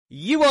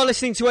You are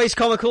listening to Ace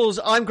Comicals.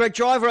 I'm Greg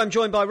Driver. I'm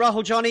joined by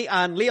Rahul Johnny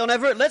and Leon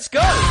Everett. Let's go!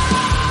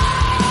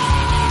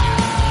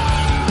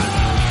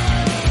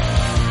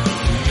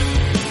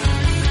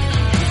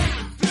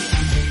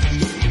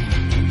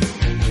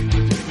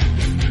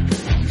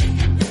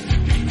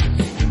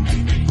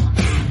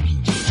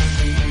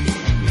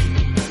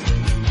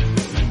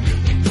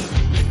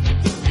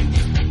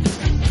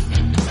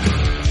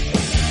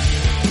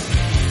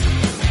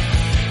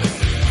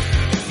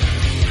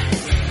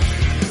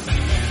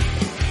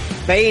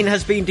 Bane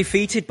has been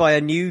defeated by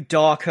a new,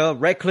 darker,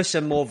 reckless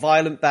and more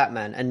violent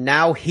Batman, and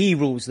now he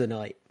rules the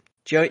night.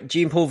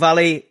 Jean-Paul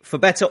Valley, for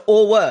better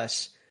or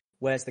worse,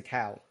 wears the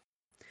cowl.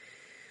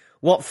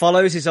 What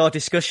follows is our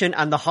discussion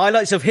and the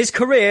highlights of his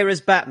career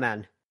as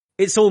Batman.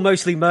 It's all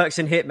mostly mercs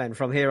and hitmen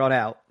from here on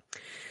out.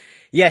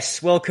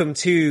 Yes, welcome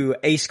to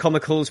Ace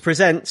Comicals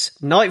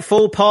presents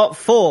Nightfall Part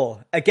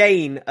 4.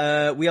 Again,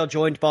 we are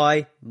joined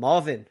by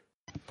Marvin.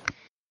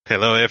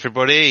 Hello,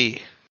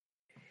 everybody.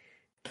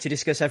 To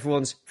discuss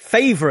everyone's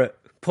favourite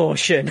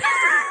portion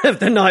of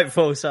the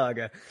Nightfall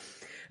saga.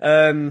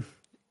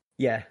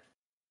 Yeah.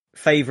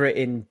 Favourite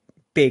in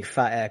big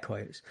fat air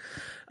quotes.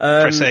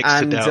 Press X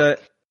to doubt.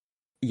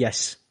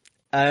 Yes.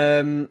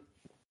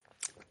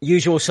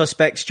 Usual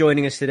suspects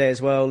joining us today as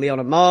well.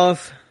 Leon and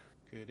Marv.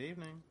 Good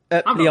evening.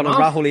 Leon and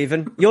Rahul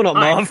even. You're not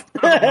Marv.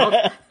 I'm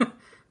Marv.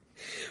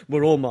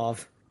 We're all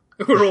Marv.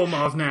 We're all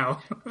Marv now.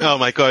 Oh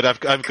my god!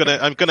 I'm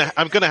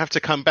gonna have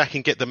to come back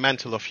and get the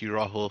mantle off you,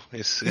 Rahul.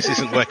 This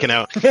isn't working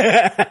out.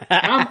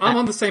 I'm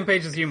on the same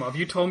page as you, Marv.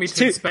 You told me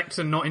to expect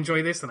to not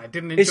enjoy this, and I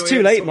didn't enjoy it. It's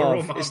too late, so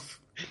Marv.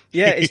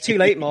 Yeah, it's too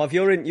late, Marv.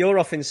 You're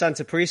off in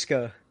Santa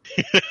Prisca.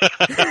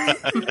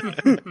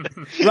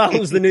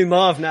 Rahul's the new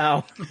Marv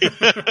now.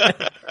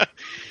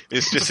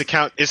 It's just a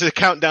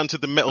countdown to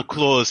the metal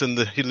claws and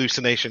the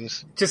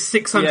hallucinations. Just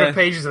 600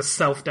 pages of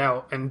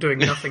self-doubt and doing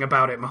nothing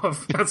about it,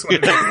 Marv. That's what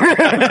it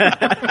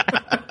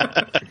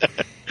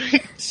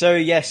is. So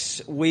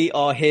yes, we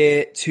are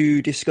here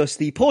to discuss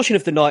the portion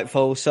of the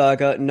Nightfall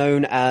saga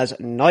known as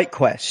Night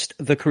Quest: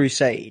 The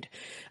Crusade.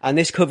 And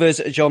this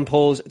covers John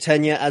Paul's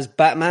tenure as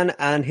Batman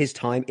and his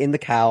time in the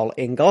cowl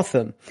in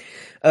Gotham.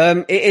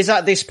 It is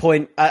at this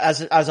point,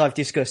 as I've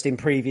discussed in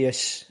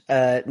previous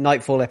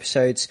Nightfall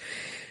episodes,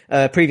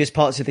 previous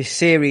parts of this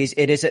series,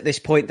 it is at this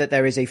point that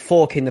there is a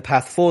fork in the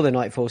path for the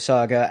Nightfall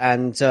saga,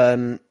 and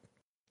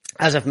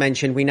as I've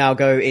mentioned, we now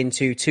go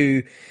into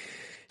two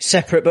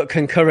separate but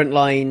concurrent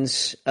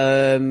lines,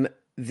 the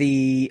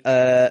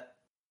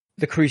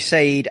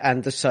Crusade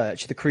and the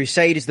Search. The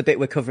Crusade is the bit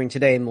we're covering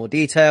today in more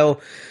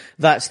detail.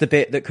 That's the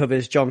bit that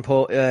covers John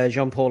Paul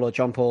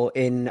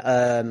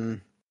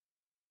in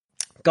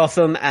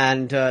Gotham,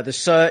 and the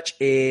Search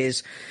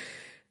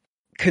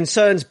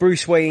concerns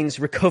Bruce Wayne's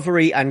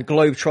recovery and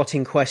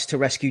globe-trotting quest to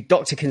rescue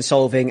Dr.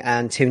 Kinsolving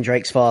and Tim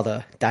Drake's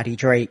father, Daddy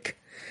Drake.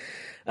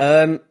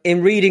 In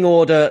reading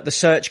order, the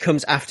Search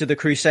comes after the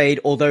Crusade,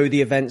 although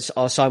the events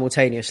are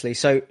simultaneously.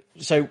 So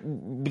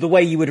the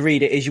way you would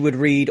read it is you would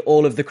read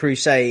all of the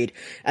Crusade,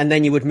 and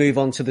then you would move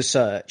on to the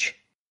Search.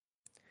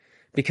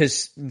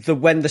 Because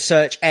when the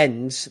Search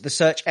ends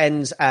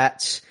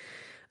at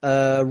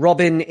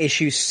Robin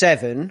issue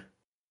 7,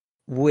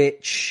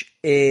 which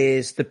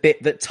is the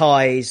bit that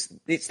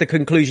it's the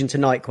conclusion to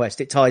Night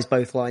Quest. It ties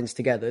both lines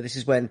together. This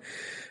is when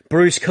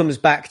Bruce comes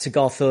back to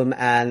Gotham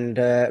and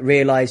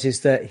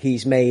realizes that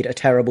he's made a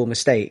terrible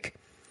mistake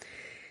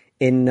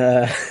in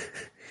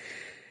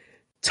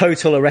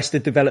total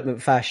Arrested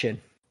Development fashion.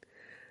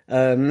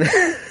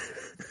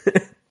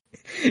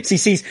 So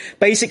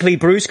basically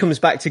Bruce comes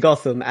back to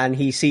Gotham and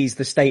he sees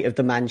the state of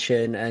the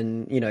mansion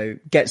and,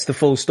 gets the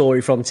full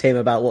story from Tim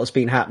about what's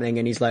been happening,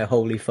 and he's like,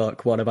 holy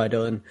fuck, what have I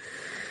done?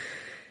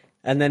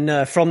 And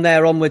then from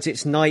there onwards,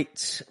 it's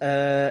Night's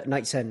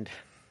End.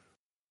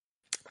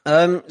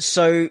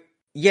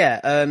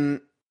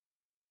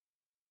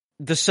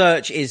 The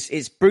Search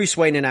it's Bruce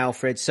Wayne and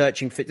Alfred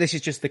searching for, this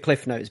is just the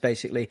cliff notes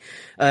basically,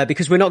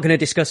 because we're not going to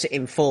discuss it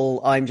in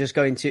full. I'm just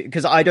going to,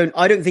 because I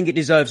don't think it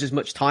deserves as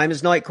much time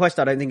as Night Quest.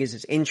 I don't think it's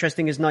as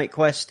interesting as Night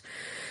Quest.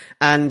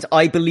 And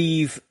I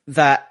believe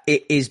that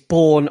it is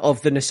born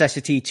of the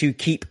necessity to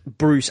keep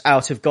Bruce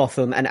out of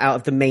Gotham and out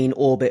of the main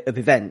orbit of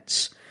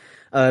events.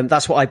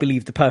 That's what I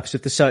believe the purpose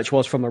of the Search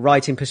was from a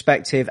writing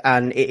perspective,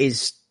 and it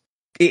is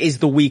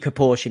the weaker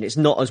portion. It's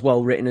not as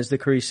well written as the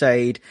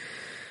Crusade.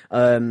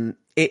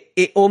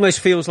 It almost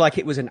feels like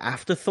it was an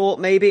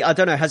afterthought, maybe. I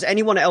don't know. Has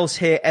anyone else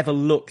here ever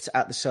looked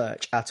at the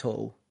Search at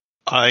all?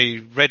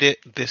 I read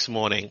it this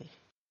morning.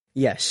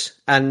 Yes.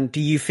 And do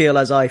you feel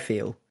as I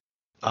feel?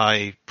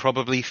 I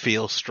probably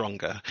feel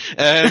stronger.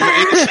 I'm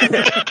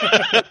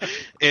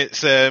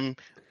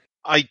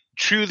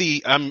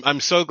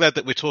so glad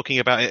that we're talking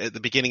about it at the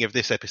beginning of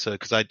this episode,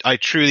 because I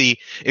truly,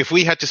 if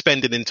we had to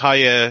spend an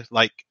entire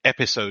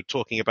episode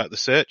talking about the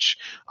Search,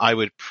 I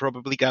would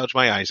probably gouge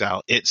my eyes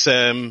out.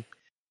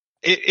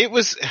 It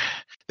was,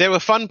 there were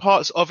fun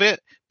parts of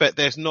it, but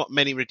there's not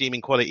many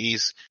redeeming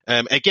qualities.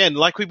 Again,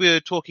 like we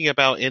were talking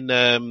about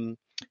in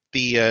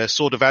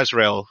Sword of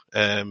Azrael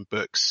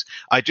books.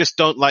 I just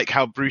don't like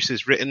how Bruce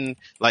is written.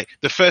 Like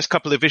the first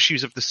couple of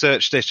issues of The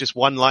Search, there's just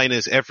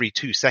one-liners every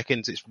 2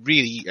 seconds.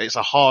 It's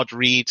a hard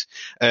read.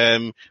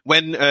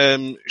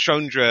 When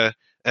Chandra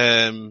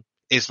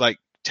is like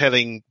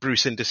telling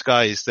Bruce in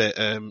disguise that,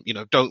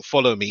 don't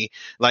follow me.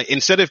 Like,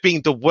 instead of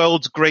being the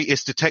world's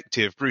greatest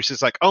detective, Bruce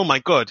is like, oh my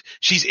God,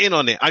 she's in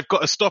on it. I've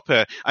got to stop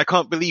her. I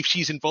can't believe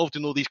she's involved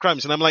in all these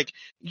crimes. And I'm like,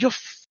 you're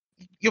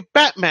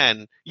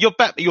Batman. You're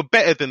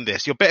better than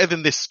this. You're better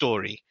than this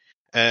story.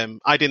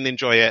 I didn't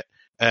enjoy it.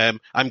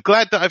 I'm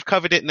glad that I've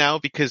covered it now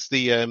because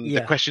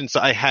the questions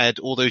that I had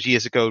all those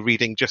years ago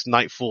reading just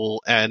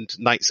Nightfall and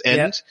Night's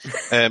End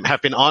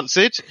have been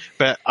answered,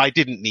 but I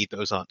didn't need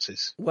those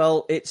answers.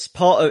 Well, it's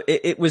part of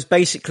it was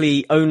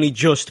basically only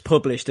just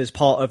published as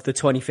part of the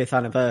 25th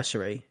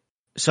anniversary.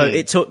 So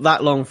it took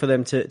that long for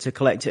them to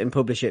collect it and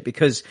publish it,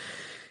 because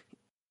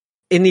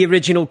in the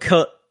original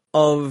cut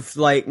of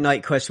like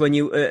Night Quest, when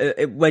you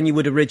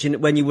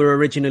were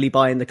originally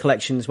buying the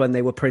collections when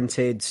they were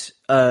printed,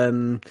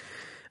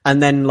 and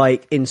then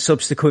like in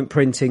subsequent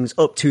printings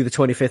up to the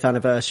 25th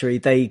anniversary,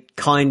 they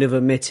kind of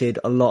omitted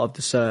a lot of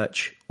the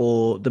Search,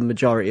 or the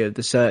majority of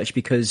the Search,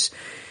 because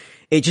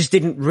it just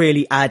didn't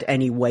really add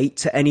any weight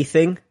to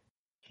anything.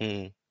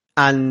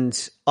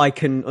 And I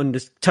can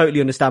totally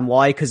understand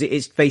why, because it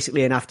is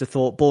basically an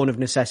afterthought born of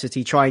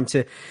necessity, trying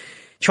to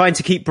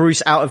keep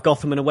Bruce out of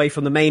Gotham and away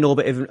from the main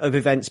orbit of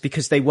events,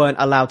 because they weren't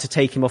allowed to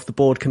take him off the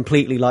board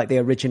completely like they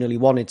originally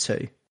wanted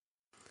to.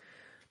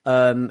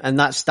 And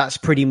that's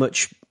pretty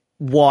much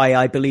why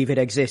I believe it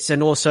exists.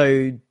 And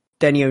also,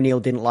 Denny O'Neil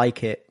didn't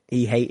like it.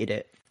 He hated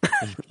it.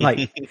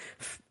 Like,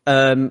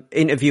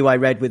 interview I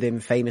read with him,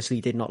 famously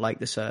did not like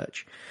the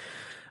Search.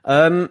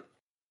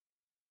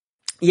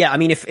 Yeah, I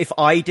mean, if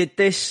I did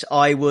this,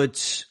 I would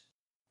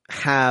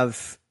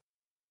have,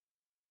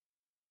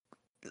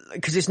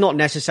 because it's not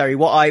necessary.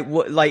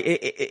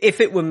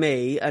 If it were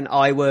me and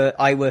I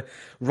were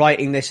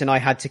writing this and I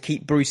had to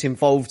keep Bruce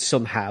involved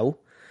somehow,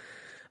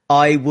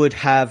 I would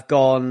have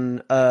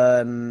gone,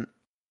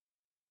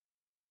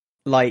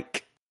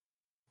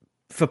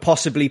 for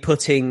possibly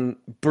putting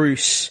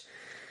Bruce's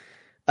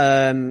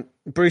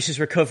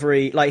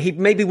recovery, like he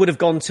maybe would have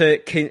gone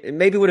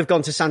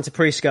to Santa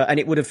Prisca, and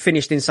it would have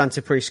finished in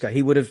Santa Prisca.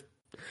 He would have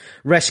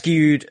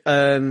rescued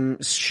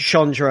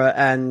Chandra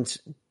and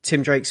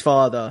Tim Drake's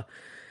father,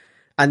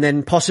 and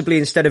then possibly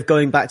instead of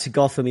going back to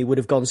Gotham, he would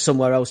have gone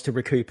somewhere else to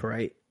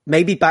recuperate.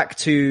 Maybe back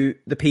to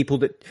the people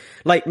that,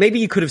 like, maybe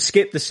you could have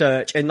skipped the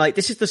Search, and like,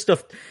 this is the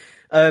stuff,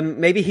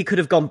 maybe he could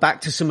have gone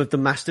back to some of the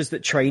masters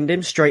that trained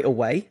him straight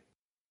away.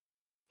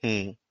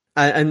 And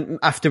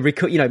after,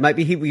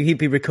 maybe he'd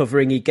be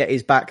recovering, he'd get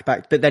his back,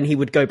 but then he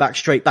would go back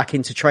straight back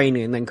into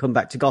training and then come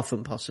back to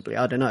Gotham, possibly.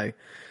 I don't know.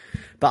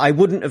 But I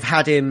wouldn't have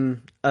had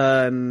him,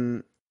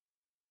 breaking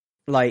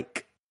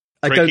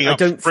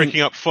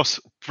up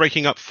fox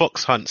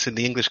hunts in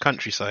the English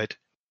countryside.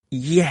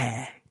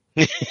 Yeah.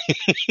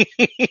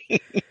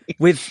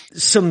 With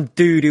some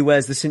dude who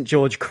wears the St.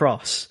 George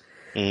Cross.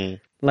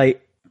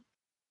 Like,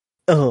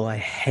 oh, I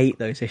hate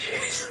those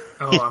issues.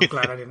 Oh, I'm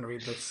glad I didn't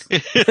read this.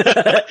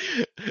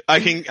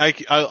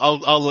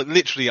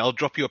 I'll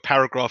drop you a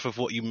paragraph of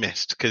what you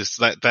missed, because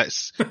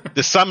that's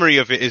the summary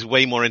of it is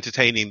way more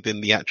entertaining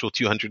than the actual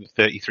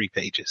 233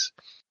 pages.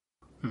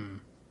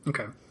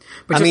 Okay.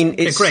 But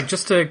Greg,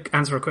 just to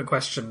answer a quick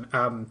question.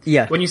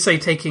 When you say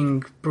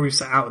taking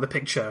Bruce out of the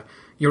picture,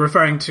 you're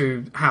referring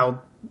to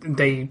how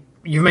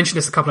you mentioned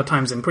this a couple of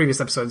times in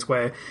previous episodes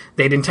where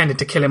they'd intended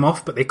to kill him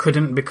off, but they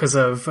couldn't because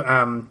of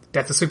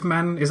Death of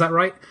Superman. Is that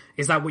right?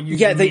 Is that what you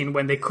mean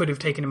when they could have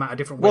taken him out a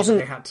different way?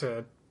 They had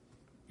to.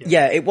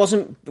 Yeah, it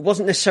wasn't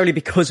necessarily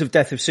because of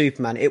Death of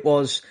Superman. It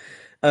was,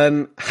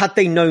 had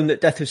they known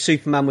that Death of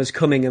Superman was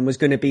coming and was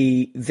going to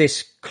be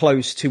this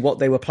close to what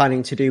they were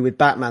planning to do with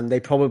Batman, they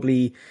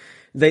probably.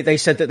 They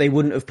said that they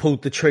wouldn't have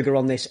pulled the trigger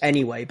on this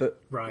anyway,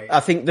 but I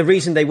think the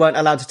reason they weren't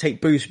allowed to take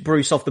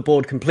Bruce off the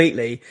board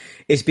completely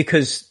is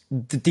because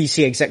the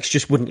DC execs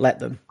just wouldn't let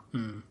them.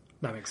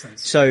 That makes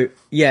sense. So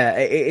yeah,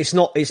 it's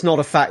not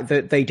a fact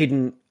that they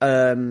didn't.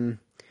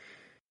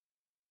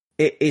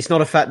 It's not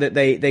a fact that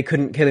they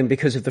couldn't kill him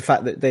because of the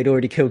fact that they'd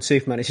already killed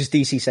Superman. It's just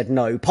DC said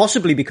no,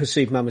 possibly because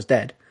Superman was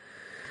dead.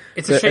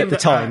 It's a shame at the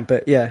time,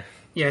 but yeah.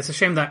 Yeah, it's a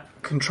shame that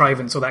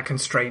contrivance or that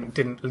constraint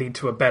didn't lead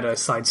to a better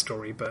side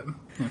story, but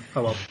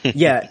oh well.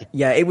 Yeah,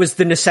 it was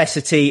the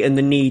necessity and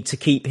the need to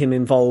keep him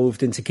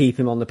involved and to keep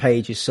him on the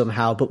pages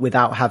somehow, but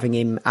without having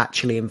him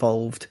actually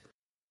involved.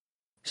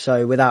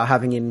 So without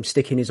having him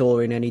sticking his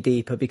oar in any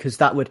deeper, because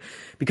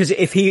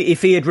if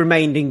he had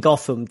remained in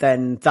Gotham,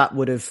 then that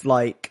would have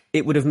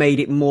it would have made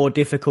it more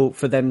difficult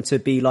for them to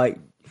be like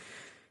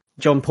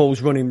John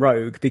Paul's running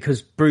rogue,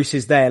 because Bruce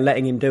is there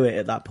letting him do it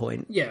at that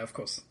point. Yeah, of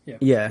course. Yeah.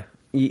 Yeah.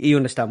 You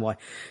understand why.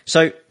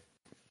 So,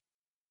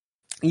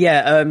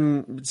 yeah,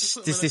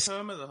 Just this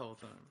the whole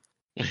time.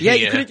 Yeah,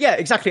 you could. Yeah,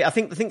 exactly. I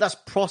think that's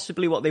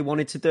possibly what they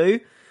wanted to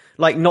do.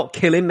 Like, not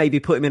kill him, maybe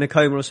put him in a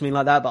coma or something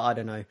like that, but I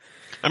don't know.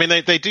 I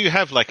mean, they do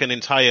have like an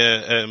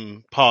entire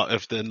part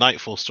of the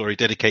Nightfall story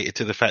dedicated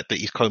to the fact that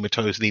he's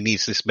comatose and he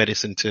needs this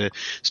medicine to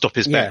stop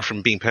his back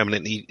from being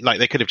permanently, like,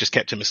 they could have just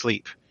kept him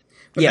asleep.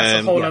 But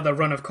that's a whole other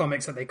run of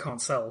comics that they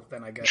can't sell,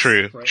 then, I guess.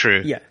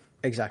 True. Yeah,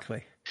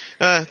 exactly.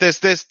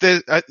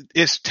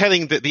 It's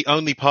telling that the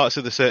only parts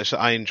of the search that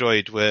I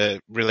enjoyed were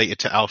related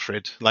to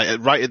Alfred. Like,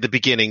 right at the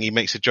beginning, he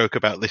makes a joke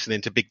about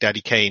listening to Big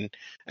Daddy Kane,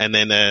 and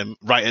then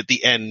right at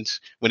the end,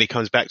 when he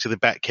comes back to the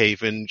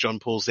Batcave and John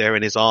Paul's there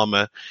in his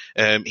armor,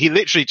 he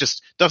literally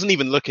just doesn't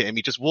even look at him.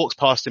 He just walks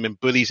past him and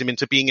bullies him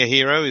into being a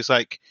hero. He's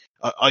like,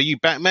 "Are you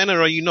Batman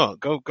or are you not?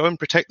 Go and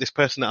protect this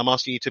person that I'm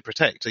asking you to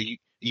protect. Are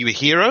you a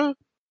hero?"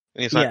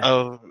 And he's like,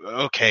 "Oh,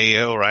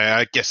 okay, all right,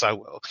 I guess I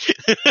will."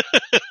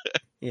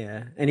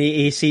 Yeah, and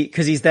he see,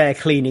 because he's there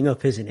cleaning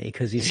up, isn't he?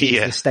 Because he sees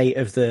the state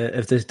of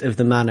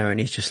the manor, and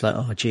he's just like,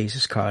 "Oh,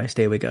 Jesus Christ,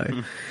 here we go."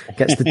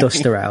 Gets the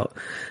duster out.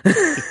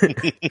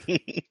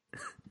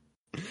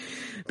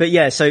 But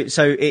yeah, so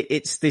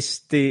it's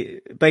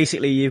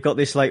basically you've got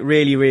this like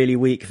really, really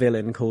weak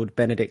villain called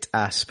Benedict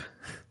Asp.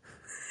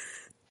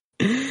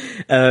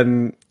 He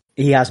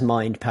has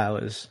mind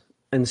powers,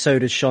 and so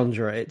does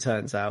Chandra, it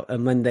turns out.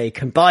 And when they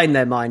combine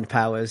their mind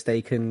powers,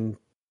 they can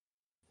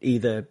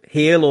either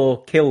heal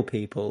or kill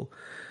people.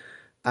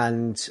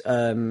 And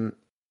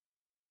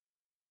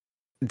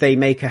they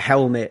make a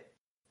helmet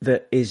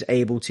that is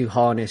able to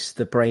harness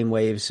the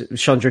brainwaves,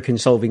 Chandra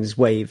Consolving's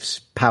waves,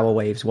 power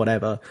waves,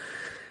 whatever,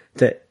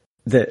 that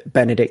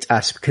Benedict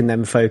Asp can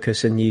then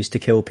focus and use to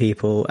kill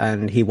people.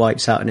 And he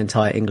wipes out an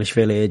entire English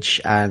village,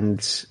 and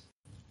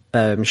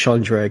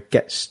Chandra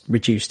gets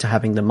reduced to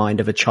having the mind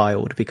of a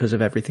child because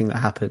of everything that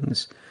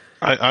happens.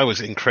 I was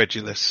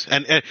incredulous,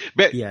 believe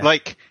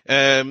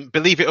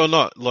it or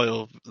not,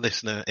 loyal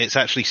listener, it's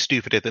actually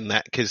stupider than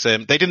that, because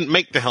they didn't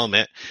make the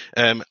helmet.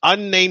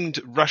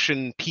 Unnamed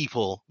Russian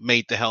people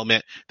made the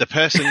helmet. The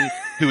person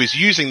who is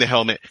using the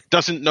helmet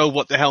doesn't know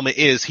what the helmet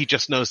is. He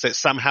just knows that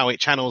somehow it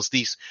channels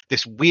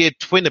this weird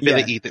twin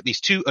ability that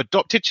these two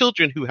adopted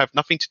children who have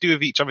nothing to do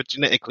with each other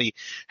genetically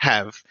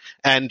have.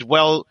 And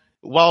while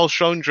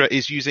Chandra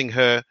is using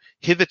her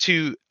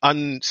hitherto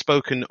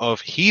unspoken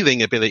of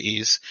healing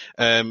abilities,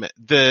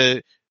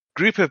 the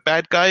group of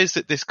bad guys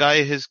that this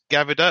guy has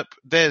gathered up,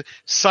 they're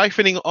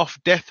siphoning off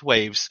death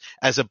waves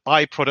as a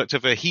byproduct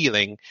of her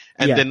healing.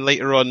 And then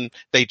later on,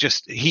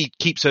 he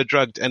keeps her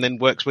drugged and then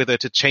works with her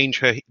to change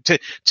her, to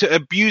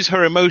abuse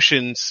her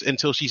emotions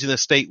until she's in a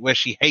state where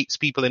she hates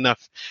people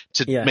enough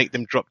to make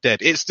them drop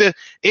dead.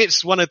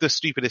 It's one of the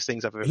stupidest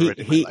things I've ever read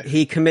in my life.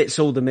 He commits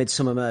all the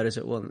Midsummer murders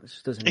at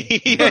once, doesn't he?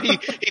 he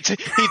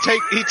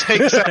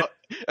takes out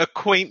a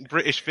quaint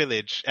British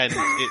village, and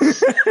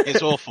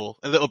it's awful.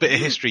 A little bit of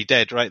history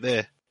dead right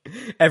there.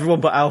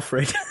 Everyone but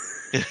Alfred.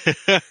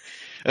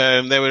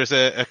 There was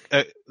a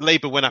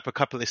Labour went up a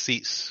couple of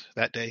seats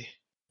that day.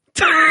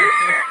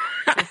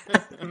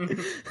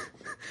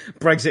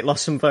 Brexit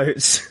lost some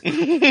votes.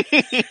 The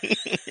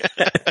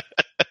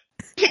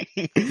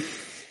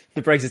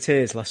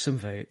Brexiteers lost some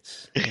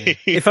votes. Yeah.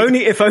 If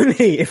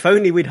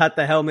only we'd had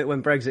the helmet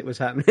when Brexit was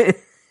happening.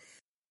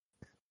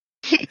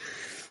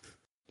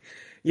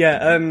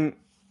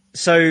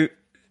 So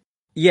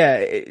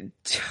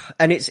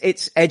and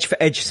it's edge for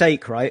edge's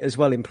sake, right, as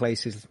well in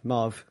places,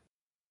 Marv.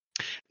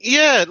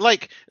 Yeah,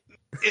 like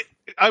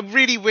I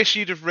really wish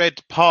you'd have read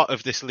part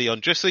of this,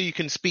 Leon, just so you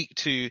can speak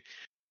to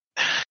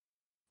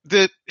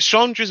the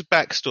Chandra's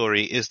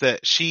backstory. Is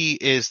that she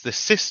is the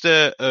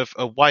sister of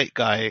a white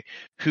guy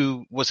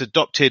who was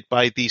adopted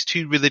by these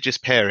two religious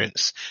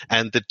parents,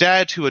 and the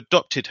dad who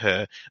adopted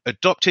her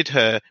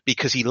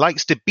because he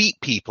likes to beat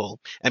people,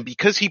 and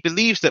because he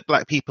believes that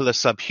black people are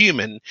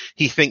subhuman,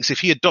 he thinks if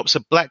he adopts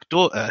a black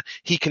daughter,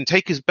 he can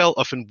take his belt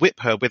off and whip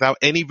her without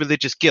any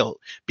religious guilt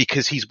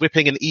because he's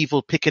whipping an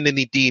evil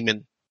Pickaninny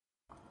demon.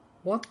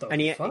 What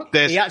the fuck?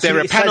 He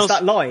actually says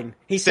that line.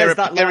 He says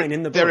that line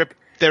in the book.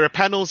 There are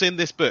panels in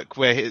this book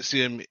where it's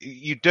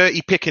you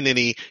dirty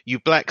Pickaninny, you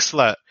black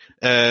slut,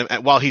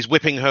 while he's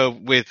whipping her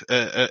with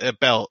a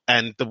belt,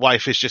 and the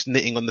wife is just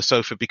knitting on the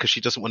sofa because she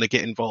doesn't want to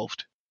get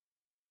involved.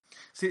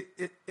 See,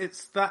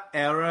 it's that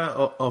era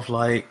of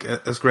like,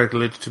 as Greg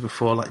alluded to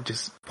before, like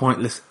just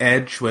pointless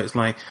edge, where it's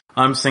like,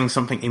 I'm saying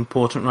something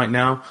important right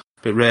now,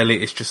 but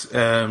really it's just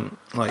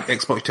like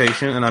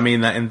exploitation, and I mean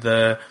that in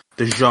the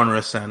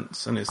genre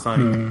sense, and it's like,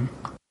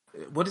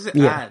 what does it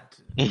add?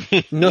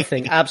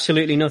 Nothing,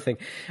 absolutely nothing.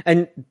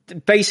 And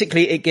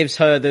basically it gives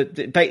her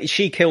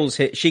she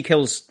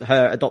kills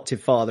her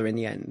adoptive father in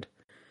the end.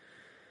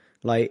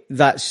 Like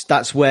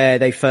that's where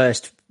they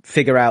first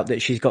figure out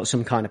that she's got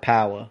some kind of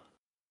power.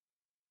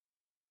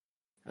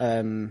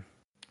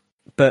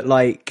 But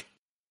like,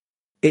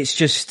 it's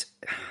just,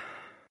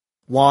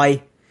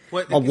 why?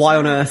 Why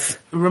on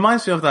earth? It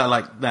reminds me of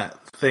that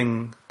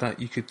thing that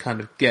you could kind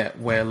of get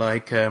where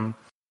like,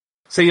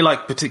 say you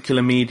like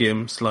particular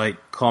mediums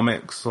like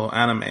comics or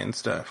anime and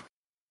stuff,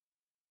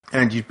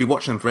 and you'd be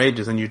watching them for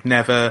ages and you'd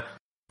never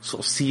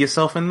sort of see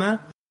yourself in there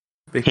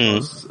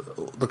because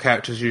the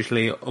characters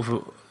usually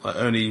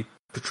only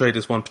portrayed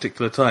as one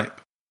particular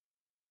type.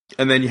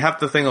 And then you have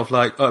the thing of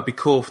like, oh, it'd be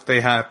cool if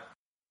they had,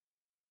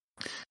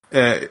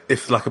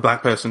 if like a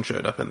black person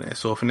showed up in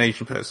this, or if an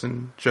Asian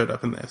person showed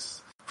up in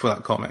this for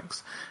that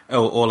comics,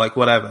 or like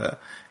whatever.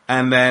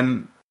 And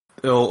then,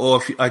 or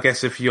if, I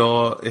guess if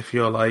you're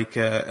like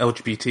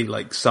LGBT,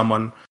 like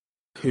someone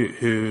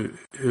who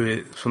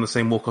is from the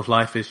same walk of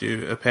life as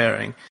you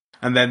appearing,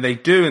 and then they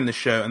do in the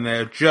show, and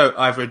they're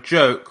either a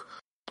joke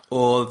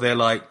or they're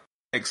like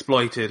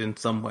exploited in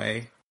some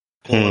way,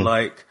 or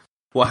like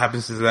what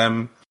happens to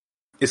them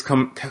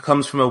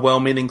comes from a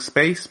well-meaning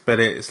space, but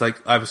it's like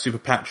either super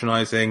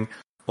patronizing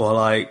or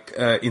like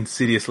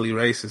insidiously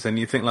racist, and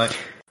you think like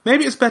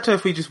maybe it's better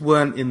if we just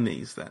weren't in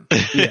these then.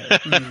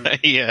 Yeah.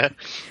 Yeah.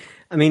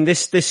 I mean,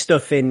 this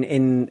stuff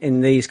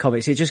in these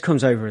comics, it just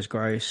comes over as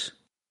gross.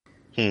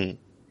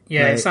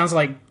 Yeah, it sounds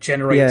like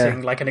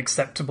generating like an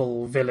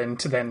acceptable villain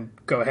to then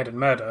go ahead and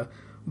murder,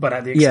 but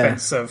at the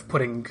expense of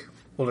putting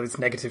all of this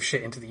negative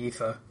shit into the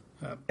ether.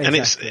 And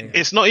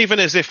it's not even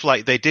as if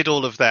like they did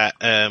all of that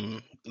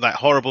that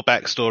horrible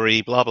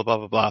backstory, blah blah blah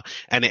blah blah,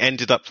 and it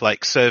ended up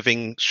like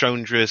serving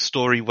Shondra's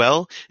story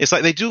well. It's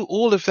like they do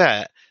all of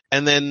that,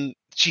 and then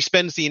she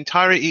spends the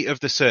entirety of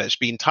the search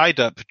being tied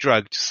up,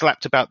 drugged,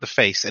 slapped about the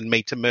face, and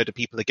made to murder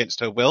people against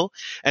her will.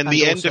 And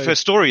the end of her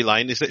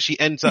storyline is that she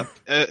ends up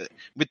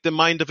with the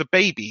mind of a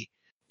baby.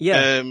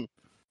 Yeah.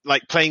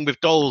 Like playing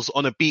with dolls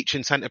on a beach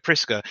in Santa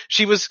Prisca.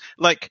 She was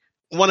like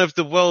one of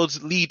the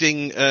world's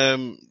leading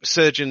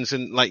surgeons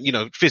and like, you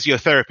know,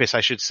 physiotherapists,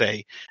 I should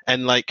say.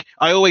 And like,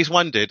 I always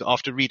wondered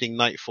after reading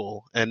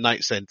Nightfall and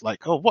Night's End,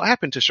 like, oh, what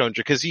happened to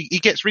Chandra? Because he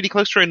gets really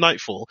close to her in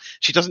Nightfall.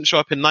 She doesn't show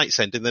up in Night's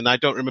End, and then I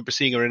don't remember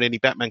seeing her in any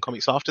Batman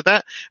comics after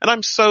that. And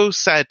I'm so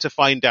sad to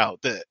find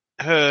out that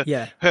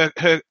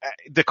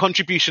the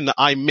contribution that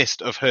I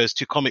missed of hers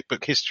to comic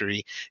book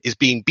history is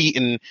being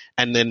beaten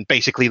and then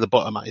basically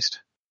lobotomized.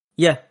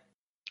 Yeah.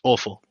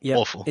 Awful. Yeah.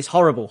 Awful. It's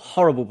horrible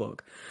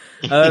book.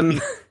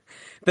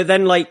 But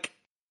then like,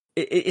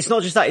 it's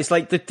not just that, it's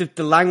like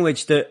the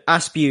language that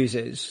Asp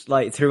uses,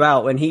 like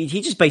throughout, and he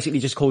just basically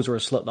just calls her a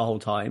slut the whole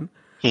time.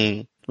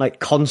 Like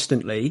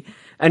constantly.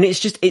 And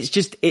it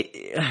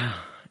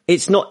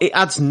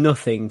adds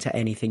nothing to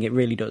anything. It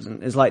really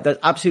doesn't. It's like, there's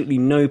absolutely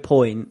no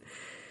point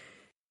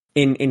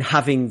in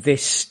having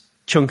this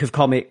chunk of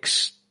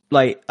comics.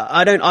 Like,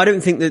 I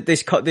don't think that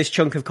this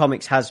chunk of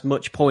comics has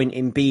much point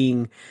in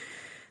being,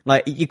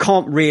 like, you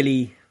can't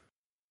really,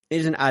 it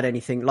doesn't add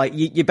anything. Like,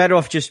 you're better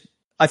off just,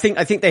 I think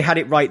they had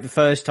it right the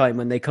first time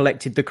when they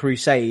collected the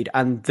Crusade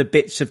and the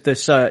bits of the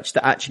search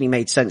that actually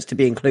made sense to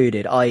be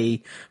included,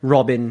 i.e.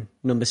 Robin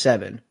number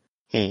 7.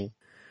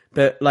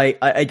 But like,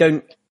 I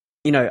don't,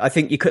 you know, I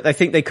think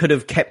they could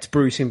have kept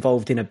Bruce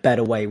involved in a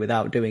better way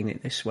without doing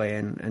it this way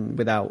and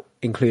without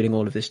including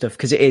all of this stuff,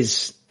 because it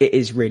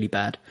is really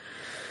bad.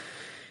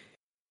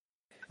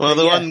 Well,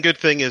 the one good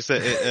thing is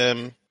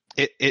that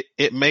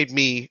it made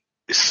me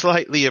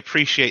slightly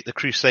appreciate the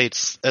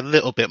Crusades a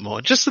little bit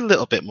more, just a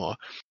little bit more.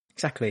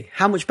 Exactly.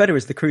 How much better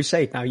is the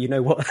Crusade now? You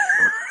know what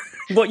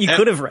what you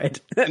could have read.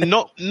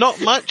 Not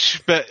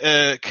much,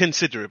 but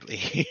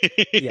considerably.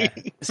 Yeah.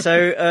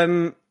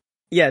 So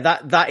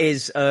that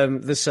is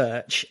the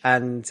search,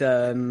 and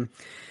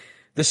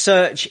the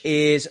search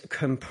is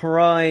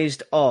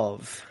comprised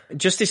of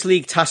Justice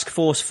League Task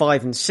Force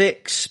 5 and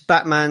 6,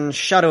 Batman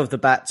Shadow of the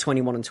Bat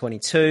 21 and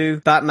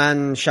 22,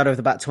 Batman Shadow of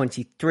the Bat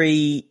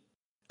 23,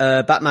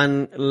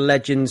 Batman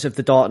Legends of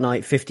the Dark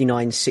Knight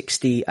 59,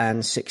 60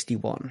 and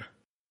 61.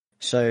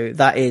 So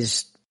that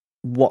is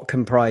what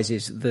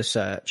comprises the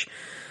search.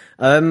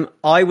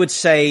 I would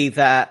say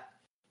that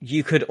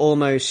you could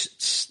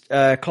almost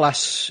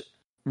class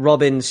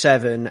Robin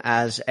 7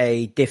 as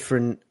a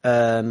different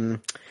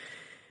thing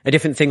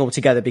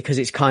altogether, because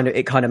it kind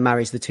of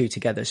marries the two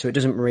together, so it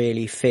doesn't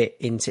really fit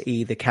into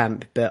either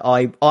camp. But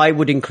I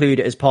would include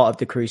it as part of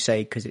the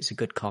Crusade because it's a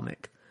good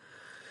comic.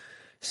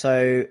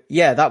 So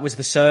yeah, that was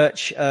the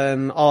search.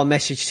 Our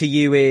message to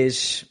you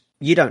is,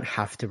 you don't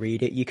have to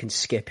read it. You can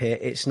skip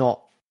it. It's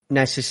not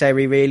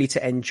necessary really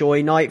to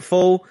enjoy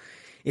Nightfall.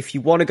 If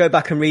you want to go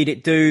back and read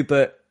it, do,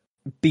 but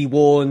be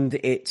warned,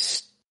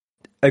 it's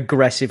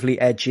aggressively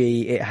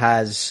edgy. It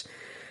has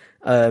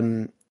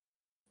really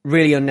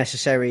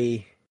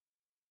unnecessary,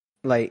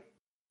 like,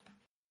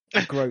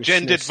 gross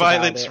gendered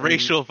violence,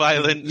 racial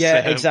violence,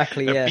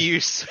 exactly,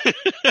 abuse.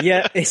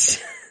 Yeah,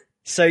 it's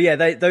so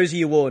yeah. Those are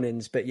your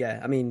warnings. But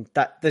yeah, I mean,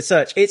 that the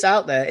search, it's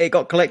out there. It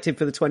got collected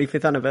for the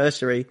 25th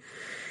anniversary.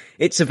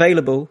 It's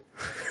available.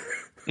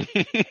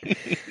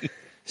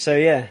 So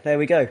yeah, there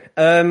we go.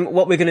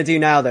 What we're going to do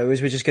now, though,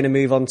 is we're just going to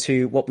move on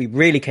to what we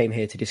really came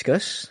here to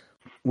discuss,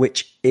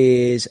 which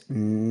is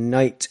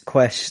Night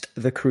Quest: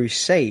 The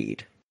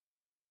Crusade.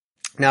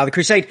 Now, The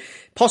Crusade,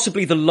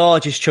 possibly the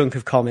largest chunk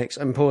of comics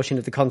and portion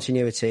of the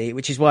continuity,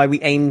 which is why we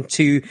aim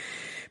to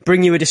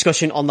bring you a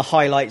discussion on the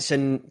highlights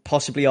and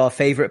possibly our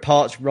favourite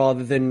parts,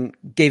 rather than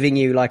giving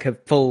you like a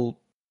full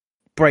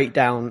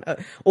breakdown.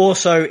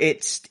 Also,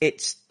 it's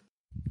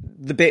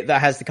the bit that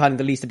has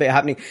the least bit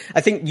happening.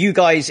 I think you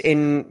guys,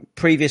 in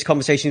previous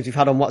conversations we've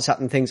had on WhatsApp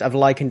and things, have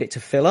likened it to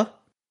filler.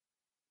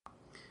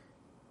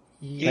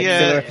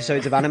 filler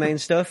episodes of anime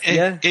and stuff.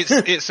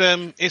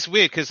 It's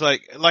weird because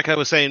like I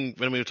was saying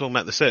when we were talking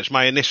about the search,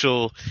 my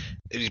initial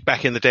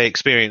back in the day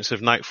experience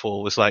of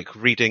Nightfall was like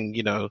reading,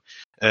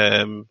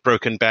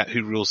 Broken Bat,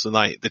 Who Rules the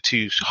Night, the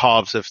two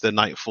halves of the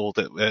Nightfall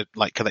that were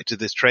like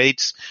collected as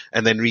trades,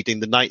 and then reading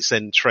the Night's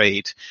End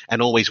trade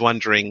and always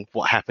wondering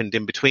what happened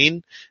in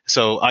between.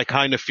 So I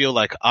kind of feel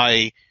like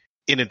I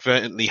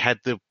inadvertently had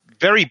the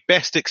very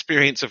best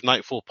experience of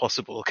Nightfall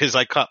possible because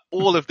I cut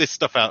all of this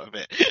stuff out of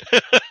it.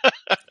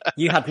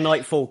 You had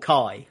Nightfall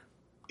Kai.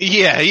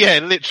 Yeah,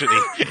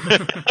 literally.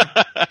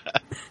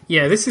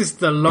 Yeah, this is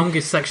the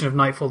longest section of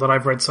Nightfall that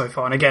I've read so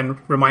far. And again,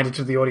 reminder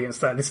to the audience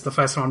that this is the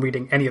first time I'm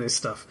reading any of this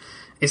stuff.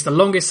 It's the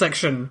longest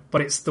section,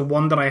 but it's the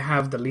one that I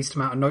have the least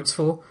amount of notes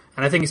for.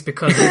 And I think it's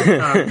because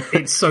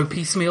it's so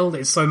piecemeal.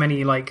 It's so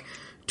many, like,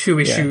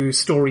 two-issue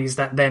stories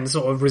that then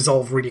sort of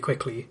resolve really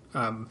quickly.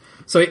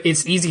 So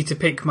it's easy to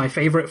pick my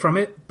favourite from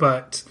it,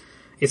 but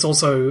it's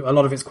also, a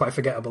lot of it's quite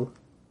forgettable.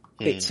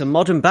 It's a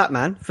modern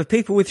Batman for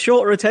people with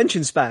shorter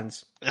attention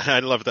spans.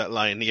 I love that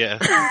line, yeah.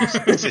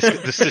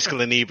 The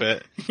Siskel and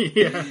Ebert.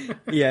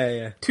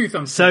 Yeah. 2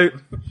 thumbs. So,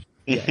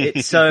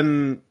 it's,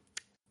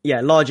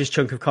 largest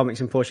chunk of comics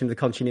and portion of the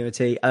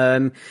continuity.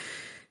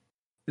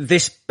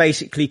 This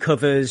basically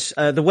covers,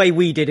 the way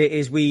we did it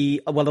is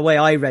the way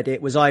I read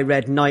it was I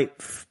read Night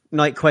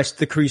Quest,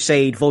 The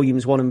Crusade,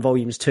 Volumes 1 and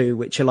Volumes 2,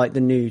 which are like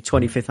the new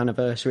 25th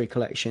anniversary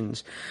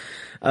collections.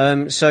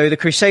 So The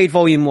Crusade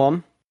Volume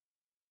 1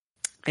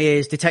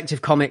 is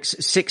Detective Comics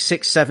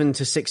 667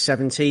 to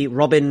 670,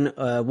 Robin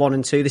 1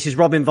 and 2. This is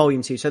Robin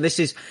Volume 2. So this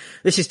is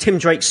Tim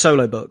Drake's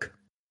solo book,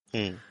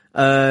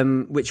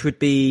 which would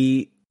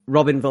be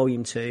Robin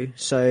Volume 2.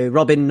 So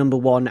Robin number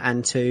 1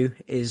 and 2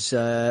 is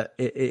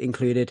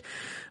included.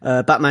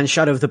 Batman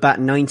Shadow of the Bat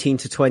 19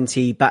 to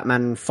 20,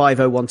 Batman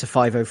 501 to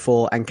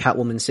 504, and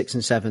Catwoman 6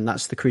 and 7.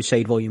 That's the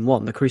Crusade Volume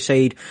 1. The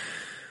Crusade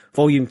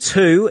Volume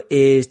 2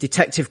 is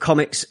Detective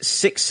Comics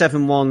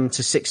 671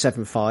 to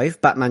 675,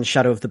 Batman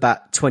Shadow of the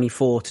Bat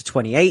 24 to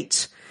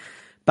 28,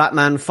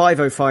 Batman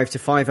 505 to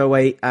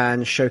 508,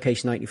 and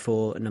Showcase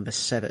 94 number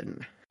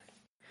 7.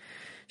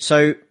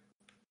 So,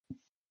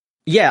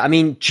 yeah, I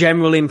mean,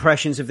 general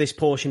impressions of this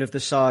portion of the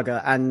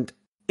saga, and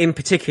in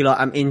particular,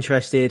 I'm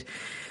interested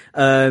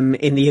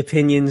in the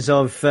opinions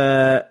of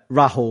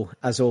Rahul,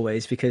 as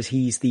always, because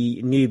he's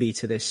the newbie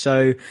to this.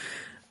 So,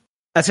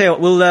 I tell you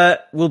what,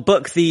 we'll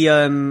book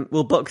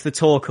the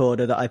talk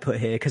order that I put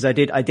here, because I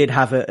did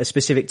have a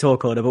specific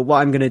talk order. But what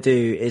I'm going to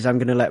do is I'm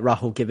going to let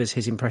Rahul give us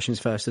his impressions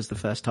first as the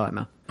first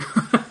timer.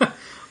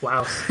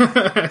 Wow,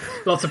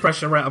 lots of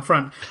pressure right up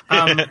front.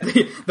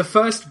 The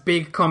first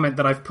big comment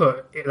that I've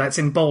put that's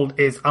in bold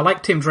is I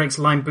like Tim Drake's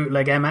line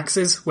bootleg Air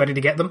Maxes. Where did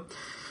he get them?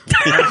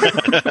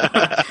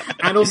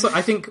 And also,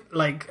 I think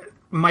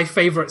my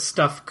favourite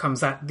stuff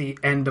comes at the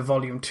end of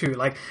Volume 2.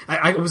 Like,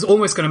 I was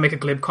almost going to make a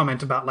glib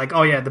comment about, like,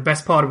 oh yeah, the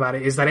best part about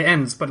it is that it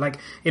ends. But, like,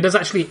 it does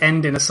actually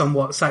end in a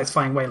somewhat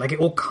satisfying way. Like, it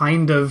all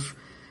kind of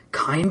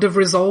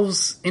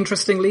resolves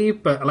interestingly,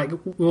 but, like,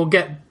 we'll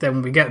get there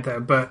when we get there.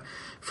 But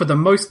for the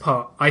most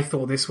part, I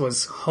thought this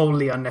was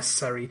wholly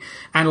unnecessary.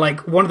 And,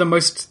 like, one of the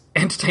most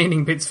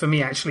entertaining bits for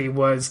me, actually,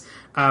 was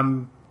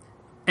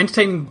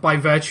entertaining by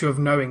virtue of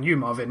knowing you,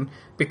 Marvin,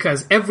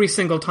 because every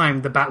single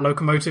time the Bat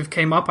locomotive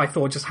came up, I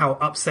thought just how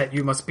upset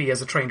you must be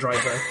as a train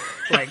driver.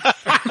 Like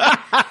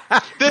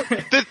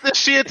the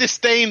sheer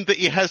disdain that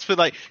he has for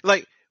like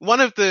one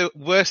of the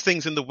worst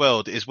things in the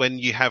world is when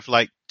you have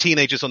like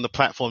teenagers on the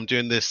platform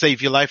doing the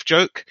save your life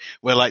joke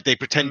where like they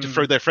pretend to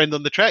throw their friend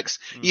on the tracks.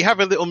 You have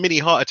a little mini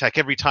heart attack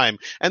every time.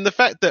 And the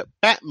fact that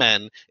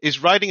Batman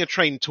is riding a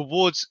train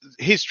towards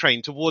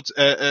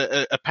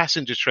a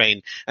passenger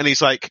train, and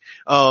he's like,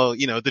 oh,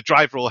 the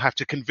driver will have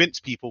to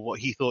convince people what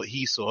he thought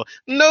he saw.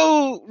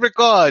 No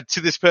regard to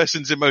this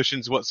person's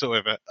emotions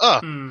whatsoever.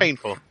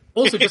 Painful.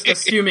 Also just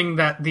assuming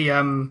that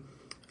the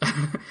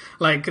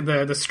like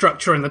the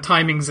structure and the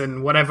timings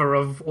and whatever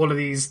of all of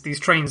these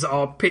trains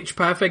are pitch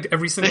perfect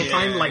every single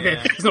time.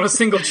 There's not a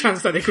single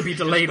chance that they could be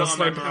delayed or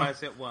slowed down.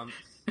 It once.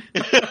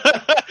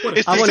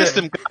 It's the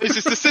system, guys.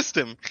 It's the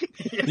system.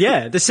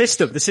 Yeah, the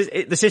system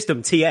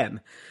TM.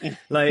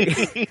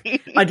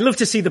 Like, I'd love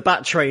to see the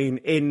Bat train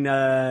in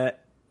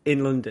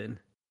London.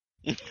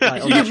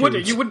 Like, you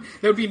wouldn't.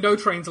 There would be no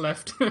trains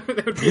left. Well,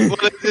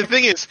 the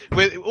thing is,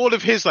 with all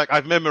of his,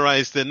 I've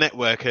memorized the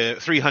network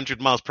at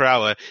 300 miles per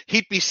hour,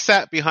 he'd be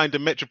sat behind a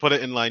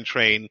Metropolitan line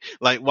train,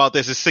 while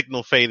there's a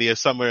signal failure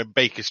somewhere in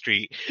Baker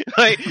Street.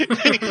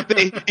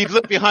 He'd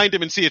look behind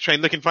him and see a train,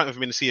 look in front of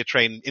him and see a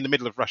train in the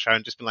middle of rush hour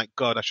and just be like,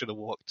 God, I should have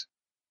walked.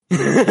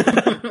 That's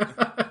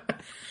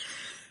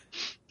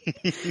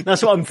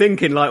what I'm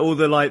thinking, all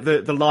the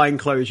line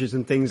closures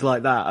and things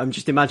like that. I'm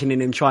just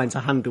imagining him trying to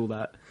handle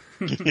that.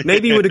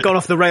 Maybe he would have gone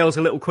off the rails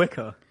a little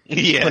quicker.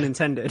 Yeah. Pun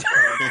intended.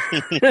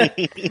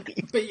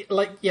 But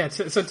like, yeah.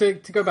 So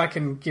to go back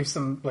and give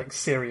some like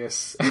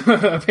serious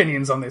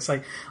opinions on this,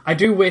 like I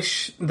do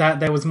wish that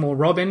there was more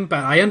Robin,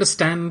 but I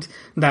understand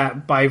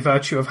that by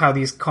virtue of how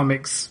these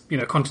comics,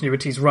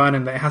 continuities run,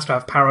 and that it has to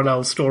have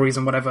parallel stories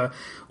and whatever.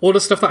 All the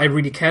stuff that I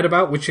really cared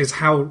about, which is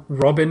how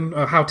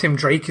how Tim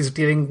Drake is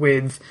dealing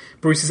with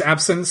Bruce's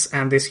absence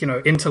and this,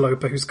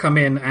 interloper who's come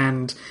in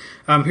and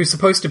who's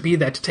supposed to be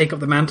there to take up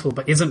the mantle,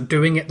 but isn't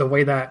doing it the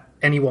way that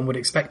anyone would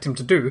expect him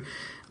to do.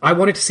 I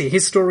wanted to see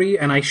his story,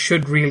 and I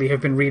should really have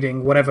been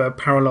reading whatever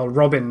parallel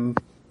Robin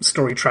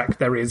story track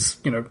there is,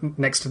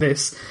 next to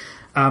this.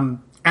 And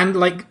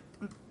like,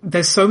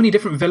 there's so many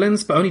different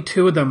villains, but only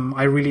two of them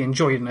I really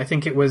enjoyed, and I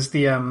think it was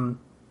the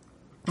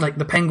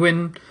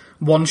Penguin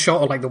one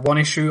shot, or like the one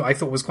issue, I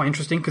thought was quite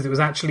interesting because it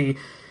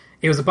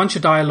was a bunch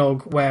of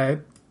dialogue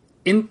where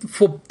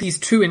for these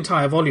two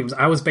entire volumes,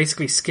 I was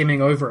basically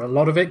skimming over a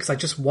lot of it because I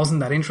just wasn't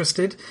that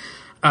interested.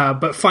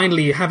 But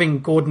finally, having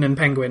Gordon and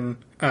Penguin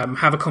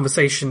have a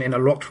conversation in a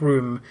locked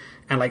room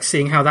and like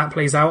seeing how that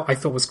plays out, I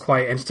thought was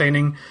quite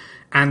entertaining.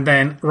 And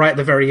then right at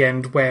the very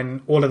end,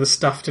 when all of the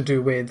stuff to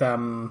do with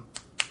the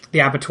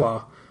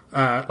abattoir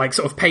like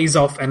sort of pays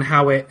off and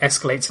how it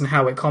escalates and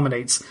how it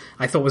culminates,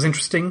 I thought was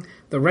interesting.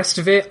 The rest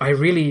of it, I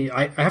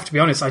have to be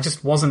honest, I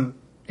just wasn't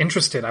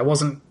interested.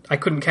 I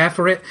couldn't care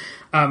for it.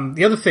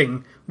 The other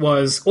thing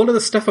was all of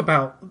the stuff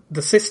about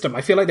the system.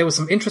 I feel like there was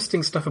some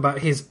interesting stuff about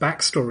his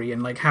backstory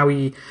and like how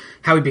he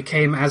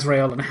became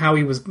Azrael and how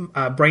he was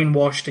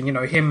brainwashed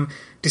and, him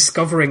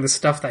discovering the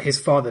stuff that his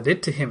father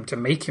did to him to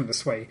make him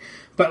this way.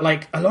 But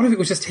like a lot of it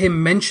was just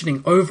him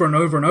mentioning over and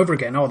over and over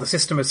again, oh, the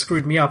system has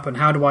screwed me up and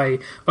how do I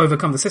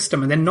overcome the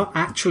system? And then not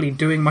actually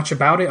doing much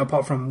about it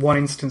apart from one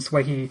instance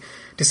where he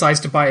decides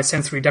to buy a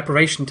sensory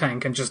deprivation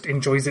tank and just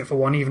enjoys it for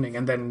one evening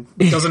and then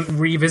doesn't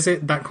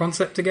revisit that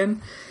concept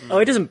again. Oh,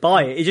 he doesn't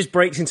buy it. He just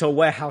breaks into a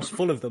warehouse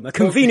full of them. A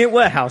convenient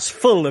warehouse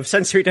full of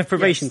sensory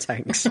deprivation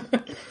tanks.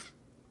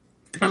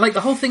 And like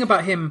the whole thing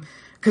about him,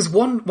 because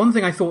one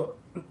thing I thought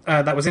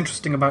that was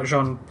interesting about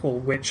Jean-Paul,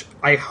 which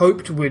I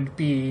hoped would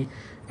be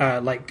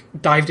like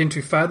dived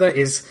into further,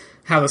 is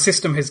how the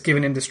system has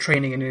given him this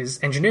training in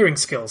his engineering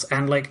skills.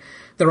 And like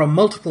there are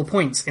multiple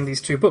points in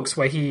these two books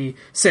where he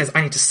says,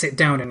 I need to sit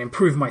down and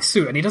improve my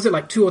suit. And he does it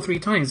like 2 or 3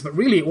 times, but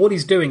really all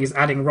he's doing is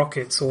adding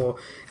rockets or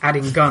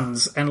adding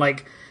guns. And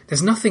like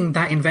there's nothing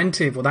that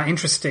inventive or that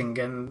interesting.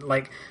 And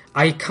like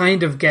I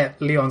kind of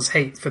get Leon's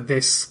hate for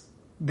this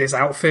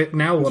outfit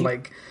now, or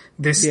like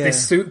this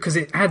suit, because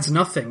it adds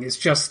nothing. It's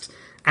just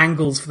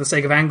angles for the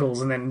sake of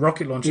angles and then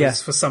rocket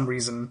launchers for some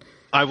reason.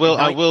 I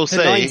will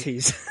say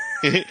 90s.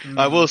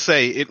 I will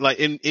say it, like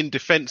in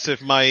defense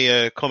of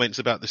my comments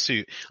about the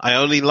suit, I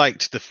only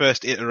liked the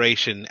first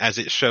iteration as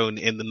it's shown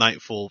in the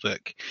Nightfall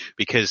book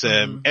because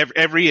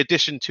every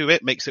addition to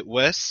it makes it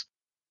worse.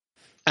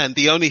 And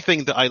the only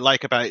thing that I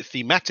like about it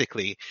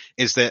thematically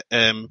is that,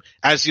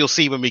 as you'll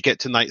see when we get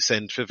to Night's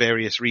End for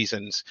various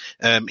reasons,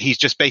 he's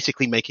just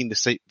basically making the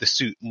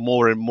suit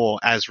more and more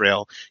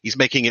Azrael. He's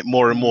making it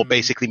more and more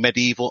basically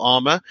medieval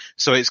armor.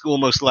 So it's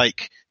almost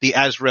like the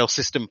Azrael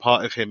system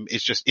part of him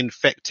is just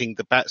infecting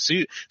the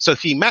Batsuit. So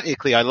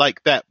thematically, I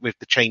like that with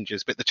the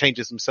changes, but the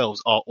changes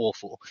themselves are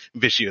awful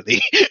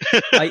visually.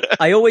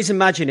 I always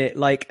imagine it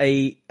like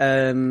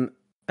an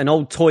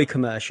old toy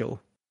commercial.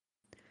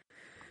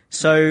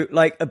 So,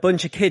 like, a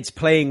bunch of kids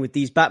playing with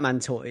these Batman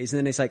toys, and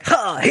then it's like,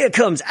 ha, here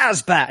comes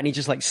Azbat, and he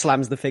just, like,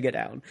 slams the figure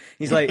down.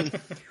 He's like,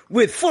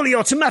 with fully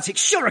automatic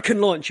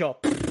shuriken launcher.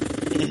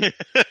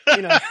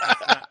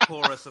 That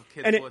chorus of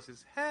kids'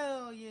 voices,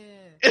 hell yeah.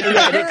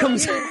 And it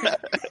comes...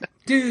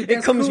 Dude,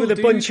 it comes with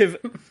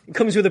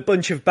a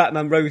bunch of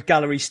Batman Rogue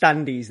Gallery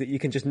standees that you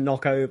can just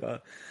knock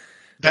over.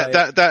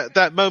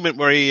 That moment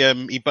where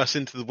he busts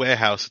into the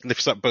warehouse,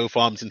 lifts up both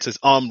arms and says,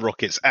 "Arm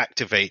rockets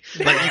activate."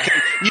 Like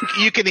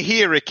you can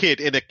hear a kid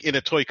in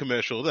a toy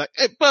commercial like,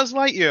 hey, Buzz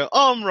Lightyear,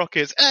 arm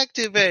rockets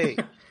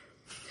activate.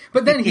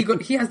 But then he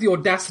has the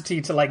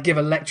audacity to like give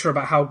a lecture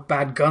about how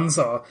bad guns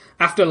are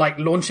after like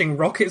launching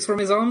rockets from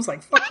his arms.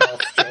 Like, fuck off,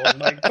 John.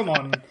 Like, come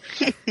on.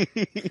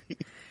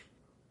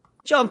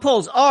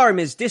 Jean-Paul's arm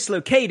is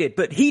dislocated,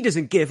 but he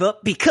doesn't give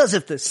up because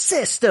of the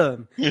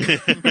system.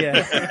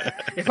 Yeah.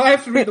 If I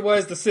have to read the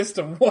words "the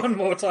system" one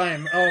more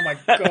time, oh my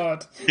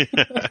god.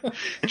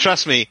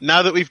 Trust me,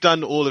 now that we've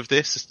done all of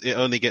this, it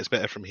only gets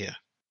better from here.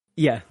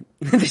 Yeah,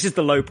 this is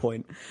the low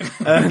point.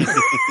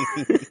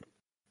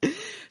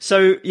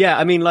 So, yeah,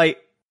 I mean, like,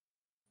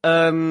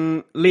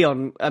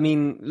 Leon, I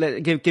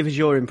mean, give us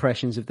your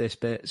impressions of this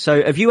bit.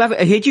 So,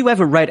 had you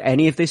ever read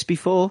any of this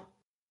before?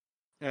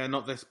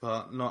 Not this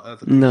part, not the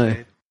Crusade. No.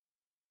 It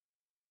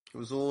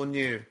was all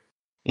new.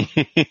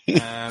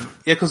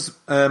 Because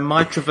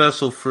my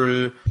traversal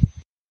through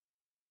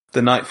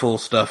the Nightfall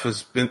stuff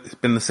has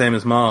been the same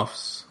as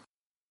Marv's.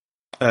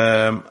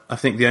 I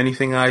think the only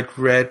thing I'd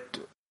read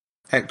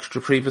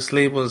extra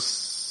previously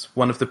was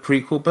one of the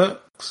prequel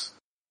books,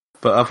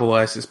 but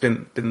otherwise it's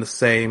been the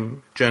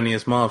same journey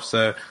as Marv.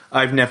 So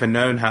I've never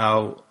known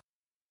how,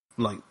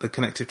 like, the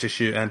connective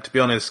tissue, and to be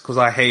honest, because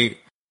I hate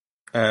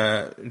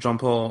Jean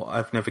Paul,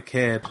 I've never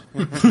cared.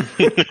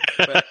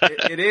 But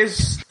it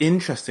is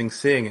interesting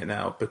seeing it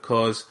now,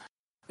 because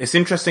it's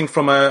interesting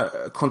from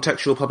a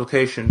contextual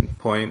publication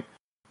point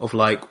of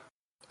like,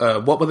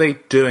 what were they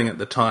doing at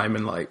the time?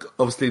 And like,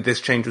 obviously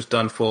this change was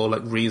done for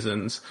like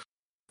reasons.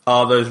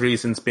 Are those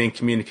reasons being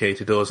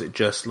communicated, or is it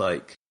just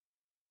like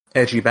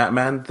edgy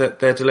Batman that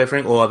they're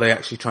delivering, or are they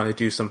actually trying to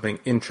do something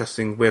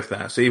interesting with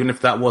that? So even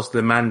if that was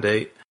the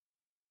mandate,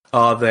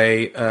 are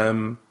they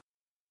serving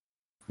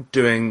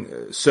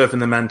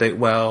the mandate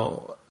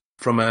well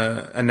from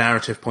a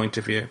narrative point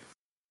of view?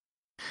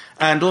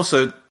 And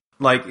also,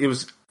 like, I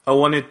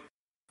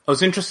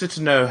was interested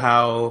to know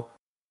how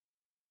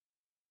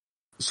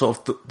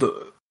sort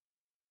of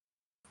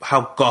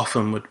how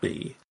Gotham would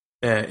be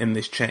in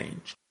this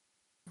change,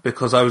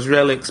 because I was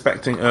really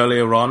expecting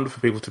earlier on for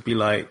people to be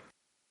like,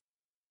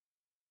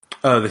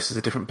 oh, this is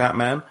a different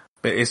Batman,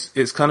 but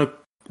it's kind of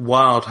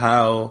wild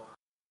how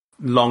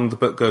long the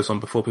book goes on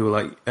before people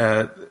like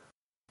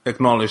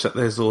acknowledge that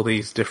there's all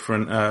these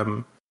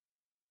different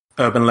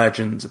urban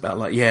legends about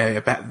like,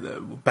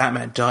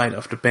 Batman died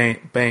after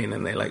Bane,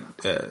 and they like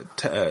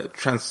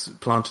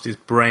transplanted his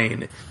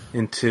brain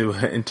into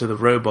the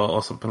robot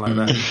or something like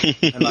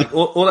that. And like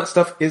all that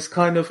stuff is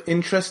kind of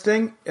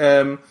interesting.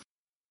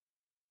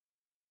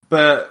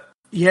 But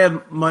yeah,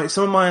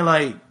 some of my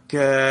like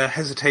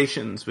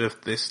hesitations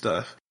with this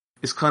stuff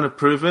is kind of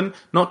proven.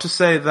 Not to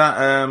say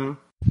that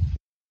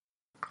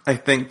I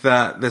think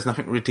that there's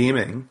nothing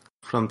redeeming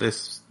from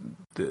these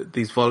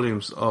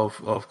volumes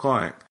of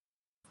comic,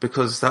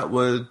 because that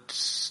would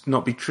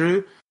not be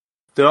true.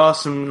 There are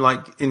some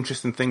like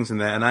interesting things in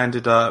there, and I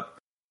ended up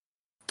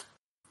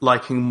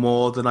liking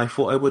more than I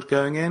thought I would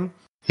going in,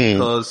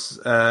 because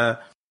as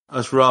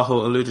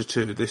Rahul alluded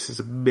to, this is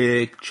a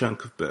big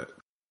chunk of book.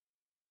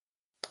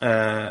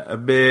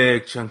 And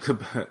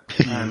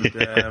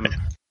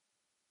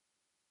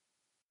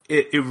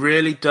it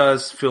really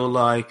does feel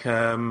like,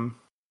 in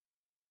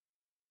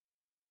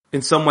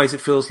some ways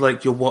it feels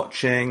like you're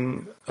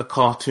watching a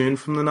cartoon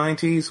from the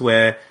 90s,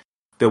 where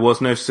there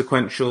was no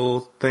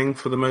sequential thing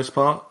for the most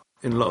part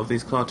in a lot of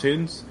these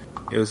cartoons.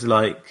 It was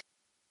like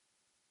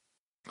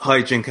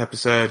hijink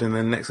episode, and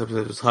then the next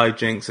episode was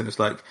hijinks, and it's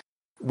like,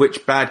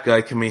 which bad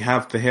guy can we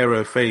have the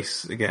hero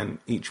face again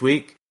each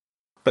week?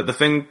 But the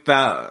thing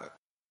that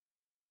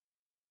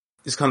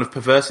is kind of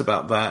perverse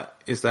about that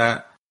is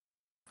that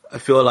I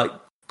feel like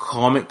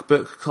comic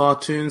book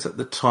cartoons at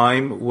the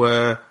time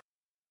were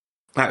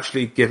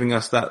actually giving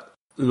us that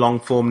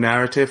long form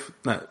narrative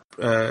that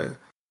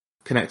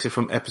connected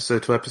from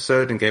episode to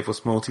episode and gave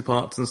us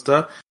multi-parts and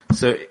stuff.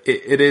 So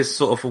it is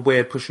sort of a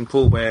weird push and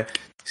pull, where it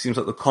seems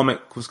like the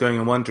comic was going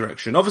in one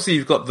direction. Obviously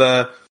you've got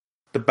the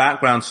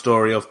background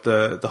story of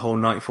the whole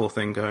Nightfall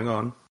thing going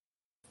on.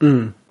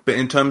 But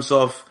in terms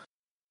of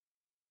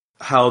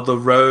how the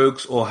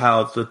rogues or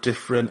how the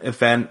different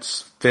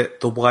events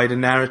fit the wider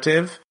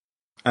narrative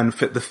and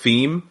fit the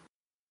theme,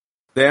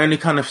 they only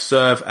kind of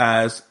serve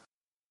as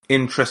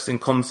interesting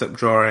concept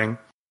drawing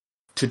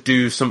to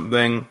do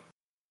something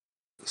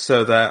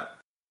so that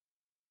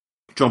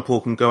John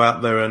Paul can go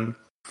out there and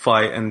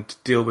fight and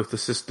deal with the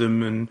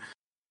system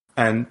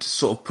and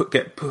sort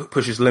of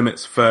push his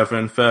limits further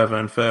and further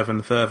and further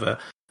and further.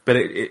 But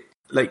it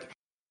like,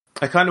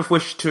 I kind of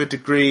wish to a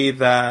degree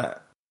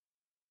that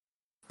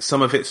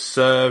some of it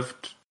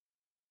served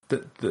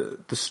the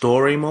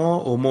story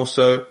more, or more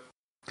so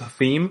the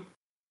theme.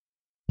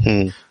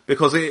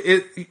 Because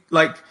it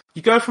like,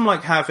 you go from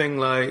like having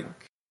like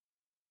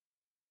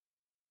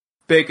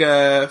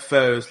bigger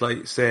foes,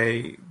 like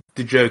say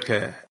the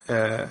Joker,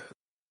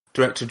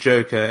 Director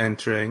Joker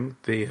entering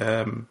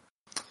the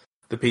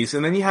piece,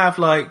 and then you have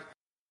like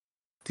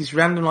these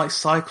random like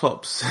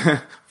Cyclops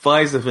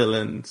visor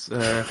villains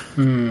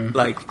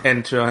like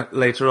enter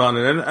later on,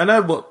 and I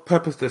know what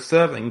purpose they're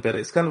serving, but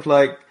it's kind of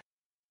like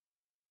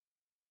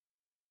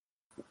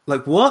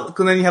what?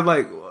 And then you have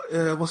like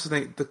what's his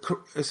name?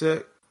 Is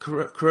it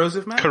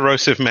Corrosive Man?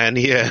 Corrosive Man,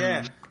 yeah.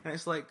 Yeah, and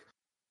it's like,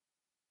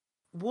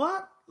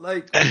 what?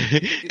 Like,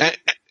 and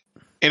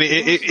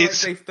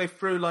it's like they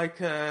threw like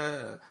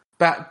batarangs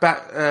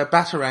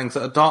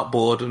at a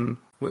dartboard, and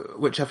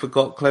whichever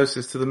got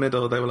closest to the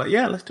middle, they were like,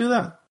 yeah, let's do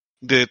that.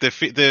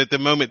 The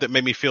moment that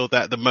made me feel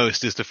that the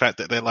most is the fact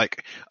that they're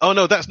like, oh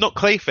no, that's not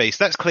Clayface,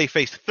 that's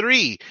Clayface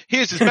 3.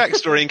 Here's his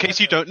backstory in case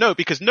you don't know,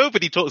 because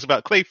nobody talks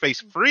about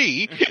Clayface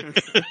 3.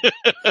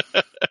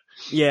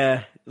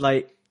 Yeah,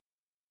 like,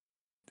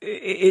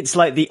 it's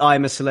like the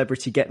I'm a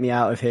celebrity, get me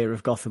out of here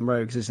of Gotham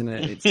Rogues, isn't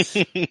it?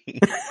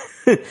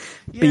 It's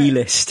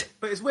B-list.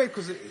 But it's weird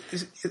because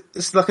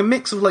it's like a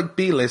mix of like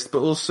B-list, but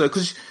also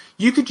because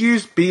you could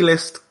use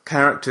B-list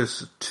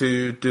characters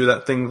to do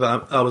that thing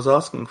that I was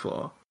asking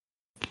for.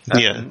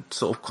 And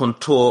sort of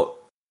contort,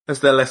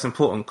 as they're less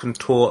important,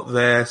 contort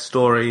their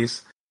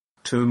stories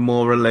to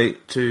more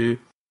relate to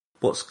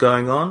what's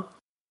going on.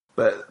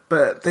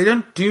 But they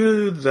don't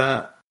do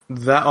that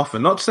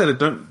often. Not to say they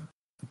don't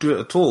do it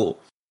at all,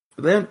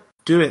 but they don't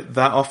do it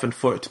that often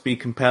for it to be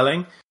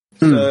compelling.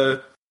 So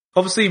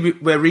obviously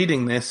we're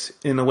reading this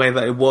in a way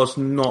that it was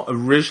not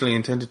originally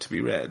intended to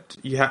be read.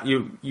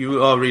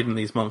 You are reading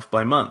these month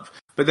by month,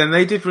 but then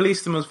they did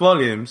release them as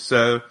volumes,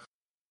 so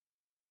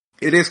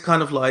it is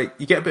kind of like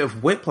you get a bit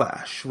of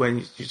whiplash when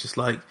you're just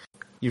like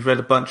you've read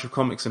a bunch of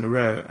comics in a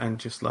row and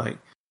just like,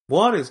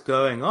 what is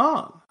going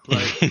on?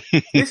 Like,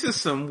 this is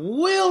some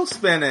wheel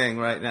spinning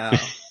right now.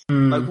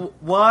 Like,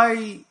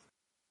 why?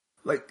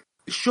 Like,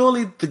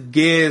 surely the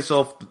gears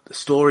of the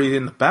story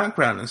in the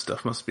background and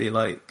stuff must be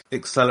like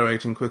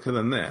accelerating quicker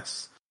than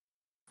this.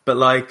 But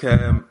like,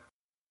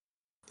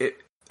 it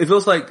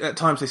feels like at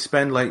times they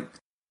spend like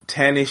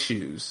 10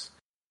 issues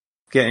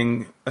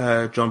getting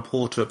John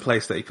Paul to a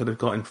place that he could have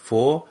got in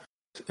 4.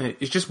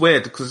 It's just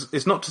weird because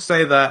it's not to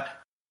say that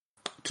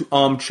to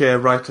armchair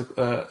write a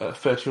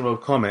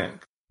 30-year-old comic,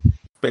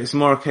 but it's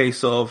more a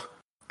case of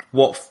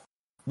what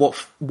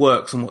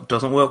works and what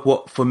doesn't work,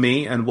 what for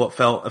me and what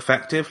felt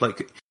effective.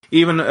 Like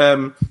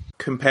even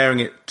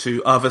comparing it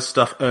to other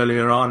stuff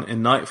earlier on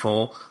in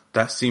Nightfall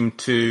that seemed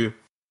to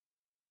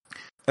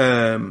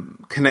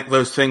connect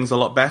those things a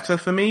lot better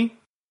for me.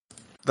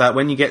 That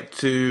when you get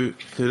to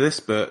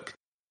this book,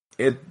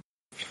 it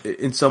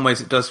in some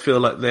ways it does feel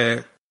like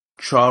they're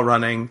trial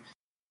running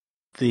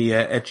the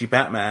edgy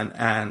Batman,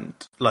 and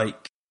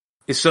like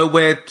it's so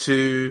weird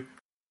to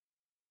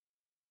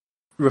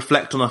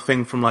reflect on a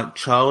thing from like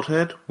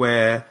childhood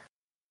where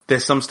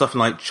there's some stuff in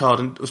like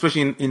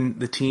especially in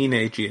the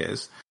teenage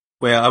years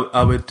where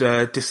I would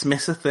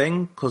dismiss a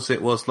thing because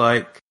it was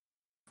like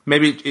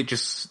maybe it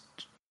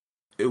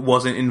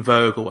wasn't in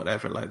vogue or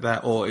whatever like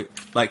that, or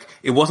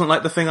it wasn't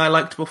like the thing I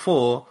liked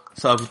before,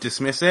 so I would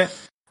dismiss it.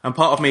 And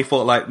part of me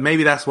thought like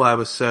maybe that's why I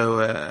was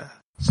so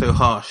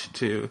harsh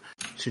to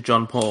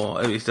John Paul.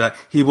 At least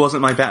he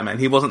wasn't my Batman.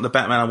 He wasn't the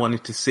Batman I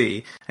wanted to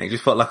see, and it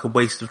just felt like a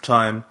waste of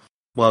time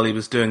while he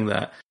was doing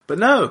that. But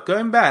no,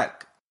 going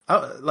back,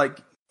 like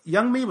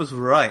young me was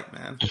right,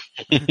 man.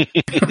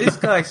 This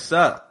guy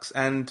sucks,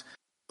 and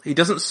he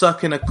doesn't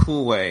suck in a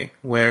cool way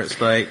where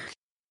it's like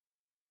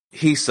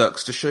he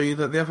sucks to show you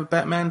that the other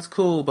Batman's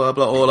cool, blah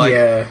blah, or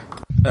like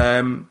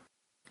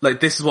like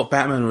this is what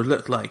Batman would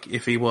look like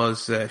if he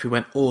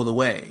went all the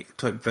way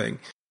type thing.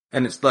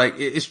 And it's like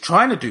it's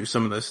trying to do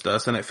some of this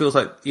stuff, and it feels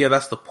like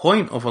that's the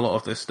point of a lot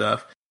of this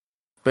stuff,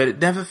 but it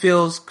never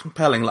feels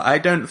compelling. Like I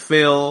don't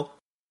feel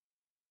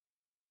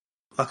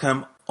like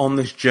I'm on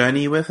this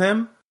journey with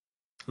him.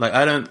 Like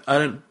I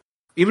don't.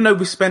 Even though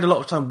we spend a lot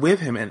of time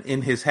with him and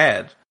in his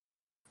head,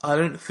 I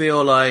don't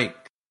feel like,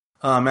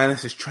 oh man,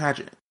 this is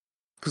tragic.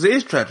 Because it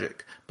is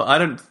tragic, but I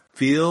don't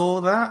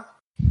feel that.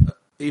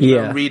 Even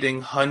though I'm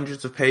reading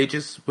hundreds of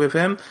pages with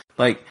him,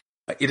 like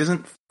it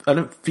doesn't. I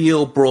don't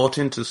feel brought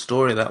into the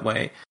story that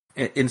way.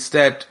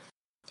 Instead,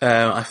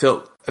 I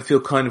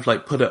feel kind of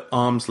like put at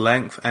arm's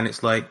length, and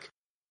it's like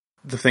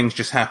the thing's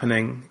just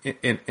happening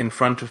in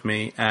front of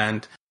me,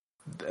 and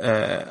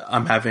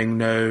I'm having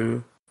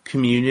no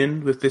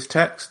communion with this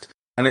text.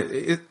 And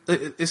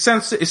it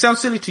sounds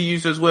silly to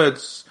use those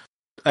words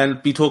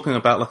and be talking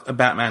about like a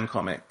Batman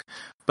comic,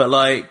 but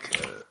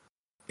like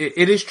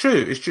it is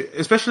true. It's true,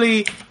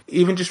 especially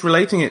even just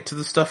relating it to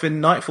the stuff in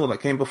Nightfall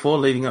that came before,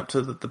 leading up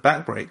to the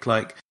backbreak.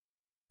 Like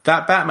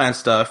that Batman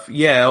stuff,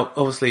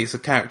 obviously it's a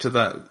character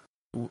that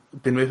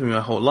been with me my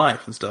whole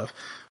life and stuff,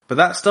 but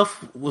that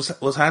stuff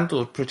was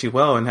handled pretty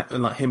well, and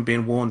like him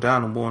being worn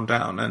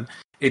down, and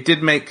it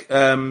did make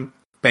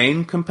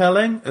Bane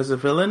compelling as a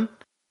villain.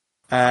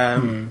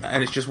 And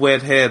it's just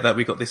weird here that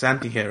we got this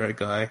anti-hero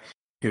guy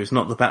who is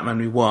not the Batman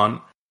we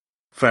want.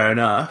 Fair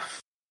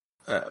enough.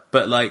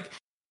 But like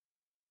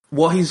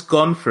what he's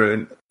gone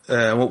through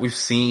and what we've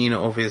seen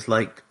of his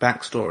like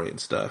backstory and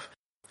stuff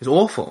is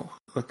awful.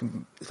 Like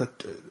it's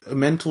like a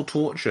mental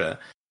torture.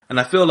 And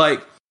I feel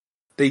like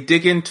they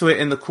dig into it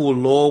in the cool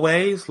lore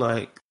ways,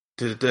 like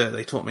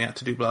they taught me how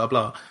to do blah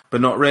blah, but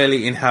not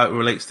really in how it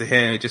relates to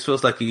him. It just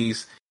feels like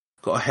he's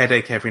got a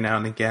headache every now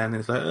and again.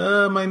 It's like,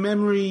 my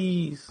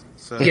memories.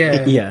 So.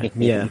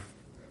 Yeah.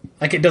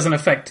 Like it doesn't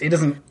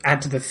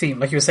add to the theme.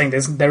 Like you were saying,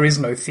 there is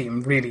no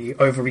theme really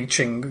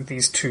overreaching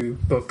these two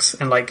books.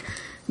 And like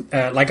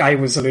I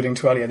was alluding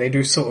to earlier, they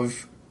do sort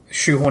of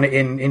shoehorn it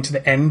into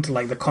the end,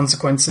 like the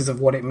consequences of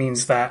what it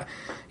means that,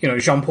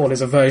 Jean-Paul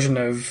is a version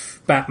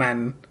of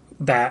Batman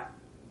that,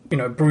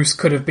 Bruce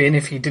could have been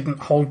if he didn't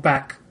hold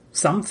back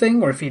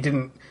something, or if he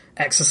didn't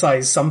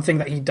exercise something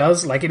that he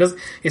does. Like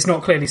it's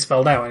not clearly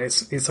spelled out, and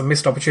it's a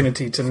missed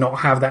opportunity to not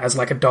have that as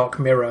like a dark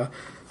mirror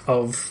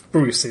of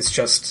Bruce. It's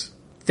just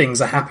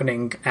things are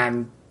happening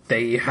and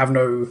they have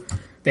no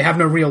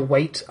real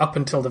weight up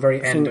until the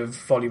very end of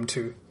volume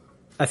 2.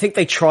 I think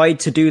they tried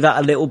to do that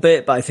a little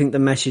bit, but I think the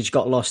message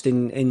got lost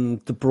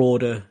in the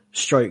broader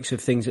strokes of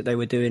things that they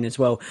were doing as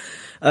well.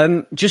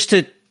 Just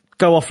to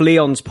go off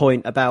Leon's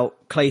point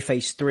about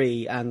Clayface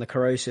 3 and the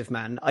Corrosive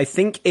Man, I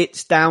think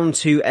it's down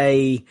to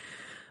a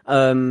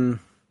kind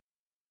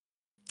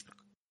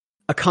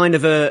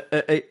of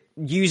a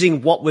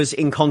using what was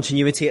in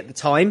continuity at the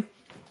time.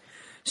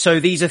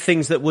 So these are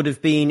things that would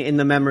have been in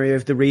the memory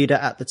of the reader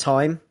at the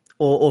time,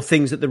 or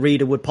things that the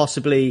reader would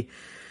possibly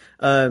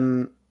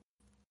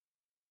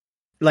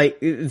like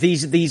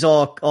these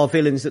are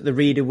villains that the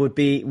reader would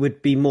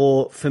be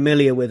more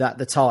familiar with at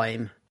the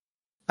time,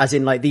 as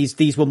in like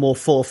these were more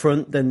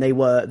forefront than they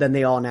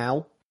are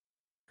now.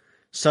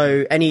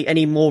 So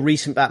any more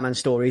recent Batman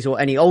stories or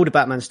any older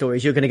Batman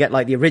stories, you're going to get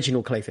like the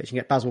original Clayface, you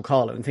get Basil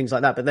Karlo and things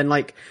like that. But then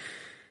like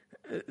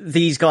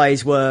these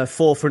guys were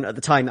forefront at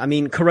the time. I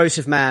mean,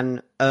 Corrosive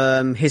Man,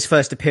 his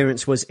first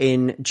appearance was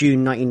in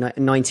June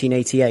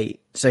 1988,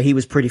 so he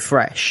was pretty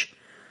fresh.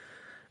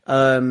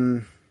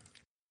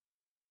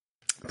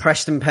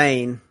 Preston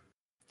Payne,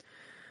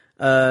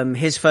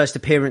 his first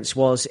appearance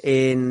was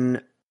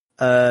in,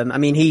 I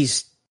mean,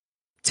 he's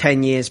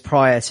 10 years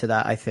prior to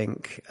that, I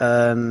think.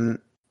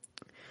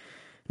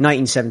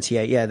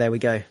 1978, yeah, there we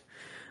go.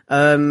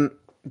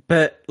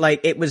 But like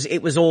it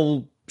was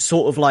all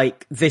sort of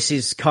like, this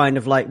is kind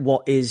of like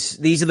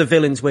these are the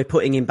villains we're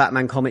putting in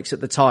Batman comics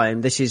at the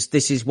time. This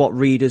is what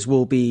readers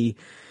will be.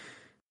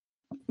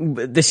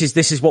 This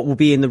is what will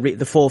be in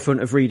the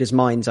forefront of readers'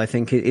 minds. I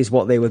think is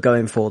what they were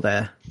going for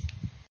there,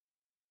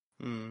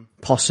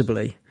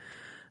 possibly,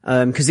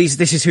 because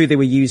this is who they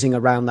were using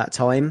around that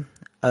time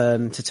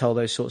to tell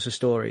those sorts of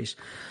stories.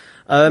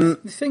 The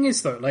thing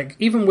is, though, like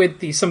even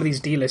with some of these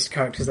D-list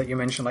characters that you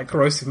mentioned, like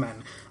Corrosive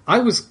Man, I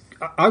was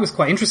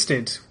quite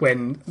interested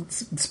when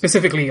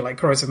specifically like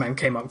Corrosive Man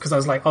came up, because I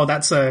was like, oh,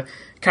 that's a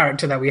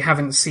character that we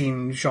haven't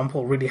seen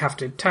Jean-Paul really have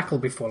to tackle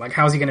before. Like,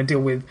 how's he going to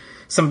deal with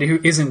somebody who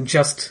isn't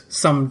just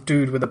some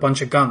dude with a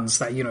bunch of guns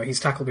that, you know, he's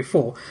tackled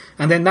before?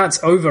 And then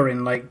that's over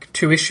in like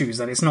 2 issues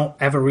that it's not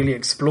ever really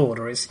explored,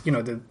 or it's, you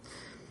know,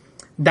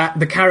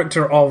 the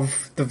character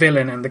of the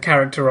villain and the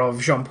character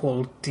of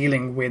Jean-Paul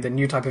dealing with a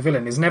new type of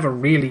villain is never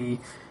really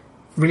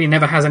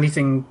never has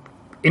anything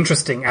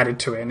interesting added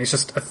to it, and it's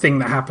just a thing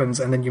that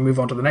happens and then you move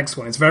on to the next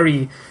one. It's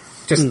very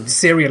just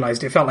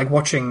serialized. It felt like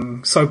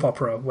watching soap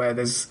opera where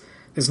there's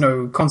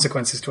no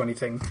consequences to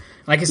anything.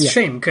 Like, it's a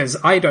shame, because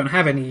I don't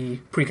have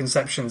any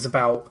preconceptions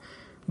about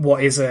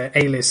what is a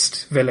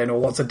A-list villain or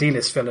what's a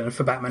D-list villain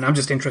for Batman. I'm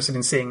just interested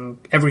in seeing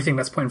everything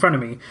that's put in front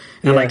of me,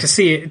 and like to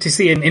see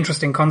an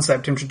interesting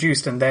concept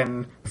introduced and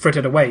then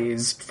frittered away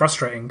is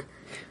frustrating.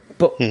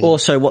 But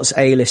also, what's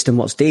A-list and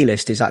what's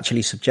D-list is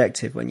actually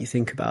subjective when you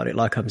think about it.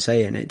 Like I'm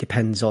saying, it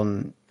depends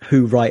on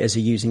who writers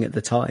are using at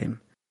the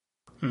time,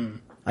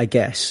 I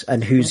guess,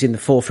 and who's in the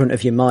forefront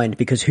of your mind,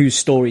 because whose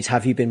stories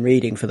have you been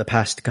reading for the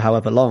past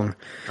however long?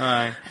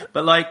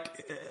 But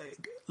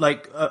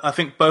I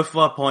think both of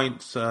our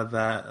points are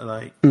that,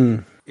 like,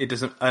 it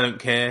doesn't, I don't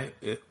care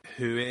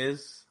who it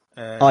is.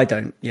 I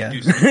don't, yeah.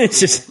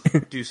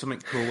 Do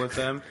something cool with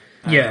them.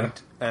 And,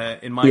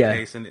 in my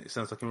case, and it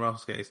sounds like in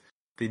Ralph's case,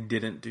 they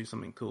didn't do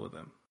something cool with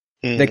them.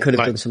 They could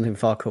have done something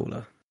far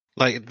cooler.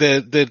 Like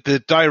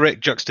the direct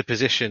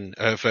juxtaposition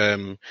of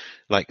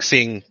like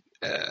seeing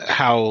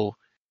how,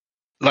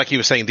 like you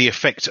were saying, the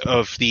effect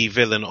of the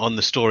villain on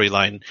the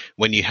storyline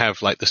when you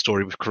have like the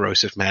story with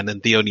Corrosive Man,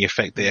 and the only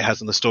effect that it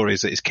has on the story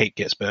is that his cape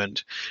gets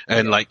burned,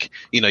 and like,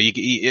 you know,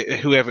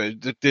 whoever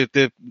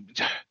the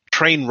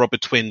train robber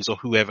twins or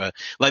whoever,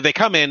 like they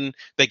come in,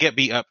 they get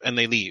beat up, and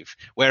they leave.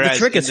 Whereas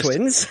the Trigger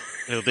twins.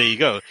 Well, there you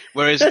go.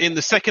 Whereas in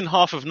the second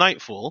half of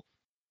Nightfall,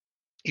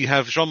 you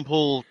have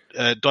Jean-Paul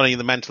donning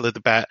the mantle of the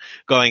Bat,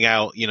 going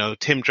out, you know,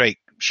 Tim Drake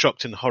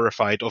shocked and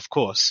horrified, of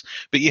course,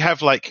 but you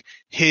have like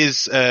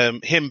his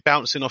him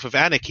bouncing off of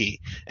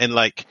Anarchy, and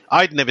like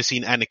I'd never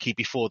seen Anarchy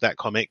before that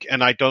comic,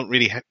 and I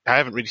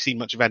haven't really seen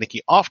much of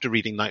Anarchy after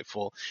reading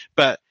Nightfall,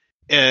 but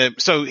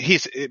so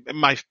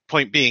my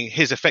point being,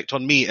 his effect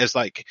on me as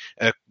like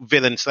a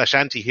villain /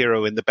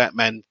 anti-hero in the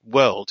Batman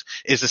world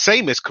is the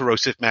same as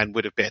Corrosive Man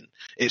would have been.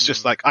 It's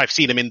just like, I've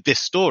seen him in this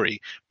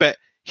story, but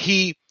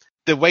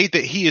the way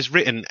that he is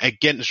written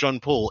against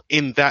Jean-Paul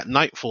in that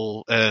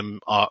Nightfall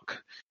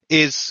arc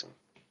is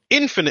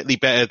infinitely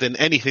better than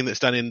anything that's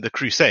done in the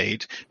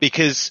Crusade,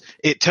 because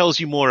it tells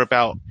you more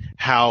about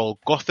how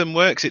Gotham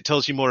works. It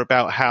tells you more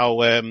about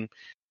how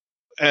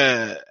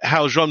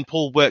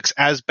Jean-Paul works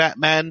as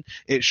Batman.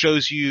 It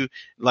shows you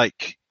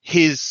like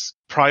his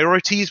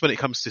priorities when it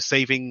comes to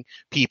saving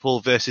people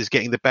versus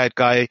getting the bad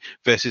guy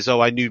versus,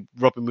 oh, I knew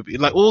Robin would be,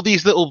 like all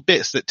these little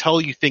bits that tell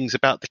you things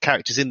about the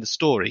characters in the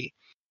story,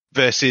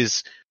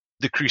 versus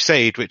the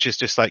Crusade, which is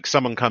just like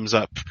someone comes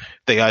up,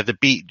 they either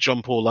beat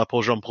Jean-Paul up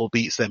or Jean-Paul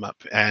beats them up,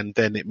 and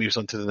then it moves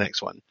on to the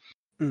next one.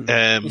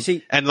 You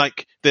see, and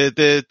like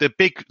the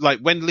big, like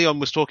when Leon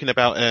was talking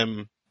about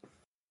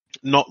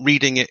not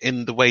reading it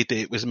in the way that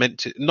it was meant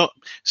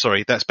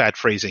to, that's bad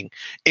phrasing,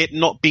 it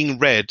not being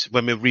read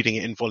when we're reading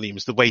it in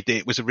volumes the way that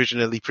it was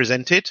originally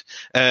presented.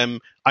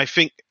 I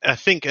think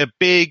a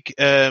big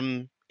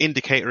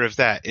indicator of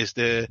that is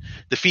the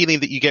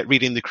feeling that you get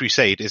reading the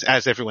Crusade is,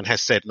 as everyone has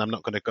said, and I'm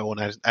not going to go on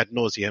ad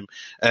nauseum,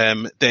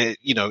 that,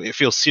 you know, it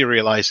feels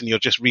serialized and you're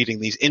just reading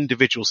these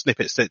individual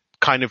snippets that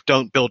kind of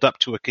don't build up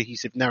to a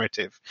cohesive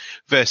narrative,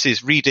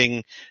 versus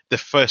reading the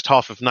first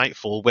half of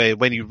Nightfall, where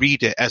when you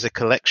read it as a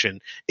collection,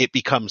 it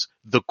becomes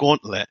the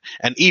Gauntlet.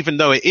 And even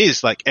though it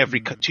is like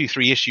every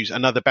 2-3 issues,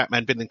 another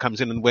Batman villain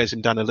comes in and wears him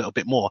down a little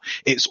bit more,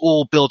 it's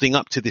all building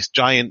up to this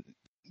giant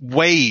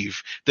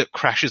wave that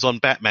crashes on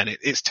Batman.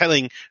 It's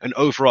telling an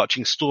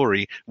overarching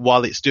story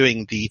while it's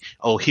doing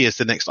here's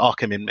the next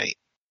Arkham inmate.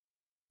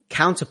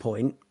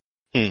 Counterpoint.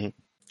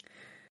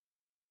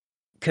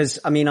 Because,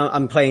 I mean,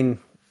 I'm playing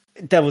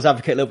devil's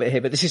advocate a little bit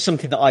here, but this is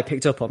something that I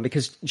picked up on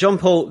because John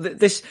Paul,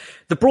 the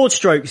broad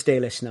strokes, dear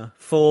listener,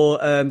 for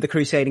the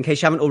Crusade, in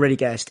case you haven't already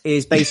guessed,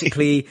 is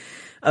basically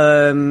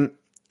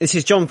this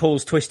is John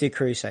Paul's twisted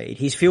crusade.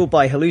 He's fueled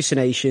by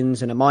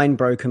hallucinations and a mind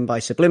broken by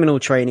subliminal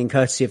training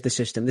courtesy of the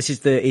system. This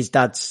is his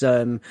dad's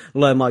learn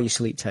while you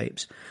sleep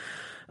tapes.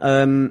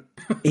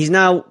 He's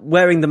now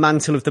wearing the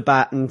mantle of the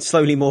Bat and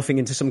slowly morphing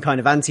into some kind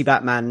of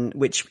anti-Batman,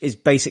 which is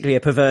basically a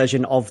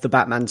perversion of the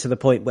Batman to the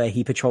point where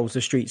he patrols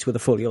the streets with a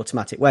fully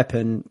automatic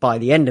weapon by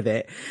the end of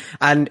it.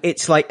 And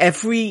it's like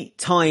every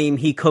time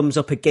he comes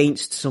up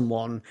against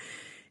someone,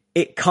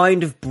 it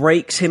kind of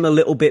breaks him a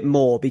little bit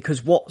more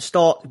because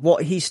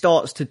what he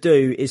starts to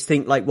do is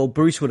think like, well,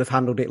 Bruce would have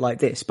handled it like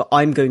this, but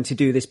I'm going to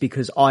do this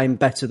because I'm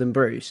better than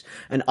Bruce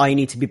and I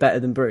need to be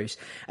better than Bruce.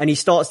 And he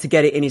starts to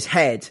get it in his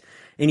head.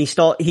 And it's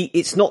not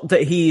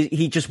that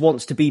he just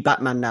wants to be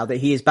Batman now, that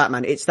he is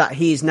Batman. It's that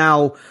he is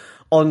now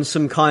on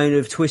some kind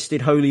of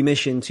twisted holy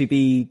mission to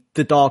be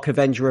the Dark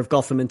Avenger of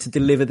Gotham and to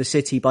deliver the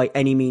city by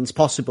any means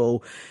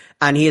possible.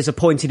 And he has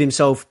appointed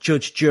himself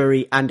judge,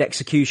 jury, and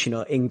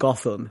executioner in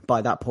Gotham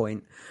by that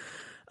point.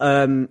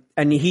 And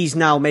he's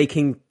now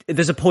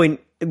there's a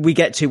point we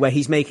get to where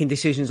he's making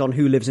decisions on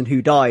who lives and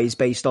who dies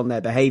based on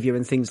their behavior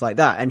and things like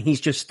that. And he's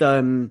just,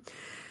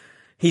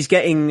 he's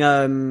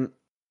getting,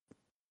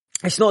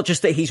 it's not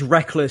just that he's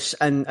reckless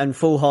and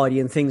foolhardy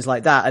and things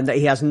like that, and that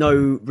he has no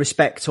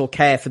respect or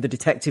care for the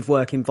detective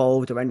work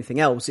involved or anything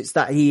else. It's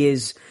that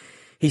he's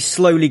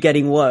slowly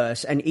getting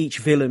worse, and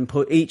each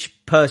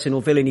person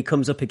or villain he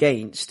comes up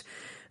against,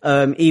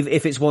 even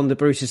if it's one that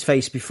Bruce has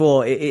faced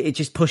before, it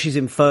just pushes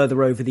him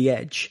further over the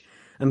edge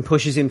and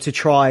pushes him to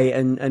try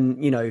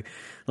and, you know,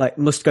 like,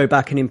 must go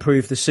back and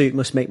improve the suit,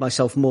 must make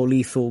myself more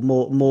lethal,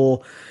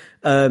 more,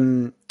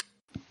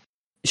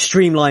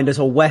 streamlined as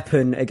a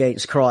weapon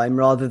against crime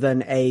rather than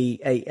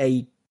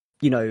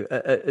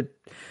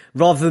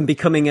rather than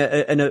becoming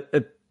an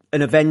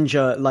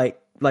Avenger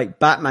like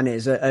Batman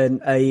is,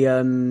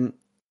 a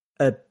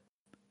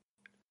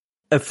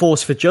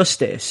force for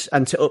justice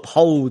and to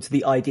uphold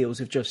the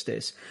ideals of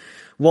justice.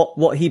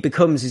 What he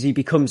becomes is he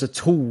becomes a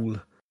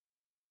tool.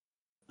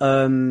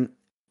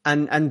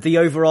 And the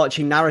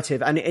overarching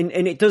narrative, and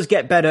it does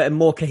get better and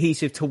more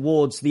cohesive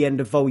towards the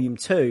end of Volume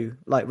 2,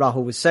 like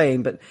Rahul was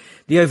saying, but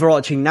the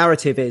overarching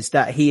narrative is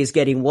that he is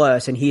getting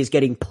worse and he is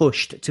getting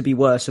pushed to be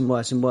worse and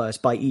worse and worse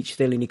by each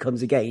villain he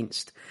comes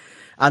against.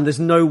 And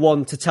there's no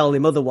one to tell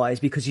him otherwise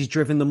because he's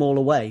driven them all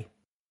away.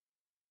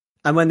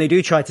 And when they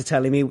do try to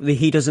tell him,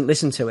 he doesn't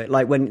listen to it.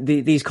 Like when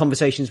these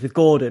conversations with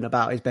Gordon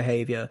about his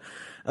behavior,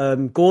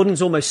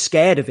 Gordon's almost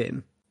scared of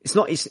him. It's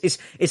not,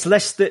 it's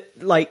less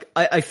that, like,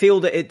 I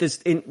feel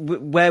that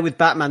where with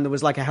Batman there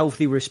was like a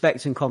healthy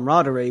respect and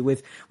camaraderie,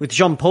 with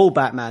Jean Paul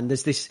Batman,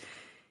 there's this,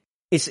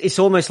 it's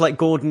almost like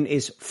Gordon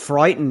is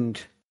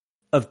frightened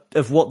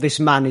of what this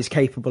man is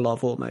capable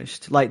of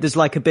almost. Like there's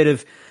like a bit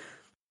of,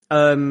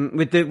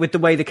 with the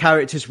way the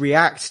characters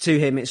react to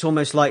him, it's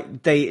almost like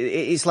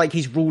it's like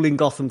he's ruling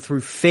Gotham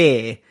through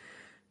fear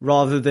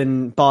rather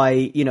than by,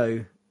 you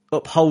know,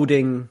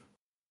 upholding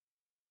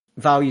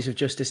values of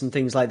justice and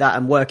things like that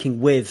and working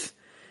with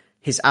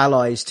his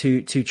allies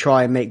to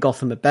try and make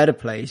Gotham a better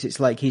place. It's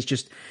like he's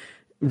just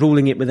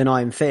ruling it with an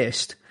iron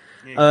fist.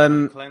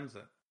 Cleanse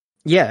it.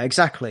 Yeah,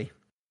 exactly.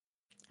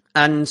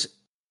 And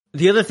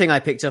the other thing I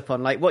picked up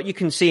on, like what you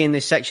can see in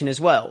this section as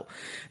well,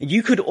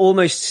 you could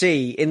almost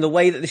see in the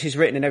way that this is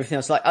written and everything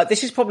else, like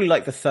this is probably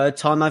like the third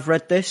time I've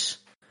read this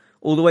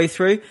all the way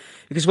through,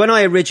 because when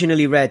I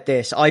originally read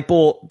this, I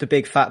bought the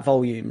big fat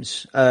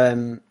volumes,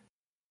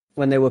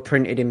 when they were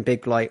printed in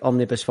big, like,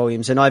 omnibus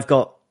volumes. And I've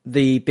got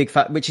the big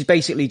fat, which is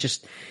basically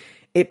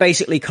it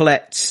basically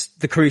collects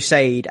the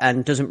Crusade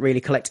and doesn't really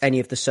collect any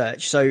of the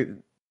Search. So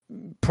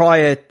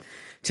prior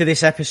to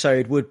this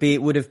episode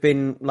would have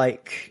been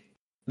like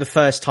the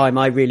first time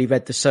I really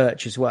read the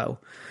Search as well.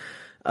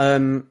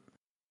 But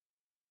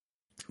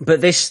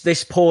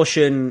this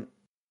portion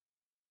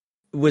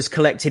was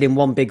collected in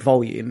one big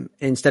volume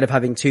instead of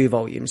having two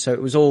volumes. So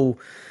it was all,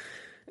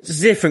 it's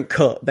a different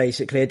cut,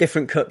 basically, a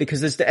different cut,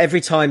 because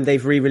every time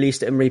they've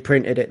re-released it and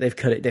reprinted it, they've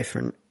cut it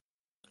different,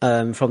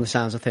 from the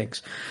sounds of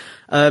things.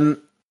 And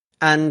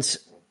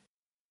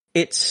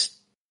it's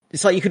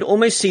like you can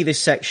almost see this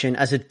section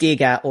as a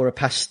dig at or a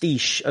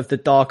pastiche of the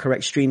darker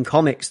extreme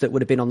comics that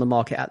would have been on the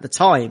market at the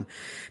time,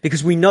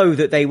 because we know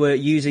that they were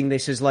using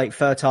this as like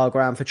fertile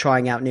ground for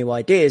trying out new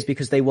ideas,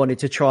 because they wanted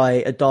to try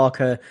a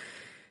darker,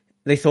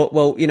 they thought,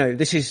 well, you know,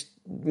 this is,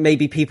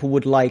 maybe people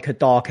would like a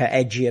darker,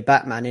 edgier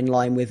Batman in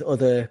line with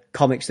other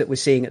comics that we're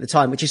seeing at the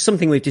time, which is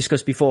something we've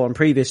discussed before on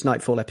previous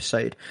Nightfall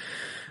episode.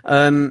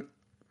 And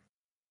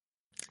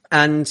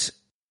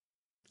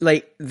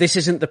like, this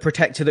isn't the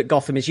protector that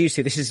Gotham is used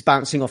to. This is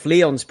bouncing off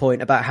Leon's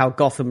point about how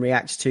Gotham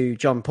reacts to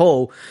John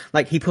Paul.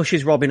 Like, he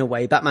pushes Robin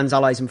away. Batman's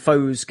allies and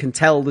foes can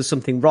tell there's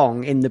something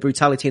wrong in the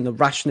brutality and the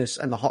rashness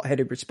and the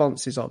hot-headed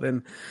responses of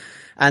him.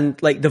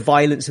 And, like, the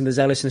violence and the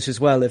zealousness as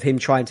well of him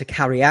trying to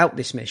carry out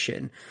this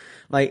mission.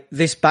 Like,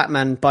 this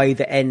Batman, by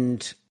the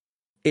end,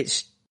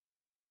 it's,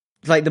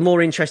 like, the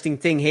more interesting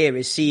thing here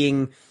is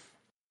seeing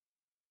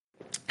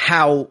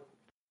how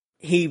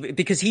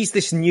because he's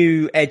this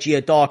new,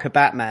 edgier, darker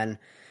Batman,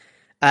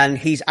 and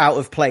he's out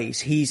of place.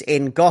 He's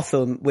in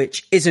Gotham,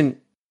 which isn't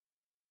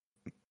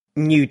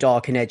new,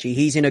 dark, and edgy.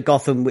 He's in a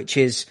Gotham which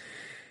is,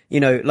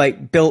 you know,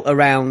 like, built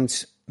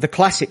around the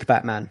classic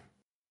Batman,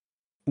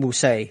 we'll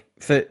say,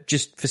 for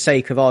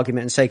sake of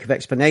argument and sake of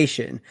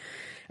explanation.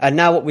 And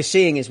now what we're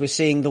seeing is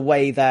the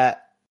way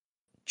that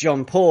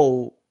John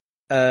Paul,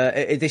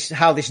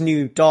 how this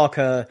new,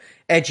 darker,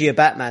 edgier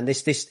Batman,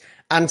 this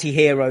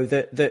anti-hero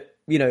that,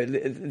 you know,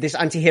 this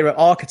anti-hero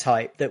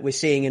archetype that we're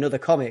seeing in other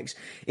comics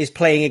is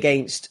playing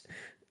against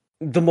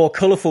the more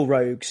colourful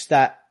rogues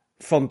that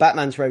from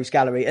Batman's rogues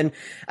gallery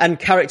and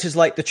characters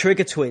like the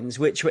Trigger Twins,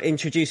 which were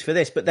introduced for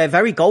this, but they're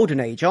very Golden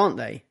Age, aren't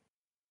they?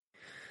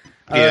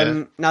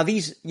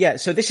 Yeah.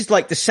 So this is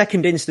like the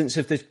second instance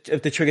of the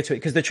Trigger Twins,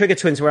 because the Trigger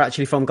Twins were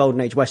actually from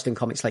Golden Age Western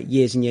comics, like,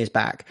 years and years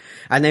back,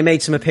 and they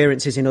made some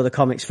appearances in other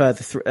comics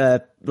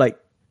further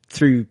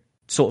through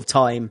sort of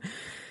time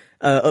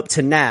up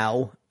to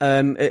now.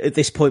 At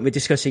this point we're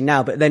discussing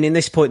now, but then in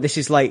this point this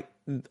is like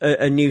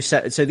a new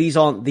set. So these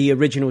aren't the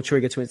original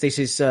Trigger Twins. This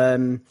is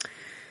a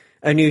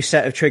new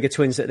set of Trigger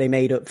Twins that they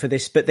made up for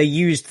this, but they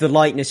used the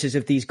likenesses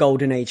of these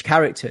Golden Age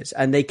characters,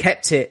 and they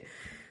kept it.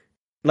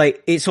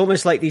 Like, it's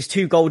almost like these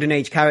two Golden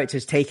Age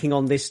characters taking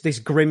on this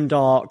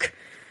grimdark,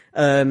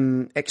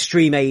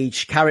 extreme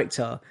age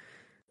character.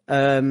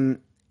 And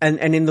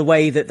in the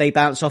way that they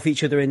bounce off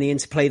each other in the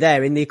interplay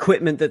there, in the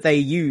equipment that they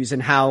use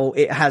and how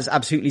it has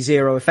absolutely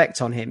zero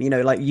effect on him, you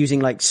know, like using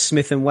like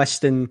Smith &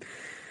 Wesson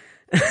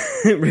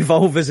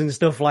revolvers and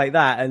stuff like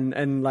that.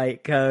 And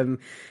like,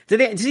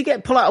 does he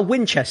pull out a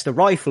Winchester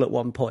rifle at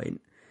one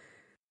point?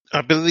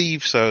 I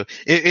believe so.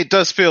 It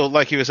does feel,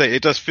 like you were saying,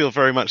 it does feel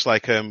very much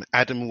like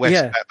Adam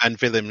West Batman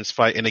villains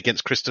fighting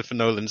against Christopher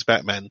Nolan's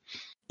Batman.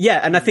 Yeah,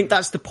 and I think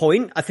that's the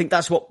point. I think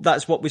that's what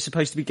we're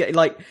supposed to be getting.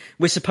 Like,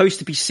 we're supposed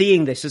to be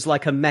seeing this as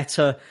like a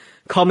meta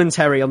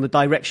commentary on the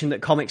direction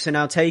that comics are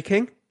now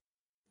taking.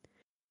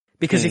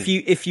 Because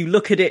if you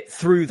look at it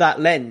through that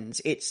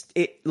lens, it's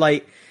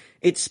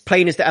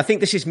plain as that. I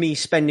think this is me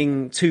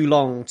spending too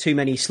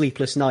many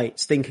sleepless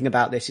nights thinking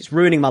about this. It's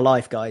ruining my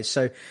life, guys.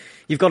 So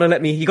you've got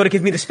to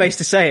give me the space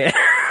to say it.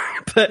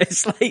 But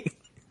it's like,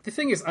 the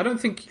thing is, I don't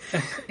think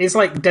it's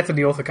like Death of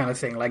the Author kind of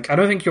thing. Like, I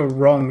don't think you're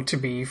wrong to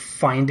be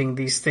finding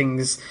these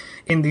things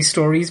in these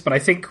stories, but I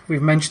think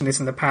we've mentioned this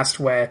in the past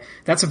where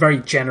that's a very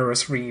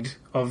generous read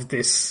of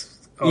this,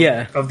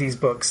 of these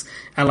books.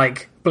 And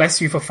like,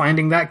 bless you for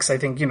finding that, because I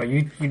think, you know,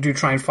 you do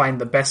try and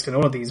find the best in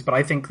all of these, but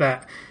I think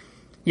that,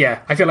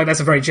 I feel like that's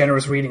a very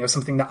generous reading of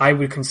something that I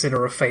would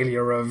consider a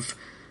failure of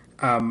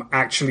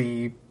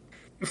actually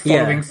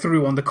following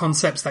through on the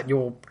concepts that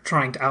you're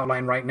trying to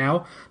outline right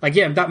now. Like,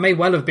 that may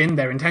well have been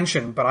their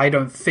intention, but I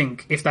don't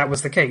think if that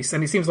was the case,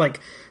 and it seems like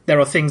there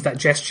are things that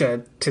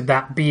gesture to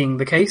that being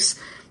the case,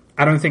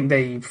 I don't think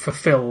they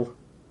fulfill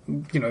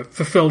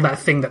that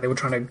thing that they were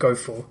trying to go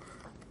for.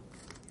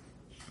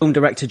 Film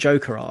director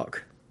Joker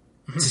arc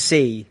to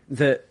see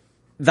that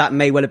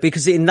may well have,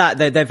 because in that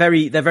they're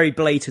very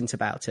blatant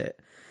about it.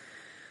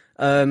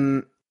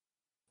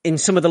 In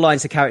some of the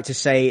lines the characters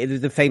say,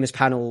 the famous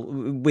panel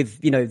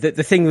with, you know, the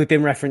thing we've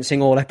been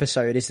referencing all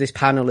episode is this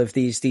panel of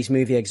these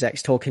movie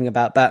execs talking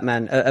about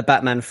Batman, a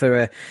Batman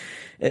for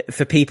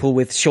people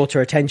with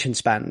shorter attention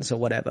spans or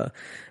whatever.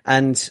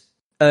 And,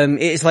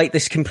 it is like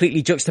this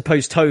completely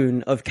juxtaposed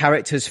tone of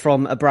characters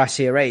from a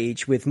brassier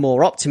age with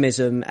more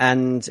optimism,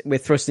 and we're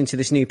thrust into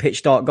this new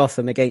pitch dark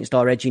Gotham against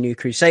our edgy new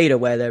Crusader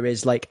where there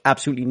is like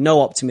absolutely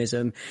no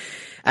optimism.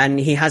 And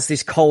he has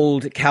this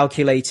cold,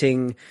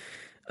 calculating,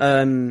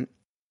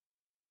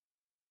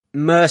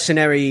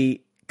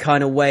 mercenary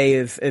kind of way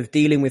of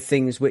dealing with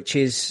things, which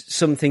is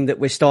something that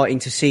we're starting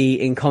to see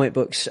in comic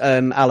books,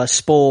 a la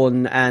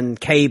Spawn and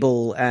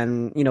Cable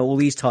and, you know, all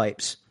these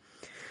types.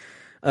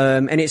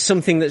 And it's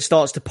something that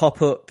starts to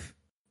pop up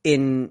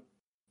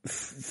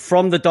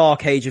from the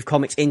dark age of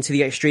comics into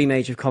the extreme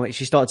age of comics.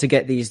 You start to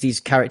get these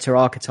character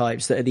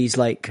archetypes that are these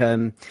like,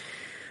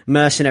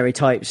 mercenary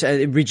types,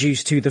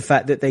 reduced to the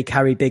fact that they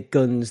carry big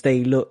guns,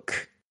 they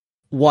look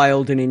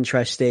wild and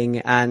interesting,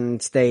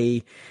 and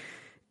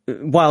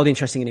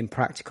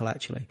impractical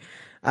actually,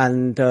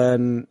 and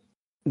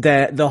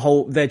their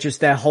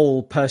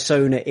whole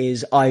persona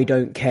is, I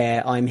don't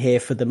care, I'm here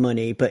for the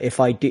money, but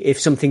if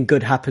something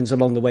good happens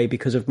along the way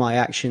because of my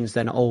actions,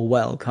 then oh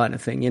well, kind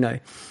of thing, you know.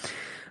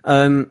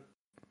 And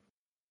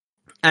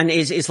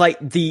it's like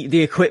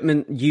the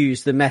equipment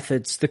used, the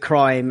methods, the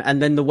crime, and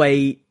then the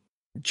way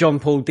John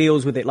Paul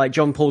deals with it. Like,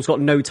 John Paul's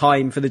got no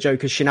time for the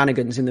Joker's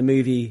shenanigans in the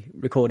movie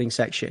recording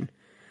section.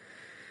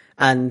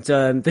 And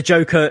the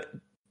Joker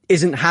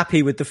isn't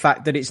happy with the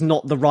fact that it's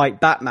not the right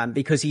Batman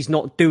because he's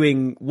not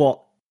doing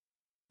what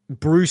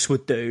Bruce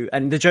would do.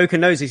 And the Joker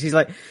knows this. He's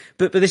like,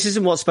 but this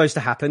isn't what's supposed to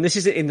happen. This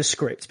isn't in the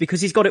script,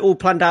 because he's got it all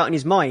planned out in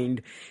his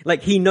mind.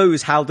 Like, he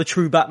knows how the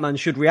true Batman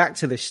should react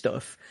to this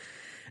stuff.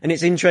 And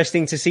it's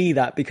interesting to see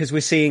that, because we're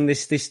seeing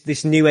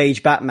this new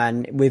age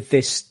Batman with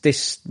this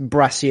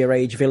brassier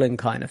age villain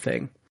kind of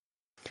thing,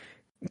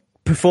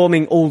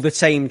 performing all the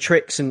same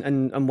tricks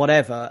and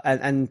whatever,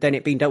 and then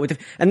it being dealt with.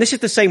 And this is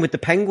the same with the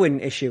Penguin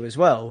issue as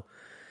well.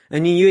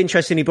 And you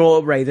interestingly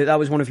brought up, Ray, that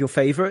was one of your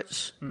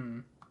favourites.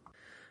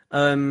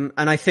 And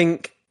I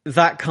think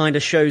that kind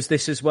of shows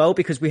this as well,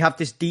 because we have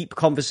this deep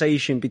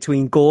conversation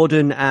between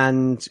Gordon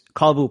and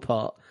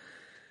Cobblepot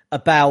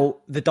about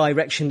the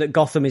direction that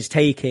Gotham is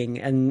taking,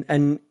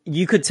 and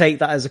you could take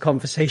that as a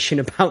conversation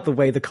about the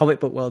way the comic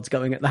book world's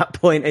going at that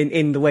point,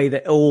 in the way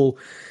that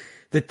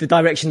the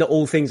direction that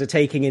all things are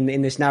taking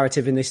in this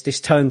narrative, in this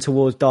turn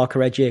towards darker,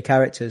 edgier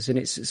characters. And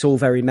it's all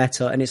very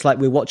meta, and it's like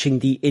we're watching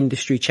the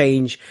industry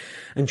change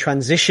and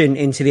transition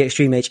into the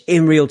Extreme Age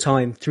in real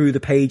time through the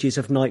pages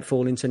of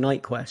Nightfall into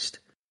Nightquest.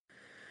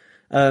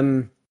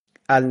 And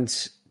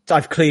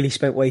I've clearly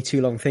spent way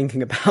too long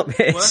thinking about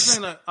this.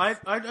 Well,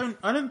 I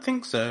don't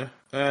think so,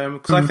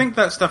 because I think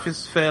that stuff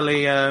is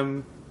fairly.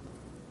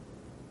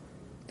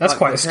 That's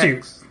quite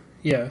astute.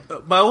 Yeah,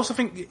 but I also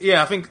think,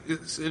 I think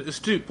it's an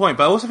astute point.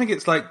 But I also think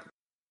it's like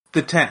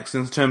the text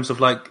in terms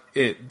of like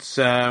it's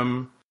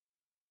maybe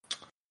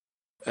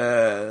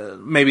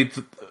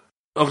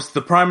obviously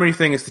the primary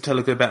thing is to tell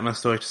a good Batman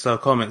story to sell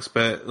comics,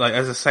 but like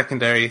as a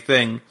secondary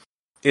thing,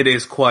 it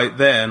is quite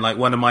there. And like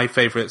one of my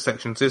favorite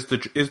sections is the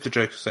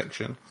Joker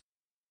section.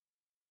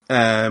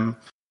 And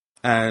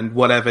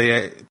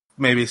whatever,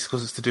 maybe it's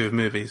because it's to do with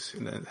movies,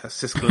 it has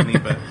Siskel and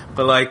Ebert.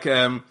 But like,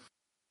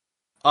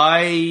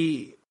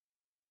 I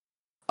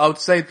would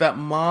say that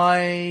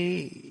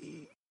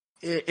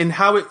in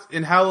how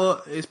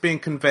it's being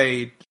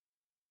conveyed,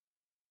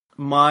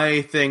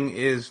 my thing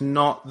is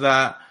not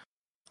that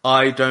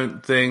I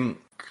don't think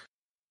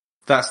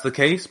that's the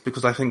case,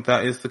 because I think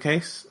that is the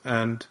case,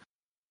 and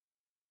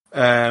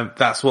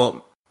that's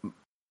what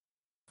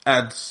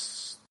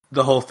adds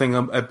the whole thing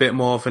a bit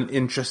more of an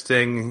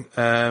interesting,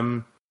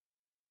 overall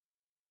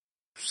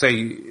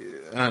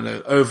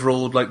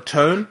like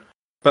tone.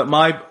 But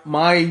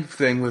my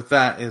thing with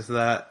that is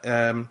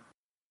that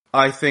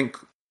I think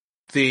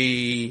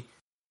the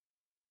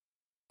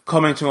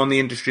commenting on the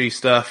industry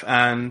stuff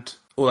and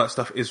all that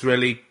stuff is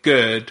really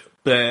good,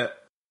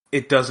 but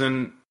it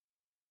doesn't.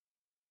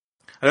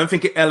 I don't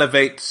think it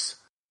elevates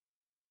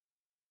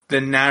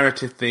the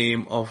narrative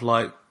theme of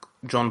like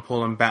John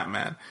Paul and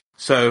Batman.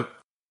 So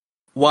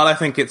while I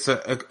think it's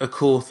a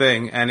cool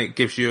thing and it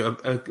gives you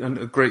a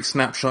great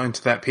snapshot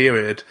into that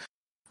period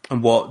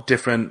and what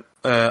different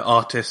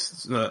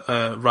artists,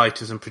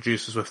 writers, and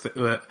producers were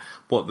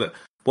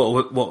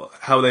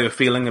how they were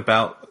feeling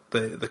about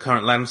the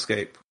current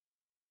landscape,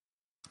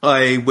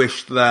 I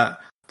wish that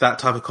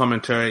type of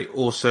commentary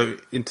also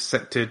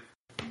intersected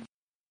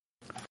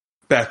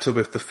better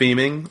with the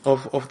theming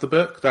of the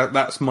book.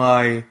 That's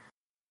my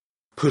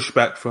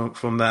pushback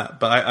from that.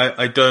 But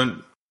I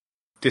don't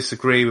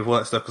disagree with all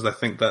that stuff, because I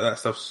think that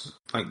stuff's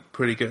like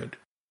pretty good.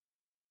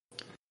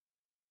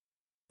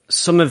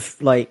 Some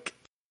of like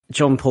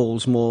John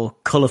Paul's more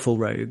colourful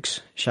rogues,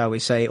 shall we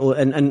say,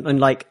 and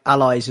like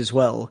allies as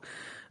well.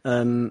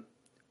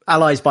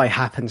 Allies by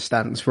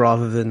happenstance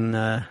rather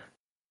than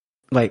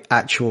like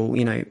actual,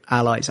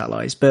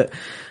 allies. But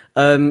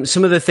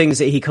some of the things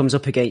that he comes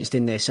up against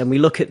in this, and we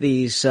look at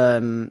these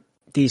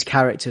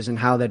characters and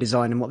how they're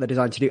designed and what they're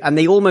designed to do, and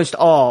they almost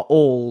are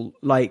all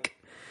like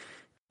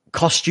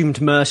costumed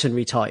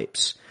mercenary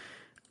types.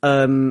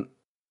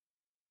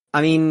 I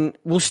mean,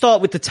 we'll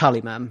start with the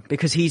Tallyman,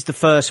 because he's the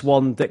first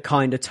one that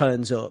kind of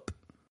turns up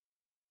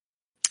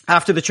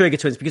after the Trigger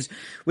Twins, because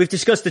we've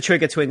discussed the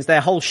Trigger Twins.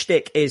 Their whole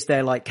shtick is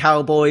they're like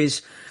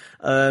cowboys,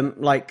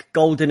 like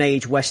golden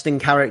age Western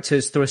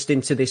characters thrust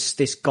into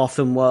this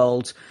Gotham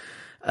world,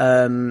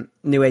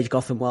 new age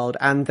Gotham world.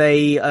 And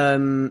they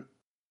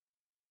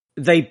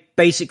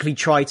basically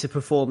try to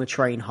perform a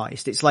train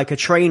heist. It's like a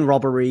train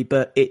robbery,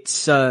 but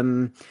it's,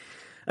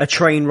 a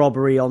train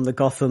robbery on the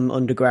Gotham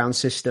underground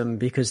system,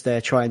 because they're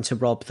trying to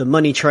rob the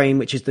money train,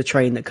 which is the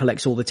train that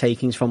collects all the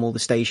takings from all the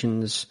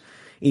stations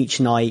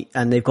each night.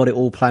 And they've got it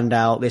all planned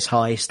out, this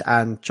heist,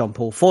 and John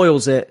Paul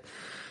foils it,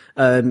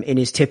 in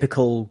his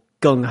typical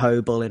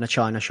gung-ho bull in a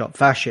China shop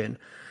fashion.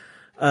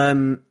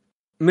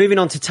 Moving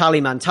on to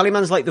Tallyman.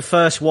 Tallyman's like the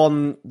first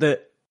one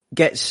that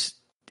gets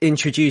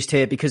introduced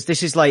here, because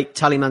this is like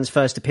Tallyman's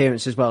first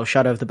appearance as well.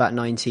 Shadow of the Bat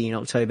 19,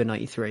 October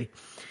 93.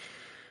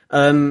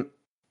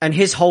 And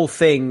his whole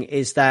thing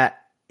is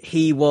that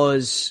he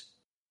was,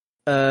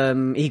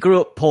 he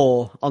grew up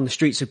poor on the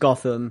streets of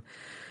Gotham,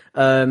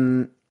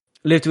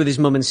 lived with his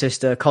mum and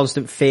sister,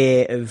 constant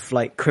fear of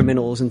like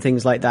criminals and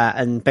things like that.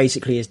 And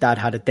basically his dad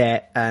had a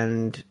debt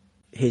and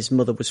his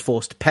mother was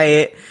forced to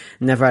pay it,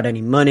 never had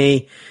any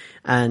money.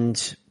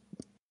 And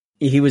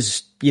he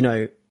was,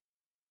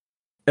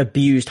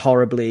 abused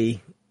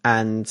horribly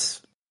and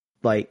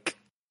like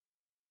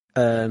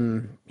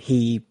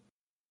he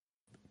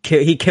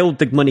killed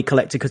the money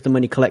collector because the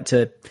money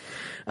collector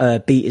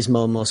beat his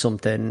mum or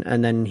something,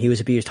 and then he was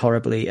abused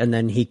horribly, and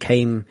then he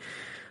came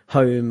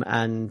home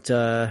and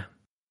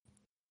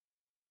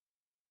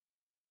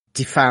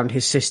found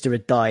his sister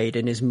had died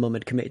and his mum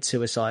had committed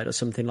suicide or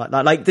something like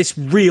that. Like this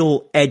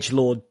real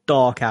edgelord,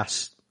 dark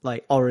ass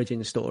like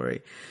origin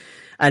story.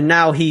 And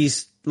now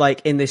he's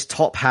like in this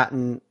top hat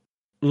and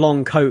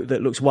long coat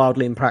that looks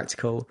wildly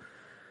impractical.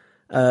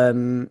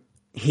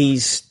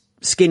 He's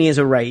skinny as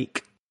a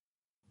rake,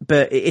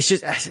 but it's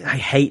just, I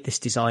hate this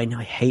design.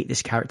 I hate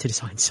this character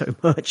design so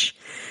much.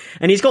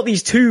 And he's got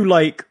these two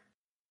like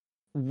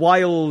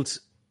wild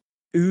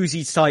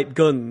Uzi type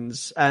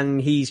guns,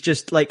 and he's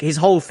just like, his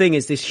whole thing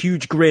is this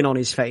huge grin on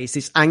his face,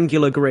 this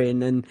angular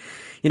grin, and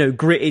you know,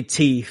 gritted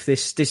teeth,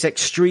 this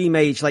extreme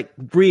age, like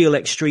real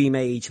extreme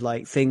age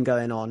like thing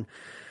going on.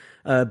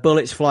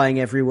 Bullets flying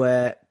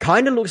everywhere.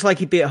 Kind of looks like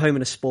he'd be at home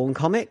in a Spawn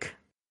comic.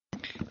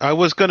 I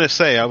was gonna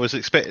say, I was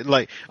expecting,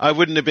 like, I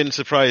wouldn't have been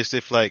surprised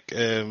if, like,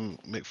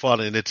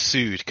 McFarlane had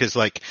sued, because,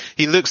 like,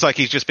 he looks like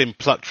he's just been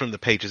plucked from the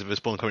pages of a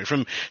Spawn comic.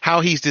 From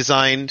how he's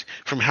designed,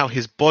 from how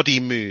his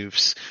body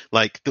moves,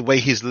 like, the way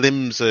his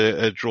limbs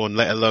are drawn,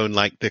 let alone,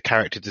 like, the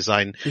character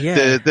design.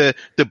 Yeah.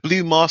 The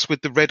blue mask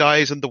with the red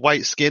eyes and the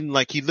white skin,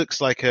 like, he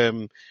looks like,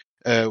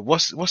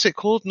 what's it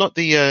called? Not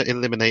the,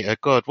 Eliminator.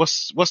 God,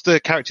 what's the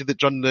character that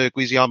John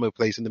Leguizamo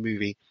plays in the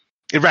movie?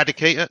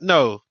 Eradicator?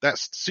 No,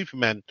 that's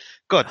Superman.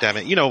 God damn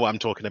it. You know what I'm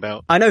talking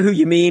about. I know who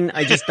you mean.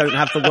 I just don't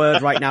have the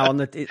word right now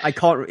I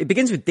can't, it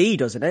begins with D,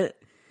 doesn't it?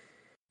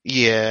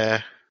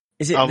 Yeah.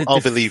 Is it? I'll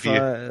believe you.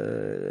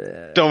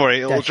 Don't worry.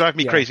 It'll drive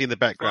me crazy in the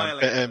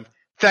background.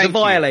 Thank you.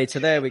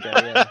 Violator. There we go.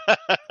 Yeah.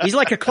 He's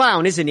like a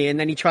clown, isn't he? And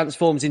then he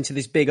transforms into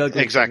this big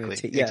ugly. Exactly.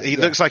 He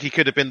looks like he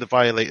could have been the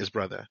Violator's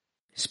brother.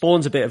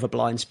 Spawn's a bit of a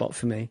blind spot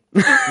for me.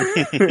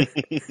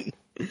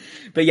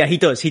 But yeah, he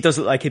does. He does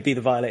look like he'd be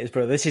the Violator's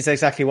brother. This is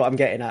exactly what I'm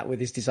getting at with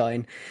his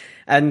design.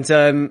 And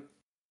so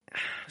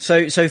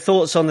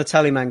thoughts on the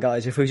Tallyman,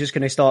 guys, if we're just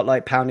going to start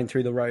like pounding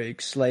through the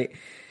rogues. Like,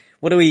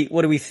 what do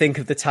we think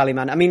of the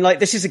Tallyman? I mean, like,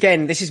 this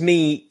is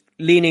me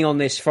leaning on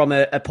this from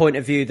a point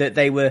of view that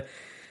they were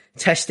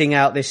testing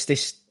out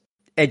this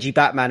edgy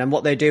Batman, and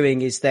what they're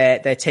doing is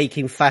they're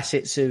taking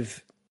facets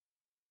of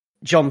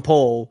John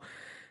Paul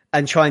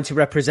and trying to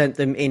represent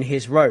them in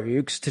his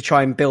rogues to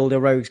try and build a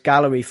rogues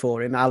gallery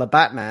for him, a la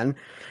Batman,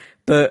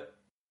 but,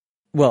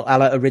 well, a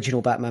la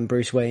original Batman,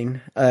 Bruce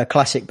Wayne,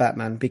 classic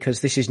Batman, because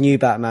this is new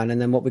Batman,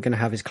 and then what we're going to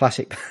have is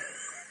classic,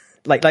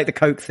 like the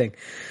Coke thing.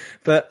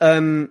 But,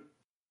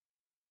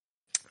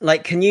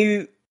 like, can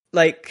you,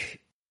 like,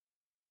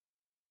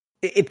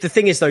 if the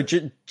thing is though,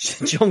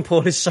 John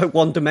Paul is so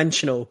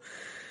one-dimensional,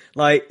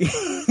 like,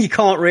 you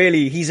can't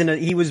really,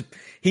 he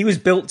was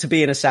built to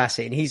be an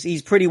assassin.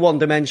 He's pretty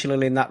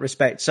one-dimensional in that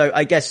respect. So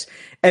I guess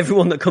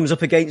everyone that comes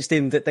up against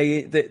him that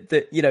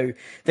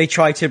they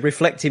try to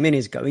reflect him in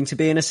is going to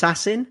be an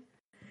assassin.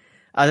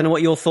 I don't know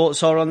what your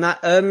thoughts are on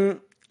that.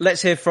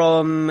 Let's hear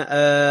from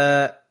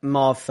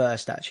Marv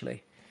first,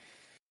 actually.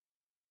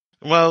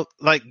 Well,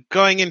 like,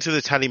 going into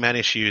the Tallyman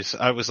issues,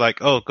 I was like,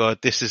 oh god,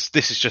 this is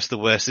just the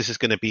worst. This is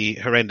going to be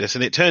horrendous.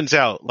 And it turns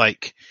out,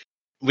 like,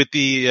 with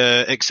the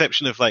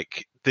exception of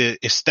like the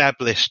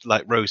established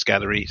like Rose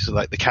Gallery, so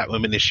like the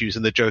Catwoman issues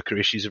and the Joker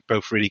issues are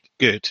both really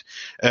good.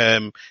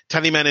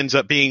 Tallyman ends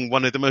up being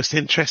one of the most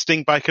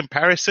interesting by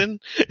comparison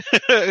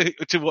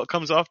to what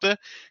comes after,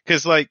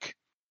 because like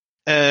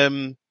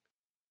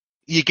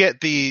you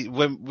get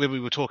when we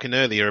were talking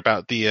earlier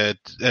about the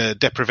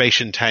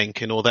deprivation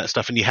tank and all that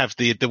stuff, and you have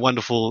the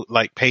wonderful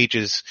like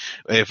pages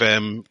of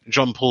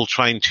John Paul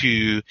trying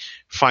to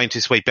find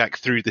his way back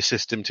through the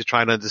system to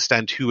try and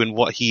understand who and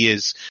what he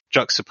is,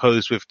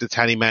 juxtaposed with the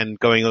Tallyman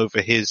going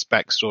over his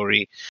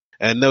backstory,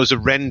 and those are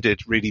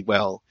rendered really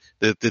well.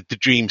 The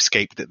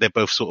dreamscape that they're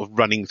both sort of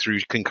running through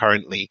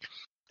concurrently,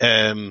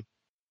 and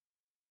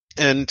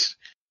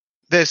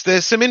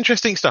There's some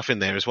interesting stuff in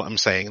there, is what I'm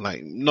saying.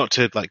 Like, not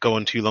to like go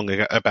on too long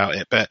about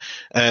it, but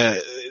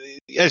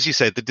as you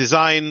said, the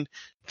design,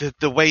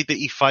 the way that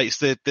he fights,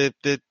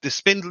 the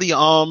spindly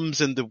arms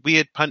and the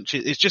weird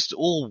punches, it's just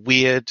all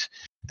weird.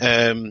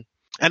 And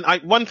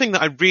one thing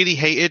that I really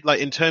hated, like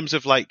in terms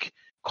of like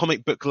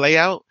comic book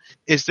layout,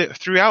 is that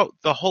throughout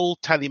the whole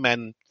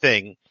Tallyman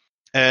thing,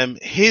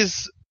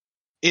 his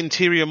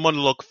interior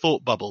monologue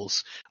thought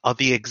bubbles are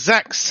the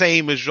exact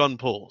same as Jean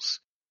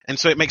Paul's. And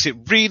so it makes it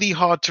really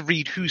hard to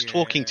read who's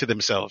talking to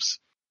themselves.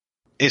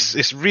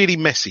 It's really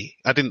messy.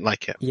 I didn't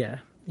like it. Yeah.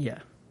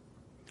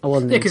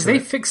 Because they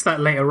fixed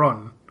that later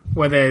on,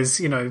 where there's,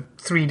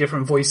 3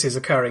 different voices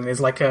occurring. There's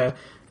like a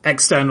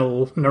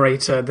external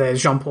narrator,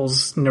 there's Jean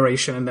Paul's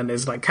narration, and then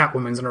there's like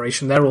Catwoman's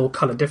narration. They're all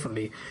colored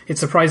differently.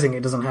 It's surprising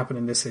it doesn't happen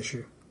in this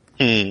issue.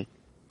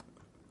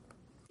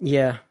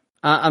 Yeah.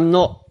 I'm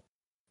not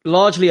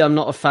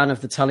a fan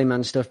of the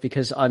Tallyman stuff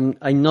because I'm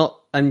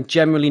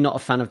generally not a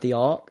fan of the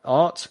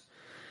art.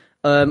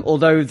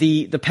 Although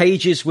the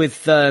pages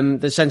with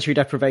the sensory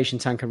deprivation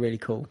tank are really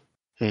cool.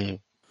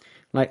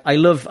 Like, I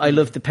love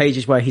the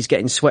pages where he's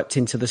getting swept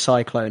into the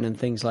cyclone and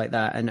things like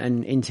that,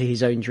 and into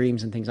his own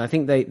dreams and things. I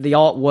think the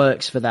art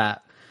works for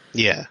that.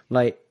 Yeah.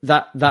 Like,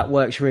 that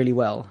works really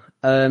well.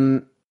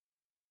 And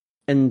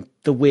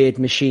the weird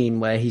machine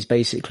where he's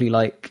basically,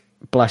 like,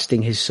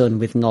 blasting his son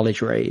with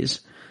knowledge rays.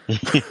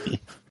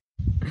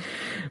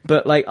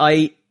 But, like,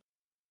 I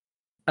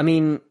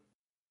mean,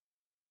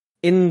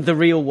 in the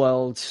real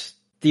world,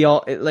 the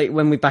art, like,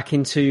 when we're back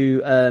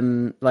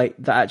into, like,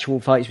 the actual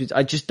fights,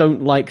 I just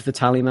don't like the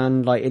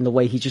Tallyman, like, in the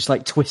way he just,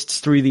 like, twists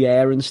through the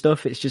air and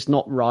stuff. It's just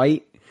not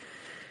right.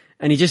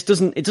 And it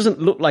doesn't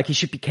look like he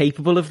should be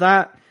capable of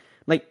that.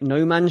 Like,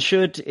 no man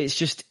should. It's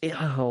just,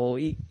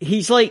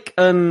 he's like,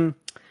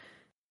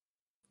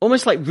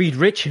 almost like Reed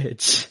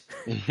Richards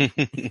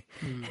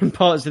in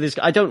parts of this.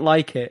 I don't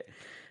like it.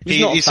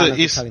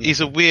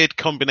 He's a weird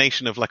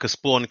combination of like a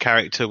Spawn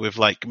character with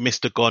like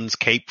Mr. Gon's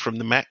cape from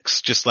the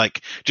Mechs, just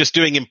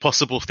doing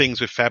impossible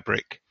things with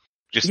fabric.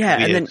 Just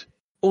weird. And then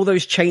all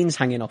those chains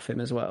hanging off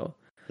him as well.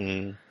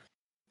 Mm.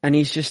 And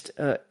he's just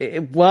a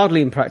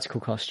wildly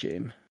impractical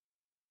costume.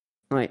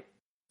 Like,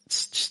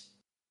 it's just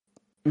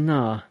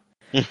nah.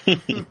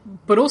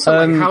 But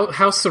also, like,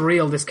 how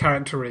surreal this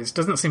character is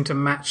doesn't seem to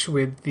match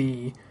with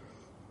the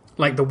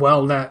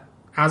world that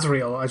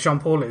Azrael,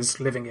 Jean-Paul, is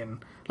living in.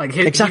 Like,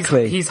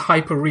 he's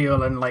hyper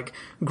real and like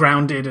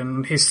grounded,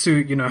 and his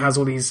suit, has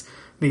all these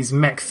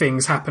mech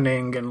things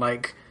happening, and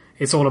like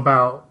it's all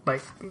about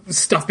like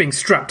stuff being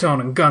strapped on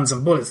and guns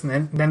and bullets.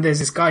 And then there's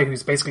this guy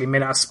who's basically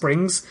made out of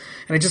springs,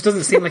 and it just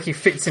doesn't seem like he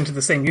fits into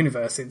the same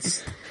universe.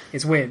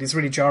 It's weird. It's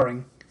really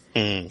jarring.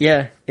 Mm.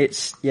 Yeah,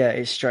 it's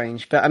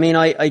strange, but I mean,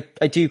 I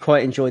do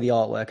quite enjoy the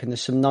artwork, and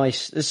there's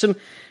some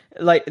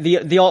like the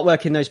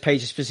artwork in those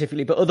pages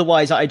specifically, but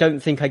otherwise I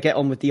don't think I get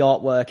on with the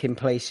artwork in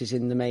places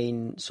in the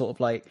main sort of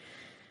like,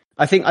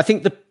 I think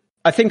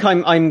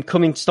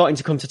I'm starting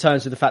to come to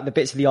terms with the fact the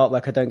bits of the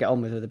artwork I don't get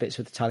on with are the bits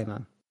with the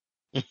Tallyman.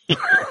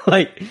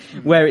 Like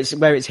where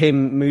it's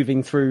him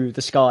moving through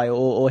the sky,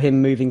 or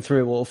him moving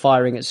through or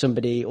firing at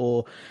somebody,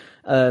 or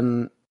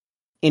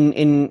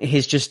in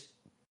his just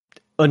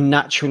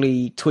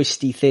unnaturally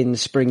twisty, thin,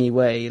 springy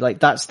way. Like,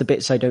 that's the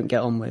bits I don't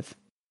get on with.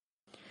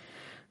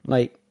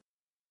 Like,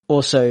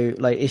 also,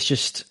 like, it's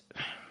just,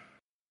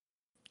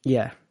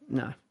 yeah,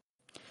 no.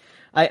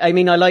 I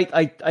mean, I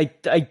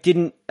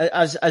didn't,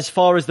 as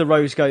far as the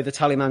rows go, the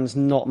Tallyman's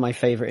not my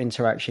favorite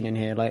interaction in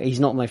here. Like, he's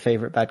not my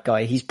favorite bad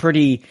guy. He's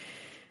pretty,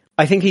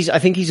 I think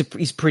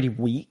he's pretty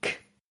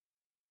weak.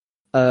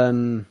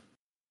 As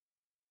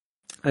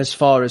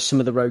far as some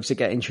of the rogues that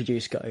get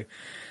introduced go.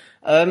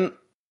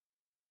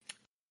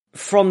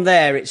 From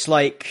there, it's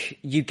like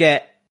you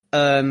get,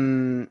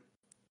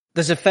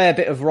 there's a fair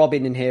bit of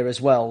Robin in here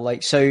as well.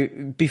 Like, so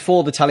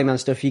before the Tallyman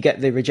stuff, you get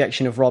the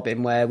rejection of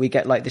Robin, where we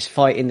get like this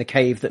fight in the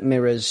cave that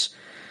mirrors,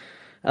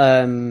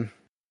 the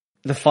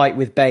fight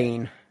with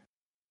Bane,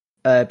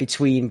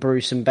 between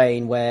Bruce and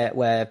Bane,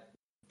 where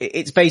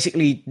it's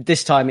basically,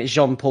 this time it's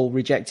Jean-Paul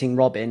rejecting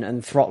Robin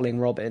and throttling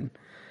Robin,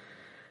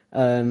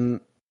 and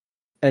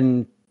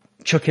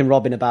chucking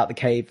Robin about the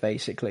cave,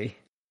 basically,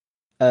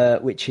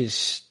 which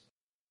is,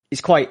 it's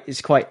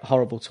quite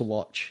horrible to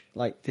watch.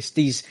 Like,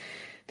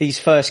 these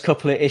first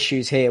couple of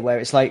issues here, where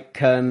it's like,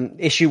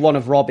 issue 1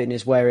 of Robin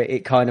is where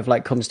it kind of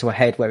like comes to a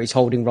head, where he's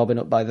holding Robin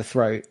up by the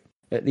throat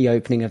at the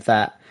opening of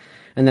that.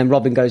 And then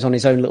Robin goes on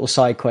his own little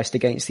side quest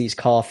against these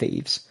car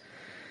thieves.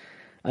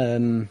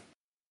 My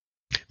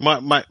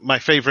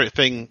favorite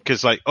thing,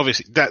 because like,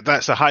 obviously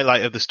that's a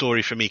highlight of the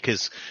story for me,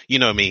 because you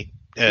know me,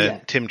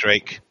 Tim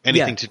Drake,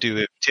 anything to do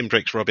with Tim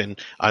Drake's Robin,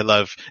 I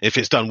love, if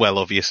it's done well,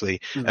 obviously.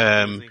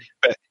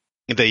 But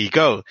there you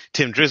go,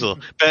 Tim Drizzle.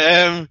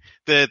 But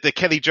the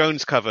Kelly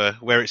Jones cover,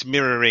 where it's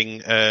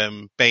mirroring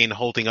Bane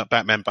holding up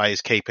Batman by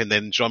his cape, and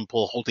then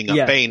Jean-Paul holding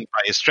up Bane by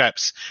his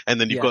straps,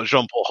 and then you've got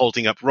Jean-Paul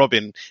holding up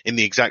Robin in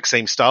the exact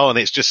same style, and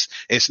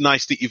it's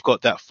nice that you've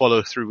got that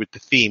follow through with the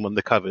theme on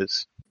the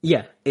covers.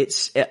 Yeah,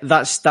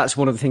 that's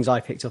one of the things I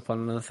picked up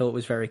on, and I thought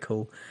was very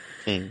cool.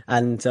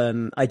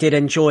 And I did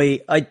enjoy.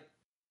 I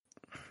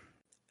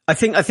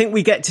think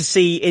we get to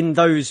see in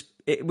those.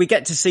 We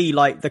get to see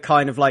like the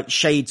kind of like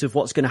shades of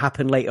what's going to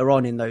happen later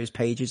on in those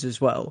pages as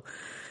well,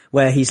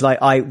 where he's like,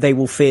 they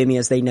will fear me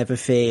as they never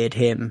feared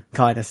him,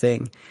 kind of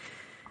thing,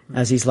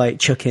 as he's like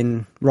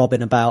chucking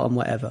Robin about and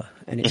whatever.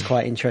 And it's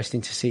quite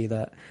interesting to see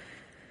that.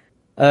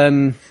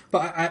 But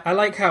I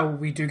like how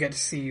we do get to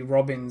see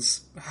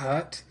Robin's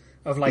hurt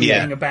of like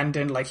being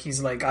abandoned. Like,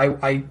 he's like,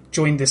 I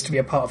joined this to be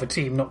a part of a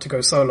team, not to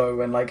go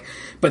solo. And like,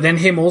 but then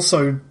him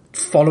also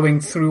following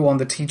through on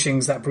the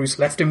teachings that Bruce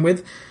left him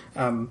with.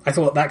 I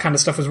thought that kind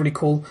of stuff was really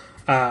cool.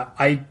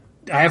 I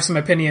have some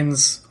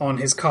opinions on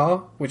his car,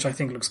 which I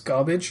think looks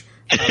garbage.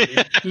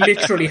 It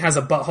literally has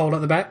a butthole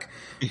at the back.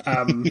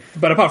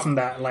 But apart from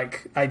that,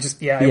 like, I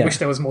wish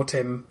there was more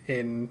Tim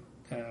in.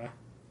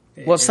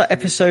 What's that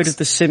episode of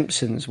The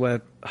Simpsons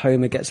where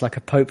Homer gets like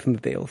a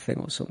Pope-mobile thing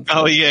or something?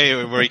 Oh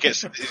yeah, where he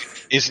gets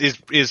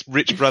his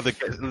rich brother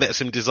lets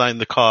him design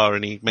the car,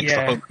 and he makes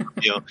the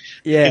Pope-mobile.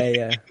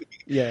 Yeah.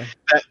 Yeah.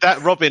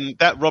 That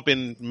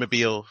Robin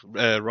mobile,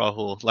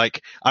 Rahul.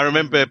 Like, I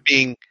remember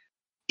being,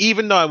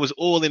 even though I was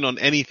all in on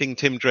anything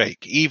Tim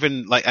Drake,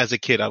 even like as a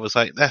kid, I was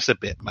like, that's a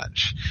bit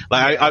much.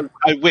 Like,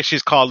 I wish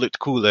his car looked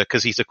cooler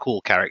because he's a cool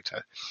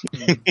character.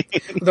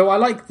 Though I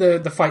like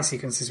the fight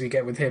sequences we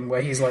get with him,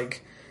 where he's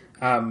like,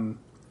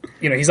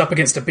 he's up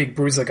against a big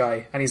bruiser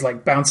guy, and he's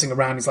like bouncing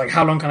around. He's like,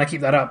 how long can I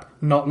keep that up?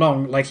 Not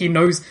long. Like, he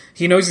knows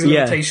his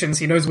limitations.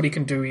 He knows what he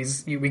can do.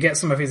 We get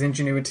some of his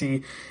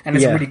ingenuity, and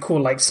it's really cool,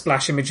 like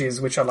splash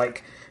images, which are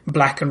like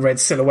black and red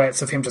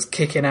silhouettes of him just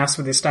kicking ass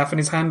with his staff in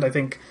his hand. I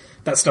think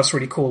that stuff's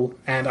really cool,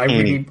 and I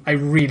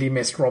really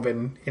missed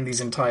Robin in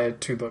these entire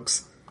 2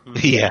 books.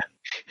 Yeah.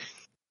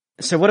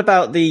 So what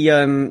about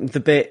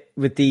the bit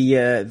with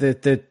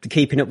the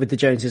keeping up with the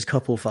Joneses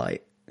couple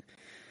fight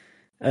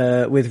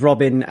with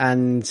Robin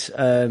and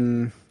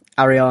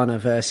Ariana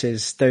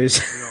versus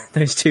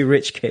those 2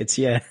 rich kids?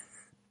 Yeah,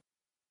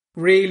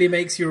 really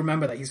makes you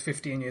remember that he's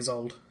 15 years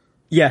old.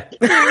 Yeah.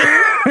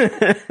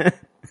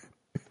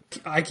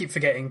 I keep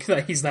forgetting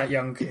that he's that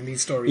young in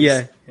these stories.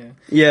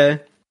 Yeah.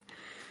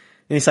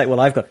 And it's like,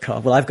 well, I've got a car.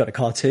 Well, I've got a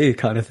car too,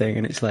 kind of thing.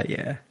 And it's like,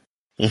 yeah,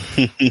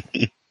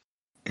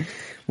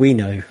 we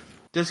know. It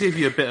does give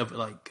you a bit of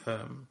like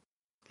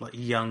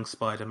young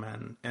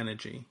Spider-Man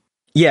energy.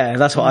 Yeah,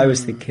 that's what I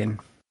was thinking.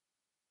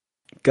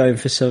 Going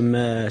for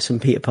some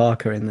Peter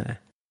Parker in there.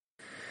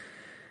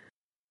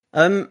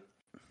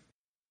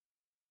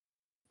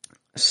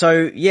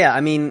 So yeah, I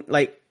mean,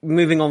 like,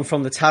 moving on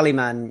from the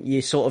Tallyman,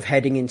 you're sort of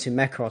heading into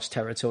Macross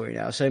territory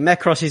now. So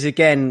Macross is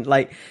again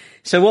like.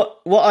 So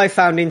what I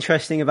found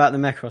interesting about the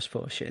Macross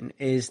portion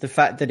is the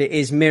fact that it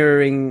is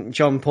mirroring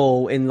John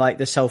Paul in like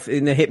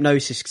in the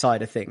hypnosis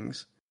side of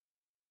things.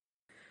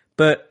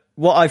 But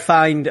what I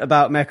find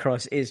about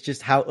Macross is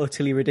just how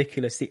utterly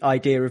ridiculous the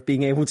idea of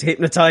being able to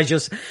hypnotize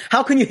yourself.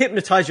 How can you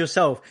hypnotize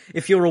yourself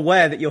if you're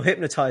aware that you're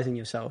hypnotizing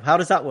yourself? How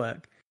does that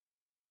work?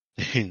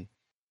 Best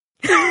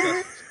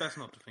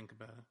not to think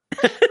about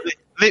it.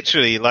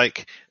 Literally,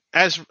 like,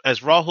 as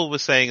Rahul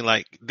was saying,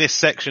 like, this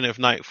section of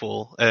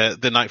Nightfall,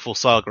 the Nightfall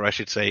saga, I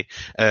should say,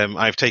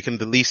 I've taken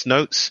the least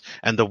notes,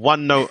 and the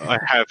one note I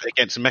have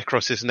against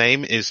Macross's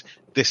name is,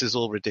 this is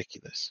all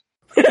ridiculous.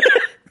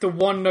 The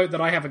one note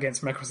that I have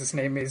against Macross's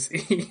name is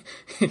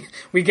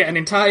we get an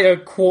entire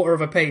quarter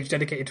of a page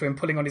dedicated to him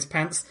pulling on his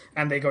pants,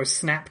 and they go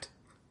snapped.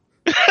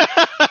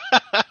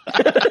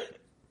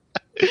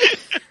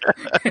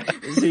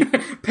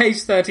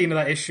 Page 13 of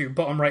that issue,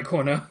 bottom right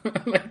corner.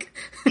 Like,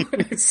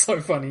 it's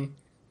so funny.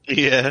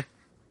 Yeah.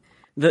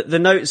 The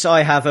notes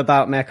I have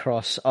about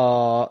Macross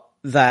are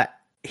that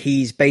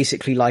he's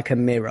basically like a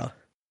mirror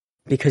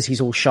because he's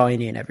all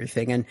shiny and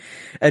everything.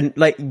 And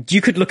like,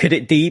 you could look at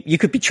it deep. You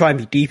could try and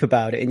be deep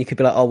about it, and you could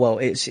be like, oh, well,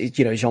 it's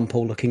Jean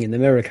Paul looking in the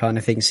mirror kind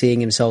of thing, seeing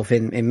himself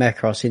in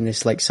Macross in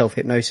this like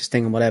self-hypnosis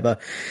thing and whatever.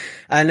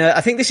 And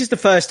I think this is the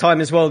first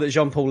time as well that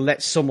Jean Paul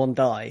lets someone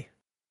die.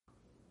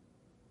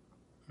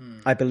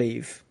 I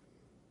believe.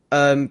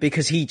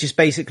 Because he just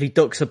basically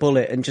ducks a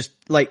bullet and just,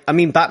 like, I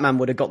mean, Batman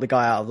would have got the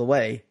guy out of the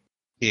way.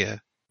 Yeah.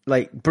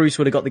 Like, Bruce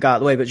would have got the guy out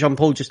of the way, but Jean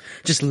Paul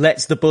just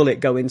lets the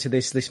bullet go into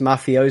this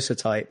mafioso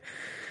type.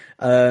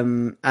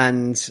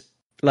 And,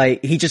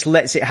 like, he just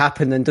lets it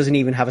happen and doesn't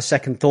even have a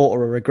second thought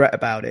or a regret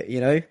about it,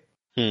 you know?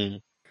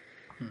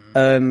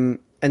 And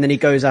then he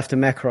goes after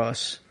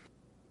Macross.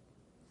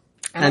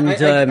 And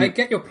I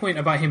get your point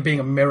about him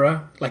being a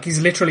mirror. Like, he's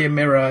literally a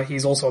mirror.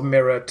 He's also a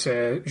mirror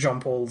to Jean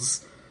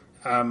Paul's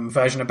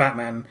version of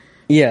Batman.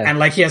 Yeah. And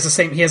like, he has a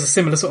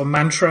similar sort of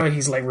mantra.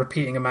 He's like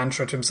repeating a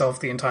mantra to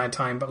himself the entire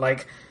time. But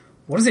like,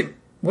 what does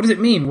it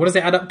mean? What does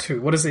it add up to?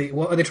 What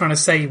are they trying to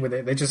say with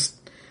it? They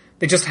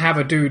just have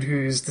a dude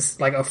who's this,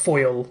 like, a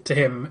foil to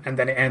him, and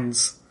then it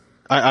ends.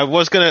 I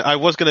was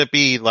gonna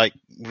be like,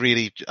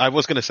 really, I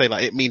was gonna say,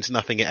 like, it means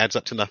nothing, it adds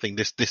up to nothing,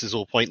 this is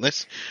all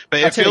pointless.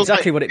 But I'll tell you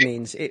exactly what it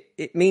means.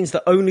 It means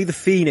that only the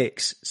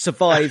Phoenix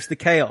survives the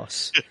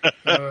chaos.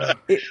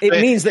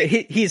 It means that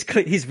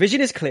his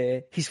vision is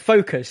clear, he's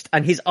focused,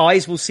 and his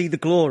eyes will see the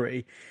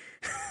glory.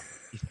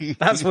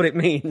 That's what it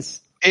means.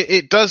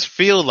 It does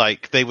feel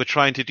like they were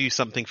trying to do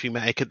something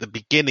thematic at the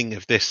beginning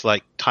of this,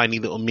 like, tiny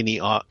little mini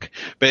arc,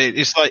 but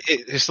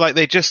it's like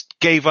they just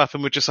gave up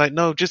and were just like,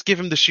 no, just give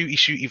him the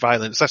shooty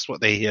violence. That's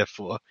what they're here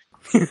for.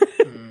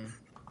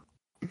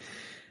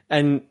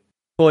 And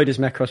boy, does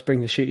Macross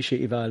bring the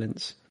shooty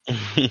violence.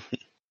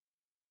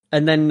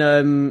 And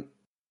then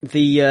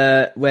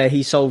where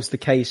he solves the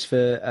case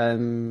for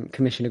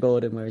Commissioner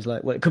Gordon, where he's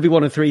like, well, it could be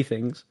one of 3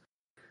 things.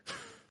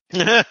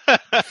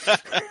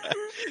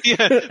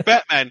 Yeah,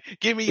 Batman,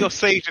 give me your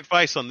sage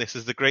advice on this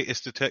as the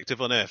greatest detective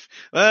on Earth.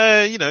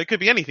 It could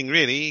be anything,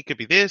 really. It could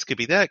be this, could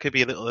be that, could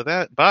be a little of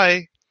that.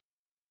 Bye.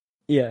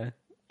 Yeah,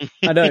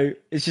 I know.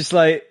 It's just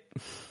like,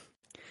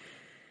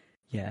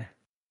 yeah.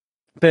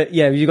 But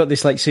yeah, you got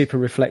this like super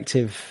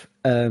reflective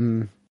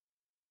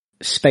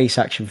space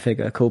action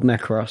figure called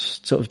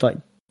Macross, sort of like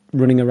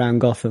running around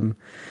Gotham.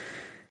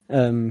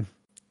 And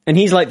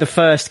he's like the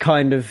first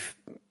kind of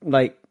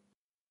like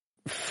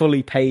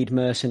fully paid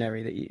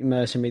mercenary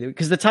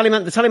because the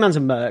Tallyman's a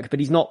merc, but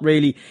he's not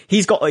really.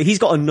 He's got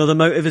another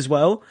motive as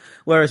well.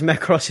 Whereas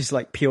Mekros is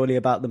like purely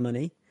about the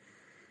money.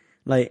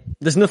 Like,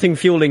 there's nothing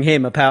fueling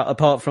him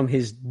apart from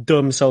his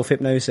dumb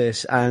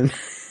self-hypnosis and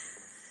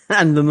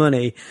the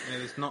money. Yeah,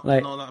 there's not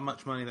that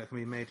much money that can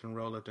be made in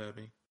roller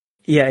derby.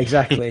 Yeah,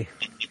 exactly.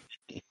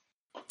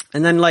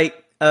 And then,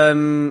 like,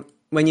 when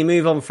you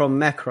move on from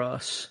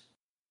Mekros,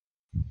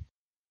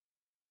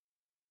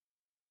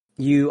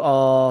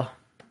 you're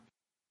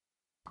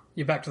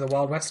back to the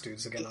Wild West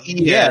dudes again.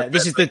 Yeah,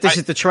 this is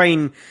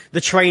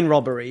the train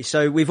robbery.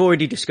 So we've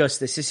already discussed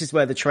this. This is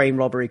where the train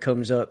robbery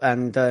comes up,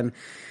 and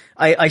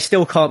I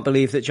still can't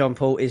believe that John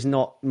Paul is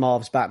not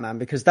Marv's Batman,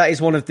 because that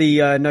is one of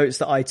the notes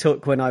that I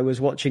took when I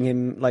was watching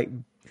him like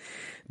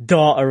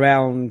dart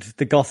around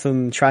the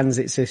Gotham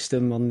transit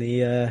system on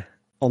the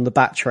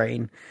Bat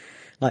train,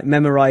 like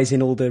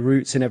memorizing all the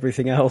routes and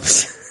everything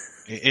else.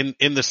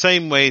 In the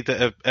same way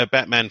that a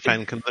Batman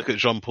fan can look at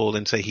Jean Paul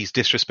and say he's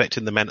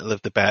disrespecting the mantle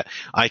of the Bat,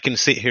 I can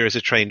sit here as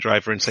a train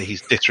driver and say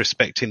he's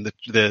disrespecting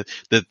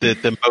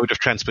the mode of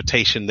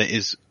transportation that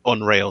is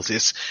on rails.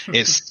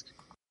 It's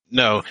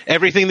no,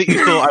 everything that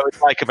you thought I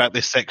would like about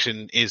this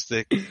section is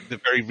the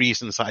very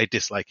reasons that I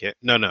dislike it.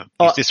 No,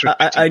 he's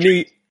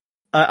disrespecting.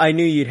 I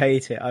knew you'd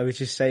hate it. I was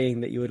just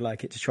saying that you would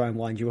like it to try and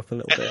wind you up a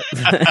little bit.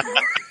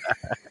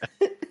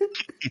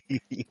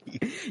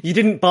 You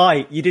didn't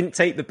bite. You didn't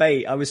take the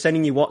bait. I was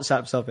sending you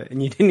WhatsApps of it,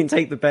 and you didn't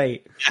take the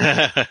bait.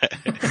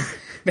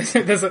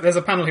 There's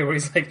a panel here where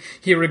he's like,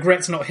 he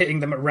regrets not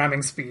hitting them at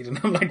ramming speed, and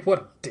I'm like, what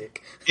a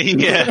dick.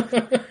 Yeah.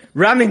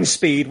 Ramming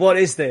speed? What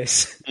is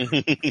this?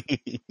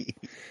 The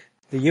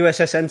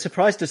USS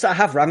Enterprise? Does that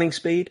have ramming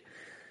speed?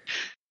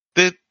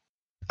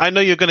 I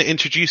know you're going to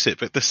introduce it,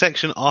 but the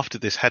section after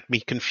this had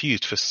me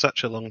confused for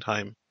such a long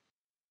time.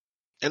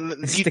 And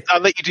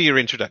I'll let you do your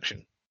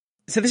introduction.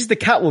 So this is the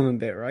Catwoman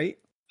bit, right?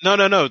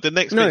 No. The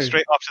next bit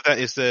straight after that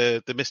is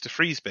the Mr.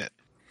 Freeze bit.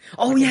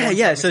 Oh,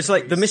 yeah. So it's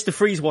like the Mr.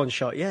 Freeze one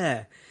shot,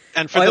 yeah.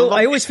 And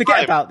I always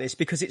forget about this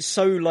because it's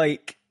so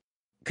like...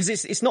 Because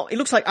it's not... It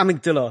looks like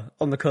Amygdala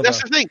on the cover.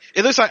 That's the thing.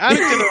 It looks like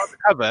Amygdala on the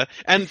cover,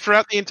 and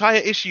throughout the entire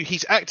issue,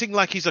 he's acting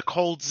like he's a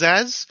cold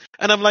Zaz.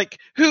 And I'm like,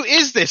 who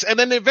is this? And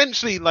then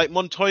eventually, like,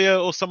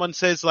 Montoya or someone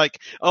says, like,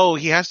 oh,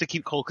 he has to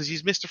keep cold because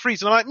he's Mr.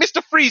 Freeze. And I'm like,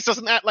 Mr. Freeze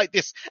doesn't act like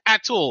this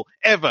at all,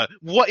 ever.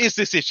 What is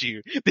this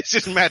issue? This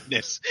is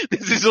madness.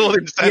 This is all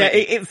insanity.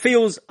 Yeah, it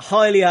feels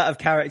highly out of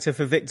character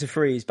for Victor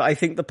Freeze, but I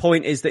think the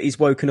point is that he's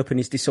woken up and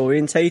he's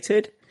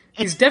disorientated.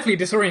 He's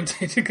definitely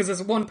disorientated because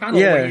there's one panel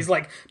where he's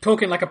like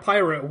talking like a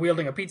pirate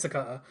wielding a pizza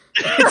cutter.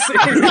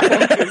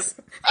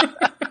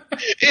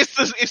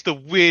 It's the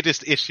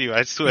weirdest issue,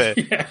 I swear.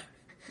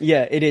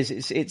 Yeah, it is.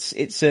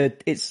 It's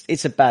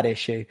a bad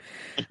issue.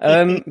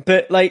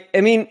 But like,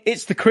 I mean,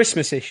 it's the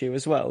Christmas issue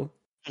as well.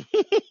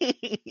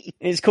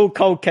 It's called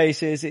Cold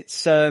Cases.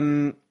 It's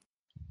January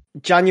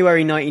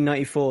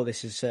 1994.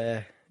 This is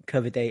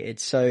cover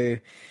dated. So.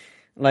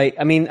 Like,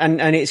 I mean,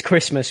 and it's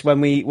Christmas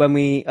when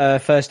we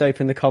first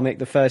open the comic.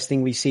 The first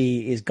thing we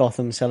see is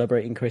Gotham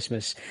celebrating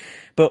Christmas,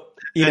 but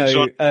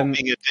John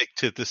being addicted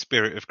to the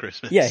spirit of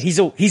Christmas. Yeah, he's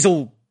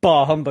all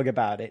bar humbug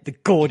about it. The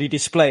gaudy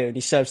display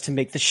only serves to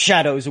make the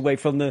shadows away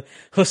from the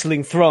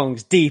hustling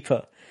throngs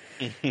deeper.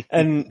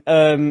 And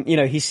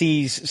he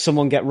sees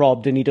someone get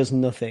robbed and he does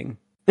nothing,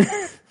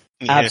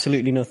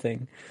 absolutely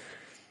nothing.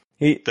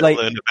 They'll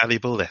learn a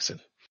valuable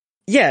lesson.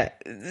 Yeah.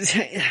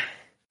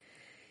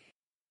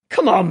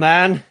 Come on,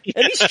 man.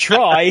 At least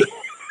try.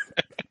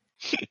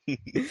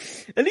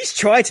 At least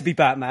try to be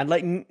Batman.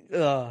 Like,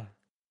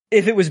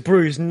 if it was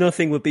Bruce,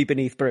 nothing would be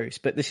beneath Bruce.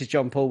 But this is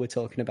John Paul we're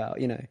talking about,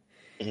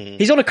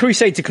 He's on a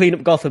crusade to clean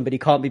up Gotham, but he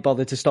can't be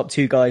bothered to stop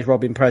two guys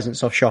robbing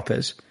presents off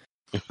shoppers.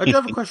 I do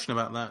have a question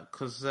about that,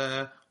 because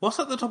what's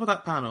at the top of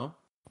that panel?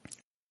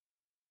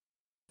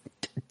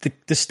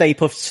 The Stay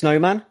Puft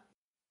Snowman?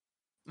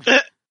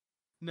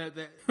 No,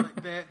 they're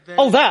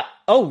oh, that!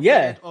 Oh,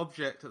 yeah.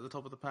 Object at the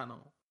top of the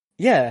panel.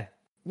 Yeah.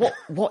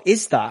 What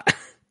is that?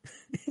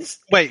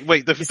 Wait,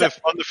 on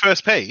the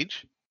first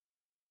page?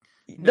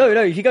 No,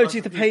 if you go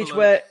to the page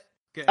where,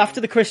 after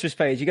the Christmas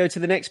page, you go to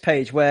the next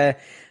page where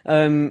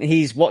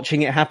he's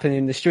watching it happen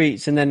in the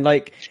streets, and then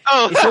like,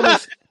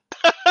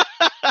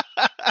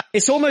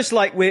 it's almost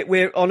like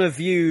we're on a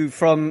view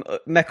from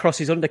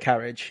Mekros's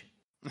undercarriage.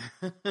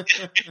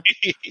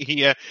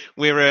 Yeah,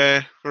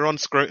 we're on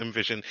scrotum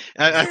vision.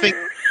 I think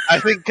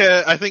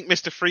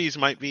Mr. Freeze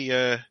might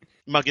be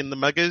mugging the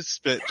muggers,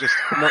 but just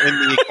not in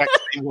the exact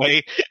same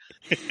way.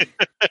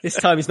 This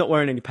time he's not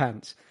wearing any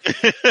pants.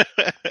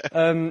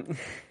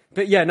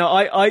 But yeah, no,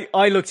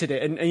 I looked at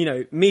it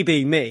and me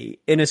being me,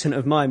 innocent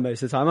of mine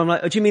most of the time, I'm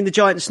like, oh, do you mean the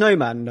giant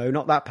snowman? No,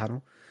 not that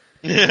panel.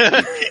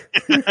 The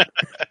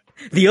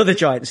other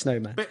giant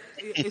snowman. But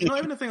it's not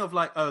even a thing of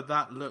like, oh,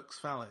 that looks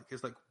phallic.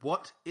 It's like,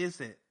 what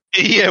is it?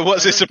 Yeah,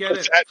 what's it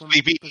supposed to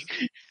actually be?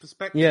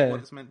 Perspective,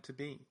 what it's meant to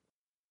be.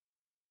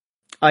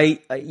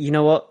 You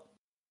know what?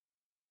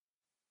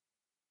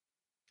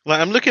 Like,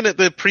 I'm looking at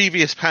the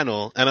previous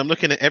panel, and I'm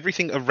looking at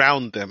everything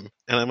around them,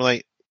 and I'm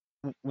like,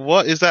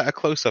 what is that a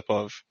close-up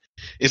of?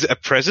 Is it a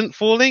present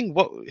falling?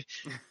 What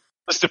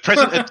was the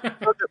present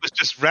that was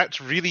just wrapped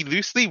really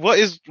loosely? What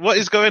is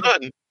going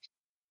on?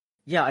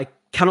 Yeah, I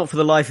cannot for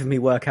the life of me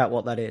work out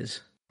what that is.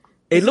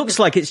 It looks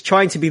like it's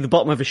trying to be the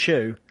bottom of a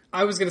shoe.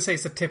 I was going to say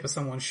it's the tip of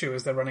someone's shoe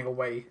as they're running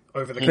away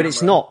over the camera. But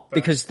it's not,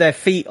 because their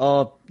feet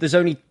are... There's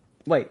only...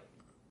 Wait.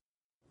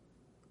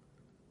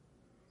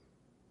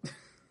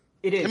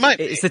 It is.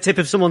 It's the tip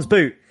of someone's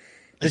boot.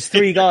 There's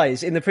 3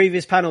 guys. In the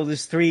previous panel,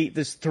 there's three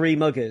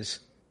muggers.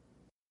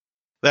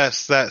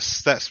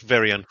 That's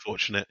very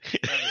unfortunate.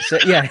 So,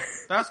 yeah.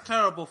 That's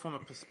terrible from a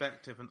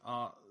perspective and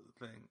art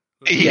thing.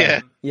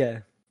 Yeah.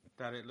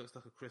 That it looks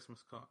like a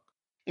Christmas cock.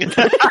 It's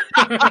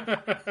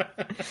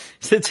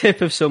the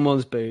tip of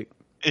someone's boot.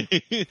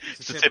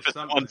 It's the tip of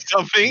someone's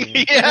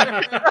something.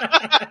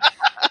 Yeah.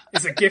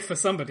 It's a gift for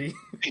somebody.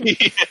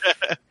 Yeah.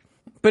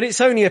 But it's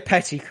only a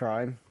petty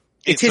crime.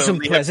 It is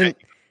unpleasant,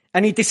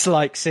 and he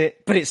dislikes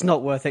it, but it's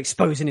not worth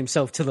exposing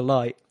himself to the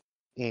light.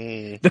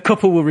 The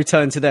couple will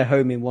return to their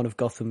home in one of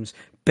Gotham's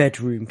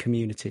bedroom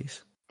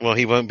communities. Well,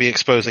 he won't be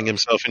exposing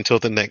himself until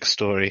the next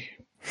story.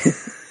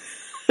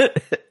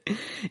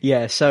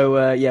 Yeah, so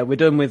we're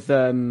done with...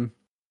 So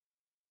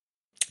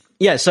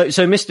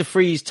Mr.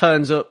 Freeze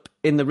turns up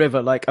in the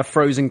river like a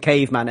frozen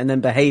caveman and then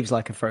behaves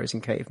like a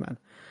frozen caveman.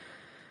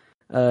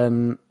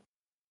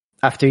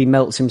 After he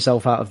melts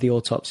himself out of the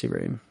autopsy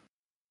room.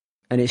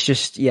 And it's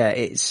just,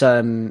 it's...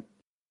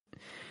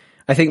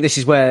 I think this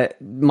is where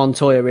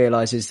Montoya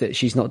realises that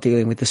she's not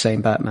dealing with the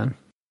same Batman.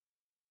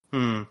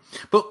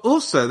 But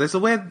also, there's a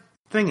weird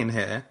thing in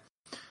here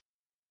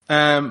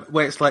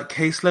where it's like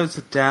caseloads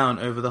are down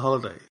over the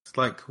holidays.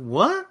 Like,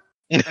 what?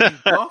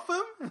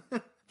 Gotham?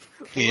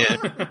 Yeah.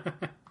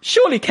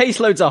 Surely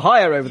caseloads are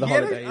higher over the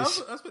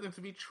holidays. I expect them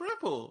to be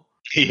triple.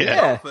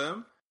 Yeah.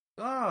 Gotham?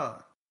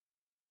 God.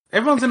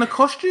 Everyone's in a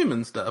costume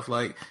and stuff.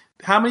 Like,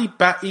 how many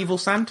Bat-Evil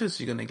Santas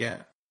are you going to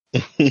get?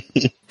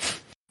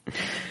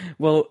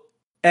 Well,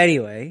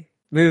 anyway,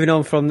 moving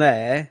on from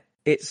there,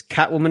 it's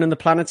Catwoman and the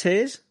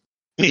Planeteers.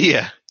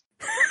 Yeah.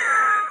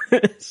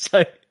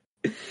 So,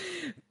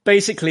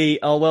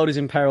 basically, our world is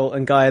in peril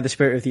and Gaia, the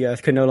spirit of the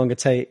earth, can no longer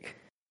take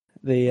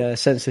the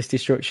senseless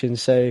destruction.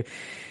 So,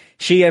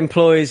 she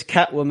employs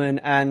Catwoman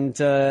and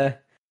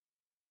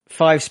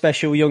 5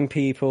 special young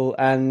people,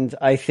 and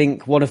I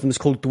think one of them is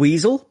called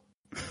Dweezil.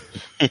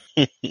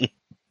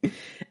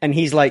 And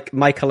he's like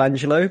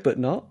Michelangelo, but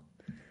not.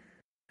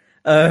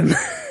 And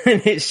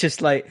it's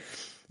just like,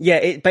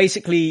 it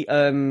basically,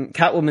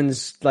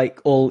 Catwoman's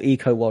like all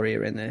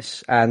eco-warrior in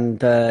this,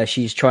 and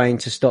she's trying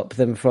to stop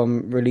them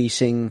from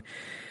releasing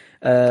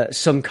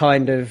some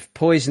kind of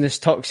poisonous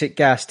toxic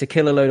gas to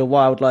kill a load of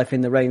wildlife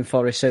in the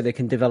rainforest so they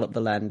can develop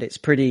the land. It's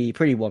pretty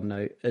one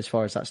note as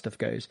far as that stuff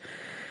goes.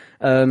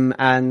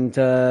 And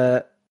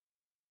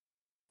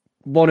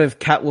one of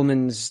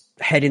Catwoman's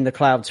head in the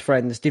clouds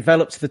friends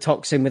developed the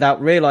toxin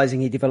without realizing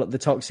he developed the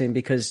toxin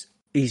because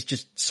he's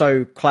just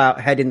so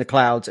head in the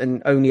clouds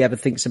and only ever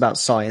thinks about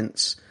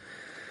science,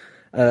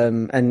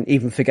 and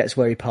even forgets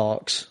where he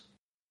parks.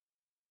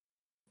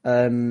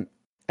 And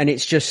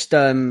it's just,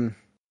 so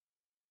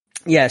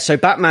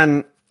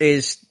Batman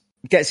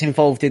gets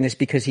involved in this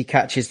because he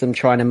catches them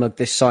trying to mug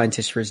this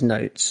scientist for his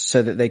notes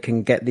so that they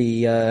can get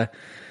the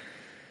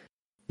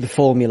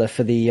formula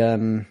for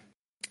the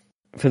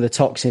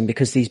toxin,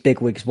 because these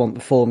bigwigs want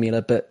the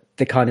formula, but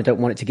they kind of don't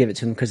want it to give it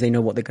to them because they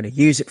know what they're going to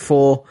use it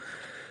for.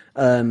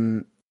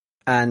 And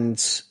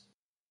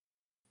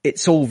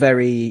it's all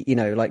very,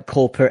 like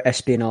corporate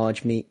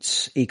espionage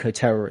meets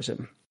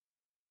eco-terrorism.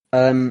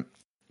 Batman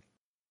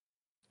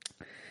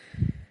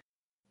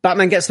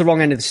gets the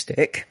wrong end of the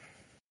stick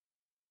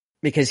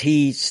because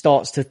he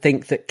starts to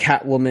think that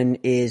Catwoman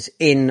is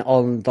in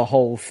on the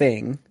whole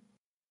thing.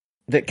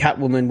 That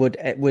Catwoman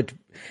would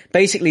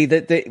basically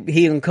that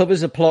he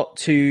uncovers a plot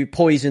to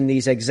poison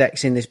these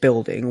execs in this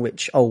building,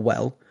 which,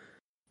 let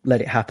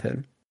it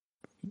happen.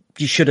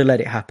 You should have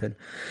let it happen.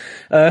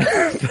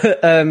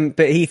 But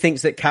he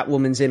thinks that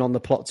Catwoman's in on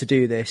the plot to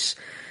do this,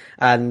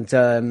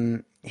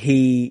 and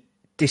he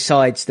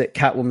decides that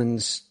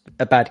Catwoman's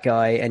a bad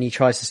guy, and he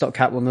tries to stop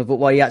Catwoman. But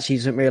what he actually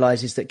doesn't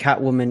realise is that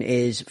Catwoman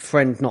is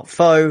friend, not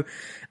foe,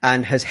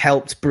 and has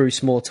helped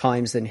Bruce more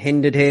times than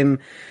hindered him.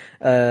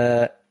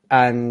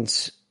 And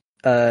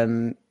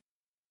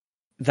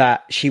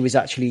that she was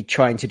actually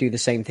trying to do the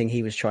same thing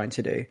he was trying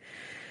to do.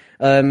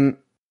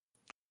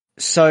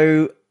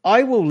 So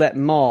I will let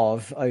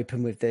Marv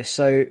open with this.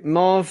 So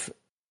Marv,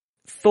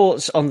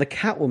 thoughts on the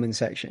Catwoman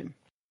section?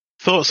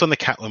 Thoughts on the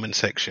Catwoman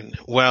section.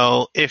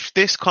 Well, if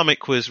this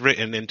comic was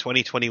written in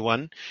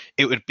 2021,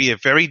 it would be a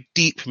very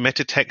deep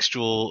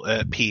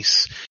metatextual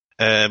piece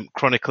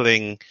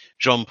chronicling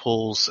John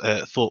Paul's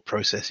thought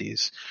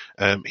processes.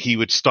 He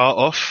would start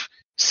off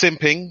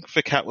simping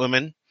for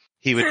Catwoman.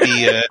 He would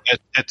be a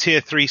tier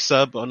 3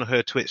 sub on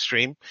her Twitch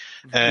stream.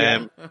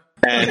 And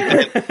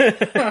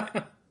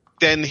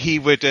then he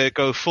would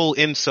go full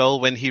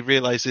incel when he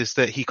realizes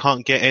that he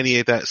can't get any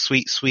of that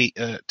sweet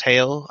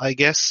tail, I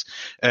guess.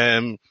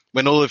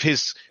 When all of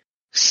his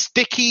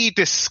sticky,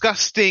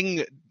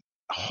 disgusting,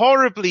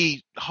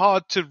 horribly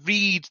hard to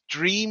read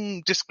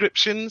dream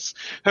descriptions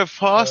have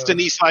passed, and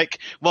he's like,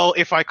 well,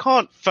 if I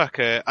can't fuck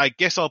her, I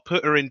guess I'll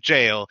put her in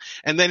jail.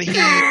 And then he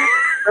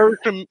goes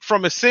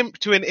from a simp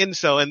to an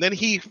incel, and then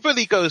he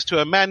fully goes to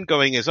a man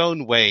going his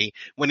own way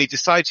when he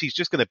decides he's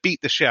just going to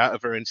beat the shit out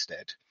of her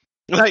instead.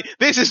 Like,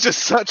 this is just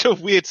such a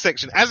weird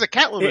section. As a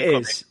Catwoman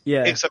comic,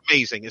 it's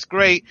amazing. It's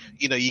great.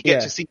 You know, you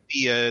get to see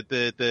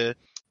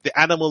the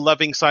animal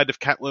loving side of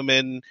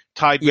Catwoman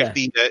tied with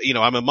the,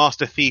 I'm a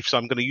master thief, so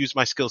I'm going to use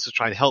my skills to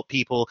try and help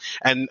people.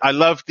 And I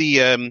love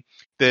the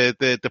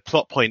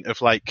plot point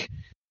of like,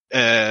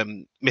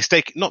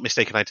 not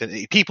mistaken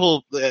identity,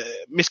 people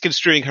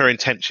misconstruing her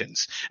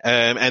intentions.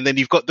 And then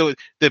you've got the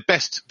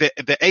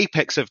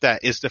apex of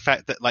that is the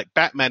fact that like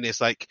Batman is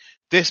like,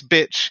 this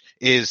bitch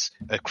is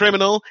a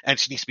criminal and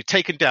she needs to be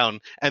taken down.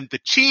 And the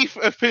chief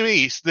of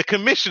police, the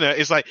commissioner,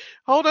 is like,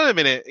 hold on a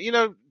minute,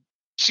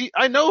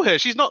 I know her.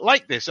 She's not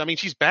like this. I mean,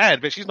 she's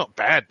bad, but she's not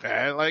bad.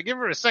 Like, give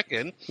her a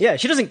second. Yeah,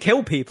 she doesn't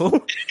kill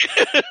people.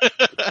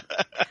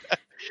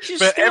 She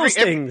just steals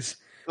things.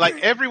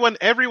 Like,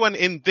 everyone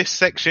in this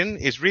section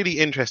is really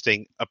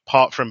interesting,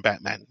 apart from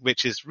Batman,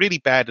 which is really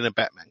bad in a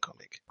Batman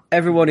comic.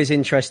 Everyone is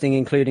interesting,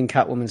 including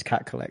Catwoman's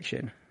cat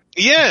collection.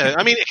 Yeah,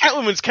 I mean,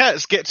 Catwoman's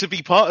cats get to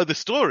be part of the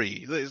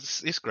story.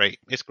 It's great.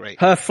 It's great.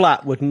 Her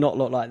flat would not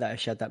look like that if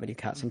she had that many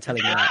cats. I'm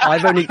telling you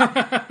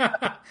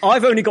that.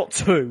 I've only got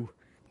 2.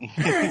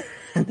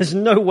 There's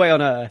no way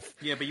on earth.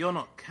 Yeah, but you're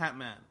not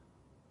Catman.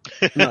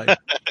 No. Not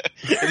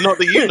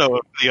that you know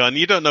of, Leon.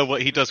 You don't know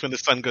what he does when the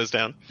sun goes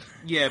down.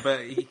 Yeah,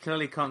 but he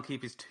clearly can't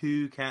keep his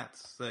 2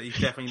 cats, so he's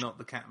definitely not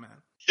the Catman.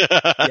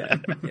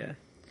 Yeah.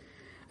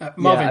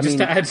 Marvin,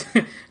 to add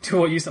to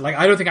what you said, like,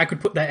 I don't think I could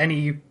put that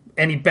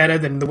any better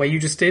than the way you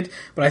just did,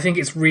 but I think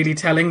it's really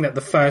telling that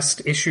the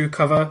first issue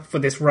cover for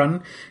this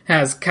run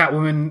has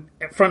Catwoman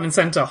front and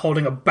center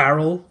holding a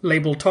barrel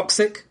labeled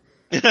toxic.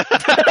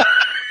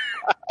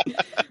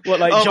 What,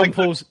 like John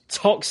Paul's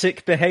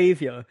toxic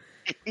behavior?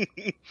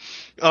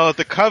 Oh,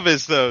 the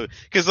covers though,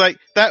 because like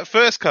that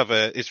first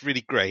cover is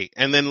really great,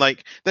 and then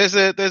like there's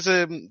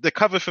the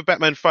cover for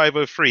Batman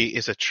 503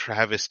 is a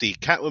travesty.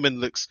 Catwoman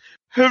looks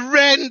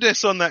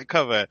horrendous on that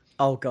cover.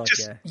 Oh god,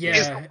 yeah.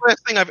 It's the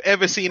worst thing I've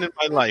ever seen in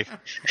my life.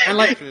 And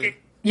like,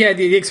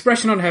 the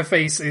expression on her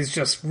face is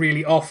just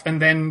really off,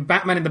 and then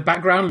Batman in the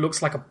background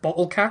looks like a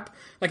bottle cap.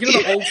 Like,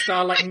 the old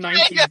style, like,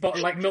 90s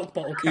like milk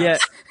bottle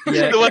caps.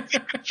 Yeah. The one you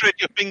can tread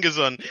your fingers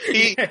on.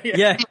 He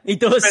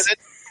does.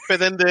 But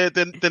then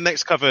the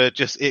next cover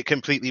it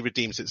completely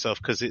redeems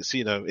itself, because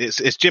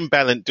it's Jim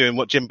Balent doing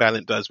what Jim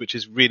Balent does, which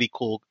is really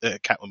cool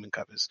Catwoman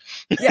covers.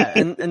 Yeah,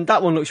 and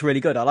that one looks really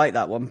good. I like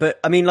that one. But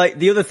I mean, like,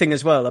 the other thing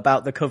as well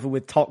about the cover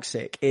with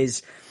Toxic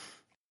is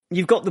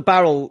you've got the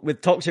barrel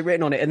with Toxic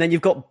written on it, and then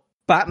you've got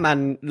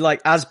Batman,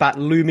 like, Asbat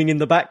looming in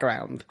the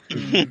background,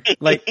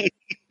 like,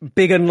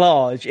 big and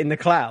large in the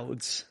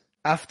clouds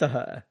after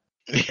her.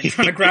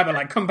 Trying to grab her,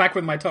 like, come back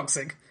with my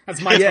Toxic.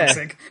 That's my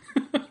Toxic.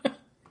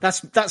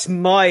 That's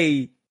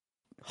my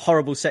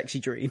horrible sexy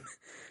dream.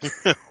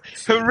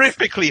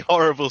 Horrifically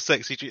horrible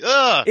sexy dream.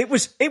 Ugh. It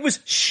was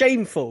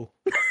shameful.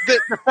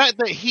 The fact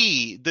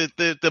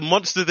that the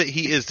monster that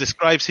he is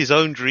describes his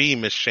own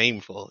dream as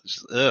shameful.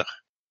 Just, ugh.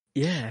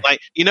 Yeah.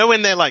 Like,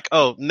 when they're like,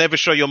 oh, never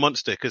show your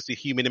monster because the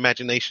human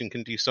imagination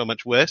can do so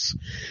much worse.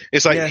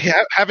 It's like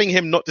having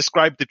him not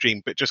describe the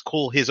dream, but just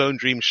call his own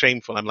dream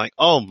shameful. I'm like,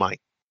 oh my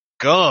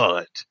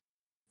God.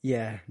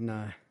 Yeah,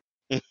 no.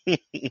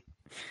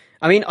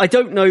 I mean, I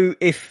don't know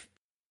if,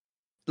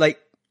 like,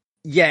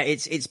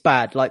 it's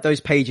bad. Like,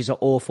 those pages are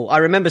awful. I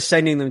remember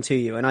sending them to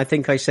you, and I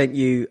think I sent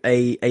you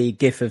a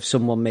GIF of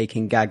someone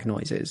making gag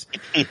noises.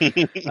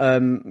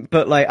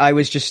 But like, I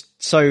was just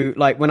so,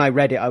 like, when I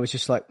read it, I was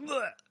just like,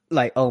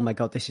 oh my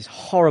God, this is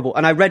horrible.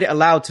 And I read it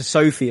aloud to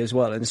Sophie as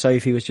well, and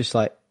Sophie was just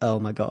like, oh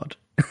my God,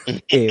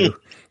 ew,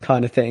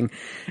 kind of thing.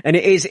 And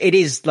it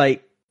is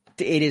like,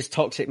 it is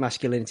toxic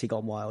masculinity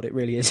gone wild. It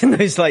really is. And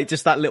there's like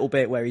just that little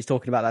bit where he's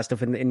talking about that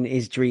stuff in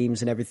his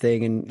dreams and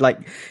everything. And like,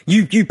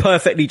 you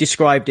perfectly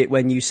described it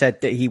when you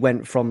said that he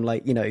went from,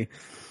 like,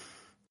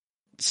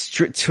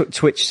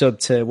 Twitch sub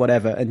to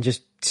whatever and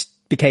just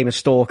became a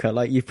stalker.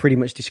 Like, you've pretty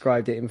much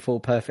described it in full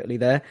perfectly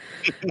there.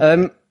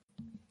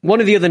 One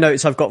of the other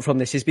notes I've got from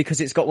this is because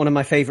it's got one of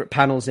my favorite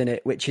panels in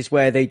it, which is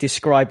where they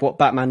describe what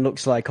Batman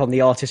looks like on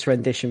the artist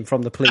rendition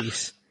from the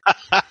police.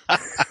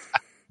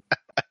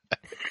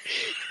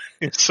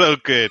 It's so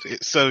good.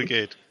 It's so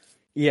good.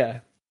 Yeah.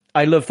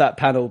 I love that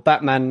panel.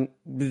 Batman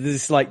with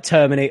this, like,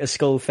 Terminator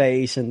skull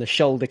face and the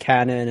shoulder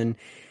cannon, and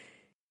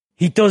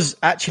he does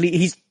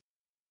actually,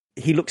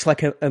 he looks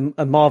like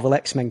a Marvel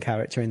X-Men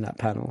character in that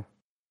panel.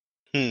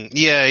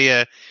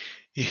 Yeah.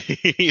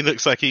 He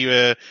looks like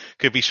he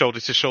could be shoulder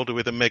to shoulder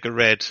with a Mega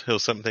Red or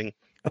something.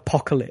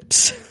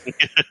 Apocalypse.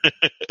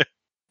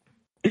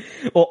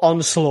 Or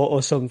Onslaught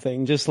or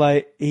something. Just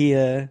like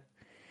he's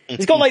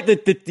got like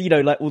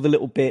the like all the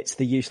little bits,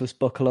 the useless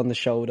buckle on the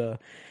shoulder.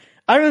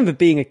 I remember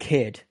being a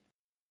kid,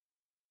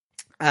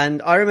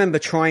 and I remember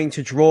trying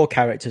to draw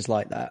characters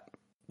like that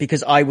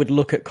because I would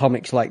look at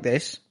comics like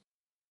this,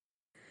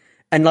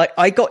 And like,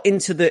 I got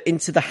into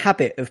the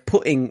habit of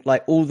putting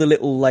like all the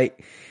little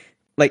like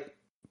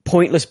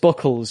pointless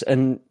buckles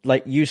and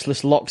like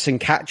useless locks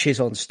and catches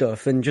on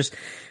stuff, and just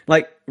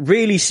like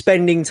really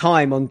spending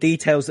time on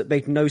details that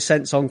make no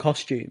sense on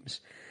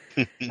costumes.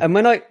 And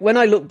when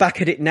I look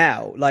back at it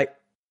now, like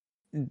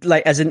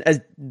as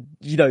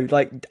you know,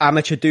 like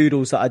amateur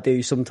doodles that I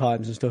do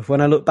sometimes and stuff,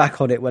 when I look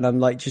back on it, when I'm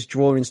like just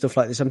drawing stuff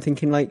like this, I'm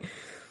thinking like,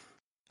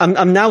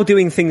 I'm now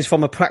doing things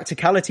from a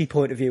practicality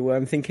point of view where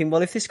I'm thinking,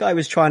 well, if this guy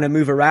was trying to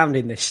move around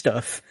in this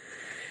stuff,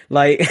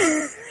 like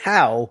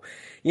how,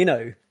 you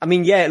know, I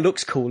mean, yeah, it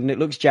looks cool and it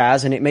looks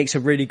jazz and it makes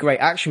a really great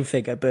action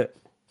figure, but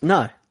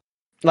no,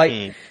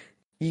 like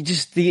you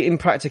just, the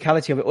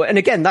impracticality of it. And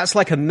again, that's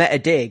like a meta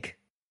dig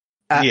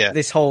at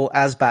this whole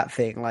Asbat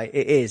thing. Like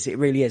it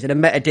really is. And a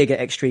meta dig at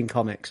Extreme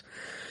Comics.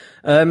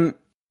 So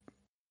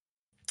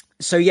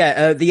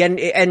yeah, the end,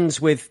 it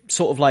ends with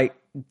sort of like,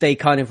 they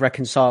kind of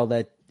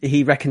reconcile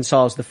he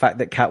reconciles the fact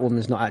that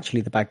Catwoman's not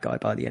actually the bad guy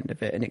by the end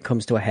of it, and it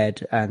comes to a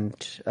head,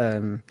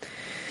 and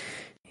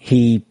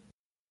he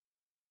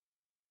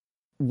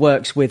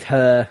works with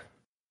her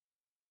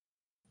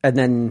and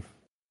then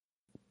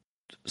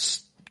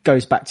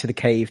goes back to the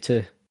cave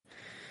to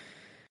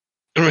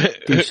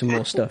do some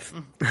more stuff.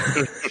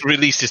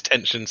 Release his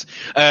tensions.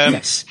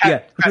 Yes.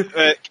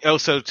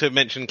 Also, to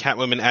mention,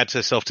 Catwoman adds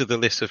herself to the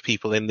list of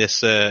people in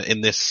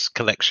this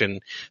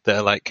collection that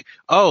are like,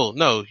 oh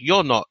no,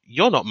 you're not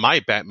my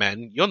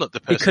Batman. You're not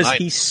the person. Because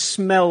he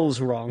smells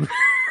wrong.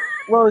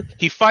 Well,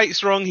 he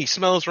fights wrong. He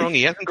smells wrong.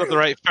 He hasn't got the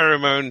right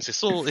pheromones.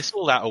 It's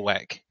all out of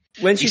whack.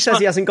 When she says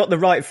he hasn't got the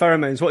right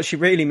pheromones, what she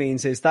really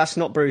means is that's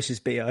not Bruce's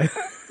BO.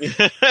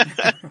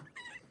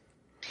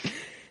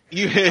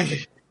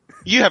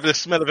 You have the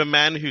smell of a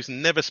man who's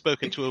never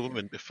spoken to a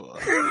woman before.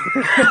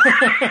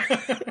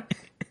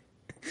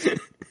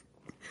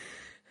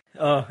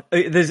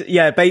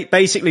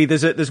 Basically,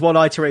 there's one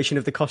iteration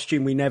of the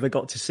costume we never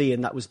got to see,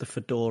 and that was the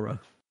fedora.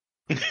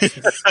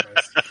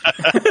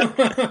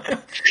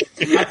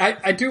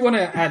 I do want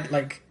to add,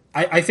 like,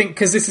 I think,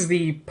 because this is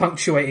the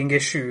punctuating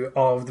issue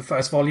of the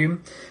first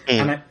volume,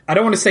 and I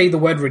don't want to say the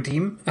word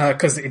redeem,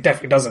 because it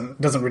definitely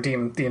doesn't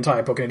redeem the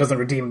entire book, and it doesn't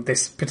redeem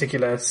this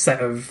particular set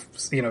of,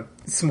 you know,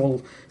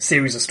 small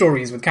series of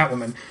stories with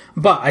Catwoman,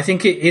 but I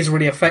think it is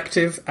really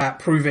effective at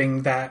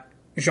proving that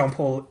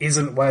Jean-Paul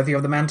isn't worthy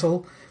of the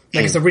mantle.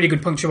 Like, it's a really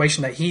good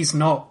punctuation that he's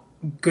not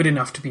good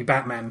enough to be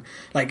Batman.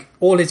 Like,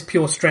 all his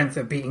pure strength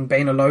of beating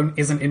Bane alone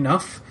isn't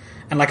enough.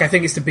 And, like, I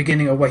think it's the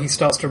beginning of where he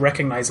starts to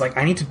recognize, like,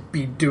 I need to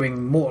be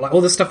doing more. Like,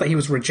 all the stuff that he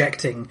was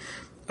rejecting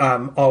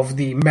of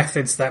the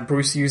methods that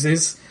Bruce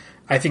uses,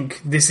 I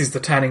think this is the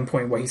turning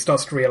point where he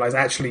starts to realize,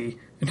 actually,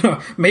 you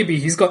know, maybe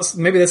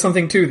there's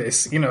something to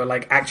this, you know,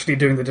 like, actually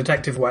doing the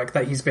detective work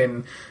that he's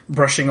been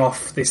brushing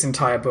off this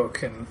entire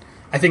book. And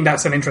I think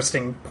that's an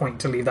interesting point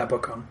to leave that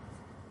book on.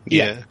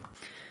 Yeah.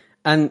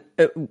 And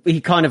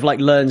he kind of, like,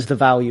 learns the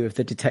value of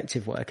the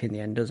detective work in the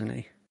end, doesn't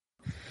he?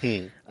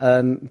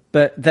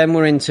 But then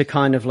we're into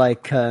kind of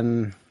like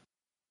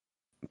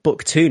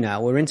book 2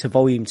 now. We're into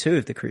volume 2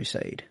 of The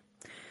Crusade.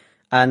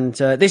 And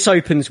this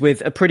opens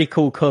with a pretty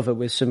cool cover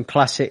with some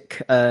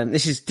classic...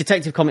 this is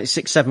Detective Comics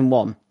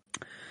 671.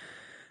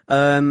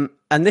 And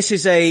this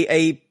is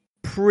a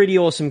pretty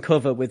awesome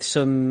cover with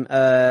some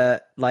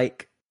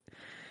like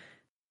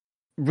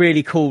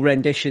really cool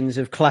renditions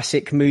of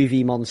classic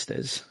movie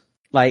monsters,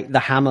 like the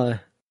Hammer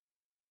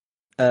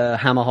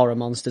horror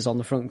monsters on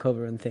the front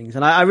cover and things.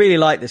 And I really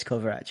like this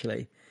cover,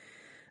 actually.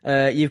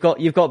 You've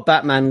got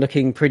Batman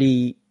looking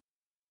pretty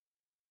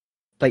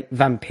like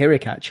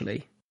vampiric,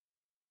 actually.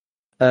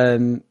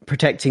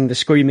 Protecting the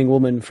Screaming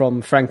Woman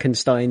from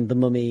Frankenstein, the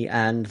Mummy,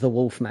 and the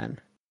Wolfman.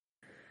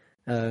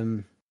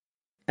 And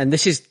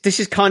this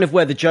is kind of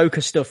where the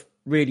Joker stuff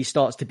really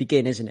starts to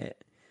begin, isn't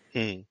it?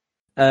 And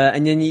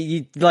then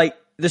you like,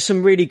 there's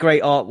some really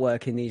great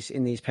artwork in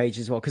these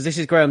pages as well, because this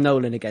is Graham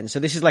Nolan again. So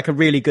this is like a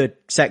really good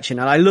section,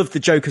 and I love the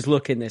Joker's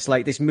look in this,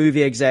 like this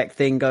movie exec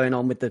thing going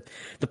on with the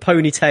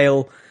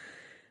ponytail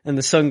and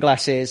the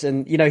sunglasses,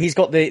 and you know he's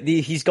got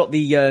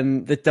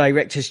the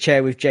director's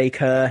chair with J.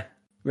 Kerr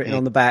written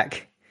on the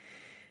back,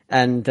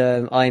 and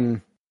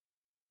I'm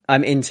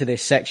into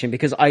this section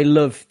because I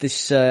love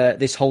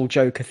this whole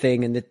Joker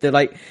thing, and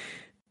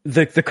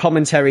the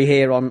commentary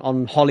here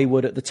on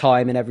Hollywood at the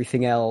time and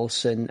everything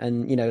else,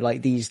 and you know,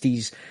 like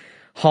these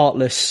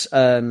heartless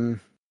and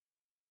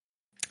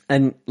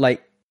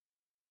like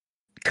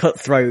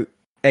cutthroat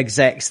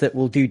execs that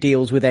will do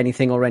deals with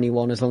anything or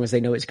anyone as long as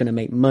they know it's going to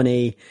make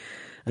money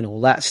and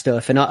all that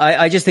stuff. And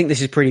I just think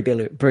this is pretty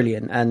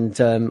brilliant,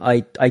 and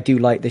I do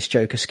like this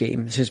Joker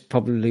scheme. This is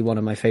probably one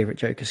of my favorite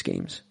Joker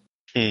schemes.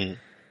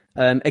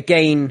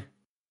 Again,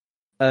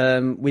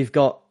 we've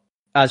got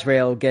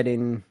Azrael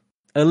getting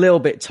a little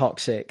bit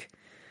toxic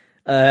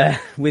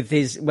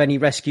with when he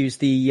rescues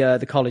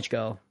the college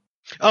girl.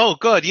 Oh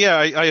God, yeah,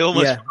 I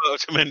almost forgot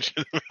to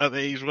mention about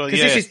these. Well,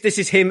 yeah, this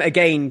is him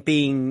again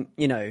being,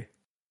 you know,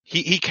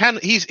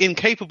 he's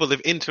incapable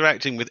of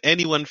interacting with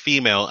anyone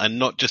female and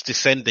not just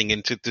descending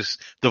into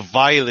the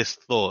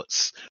vilest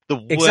thoughts, the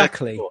worst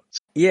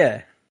thoughts.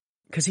 Yeah,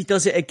 Because he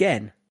does it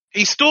again.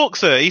 He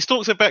stalks her. He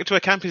stalks her back to her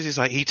campus. He's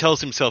like, he tells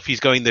himself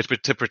he's going there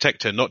to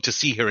protect her, not to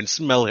see her and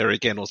smell her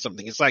again or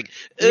something. It's like,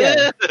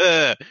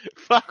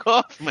 fuck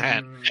off,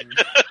 man.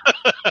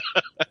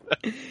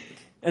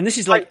 And this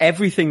is like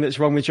everything that's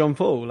wrong with Jean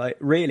Paul. Like,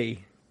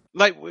 really?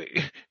 Like,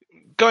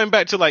 going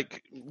back to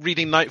like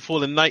reading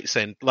Nightfall and Night's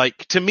End,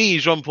 like to me,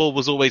 Jean Paul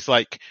was always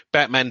like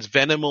Batman's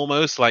Venom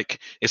almost.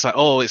 Like it's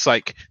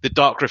like the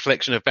dark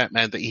reflection of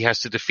Batman that he has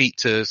to defeat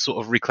to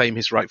sort of reclaim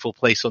his rightful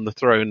place on the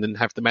throne and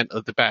have the mantle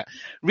of the Bat.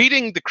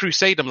 Reading The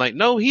Crusade, I'm like,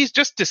 no, he's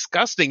just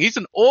disgusting. He's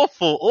an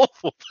awful,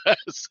 awful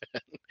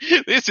person.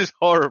 This is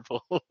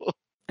horrible.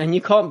 And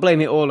you can't blame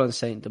it all on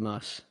Saint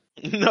Damas.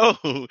 No,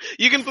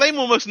 you can blame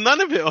almost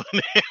none of it on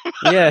him.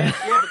 Yeah,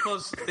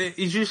 because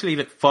he's usually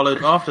like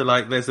followed after.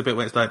 Like, there's a bit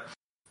where it's like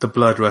the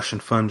blood rush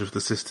and thunder of the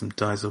system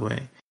dies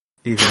away,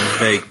 leaving a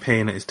vague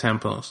pain at his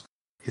temples.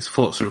 His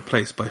thoughts are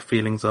replaced by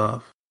feelings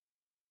of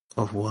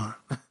what?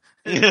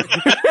 Like,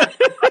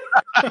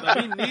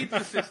 he needs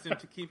the system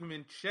to keep him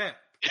in check.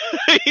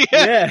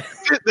 Yeah.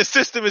 The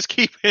system is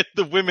keeping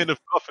the women of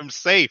Gotham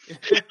safe.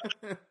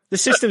 The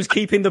system's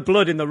keeping the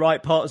blood in the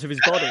right parts of his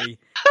body.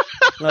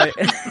 Like,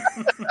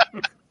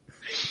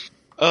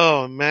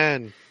 oh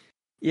man,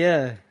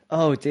 yeah.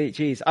 Oh,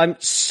 jeez. I'm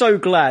so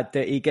glad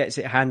that he gets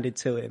it handed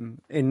to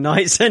him in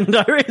Night's End.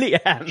 I really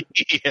am.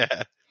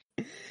 Yeah.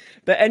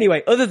 But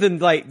anyway, other than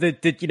like the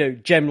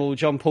general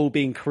Jean Paul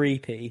being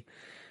creepy,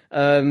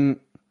 there's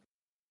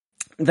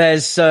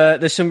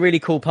some really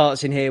cool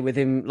parts in here with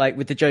him, like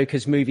with the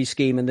Joker's movie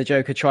scheme and the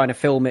Joker trying to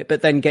film it,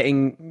 but then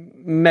getting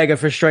mega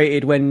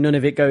frustrated when none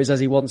of it goes as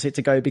he wants it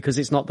to go because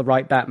it's not the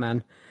right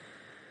Batman.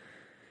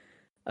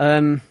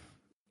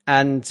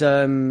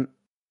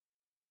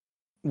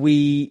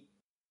 We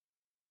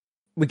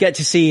get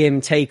to see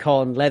him take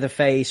on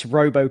Leatherface,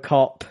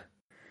 RoboCop,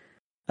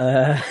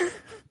 the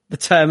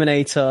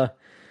Terminator,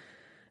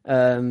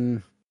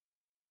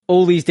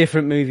 all these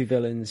different movie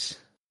villains,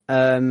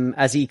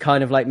 as he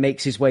kind of like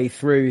makes his way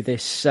through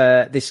this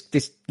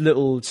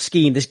little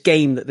scheme, this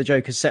game that the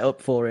Joker set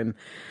up for him.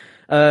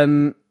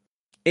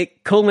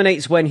 It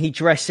culminates when he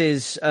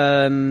dresses,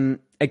 again,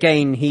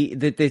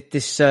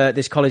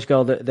 this college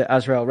girl that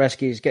Azrael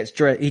rescues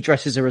he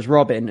dresses her as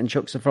Robin and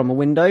chucks her from a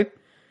window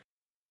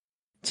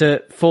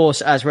to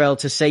force Azrael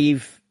to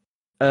save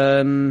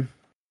her,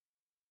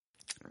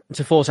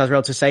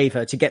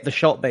 to get the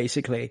shot,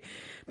 basically.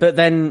 But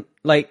then,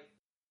 like,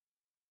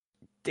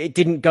 it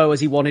didn't go as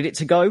he wanted it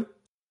to go.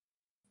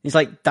 He's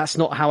like, that's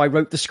not how I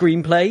wrote the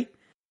screenplay.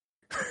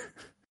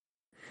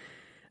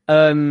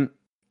 And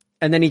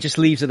then he just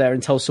leaves her there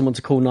and tells someone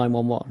to call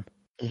 911.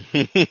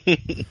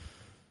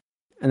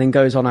 And then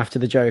goes on after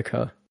the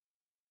Joker.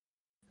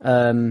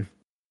 And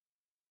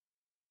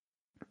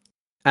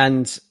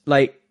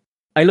like,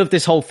 I love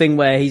this whole thing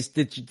where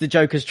the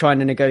Joker's trying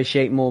to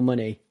negotiate more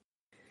money.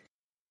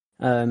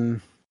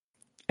 And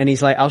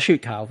he's like, I'll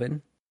shoot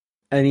Calvin.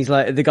 And he's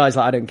like, the guy's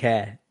like, I don't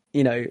care.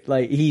 You know,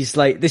 like, he's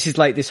like, this is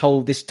like this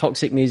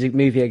toxic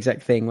movie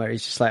exec thing where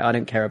he's just like, I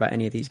don't care about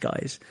any of these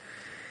guys.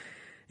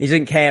 He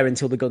doesn't care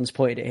until the gun's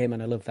pointed at him,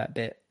 and I love that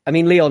bit. I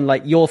mean, Leon,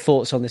 like, your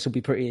thoughts on this will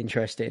be pretty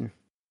interesting.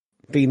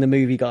 Being the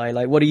movie guy,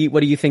 like, what do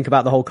you think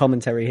about the whole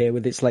commentary here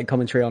with its like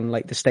commentary on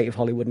like the state of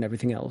Hollywood and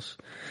everything else?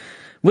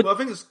 Well, I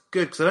think it's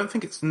good because I don't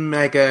think it's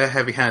mega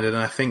heavy-handed,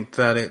 and I think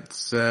that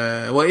it's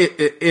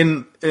it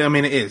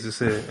is.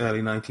 It's an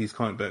early '90s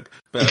comic book,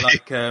 but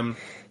like,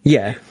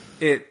 yeah,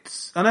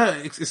 it's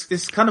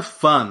kind of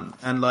fun,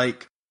 and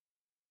like,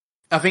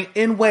 I think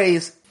in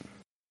ways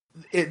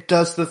it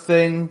does the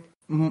thing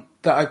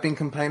that I've been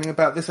complaining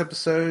about this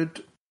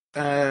episode,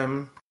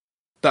 that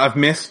I've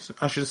missed,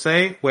 I should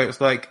say, where it's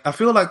like, I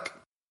feel like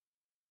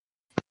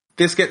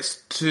this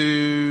gets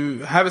to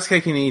have its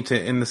cake and eat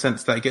it in the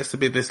sense that it gets to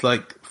be this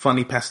like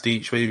funny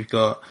pastiche where you've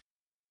got,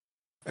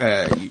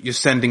 you're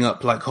sending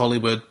up like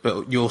Hollywood,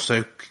 but you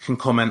also can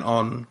comment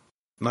on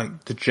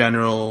like the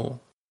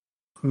general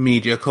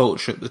media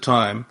culture at the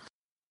time.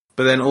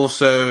 But then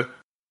also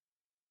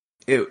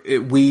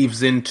it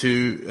weaves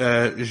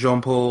into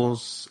Jean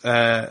Paul's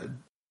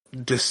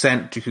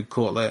descent, you could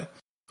call it,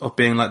 of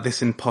being like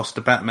this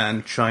imposter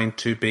Batman trying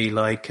to be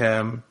like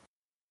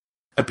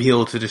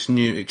appeal to this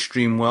new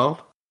extreme world.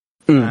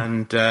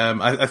 And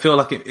I feel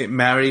like it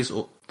marries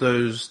all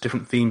those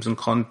different themes and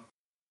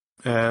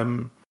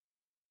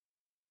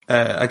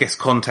I guess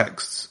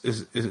contexts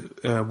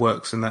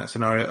works in that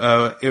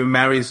scenario. It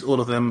marries all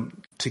of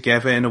them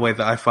together in a way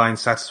that I find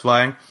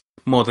satisfying,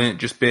 more than it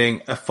just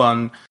being a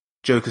fun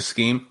Joker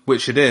scheme,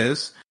 which it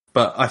is.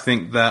 But I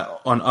think that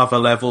on other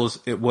levels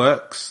it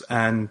works,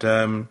 and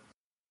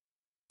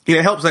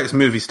it helps like it's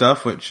movie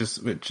stuff, which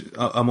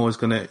I'm always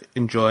going to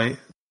enjoy,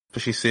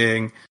 especially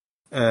seeing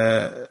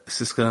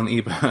Siskel and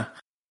Ebert.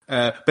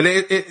 But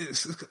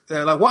it's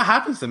like what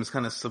happens to them is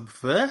kind of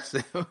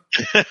subversive.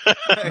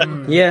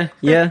 Yeah.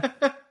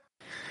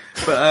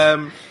 But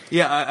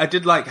I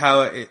did like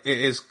how it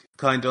is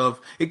kind of.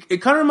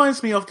 It kind of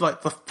reminds me of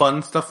like the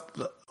fun stuff,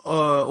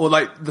 or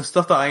like the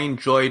stuff that I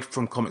enjoyed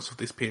from comics of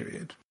this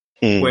period,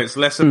 where it's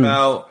less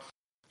about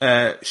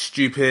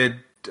stupid,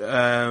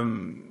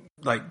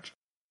 like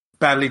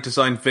badly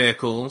designed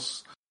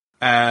vehicles,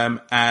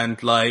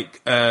 and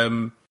like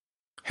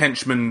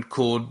henchmen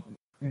called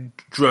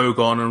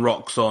Drogon and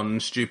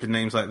Roxxon, stupid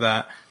names like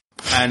that.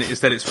 And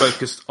instead it's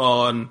focused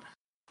on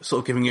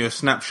sort of giving you a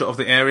snapshot of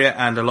the area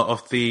and a lot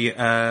of the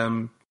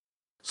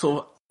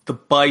sort of the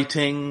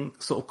biting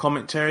sort of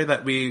commentary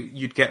that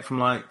you'd get from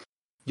like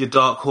your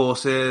Dark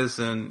Horses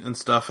and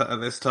stuff at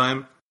this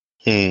time.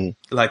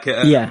 Like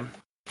it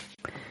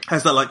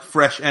has that like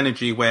fresh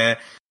energy where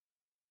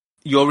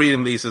you're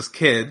reading these as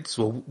kids,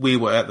 well we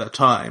were at that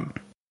time,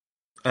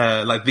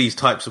 like these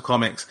types of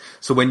comics.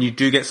 So when you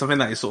do get something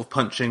that is sort of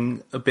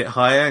punching a bit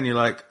higher and you're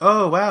like,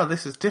 oh wow,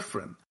 this is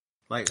different.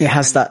 Like it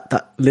has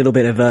that little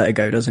bit of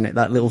vertigo, doesn't it?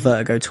 That little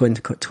vertigo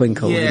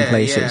twinkle in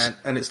places. Yeah,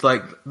 and it's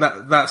like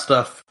that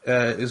stuff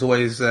is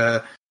always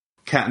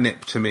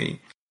catnip to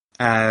me,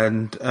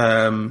 and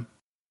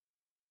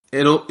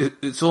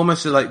it's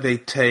almost like they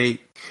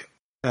take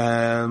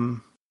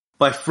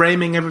by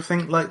framing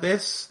everything like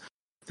this,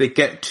 they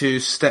get to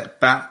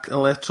step back a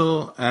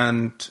little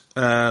and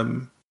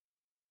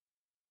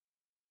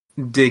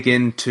dig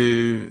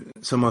into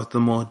some of the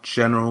more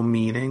general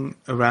meaning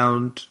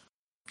around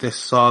this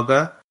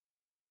saga,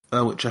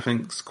 which I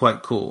think is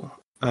quite cool.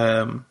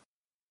 Well,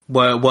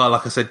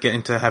 like I said,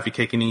 getting to have your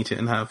cake and eat it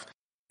and have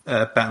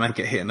Batman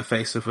get hit in the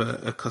face with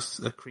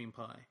a cream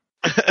pie.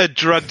 A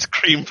drugged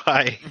cream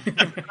pie.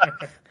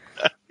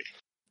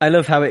 I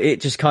love how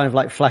it just kind of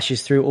like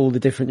flashes through all the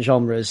different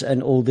genres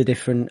and all the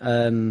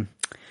different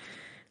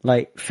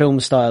like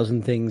film styles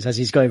and things as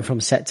he's going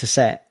from set to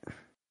set.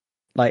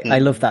 Like, I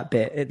love that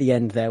bit at the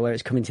end there where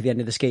it's coming to the end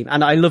of the scheme.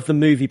 And I love the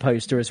movie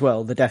poster as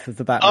well, the Death of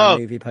the Batman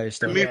movie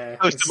poster. The movie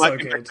poster might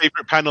be my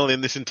favourite panel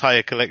in this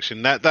entire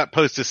collection. That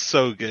poster's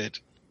so good.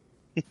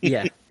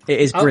 Yeah, it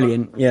is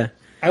brilliant, yeah.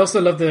 I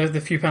also love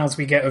the few panels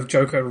we get of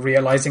Joker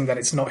realising that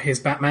it's not his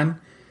Batman.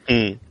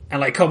 And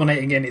like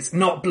culminating in, it's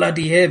not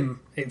bloody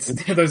him.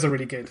 Those are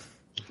really good.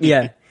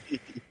 Yeah.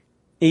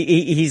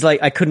 He's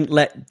like, I can't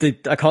let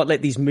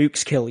these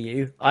mooks kill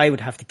you. I would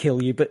have to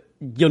kill you, but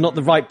you're not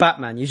the right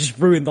Batman. You just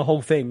ruined the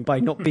whole thing by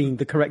not being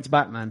the correct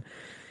Batman.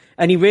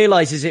 And he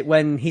realizes it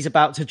when he's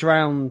about to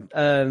drown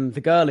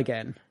the girl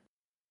again,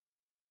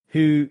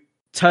 who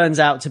turns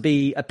out to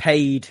be a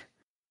paid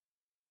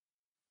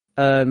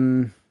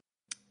actor,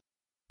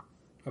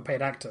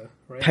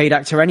 right? Paid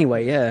actor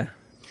anyway, yeah.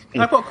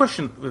 I've got a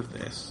question with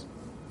this,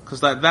 because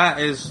that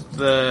is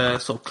the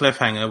sort of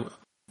cliffhanger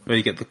where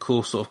you get the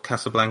cool sort of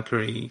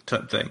Casablanca-y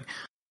type thing.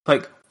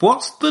 Like,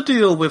 what's the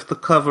deal with the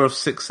cover of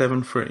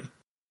 673?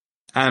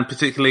 And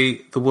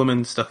particularly the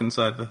woman stuck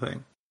inside the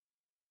thing.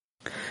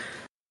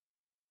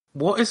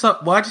 What is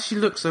up? Why does she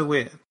look so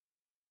weird?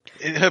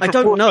 I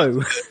don't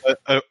know.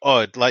 Are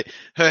odd. Like,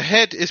 her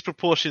head is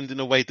proportioned in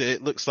a way that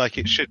it looks like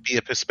it should be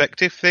a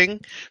perspective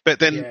thing, but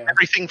then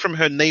everything from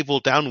her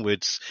navel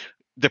downwards,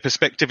 the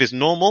perspective is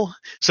normal,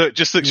 so it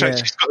just looks like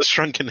she's got a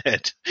shrunken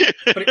head.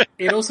 But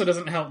it also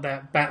doesn't help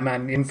that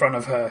Batman in front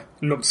of her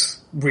looks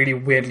really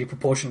weirdly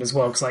proportioned as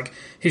well, because like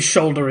his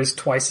shoulder is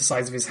twice the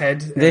size of his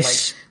head. And,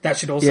 like, that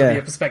should also be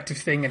a perspective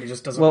thing, and it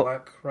just doesn't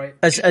work, right?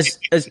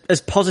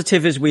 As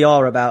positive as we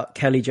are about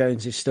Kelly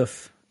Jones's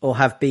stuff, or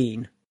have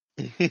been,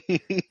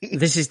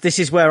 this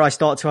is where I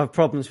start to have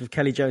problems with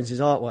Kelly Jones's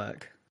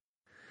artwork.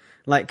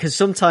 Like, because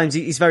sometimes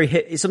he's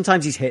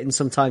sometimes he's hit and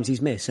sometimes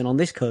he's miss. And on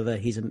this cover,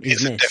 he's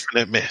miss. A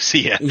definite miss,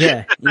 yeah.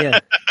 Yeah.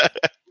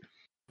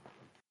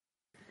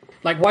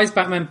 Like, why is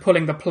Batman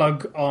pulling the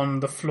plug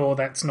on the floor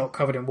that's not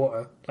covered in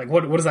water? Like,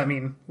 what does that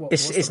mean?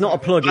 It's not a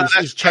plug,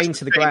 he's chained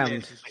to the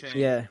ground.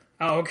 Yeah.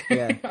 Oh,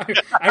 okay. Yeah.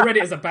 I read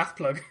it as a bath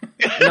plug.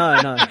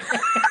 No.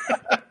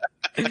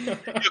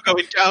 You're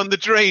going down the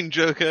drain,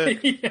 Joker.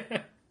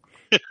 Yeah.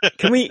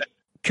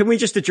 Can we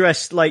just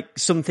address like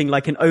something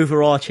like an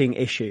overarching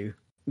issue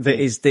that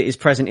is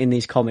present in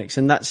these comics,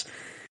 and that's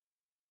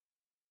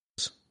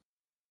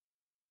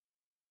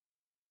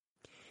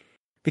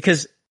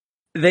because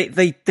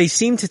they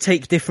seem to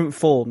take different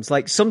forms.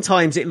 Like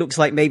sometimes it looks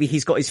like maybe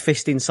he's got his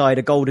fist inside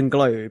a golden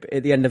globe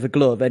at the end of a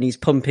glove and he's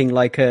pumping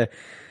like a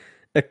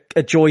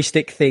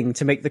joystick thing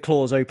to make the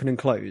claws open and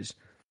close.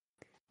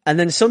 And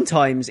then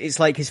sometimes it's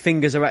like his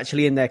fingers are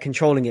actually in there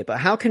controlling it. But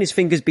how can his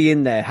fingers be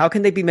in there? How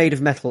can they be made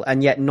of metal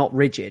and yet not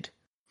rigid?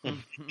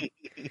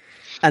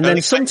 And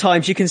then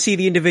sometimes you can see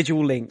the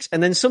individual links.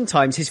 And then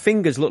sometimes his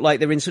fingers look like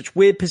they're in such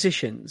weird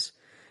positions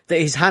that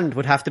his hand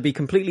would have to be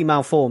completely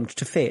malformed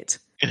to fit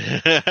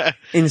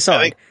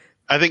inside.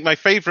 I think my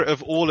favorite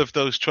of all of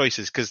those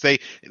choices, because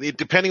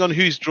depending on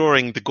who's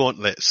drawing the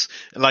gauntlets,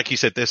 like you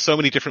said, there's so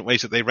many different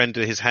ways that they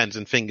render his hands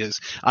and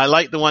fingers. I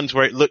like the ones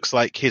where it looks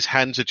like his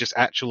hands are just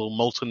actual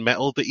molten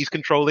metal that he's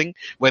controlling,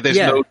 where there's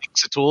no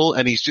links at all,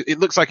 and it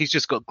looks like he's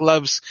just got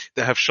gloves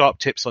that have sharp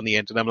tips on the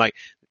end. And I'm like,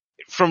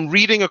 from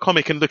reading a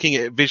comic and looking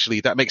at it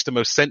visually, that makes the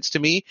most sense to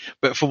me.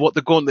 But for what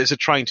the gauntlets are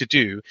trying to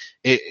do,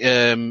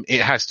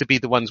 it has to be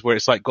the ones where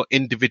it's like got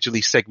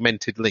individually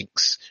segmented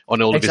links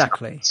on all of his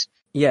hands.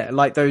 Yeah,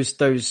 like those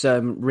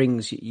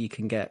rings you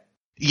can get.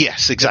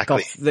 Yes,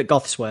 exactly. That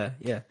goths wear.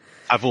 Yeah.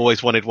 I've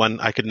always wanted one.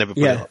 I could never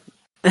put it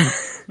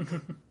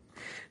on.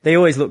 They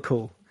always look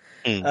cool.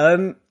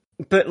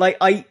 But like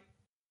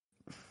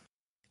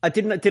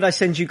did I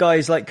send you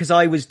guys like, cause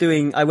I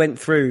went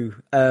through,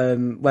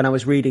 when I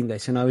was reading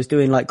this and I was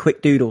doing like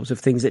quick doodles of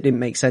things that didn't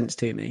make sense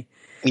to me.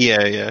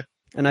 Yeah.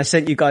 And I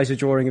sent you guys a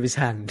drawing of his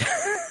hand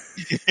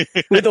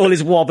with all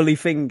his wobbly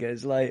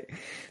fingers. Like,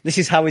 this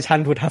is how his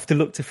hand would have to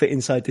look to fit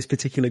inside this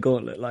particular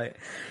gauntlet. Like,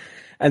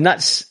 and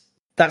that's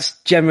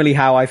generally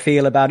how I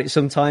feel about it.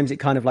 Sometimes it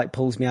kind of like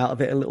pulls me out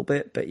of it a little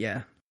bit, but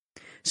yeah.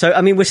 So,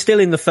 I mean, we're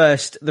still in the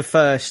first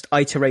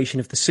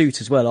iteration of the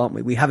suit as well, aren't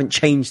we? We haven't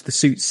changed the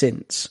suit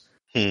since.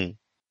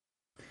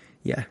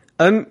 Yeah.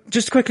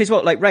 Just quickly as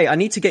well, like, Ray, I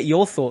need to get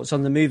your thoughts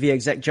on the movie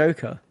exec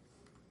Joker.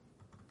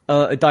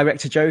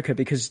 Director Joker,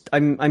 because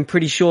I'm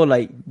pretty sure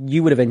like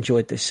you would have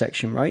enjoyed this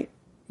section, right?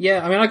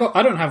 Yeah, I mean,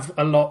 I don't have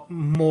a lot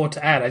more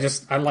to add.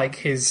 I like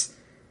his,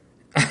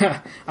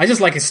 I just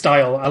like his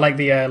style. I like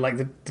the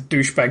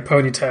douchebag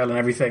ponytail and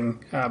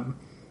everything.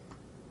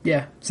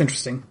 Yeah, it's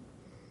interesting.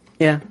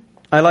 Yeah,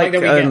 I like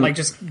that we get like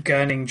just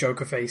gurning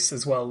Joker face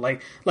as well.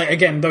 Like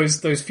again,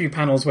 those few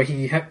panels where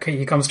he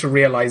comes to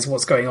realize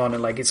what's going on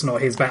and like it's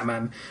not his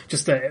Batman.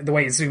 Just the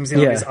way it zooms in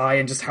on his eye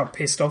and just how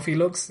pissed off he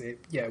looks.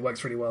 It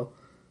works really well.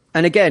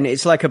 And again,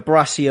 it's like a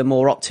brassier,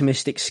 more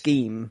optimistic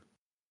scheme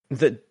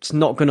that's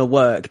not going to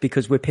work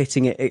because we're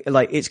pitting it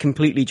like it's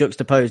completely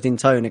juxtaposed in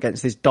tone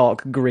against this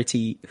dark,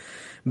 gritty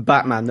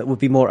Batman that would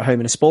be more at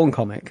home in a Spawn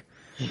comic.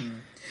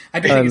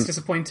 I do think it's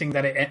disappointing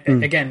that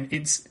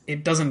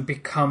it doesn't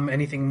become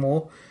anything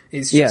more.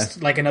 It's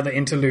just like another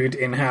interlude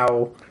in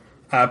how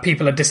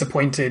people are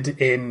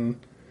disappointed in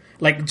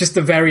like just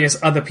the various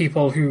other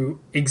people who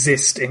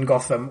exist in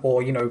Gotham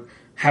or, you know,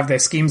 have their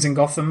schemes in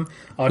Gotham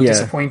are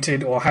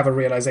disappointed or have a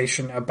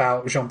realization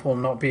about Jean-Paul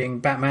not being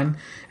Batman.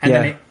 And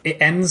then it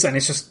ends and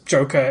it's just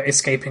Joker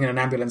escaping in an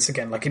ambulance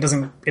again. Like it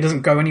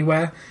doesn't go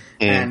anywhere.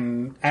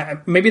 And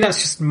maybe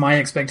that's just my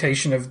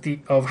expectation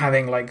of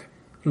having like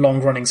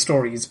long running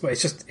stories, but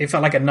it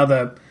felt like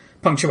another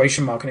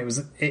punctuation mark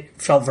and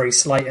it felt very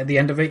slight at the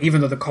end of it,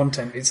 even though the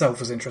content itself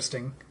was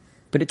interesting.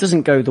 But it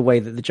doesn't go the way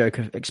that the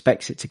Joker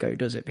expects it to go,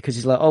 does it? Because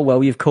he's like, oh,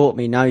 well, you've caught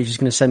me. Now you're just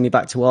going to send me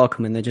back to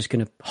Arkham and they're just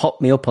going to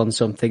hop me up on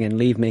something and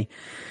leave me.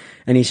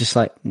 And he's just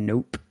like,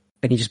 nope.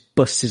 And he just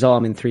busts his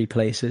arm in 3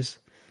 places.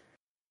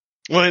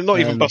 Well,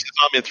 not even bust his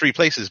arm in 3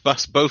 places,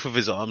 bust both of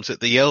his arms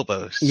at the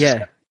elbows.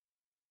 Yeah.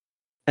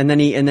 And then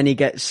he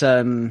gets,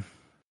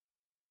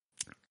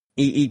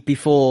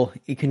 before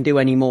he can do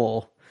any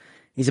more,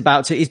 he's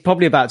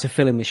probably about to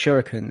fill him with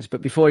shurikens,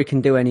 but before he can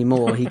do any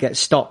more, he gets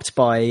stopped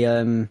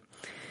by,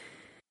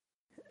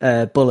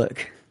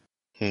 Bullock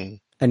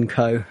and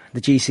co,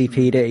 the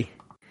GCPD,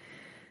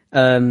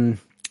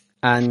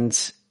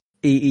 and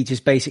he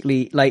just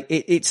basically like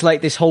it's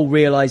like this whole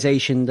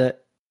realization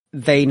that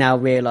they now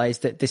realize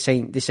that this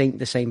ain't the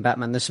same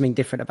Batman. There's something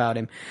different about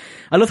him.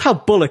 I love how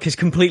Bullock is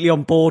completely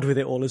on board with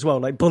it all as well.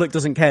 Like Bullock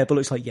doesn't care.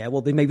 Bullock's like, yeah,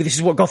 well, then maybe this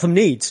is what Gotham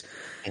needs,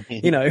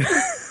 you know.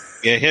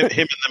 Yeah, him and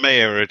the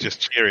mayor are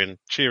just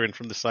cheering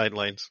from the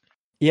sidelines.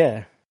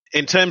 Yeah.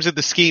 In terms of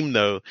the scheme,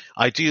 though,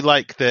 I do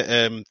like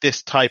that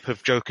this type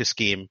of Joker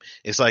scheme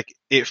is like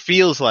it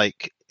feels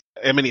like.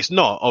 I mean, it's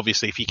not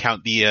obviously if you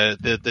count the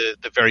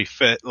very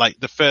first, like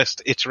the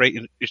first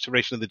iteration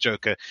of the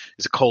Joker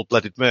is a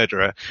cold-blooded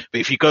murderer. But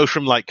if you go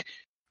from like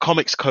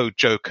Comics Code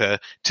Joker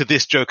to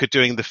this Joker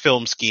doing the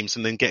film schemes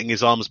and then getting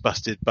his arms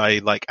busted by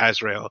like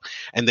Azrael,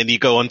 and then you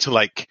go on to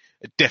like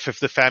Death of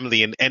the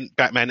Family and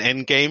Batman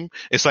Endgame,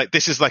 it's like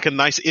this is like a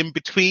nice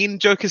in-between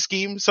Joker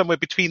scheme, somewhere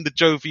between the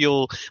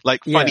jovial,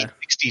 like funny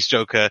 60s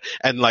Joker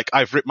and like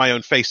I've ripped my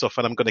own face off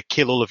and I'm going to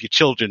kill all of your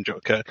children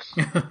Joker.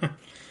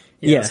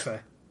 That's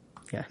fair.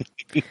 Yeah.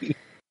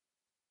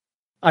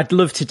 I'd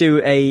love to do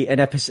an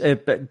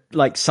episode, but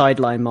like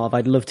sideline Marv,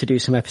 I'd love to do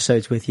some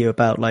episodes with you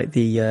about like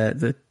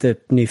the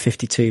new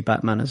 52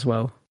 Batman as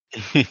well.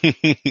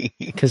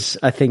 Because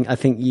I think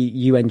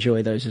you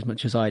enjoy those as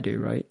much as I do,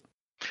 right?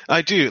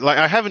 I do. Like,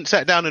 I haven't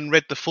sat down and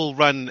read the full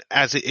run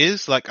as it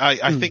is. Like,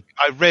 I think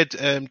I read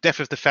Death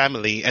of the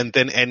Family and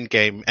then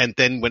Endgame and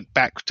then went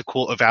back to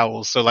Court of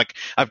Owls. So, like,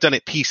 I've done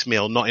it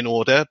piecemeal, not in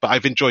order, but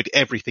I've enjoyed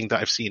everything that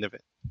I've seen of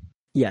it.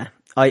 Yeah,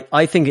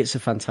 I think it's a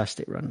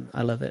fantastic run.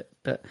 I love it.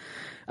 But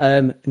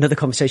another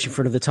conversation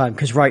for another time,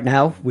 because right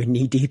now we're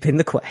knee deep in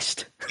the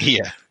quest.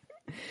 Yeah.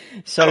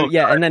 So,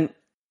 and then...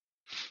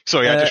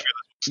 Sorry, I just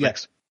realized what's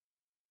next.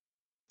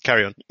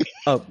 Carry on.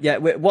 Oh, yeah.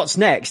 What's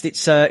next?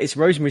 It's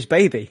Rosemary's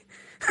Baby.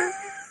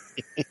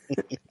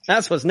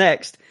 That's what's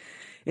next.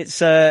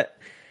 It's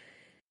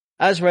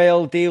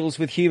Azrael deals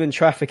with human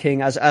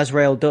trafficking as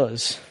Azrael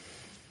does,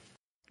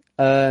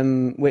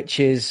 which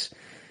is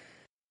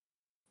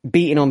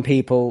beating on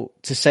people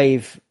to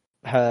save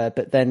her,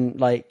 but then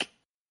like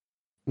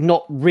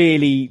not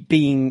really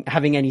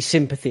having any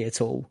sympathy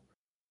at all.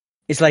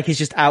 It's like he's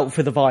just out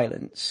for the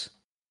violence.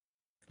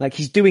 Like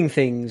he's doing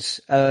things,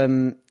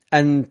 and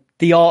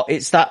the art,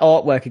 it's that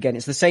artwork again.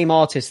 It's the same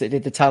artist that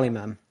did the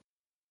Tallyman.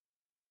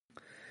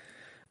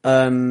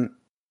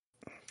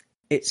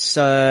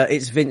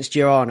 it's Vince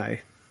Giordano,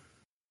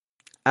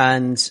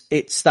 and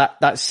it's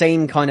that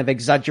same kind of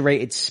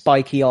exaggerated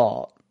spiky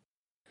art,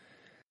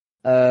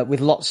 with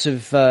lots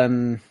of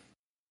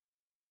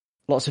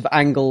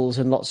angles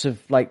and lots of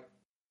like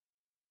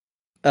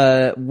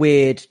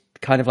weird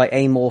kind of like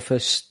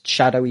amorphous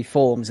shadowy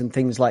forms and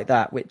things like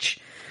that, which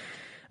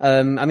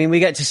I mean, we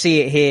get to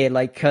see it here.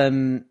 Like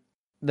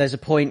there's a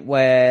point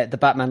where the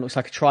Batman looks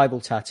like a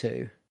tribal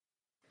tattoo.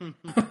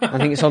 I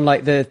think it's on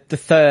like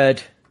the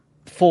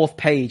fourth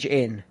page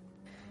in.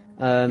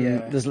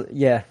 Like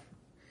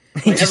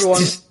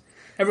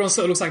everyone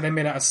sort of looks like they're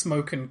made out of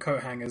smoke and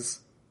coat hangers.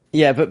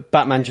 Yeah, but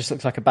Batman just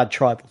looks like a bad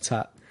tribal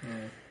tat.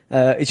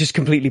 Yeah. It's just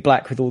completely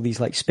black with all these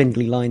like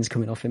spindly lines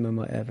coming off him and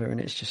whatever, and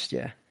it's just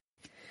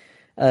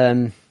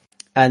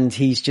and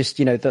he's just,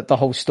 you know, the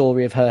whole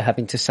story of her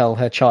having to sell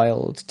her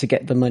child to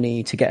get the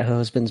money to get her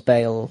husband's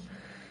bail,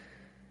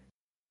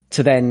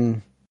 to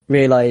then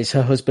realise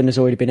her husband has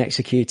already been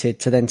executed,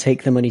 to then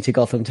take the money to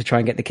Gotham to try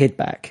and get the kid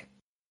back.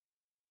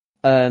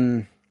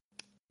 And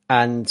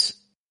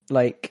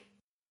like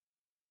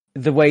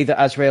the way that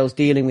Azrael's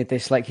dealing with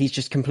this, like he's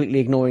just completely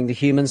ignoring the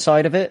human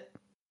side of it.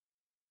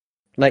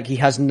 Like he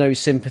has no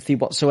sympathy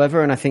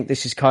whatsoever, and I think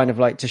this is kind of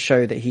like to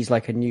show that he's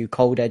like a new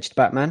cold-edged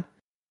Batman.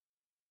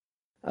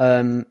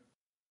 And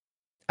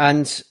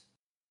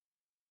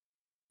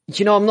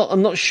you know,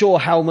 I'm not sure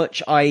how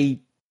much I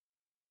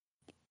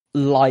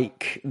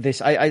like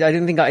this. I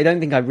don't think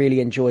I really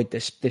enjoyed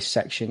this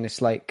section.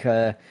 It's like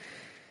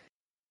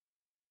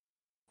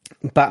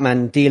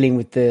Batman dealing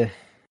with the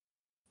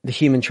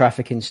human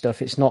trafficking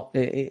stuff.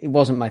 It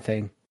wasn't my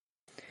thing.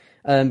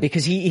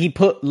 Because he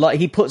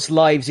puts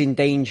lives in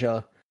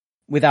danger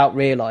without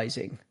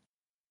realizing.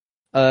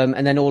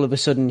 And then all of a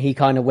sudden he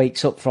kind of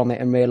wakes up from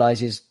it and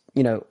realizes,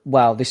 you know,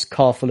 wow, this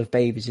car full of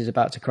babies is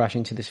about to crash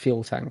into this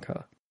fuel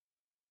tanker.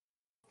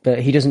 But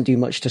he doesn't do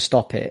much to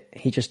stop it.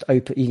 He just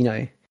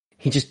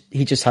he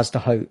just has to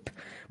hope.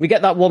 We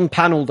get that one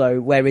panel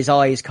though where his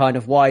eyes kind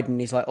of widen.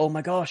 He's like, oh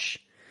my gosh.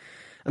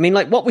 I mean,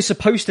 like, what we're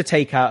supposed to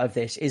take out of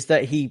this is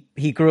that he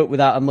grew up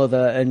without a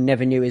mother and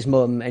never knew his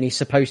mum, and he's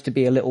supposed to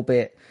be a little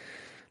bit,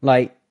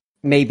 like,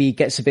 maybe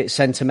gets a bit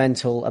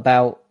sentimental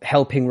about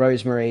helping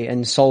Rosemary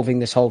and solving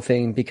this whole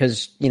thing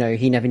because, you know,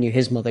 he never knew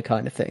his mother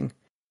kind of thing.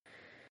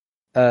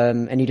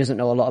 And he doesn't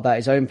know a lot about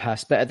his own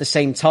past. But at the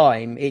same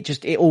time,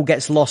 it all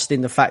gets lost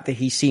in the fact that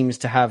he seems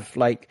to have,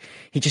 like,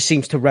 he just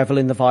seems to revel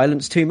in the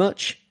violence too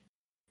much.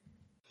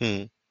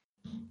 I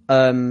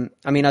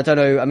mean, I don't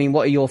know. I mean,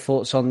 what are your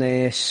thoughts on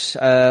this?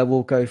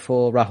 We'll go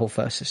for Rahul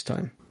first this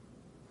time.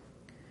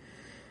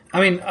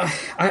 I mean,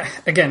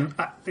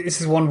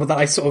 this is one that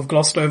I sort of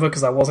glossed over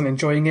because I wasn't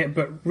enjoying it,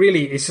 but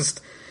really it's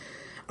just,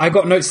 I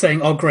got notes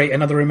saying, oh great,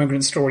 another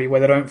immigrant story where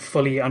they don't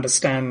fully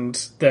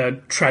understand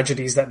the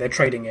tragedies that they're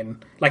trading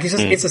in. Like, it's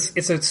just,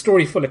 it's a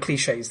story full of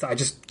cliches that I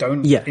just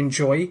don't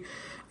enjoy.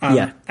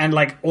 And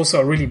like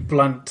also a really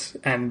blunt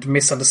and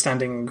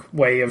misunderstanding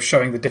way of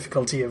showing the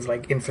difficulty of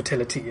like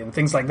infertility and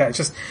things like that.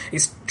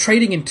 It's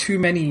trading in too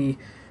many,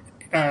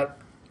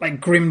 like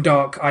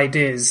grimdark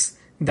ideas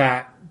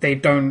that they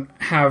don't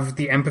have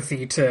the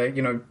empathy to,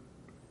 you know,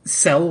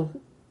 sell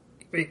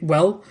it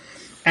well.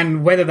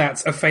 And whether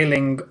that's a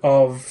failing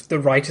of the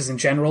writers in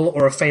general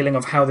or a failing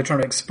of how they're trying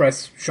to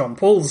express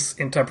Jean-Paul's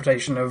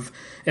interpretation of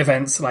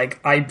events, like,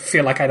 I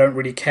feel like I don't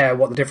really care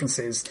what the difference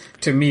is.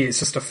 To me, it's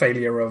just a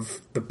failure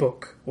of the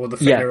book or the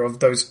failure of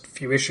those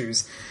few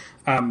issues.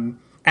 And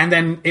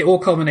then it all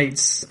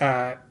culminates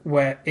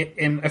where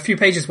in a few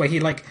pages where he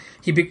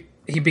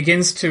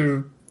begins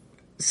to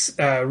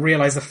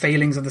realize the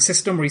failings of the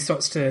system, where he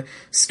starts to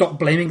stop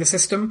blaming the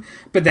system.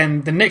 But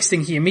then the next thing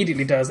he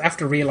immediately does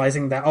after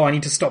realizing that, I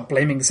need to stop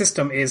blaming the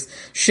system, is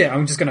shit,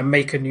 I'm just going to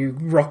make a new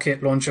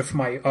rocket launcher for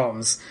my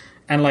arms.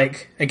 And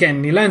like,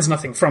 again, he learns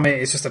nothing from it.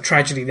 It's just a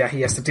tragedy that he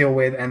has to deal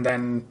with. And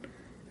then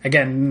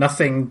again,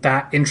 nothing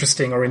that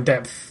interesting or in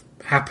depth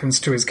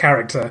happens to his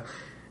character.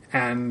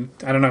 And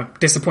I don't know,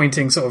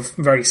 disappointing, sort of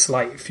very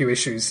slight few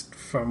issues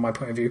from my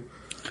point of view.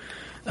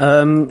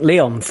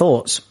 Leon,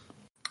 thoughts?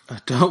 I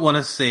don't want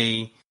to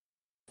see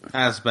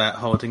Asbat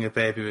holding a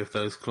baby with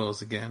those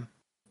claws again.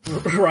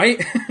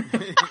 Right?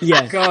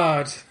 Yeah.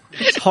 God.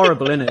 It's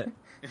horrible, isn't it?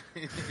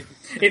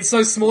 It's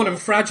so small and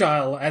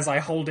fragile as I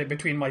hold it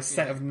between my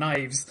set of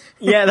knives.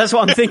 Yeah, that's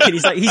what I'm thinking.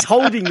 He's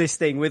holding this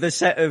thing with a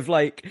set of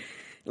like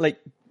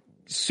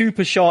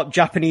super sharp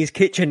Japanese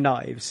kitchen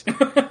knives.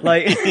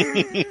 Like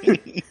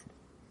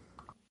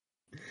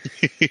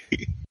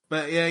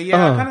But yeah,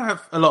 I kind of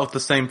have a lot of the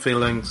same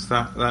feelings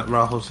that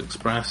Rahul's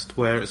expressed,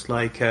 where it's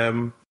like,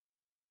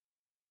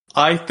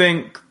 I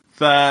think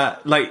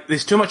that, like,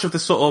 there's too much of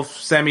this sort of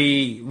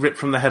semi-ripped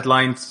from the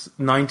headlines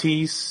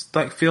 90s,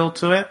 like, feel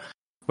to it,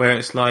 where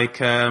it's like,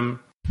 a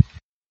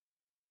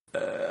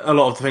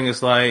lot of the thing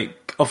is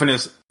like, often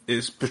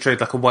it's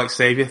portrayed like a white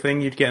savior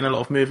thing you'd get in a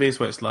lot of movies,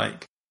 where it's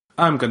like,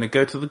 I'm going to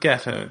go to the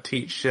ghetto,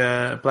 teach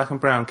black and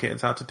brown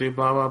kids how to do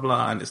blah, blah,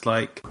 blah. And it's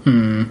like,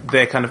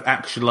 they're kind of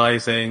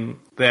actualizing,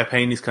 their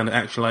pain is kind of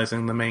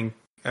actualizing the main,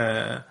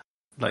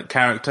 like,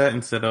 character,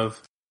 instead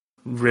of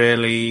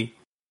really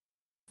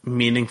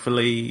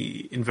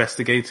meaningfully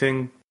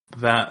investigating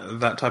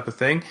that type of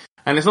thing.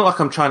 And it's not like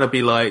I'm trying to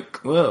be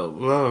like, well,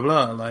 blah, blah,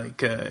 blah,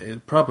 like,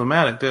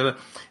 problematic.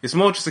 It's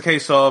more just a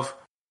case of,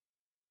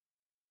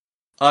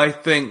 I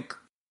think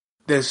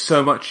there's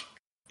so much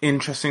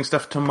interesting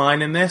stuff to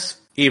mine in this,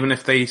 even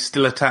if they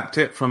still attacked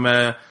it from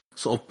a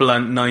sort of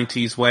blunt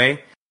 90s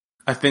way.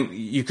 I think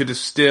you could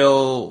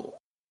still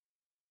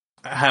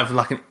have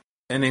like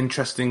an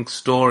interesting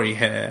story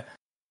here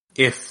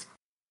if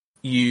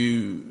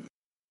you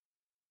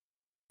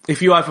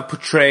either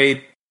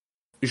portrayed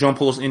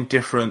Jean-Paul's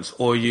indifference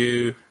or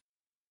you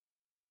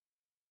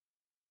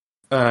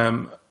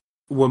were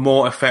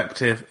more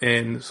effective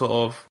in sort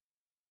of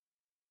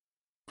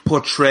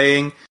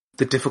portraying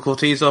the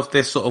difficulties of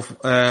this sort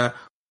of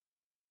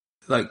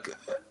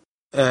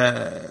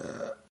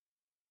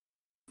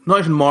not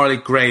even morally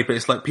grey, but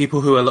it's like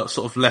people who are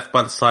sort of left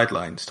by the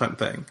sidelines type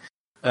thing.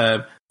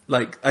 I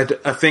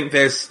think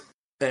there's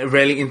a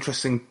really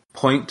interesting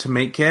point to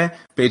make here,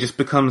 but it just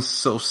becomes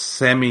sort of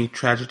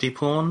semi-tragedy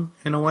porn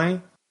in a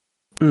way.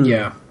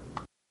 Yeah.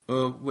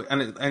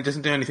 And it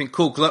doesn't do anything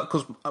cool,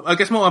 because I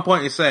guess what my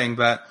point is saying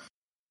that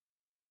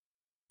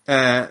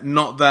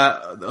not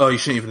that you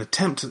shouldn't even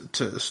attempt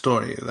to a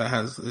story that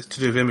has to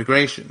do with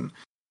immigration.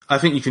 I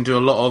think you can do a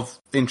lot of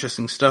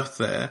interesting stuff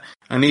there,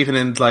 and even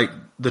in like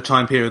the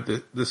time period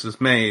that this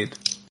was made,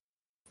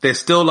 there's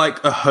still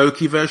like a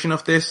hokey version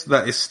of this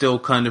that is still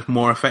kind of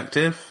more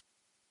effective.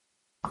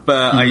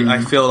 But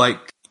I feel like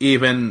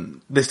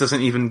even this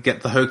doesn't even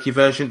get the hokey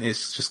version.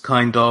 It's just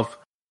kind of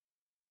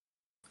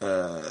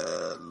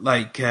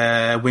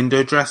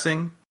window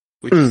dressing,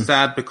 which is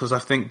sad, because I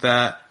think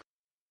that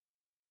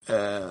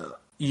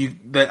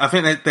I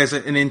think that there's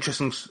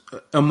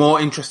a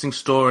more interesting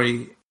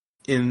story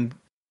in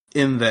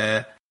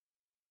there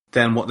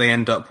than what they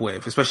end up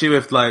with, especially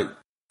with like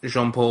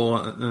Jean-Paul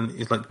and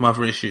his like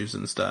mother issues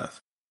and stuff.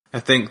 I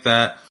think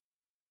that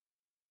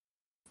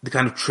the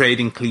kind of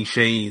trading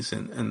cliches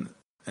and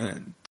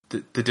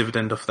the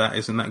dividend of that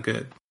isn't that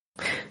good.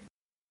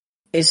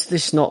 Is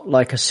this not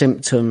like a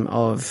symptom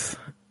of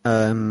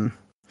the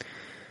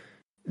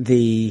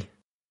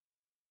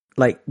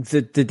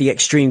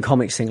extreme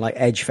comics thing, like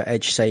edge for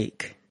edge's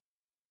sake?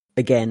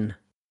 Again,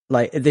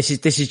 like this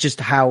is just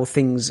how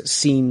things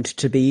seemed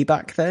to be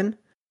back then.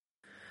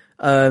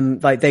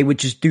 Like they would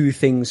just do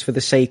things for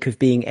the sake of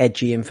being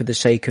edgy and for the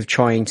sake of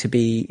trying to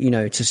be,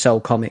 to sell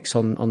comics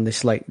on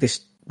this like this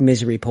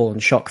misery porn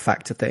shock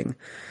factor thing.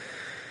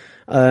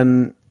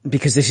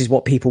 Because this is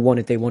what people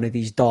wanted. They wanted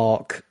these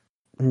dark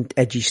and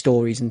edgy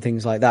stories and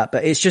things like that.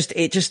 But it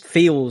just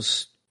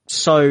feels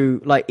so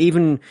like,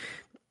 even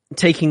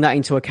taking that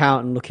into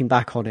account and looking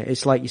back on it,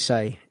 it's like you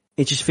say,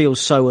 it just feels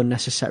so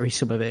unnecessary.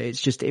 Some of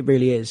it, it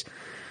really is.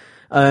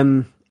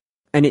 And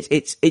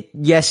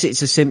yes,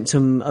 it's a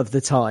symptom of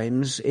the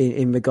times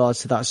in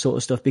regards to that sort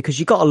of stuff, because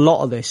you got a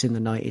lot of this in the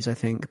 90s, I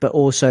think, but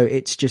also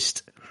it's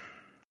just,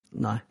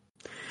 no,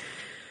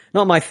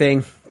 not my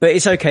thing, but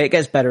it's okay. It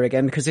gets better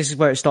again, because this is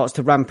where it starts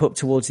to ramp up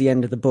towards the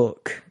end of the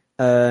book.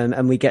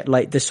 And we get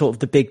like this sort of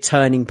the big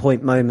turning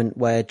point moment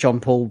where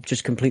John Paul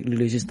just completely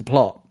loses the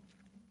plot,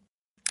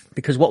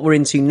 because what we're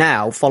into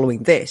now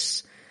following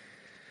this,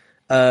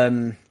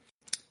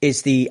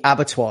 is the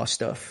abattoir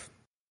stuff.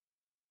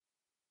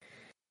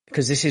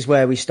 Because this is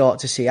where we start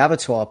to see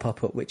Abattoir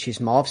pop up, which is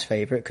Marv's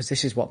favourite, because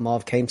this is what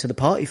Marv came to the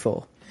party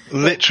for.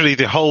 Literally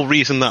the whole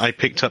reason that I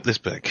picked up this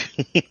book.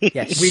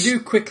 Yes. We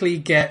do quickly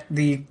get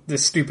the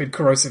stupid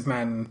Corrosive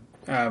Man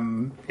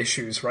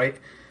issues, right?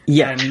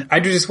 Yeah. And I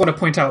do just want to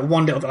point out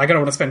one little... I don't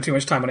want to spend too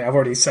much time on it. I've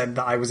already said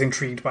that I was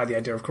intrigued by the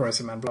idea of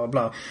Corrosive Man, blah,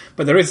 blah, blah.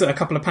 But there is a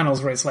couple of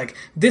panels where it's like,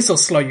 this'll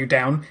slow you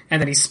down,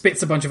 and then he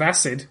spits a bunch of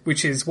acid,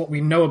 which is what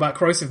we know about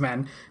Corrosive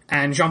Man,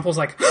 and Jean-Paul's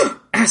like,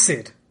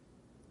 acid!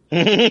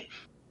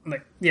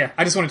 Like, yeah,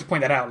 I just wanted to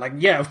point that out. Like,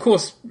 yeah, of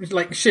course,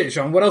 like, shit,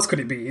 Jean, what else could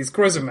it be? He's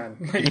Corrosive Man.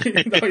 Like,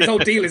 his whole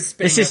deal is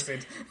spitting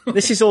acid.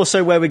 This is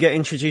also where we get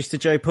introduced to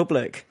Joe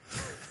Public.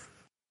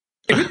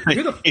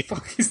 Who the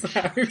fuck is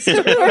that?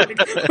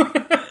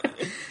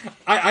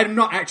 I'm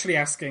not actually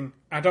asking.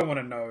 I don't want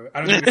to know.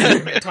 I don't think we can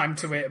commit time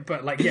to it,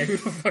 but like, yeah, who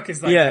the fuck is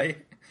that guy?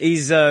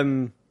 He's,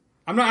 I'm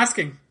not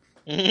asking.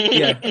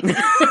 Yeah.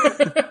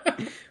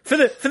 For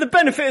the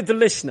benefit of the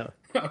listener.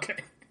 Okay.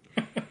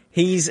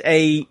 He's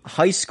a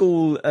high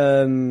school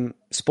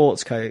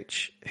sports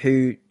coach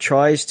who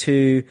tries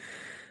to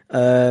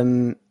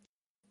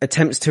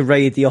attempts to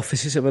raid the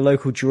offices of a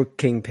local drug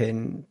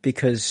kingpin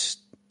because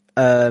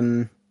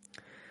it's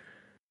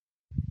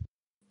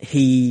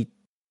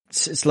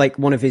like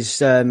one of his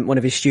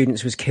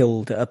students was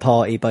killed at a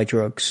party by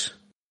drugs,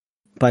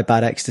 by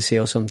bad ecstasy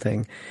or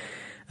something,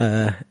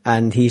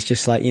 and he's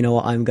just like, you know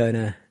what, I'm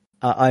gonna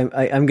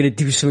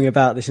do something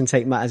about this and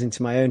take matters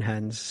into my own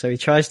hands. So he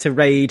tries to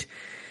raid.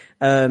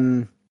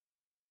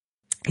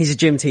 He's a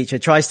gym teacher,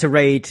 tries to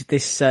raid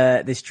this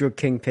drug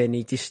kingpin.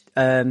 He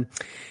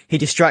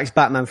distracts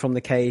Batman from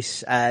the case.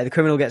 The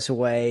criminal gets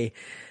away.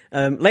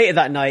 Later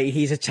that night,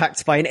 he's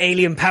attacked by an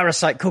alien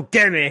parasite called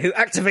Gemir, who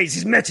activates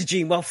his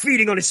metagene while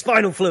feeding on his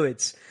spinal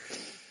fluids.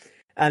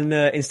 And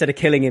instead of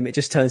killing him, it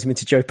just turns him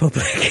into Joe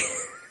Public.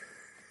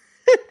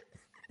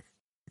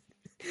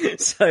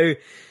 So,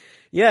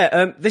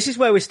 yeah, this is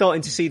where we're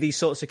starting to see these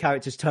sorts of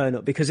characters turn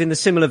up, because in the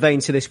similar vein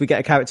to this, we get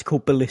a character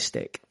called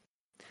Ballistic.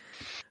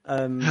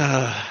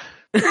 I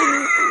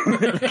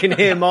can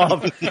hear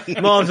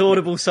Marv's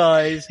audible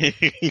sighs.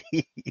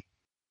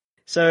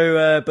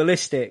 So,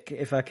 Ballistic,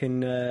 if I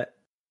can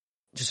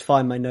just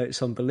find my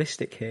notes on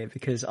Ballistic here,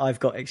 because I've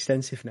got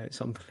extensive notes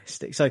on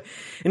Ballistic. So,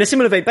 in a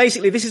similar vein,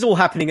 basically, this is all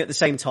happening at the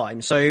same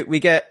time. So, we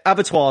get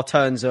Abattoir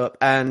turns up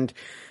and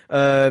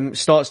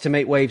starts to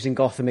make waves in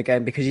Gotham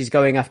again, because he's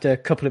going after a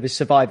couple of his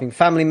surviving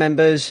family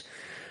members.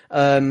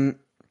 The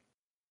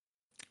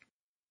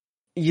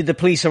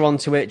police are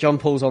onto it. John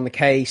Paul's on the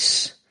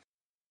case.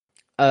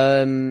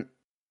 Abattoir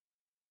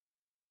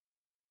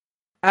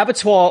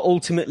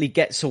ultimately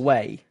gets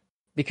away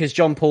because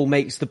John Paul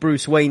makes the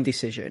Bruce Wayne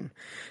decision.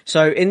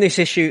 So in this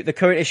issue, the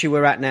current issue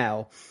we're at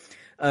now,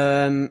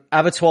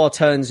 Abattoir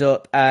turns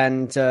up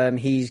and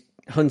he's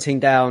hunting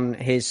down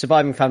his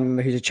surviving family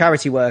member who's a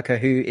charity worker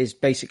who is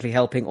basically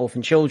helping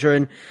orphan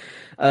children.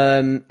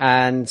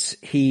 And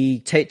he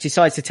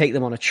decides to take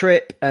them on a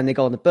trip, and they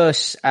go on the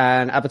bus,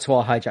 and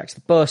Abattoir hijacks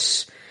the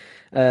bus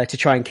to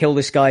try and kill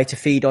this guy, to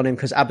feed on him,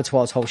 because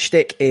Abattoir's whole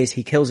shtick is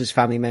he kills his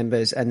family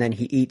members and then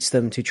he eats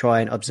them to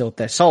try and absorb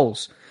their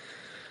souls.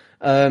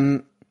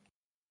 But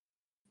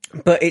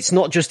it's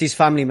not just his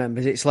family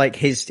members. It's like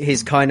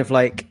his kind of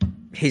like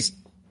his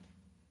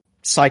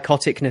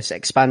psychoticness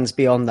expands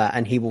beyond that,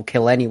 and he will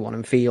kill anyone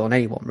and feed on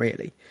anyone,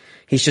 really.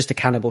 He's just a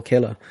cannibal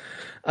killer.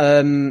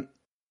 And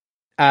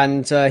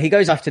he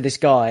goes after this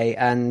guy,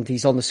 and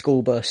he's on the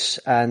school bus,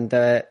 and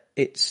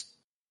it's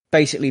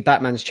basically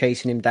Batman's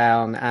chasing him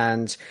down,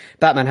 and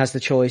Batman has the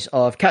choice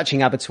of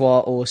catching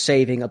Abattoir or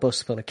saving a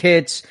bus full of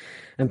kids.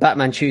 And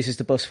Batman chooses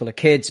the bus full of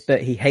kids,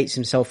 but he hates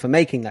himself for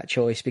making that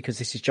choice, because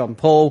this is John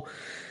Paul.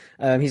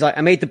 He's like,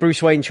 I made the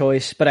Bruce Wayne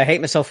choice, but I hate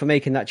myself for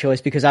making that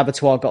choice because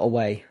Abattoir got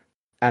away,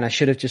 and I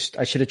should have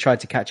tried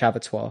to catch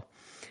Abattoir.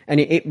 And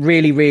it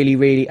really, really,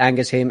 really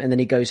angers him. And then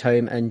he goes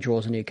home and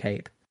draws a new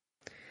cape.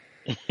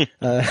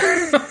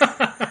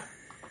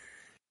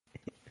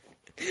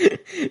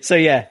 So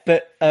yeah,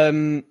 but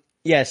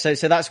yeah, so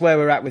that's where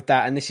we're at with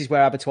that, and this is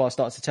where Abattoir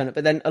starts to turn up.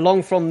 But then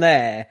along from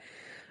there,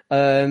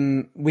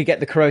 we get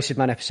the Corrosive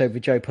Man episode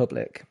with Joe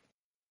Public,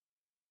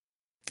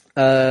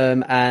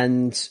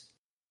 and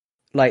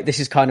like this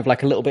is kind of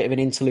like a little bit of an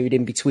interlude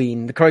in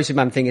between. The Corrosive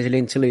Man thing is an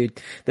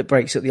interlude that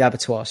breaks up the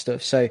Abattoir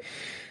stuff. So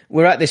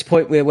we're at this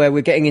point where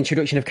we're getting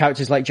introduction of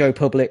characters like Joe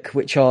Public,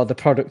 which are the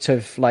product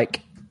of like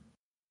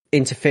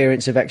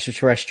interference of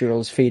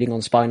extraterrestrials feeding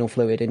on spinal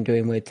fluid and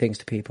doing weird things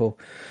to people.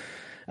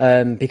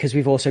 Because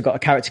we've also got a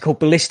character called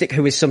Ballistic,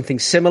 who is something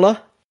similar.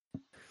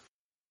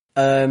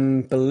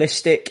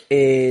 Ballistic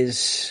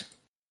is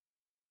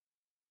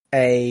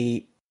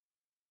a,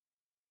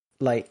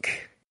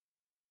 like,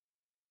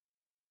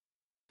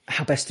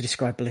 how best to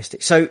describe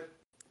Ballistic? So,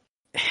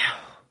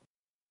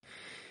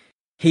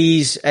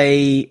 he's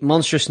a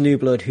monstrous new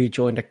blood who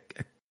joined a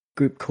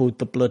group called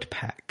the Blood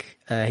Pack.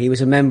 He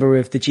was a member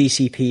of the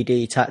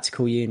GCPD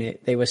tactical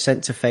unit. They were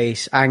sent to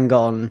face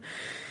Angon,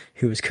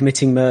 who was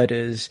committing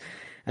murders.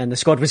 And the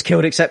squad was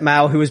killed except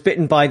Mao, who was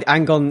bitten by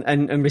Angon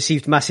and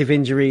received massive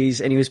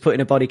injuries, and he was put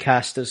in a body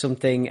cast or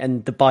something,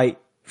 and the bite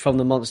from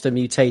the monster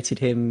mutated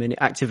him and it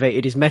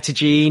activated his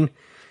metagene.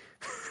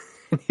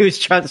 He was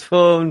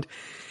transformed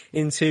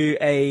into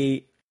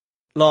a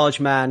large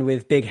man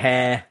with big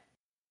hair,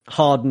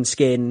 hardened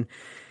skin.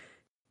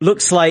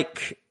 Looks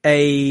like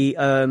a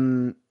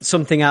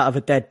something out of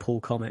a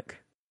Deadpool comic.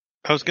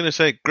 I was going to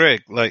say,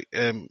 Greg, like,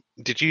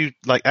 did you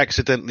like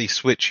accidentally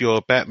switch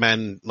your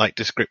Batman like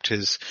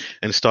descriptors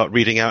and start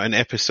reading out an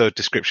episode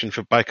description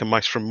for Biker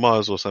Mice from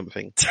Mars or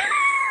something?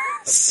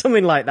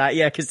 Something like that,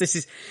 yeah. Because this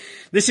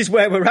is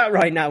where we're at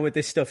right now with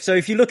this stuff. So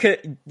if you look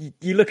at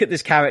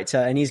this character,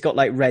 and he's got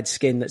like red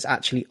skin that's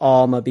actually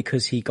armor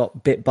because he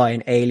got bit by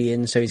an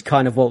alien, so he's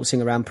kind of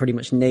waltzing around pretty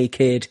much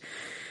naked.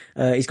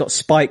 He's got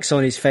spikes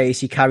on his face.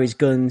 He carries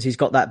guns. He's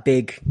got that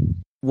big,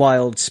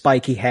 wild,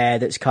 spiky hair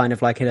that's kind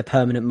of like in a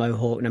permanent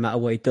mohawk no matter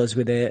what he does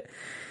with it.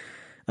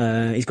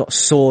 He's got a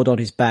sword on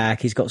his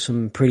back. He's got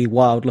some pretty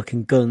wild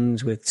looking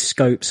guns with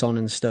scopes on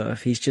and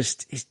stuff.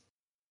 He's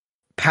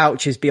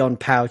pouches beyond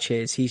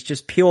pouches. He's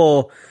just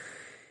pure,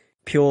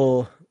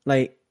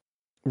 like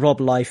Rob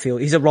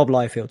Liefeld. He's a Rob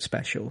Liefeld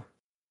special.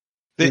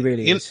 He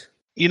really is.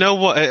 You know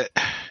what?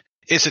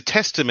 It's a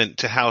testament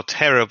to how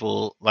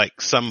terrible like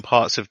some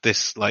parts of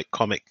this like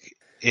comic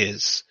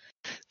is,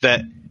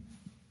 that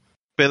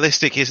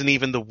Ballistic isn't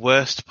even the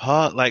worst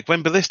part. Like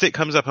when Ballistic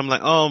comes up, I'm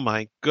like, oh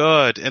my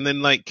god. And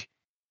then like,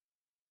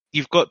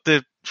 you've got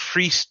the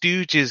Three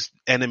Stooges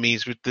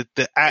enemies with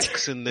the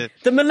axe and the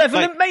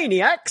malevolent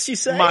maniacs, you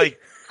say? My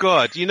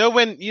god. You know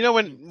when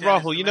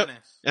Rahul,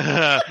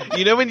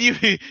 You know when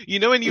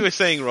you were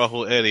saying,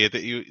 Rahul, earlier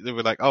that they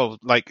were like, oh,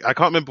 like I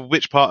can't remember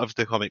which part of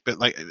the comic, but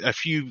like a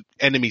few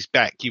enemies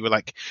back, you were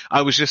like,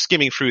 I was just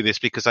skimming through this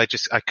because I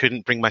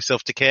couldn't bring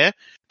myself to care.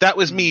 That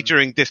was me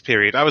during this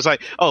period. I was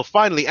like, oh,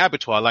 finally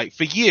Abattoir. Like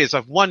for years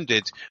I've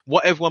wondered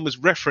what everyone was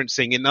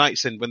referencing in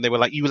Night's End when they were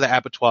like, you let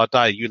Abattoir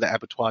die, you let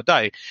Abattoir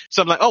die.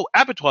 So I'm like, oh,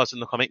 Abattoir's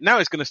in the comic. Now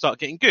it's going to start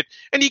getting good.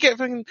 And you get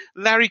fucking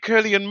Larry,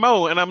 Curly and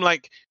Moe, and I'm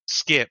like,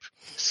 skip.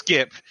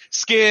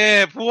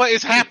 What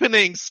is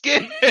happening?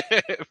 Skip.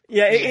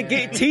 Yeah,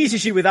 it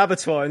teases you with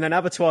Abattoir, and then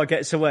Abattoir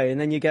gets away,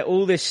 and then you get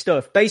all this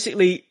stuff.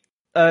 Basically,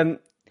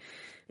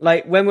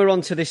 like when we're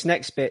on to this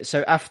next bit,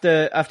 so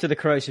after the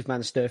Corrosive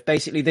Man stuff,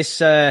 basically this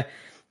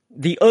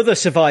the other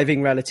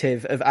surviving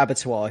relative of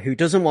Abattoir, who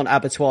doesn't want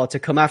Abattoir to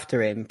come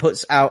after him,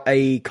 puts out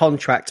a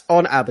contract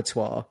on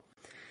Abattoir,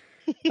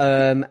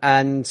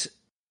 and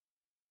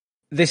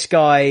this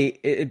guy,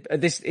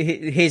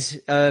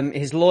 his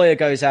lawyer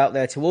goes out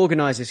there to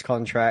organize this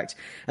contract,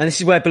 and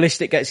this is where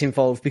Ballistic gets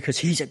involved because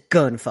he's a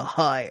gun for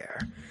hire,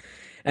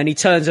 and he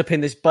turns up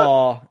in this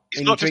bar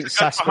and he drinks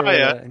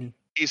sarsaparilla.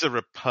 He's a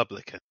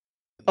Republican.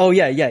 Oh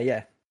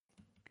yeah.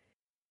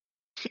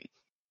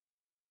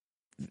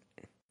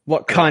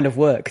 What kind of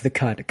work the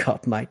kind of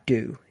cop might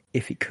do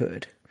if he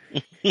could.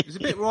 It's a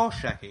bit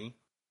Rorschach-y.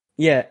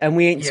 Yeah, and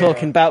we ain't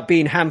talking about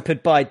being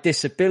hampered by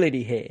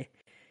disability here.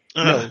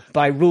 No,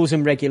 by rules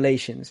and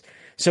regulations.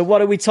 So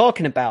what are we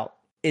talking about?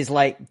 Is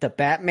like the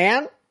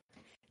Batman?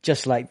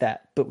 Just like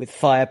that, but with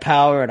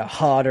firepower and a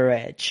harder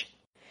edge.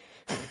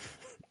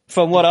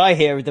 From what I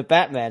hear of the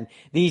Batman,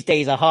 these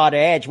days a harder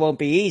edge won't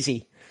be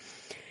easy.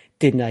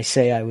 I didn't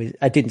say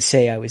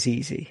I was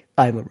easy.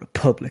 I'm a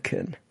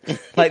Republican.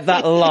 Like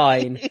that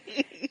line.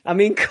 I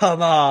mean,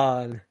 come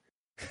on.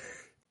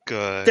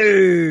 Good.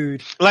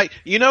 Dude. Like,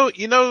 you know,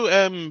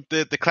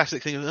 the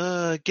classic thing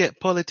of, get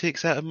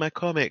politics out of my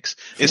comics.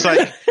 It's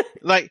like,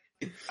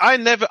 I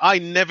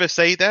never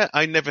say that.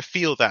 I never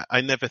feel that.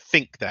 I never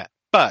think that.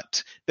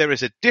 But there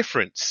is a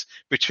difference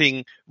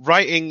between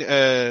writing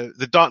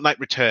The Dark Knight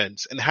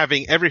Returns and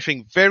having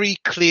everything very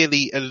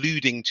clearly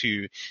alluding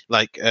to,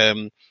 like,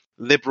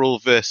 liberal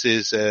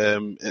versus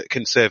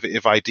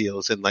conservative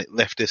ideals and like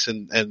leftist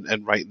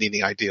and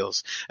right-leaning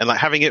ideals, and like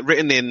having it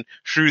written in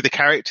through the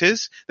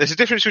characters. There's a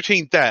difference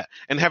between that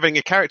and having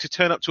a character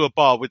turn up to a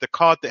bar with a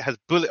card that has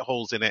bullet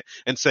holes in it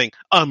and saying,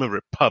 I'm a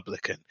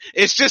Republican.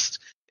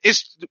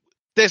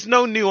 There's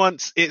no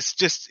nuance. It's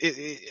just,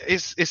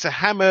 it's a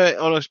hammer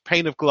on a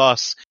pane of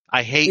glass.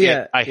 I hate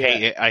it. I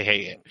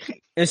hate it.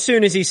 As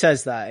soon as he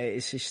says that,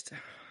 it's just,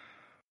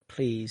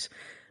 please.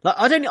 Like,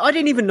 I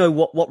didn't even know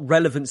what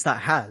relevance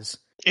that has.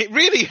 It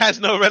really has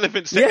no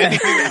relevance to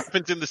anything that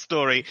happens in the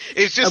story.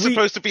 It's just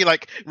supposed to be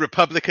like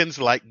Republicans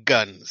like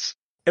guns.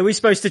 Are we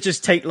supposed to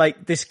just take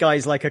like this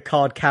guy's like a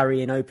card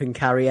carrying, open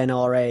carry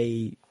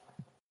NRA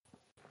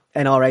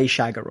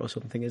shagger or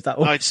something? Is that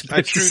what I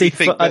truly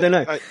think? I don't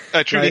know.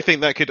 I truly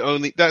think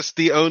that's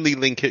the only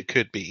link it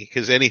could be,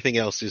 because anything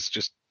else is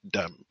just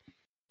dumb.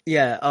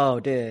 Yeah.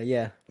 Oh dear.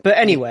 Yeah. But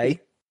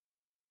anyway.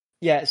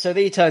 Yeah, so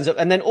he turns up,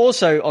 and then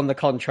also on the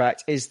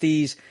contract is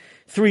these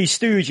three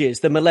stooges,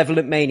 the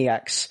malevolent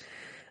maniacs,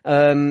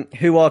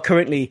 who are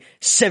currently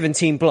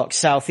 17 blocks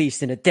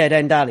southeast in a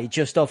dead-end alley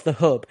just off the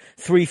hub.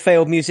 3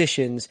 failed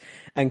musicians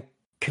and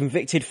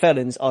convicted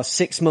felons are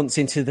 6 months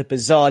into the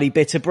bizarrely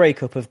bitter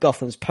breakup of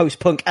Gotham's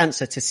post-punk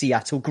answer to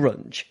Seattle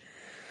grunge.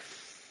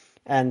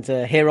 And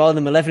here are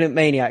the malevolent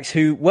maniacs,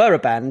 who were a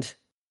band,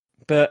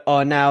 but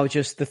are now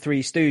just the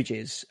Three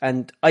Stooges.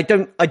 And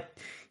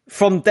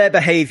from their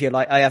behaviour,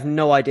 like, I have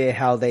no idea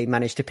how they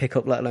managed to pick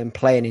up, let alone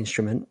play an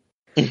instrument.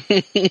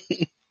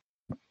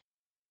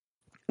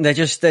 They're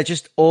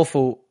just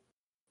awful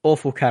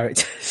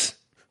characters.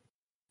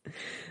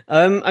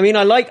 I mean,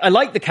 I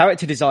like the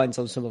character designs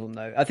on some of them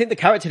though. I think the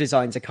character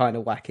designs are kind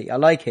of wacky. I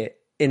like it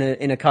in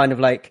a kind of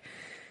like,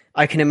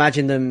 I can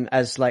imagine them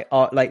as like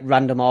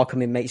random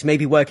Arkham inmates,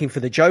 maybe working for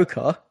the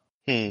Joker.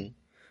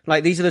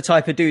 Like, these are the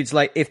type of dudes,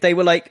 like, if they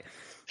were like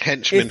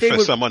henchmen for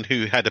someone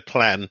who had a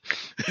plan.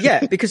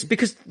 Yeah, because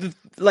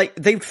like,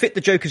 they fit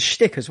the Joker's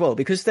shtick as well,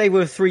 because they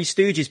were Three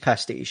Stooges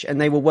pastiche and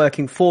they were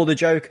working for the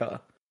Joker.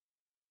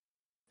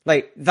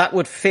 Like, that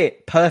would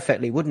fit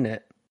perfectly, wouldn't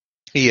it?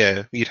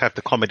 Yeah, you'd have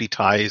the comedy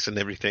ties and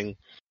everything.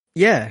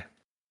 Yeah,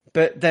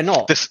 but they're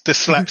not. The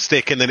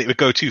slapstick, and then it would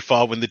go too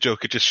far when the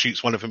Joker just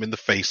shoots one of them in the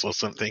face or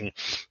something.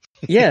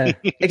 Yeah,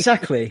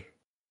 exactly.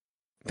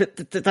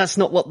 But that's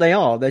not what they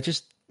are. They're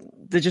just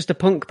a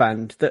punk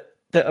band that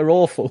are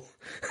awful.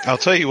 I'll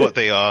tell you what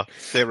they are.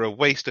 They're a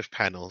waste of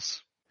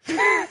panels.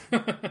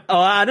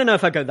 I don't know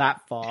if I go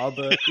that far,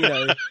 but, you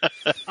know.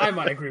 I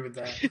might agree with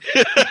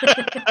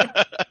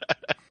that.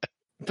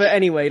 But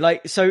anyway,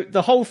 like, so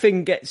the whole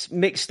thing gets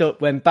mixed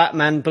up when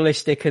Batman,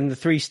 Ballistic, and the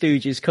Three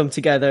Stooges come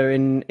together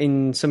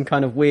in some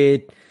kind of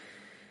weird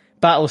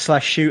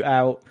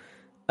battle/shootout.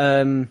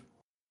 And,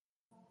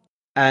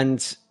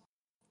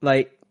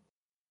 like,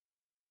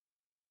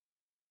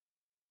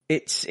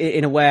 it's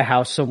in a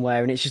warehouse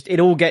somewhere, and it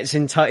all gets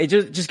it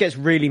just gets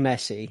really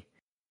messy.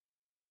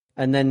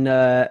 And then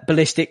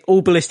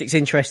Ballistic's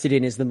interested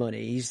in is the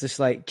money. He's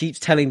just like, keeps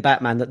telling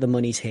Batman that the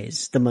money's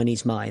his, the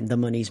money's mine, the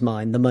money's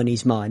mine, the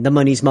money's mine, the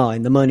money's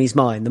mine, the money's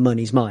mine, the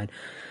money's mine.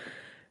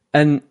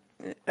 And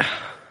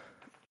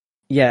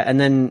yeah, and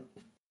then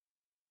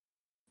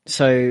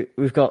so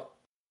we've got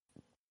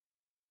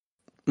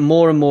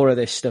more and more of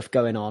this stuff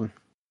going on.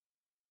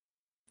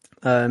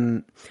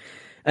 And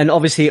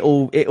obviously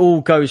it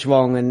all goes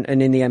wrong,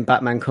 and in the end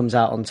Batman comes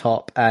out on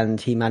top, and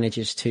he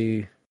manages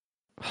to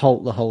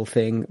halt the whole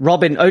thing.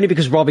 Robin, only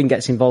because Robin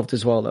gets involved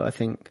as well, though, I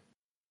think.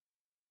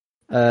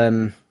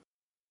 I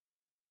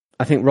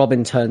think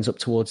Robin turns up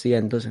towards the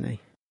end, doesn't he?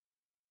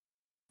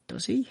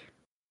 Does he?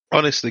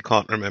 Honestly,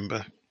 can't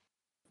remember.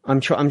 I'm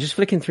just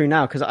flicking through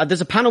now because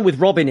there's a panel with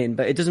Robin in,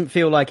 but it doesn't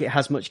feel like it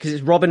has much because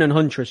it's Robin and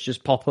Huntress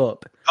just pop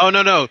up. Oh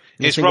no!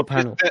 It's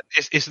Robin.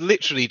 It's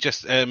literally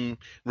just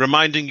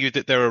reminding you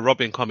that there are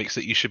Robin comics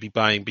that you should be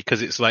buying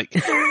because it's like,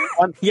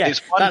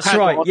 that's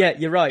right. Yeah,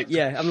 you're right.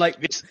 Yeah, I'm like,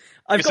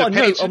 I've got a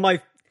note on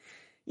my.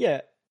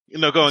 Yeah.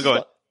 No, go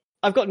on.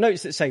 I've got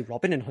notes that say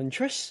Robin and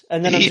Huntress,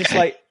 and then I'm just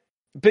like.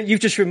 But you've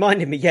just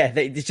reminded me,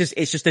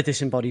 it's just a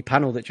disembodied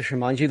panel that just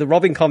reminds you the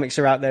Robin comics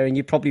are out there, and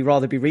you'd probably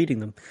rather be reading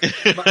them.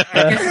 But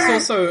I guess it's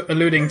also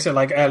alluding to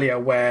like earlier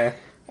where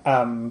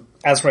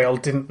Azrael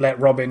didn't let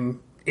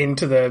Robin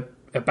into the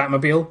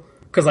Batmobile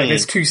because like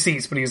there's 2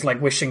 seats, but he's like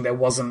wishing there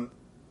wasn't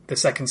the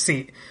second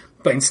seat,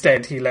 but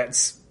instead he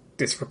lets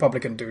this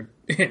Republican dude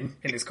in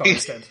his car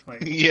instead.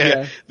 Like,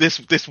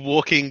 this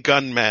walking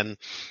gunman.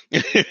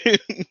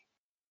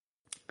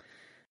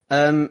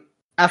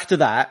 After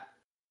that.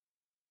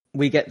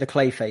 We get the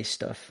Clayface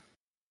stuff.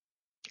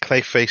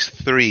 Clayface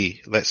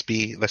 3. Let's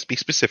be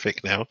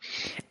specific now.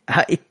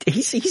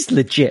 He's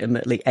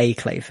legitimately a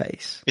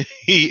Clayface.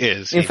 He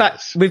is. In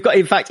fact,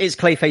 it's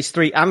Clayface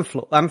 3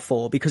 and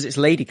 4 because it's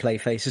Lady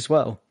Clayface as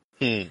well.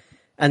 And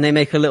they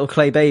make a little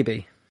clay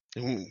baby.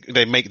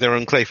 They make their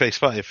own Clayface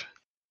 5.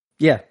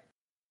 Yeah,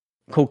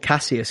 called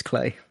Cassius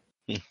Clay.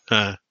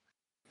 Yeah.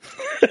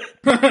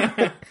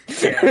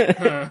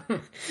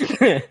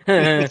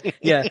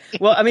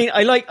 Well, I mean,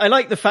 I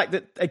like the fact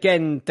that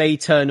again they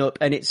turn up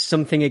and it's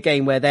something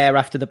again where they're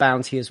after the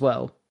bounty as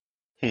well.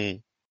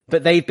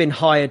 But they've been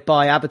hired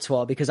by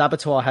Abattoir because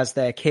Abattoir has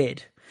their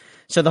kid.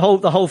 So the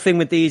whole thing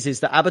with these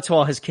is that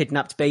Abattoir has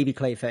kidnapped baby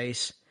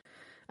Clayface,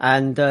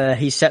 and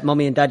he set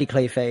Mommy and Daddy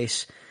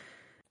Clayface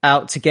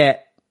out to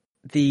get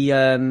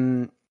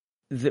to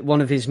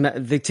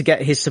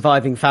get his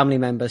surviving family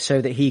member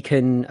so that he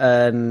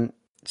can.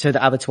 So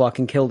that Abattoir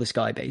can kill this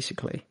guy,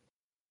 basically.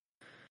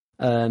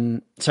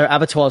 So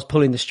Abattoir's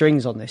pulling the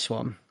strings on this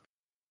one.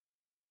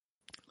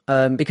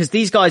 Because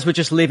these guys were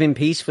just living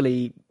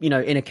peacefully, in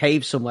a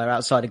cave somewhere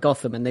outside of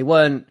Gotham, and they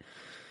weren't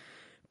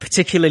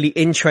particularly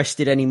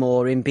interested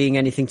anymore in being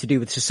anything to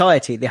do with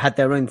society. They had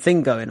their own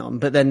thing going on,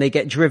 but then they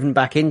get driven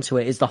back into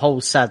it is the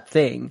whole sad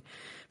thing,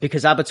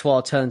 because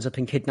Abattoir turns up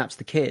and kidnaps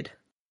the kid.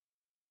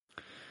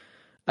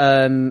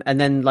 And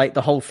then like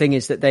the whole thing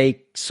is that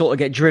they sort of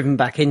get driven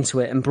back into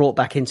it and brought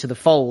back into the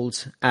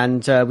fold.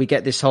 And, we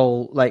get this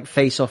whole like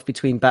face off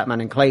between Batman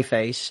and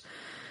Clayface.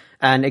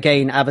 And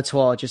again,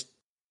 Abattoir just,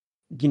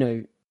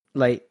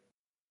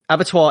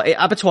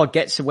 Abattoir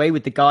gets away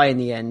with the guy in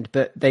the end,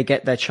 but they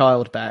get their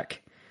child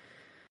back.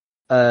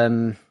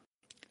 And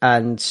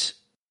I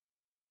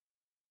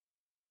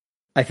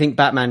think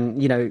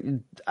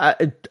Batman,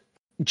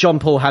 John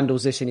Paul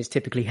handles this in his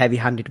typically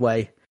heavy-handed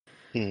way.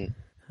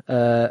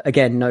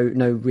 Again,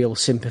 no real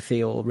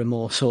sympathy or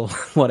remorse or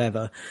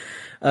whatever.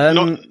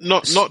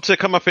 Not to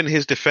come up in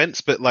his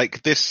defense, but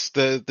like this,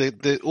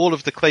 the all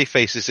of the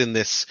Clayfaces in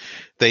this,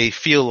 they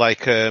feel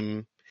like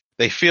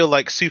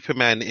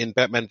Superman in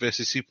Batman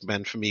vs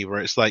Superman for me,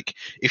 where it's like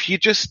if you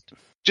just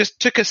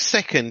took a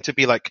second to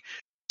be like,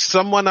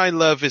 someone I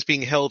love is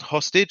being held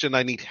hostage and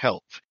I need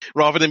help,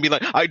 rather than be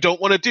like, I don't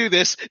want to do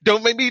this.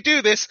 Don't make me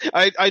do this.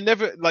 I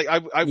never, like,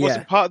 I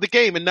wasn't part of the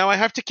game and now I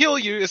have to kill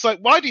you. It's like,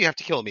 why do you have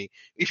to kill me?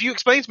 If you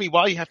explain to me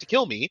why you have to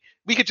kill me,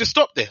 we could just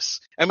stop this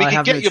and we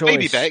could get your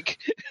baby back.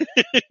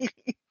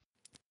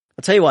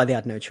 I'll tell you why they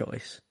had no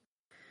choice.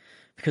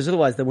 Because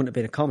otherwise there wouldn't have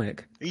been a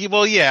comic.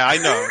 Well, yeah, I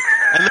know.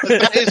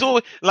 And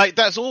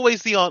that's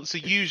always the answer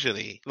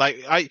usually.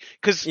 I'm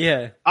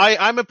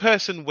a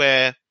person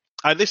where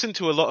I listen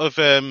to a lot of,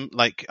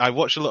 I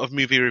watch a lot of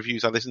movie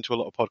reviews. I listen to a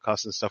lot of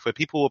podcasts and stuff where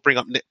people will bring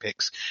up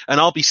nitpicks and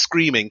I'll be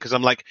screaming because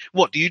I'm like,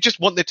 what, do you just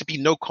want there to be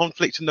no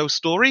conflict and no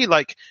story?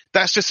 Like,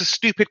 that's just a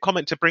stupid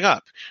comment to bring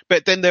up.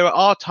 But then there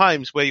are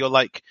times where you're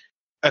like,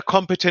 a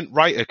competent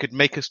writer could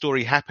make a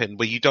story happen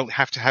where you don't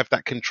have to have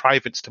that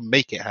contrivance to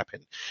make it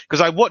happen.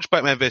 Because I watch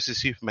Batman vs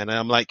Superman and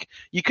I'm like,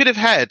 you could have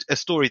had a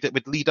story that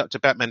would lead up to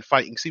Batman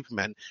fighting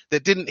Superman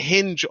that didn't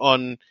hinge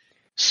on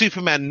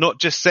Superman not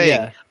just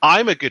saying,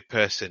 I'm a good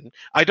person.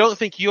 I don't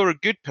think you're a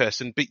good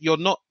person, but you're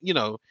not,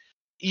 you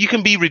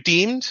can be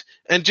redeemed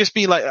and just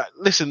be like,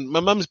 listen, my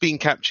mum's being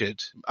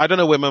captured. I don't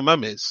know where my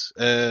mum is.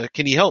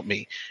 Can you help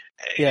me?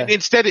 Yeah.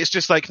 Instead, it's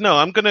just like, no,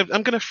 I'm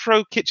gonna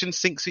throw kitchen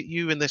sinks at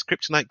you and there's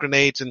kryptonite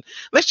grenades and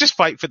let's just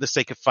fight for the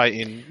sake of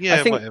fighting.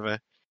 Yeah, whatever.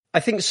 I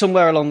think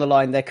somewhere along the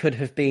line there could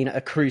have been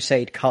a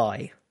Crusade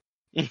Kai,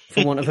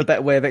 for want of a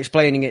better way of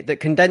explaining it, that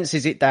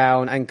condenses it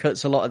down and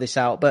cuts a lot of this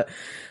out. But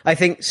I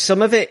think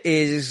some of it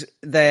is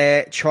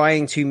they're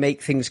trying to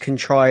make things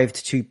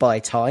contrived to buy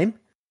time,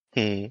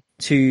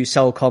 to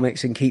sell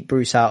comics and keep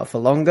Bruce out for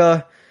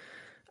longer,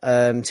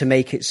 to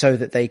make it so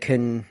that they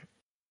can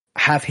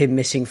have him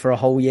missing for a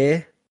whole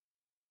year.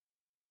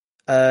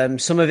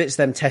 Some of it's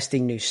them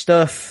testing new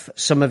stuff.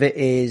 Some of it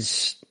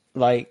is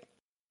like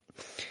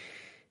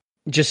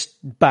just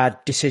bad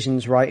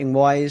decisions writing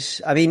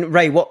wise. I mean,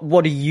 Ray,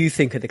 what do you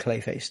think of the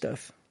Clayface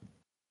stuff?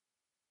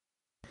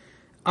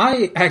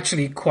 I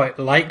actually quite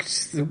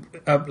liked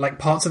like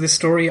parts of this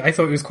story. I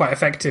thought it was quite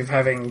effective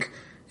having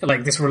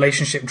like this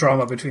relationship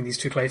drama between these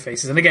two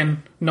Clayfaces. And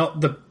again,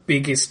 not the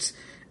biggest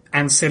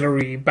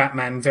ancillary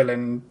Batman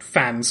villain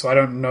fan, so I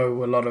don't know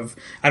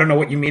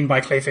what you mean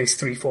by Clayface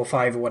 3, 4,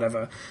 5 or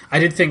whatever. I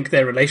did think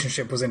their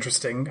relationship was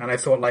interesting, and I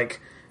thought like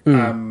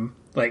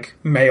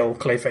male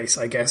Clayface,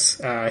 I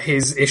guess,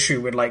 his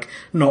issue with like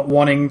not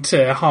wanting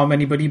to harm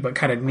anybody but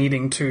kind of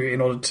needing to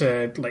in order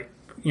to like,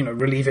 you know,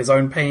 relieve his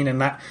own pain,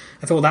 and that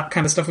I thought that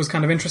kind of stuff was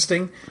kind of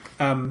interesting.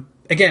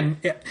 Again,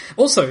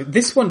 also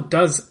this one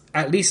does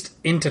at least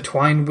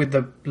intertwine with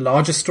the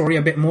larger story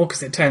a bit more,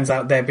 because it turns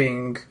out they're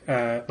being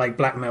like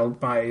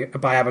blackmailed by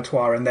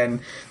Abattoir, and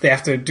then they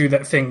have to do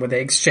that thing where they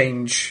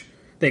exchange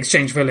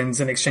villains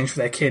in exchange for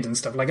their kid and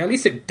stuff. Like, at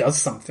least it does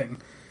something.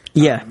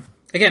 Yeah.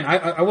 Again,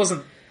 I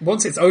wasn't.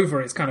 Once it's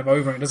over, it's kind of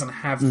over, and it doesn't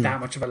have that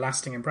much of a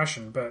lasting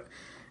impression. But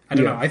I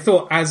don't know. I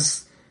thought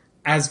as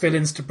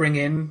villains to bring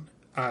in,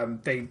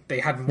 they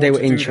had more to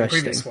do than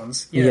previous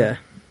ones. Yeah.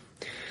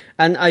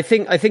 And I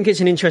think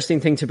it's an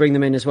interesting thing to bring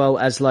them in as well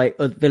as like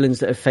villains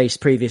that have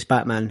faced previous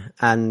Batman,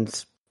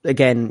 and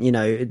again, you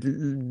know,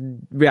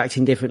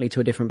 reacting differently to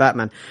a different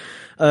Batman.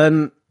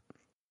 But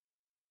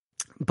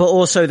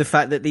also the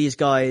fact that these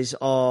guys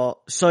are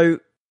so.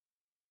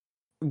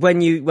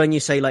 When you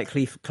say like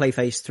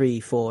Clayface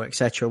 3, 4,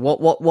 etc.,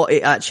 what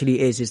it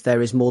actually is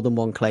there is more than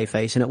one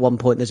Clayface, and at one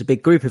point there's a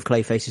big group of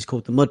Clayfaces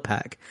called the Mud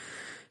Pack.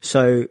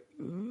 So,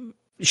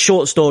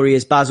 short story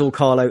is Basil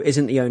Karlo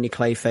isn't the only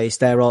Clayface.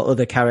 There are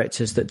other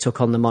characters that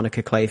took on the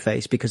moniker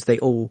Clayface because they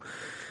all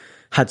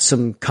had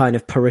some kind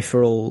of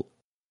peripheral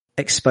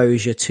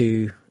exposure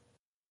to,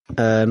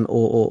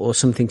 or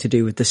something to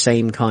do with the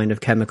same kind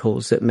of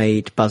chemicals that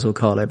made Basil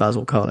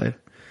Karlo,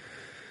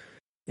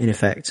 in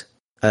effect.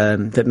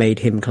 That made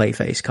him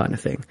Clayface kind of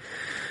thing.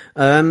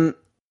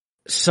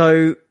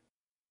 So,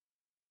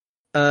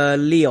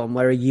 Leon,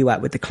 where are you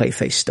at with the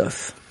Clayface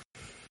stuff?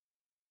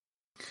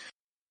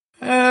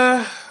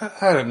 I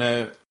don't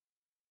know.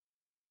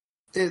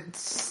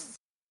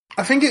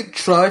 I think it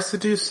tries to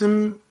do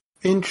some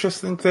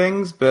interesting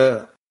things,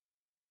 but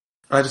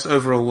I just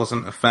overall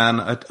wasn't a fan.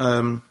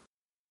 I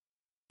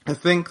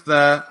think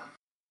that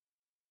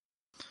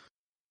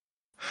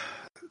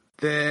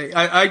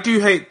I do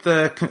hate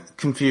the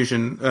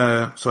confusion,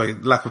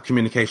 lack of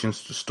communication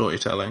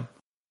storytelling.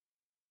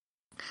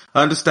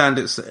 I understand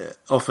it's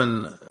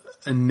often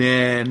a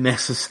near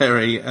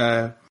necessary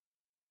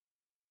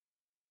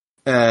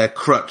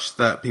crutch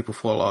that people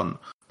fall on,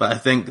 but I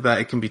think that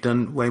it can be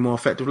done way more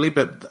effectively.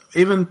 But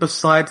even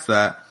besides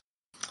that,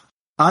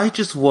 I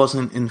just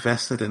wasn't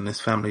invested in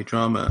this family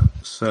drama,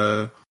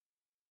 so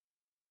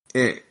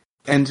it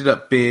ended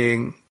up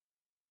being,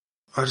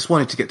 I just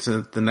wanted to get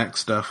to the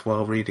next stuff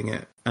while reading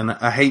it. And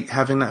I hate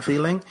having that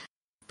feeling,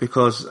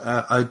 because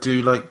I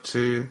do like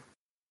to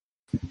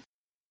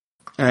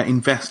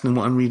invest in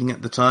what I'm reading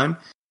at the time.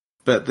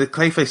 But the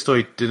Clayface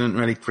story didn't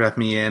really grab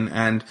me in,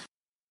 and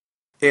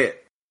I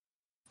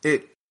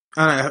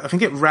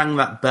think it rang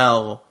that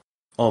bell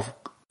of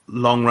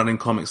long-running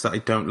comics that I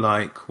don't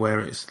like, where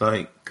it's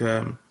like,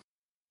 and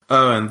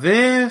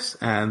this,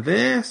 and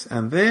this,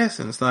 and this,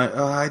 and it's like,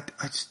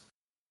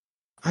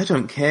 I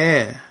don't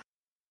care.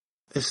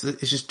 It's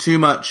just too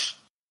much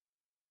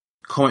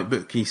comic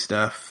booky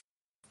stuff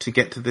to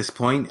get to this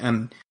point,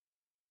 and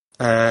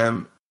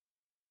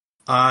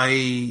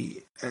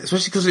especially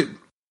because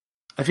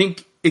I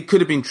think it could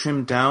have been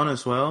trimmed down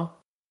as well.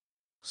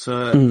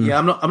 So yeah,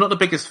 I'm not the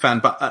biggest fan,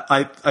 but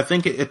I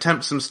think it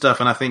attempts some stuff,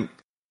 and I think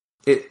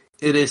it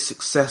is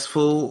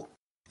successful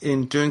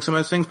in doing some of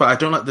those things. But I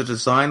don't like the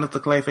design of the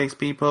Clayface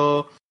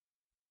people.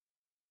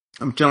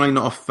 I'm generally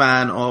not a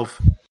fan of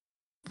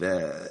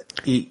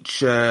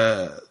each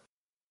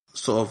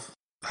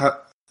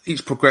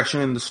each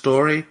progression in the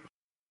story.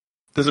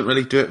 Doesn't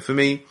really do it for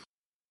me.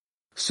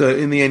 So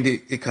in the end,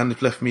 it kind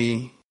of left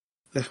me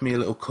a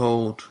little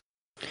cold.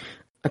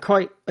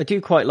 I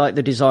do quite like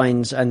the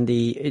designs, and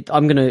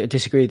I'm going to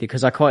disagree with you,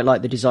 because I quite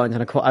like the designs,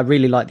 and I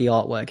really like the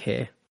artwork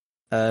here.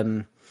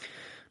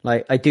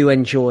 Like, I do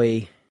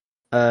enjoy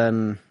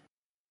the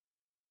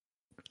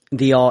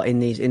art in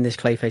this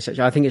Clayface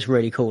section. I think it's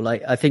really cool.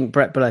 Like, I think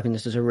Brett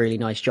Blevins does a really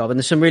nice job, and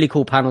there's some really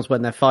cool panels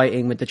when they're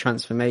fighting with the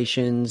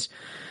transformations.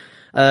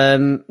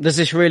 There's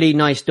this really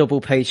nice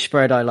double page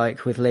spread I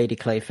like with Lady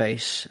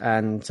Clayface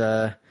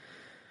and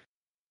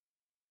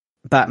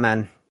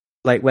Batman,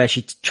 like where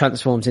she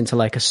transforms into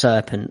like a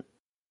serpent,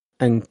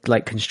 and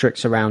like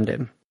constricts around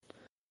him.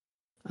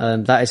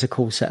 That is a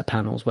cool set of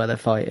panels where they're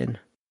fighting.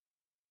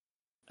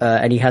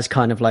 And he has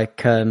kind of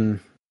like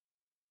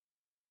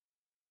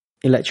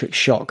electric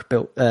shock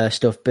built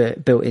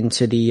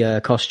into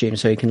the costume,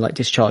 so he can like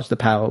discharge the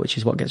power, which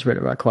is what gets rid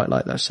of it. I quite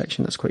like that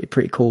section. That's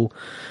pretty cool.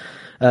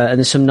 And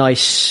there's some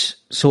nice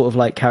sort of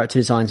like character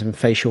designs and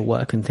facial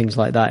work and things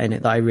like that in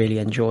it that I really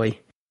enjoy.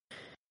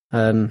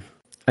 I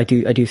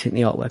do think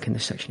the artwork in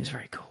this section is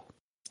very cool.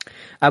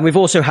 And we've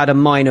also had a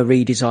minor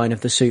redesign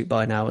of the suit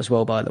by now as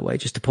well, by the way,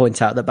 just to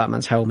point out that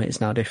Batman's helmet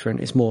is now different.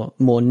 It's more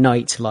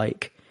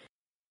knight-like.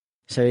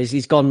 So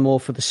he's gone more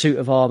for the suit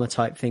of armor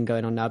type thing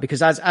going on now,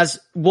 because as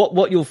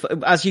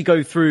you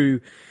go through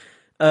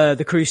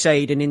the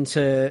Crusade and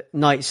into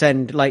Night's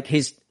End, like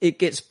it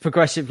gets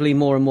progressively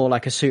more and more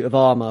like a suit of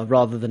armor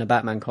rather than a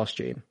Batman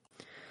costume.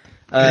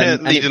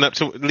 Leading up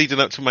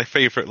to my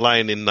favorite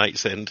line in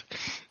Night's End.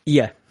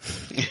 Yeah.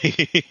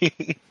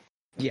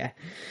 Yeah.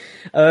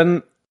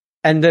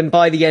 And then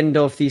by the end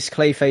of this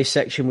Clayface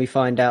section, we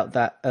find out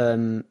that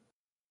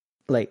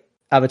like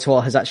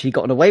Abattoir has actually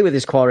gotten away with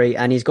his quarry,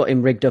 and he's got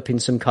him rigged up in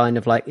some kind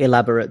of like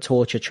elaborate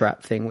torture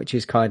trap thing, which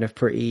is kind of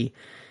pretty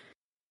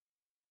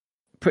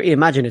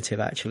imaginative,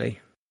 actually.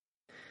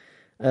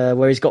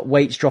 Where he's got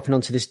weights dropping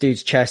onto this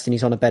dude's chest, and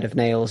he's on a bed of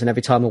nails, and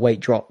every time a weight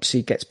drops,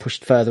 he gets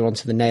pushed further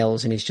onto the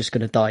nails, and he's just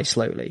going to die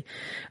slowly.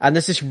 And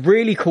there's this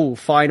really cool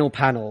final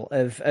panel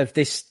of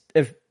this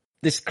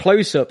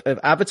close-up of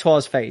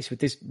Abattoir's face with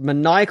this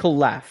maniacal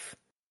laugh,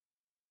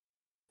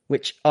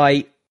 which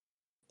I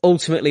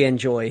ultimately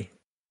enjoy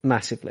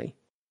massively.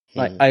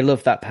 Like, I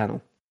love that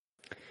panel.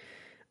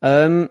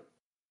 And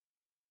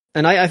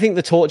I think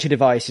the torture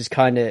device is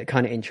kind of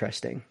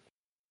interesting.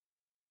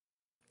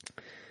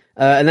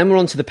 And then we're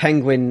on to the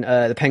Penguin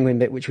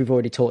bit, which we've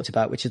already talked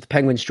about, which is the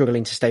Penguin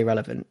struggling to stay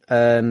relevant.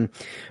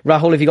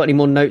 Rahul, have you got any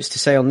more notes to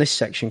say on this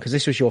section? Because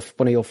this was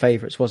one of your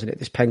favourites, wasn't it?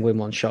 This Penguin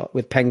one shot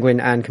with Penguin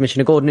and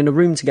Commissioner Gordon in a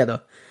room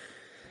together.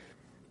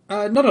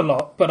 Not a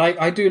lot, but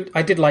I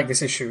did like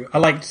this issue. I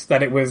liked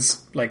that it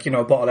was like,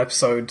 a bottle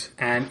episode,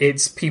 and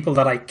it's people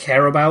that I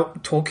care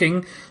about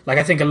talking. Like,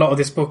 I think a lot of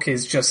this book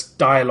is just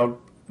dialogue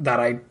that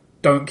I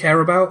don't care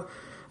about,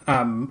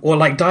 or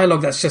like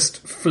dialogue that's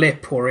just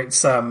flip, or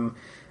it's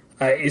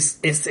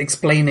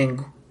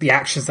explaining the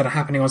actions that are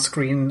happening on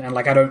screen and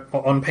like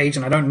on page,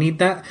 and I don't need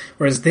that.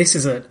 Whereas this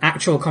is an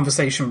actual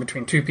conversation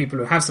between two people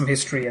who have some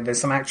history, and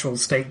there's some actual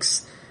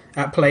stakes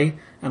at play.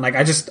 And like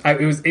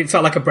it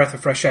felt like a breath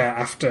of fresh air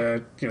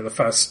after the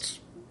first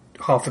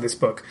half of this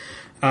book.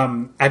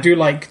 I do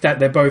like that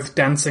they're both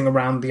dancing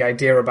around the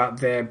idea about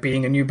there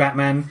being a new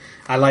Batman.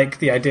 I like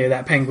the idea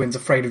that Penguin's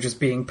afraid of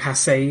just being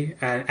passé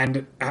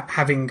and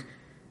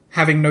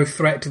having no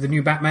threat to the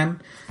new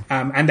Batman.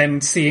 And then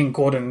seeing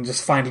Gordon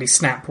just finally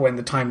snap when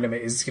the time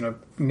limit is,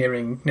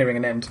 nearing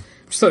an end.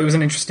 Just thought it was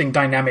an interesting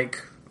dynamic,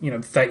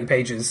 30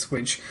 pages,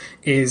 which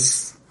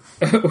was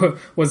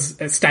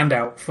a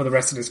standout for the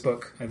rest of this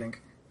book, I think.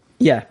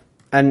 Yeah.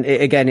 And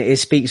it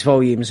speaks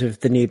volumes of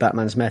the new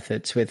Batman's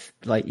methods with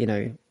like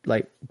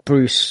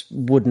Bruce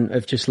wouldn't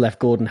have just left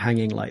Gordon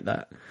hanging like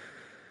that.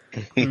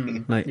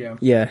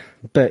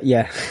 But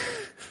yeah.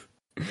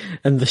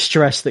 And the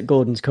stress that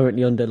Gordon's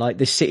currently under, like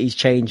this city's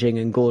changing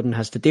and Gordon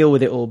has to deal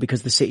with it all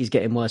because the city's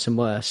getting worse and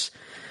worse.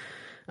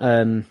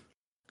 And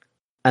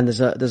there's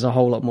a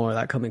whole lot more of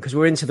that coming, because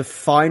we're into the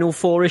final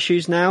 4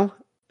 issues now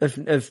of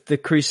the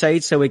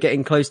Crusade, so we're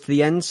getting close to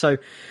the end. So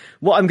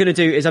what I'm going to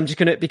do is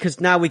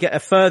because now we get a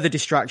further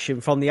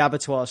distraction from the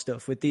Abattoir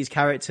stuff with these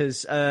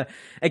characters,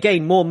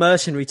 again, more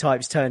mercenary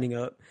types turning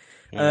up,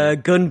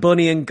 Gun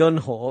Bunny and Gun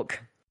Hawk.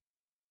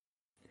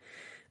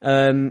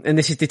 And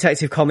this is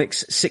Detective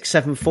Comics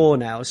 674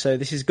 now. So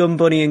this is Gun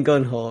Bunny and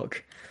Gun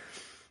Hawk,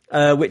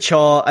 which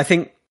are, I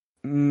think,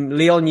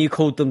 Leon, you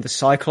called them the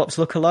Cyclops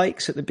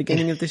lookalikes at the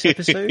beginning of this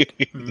episode.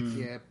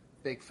 Yeah,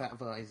 big fat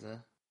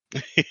visor.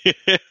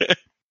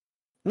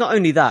 Not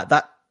only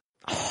that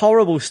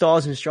horrible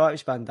Stars and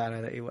Stripes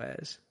bandana that he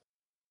wears.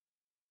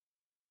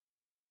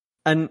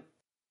 And,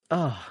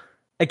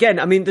 again,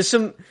 I mean, there's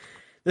some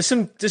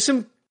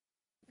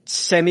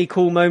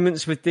semi-cool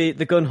moments with the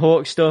Gun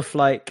Hawk stuff,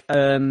 like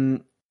I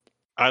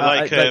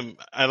like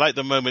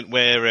the moment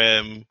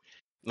where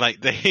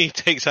like he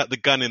takes out the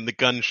gun in the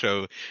gun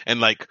show, and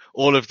like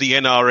all of the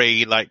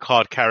NRA like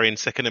card carrying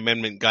Second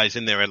Amendment guys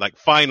in there are like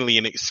finally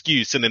an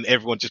excuse, and then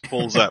everyone just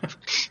pulls up.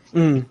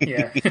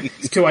 Yeah,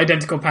 it's 2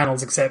 identical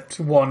panels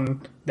except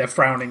one they're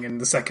frowning, and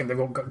the second they've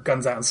all got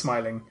guns out and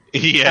smiling.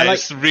 Yeah,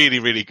 it's really,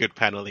 really good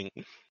paneling.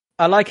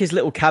 I like his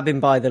little cabin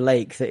by the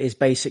lake that is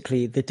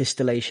basically the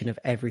distillation of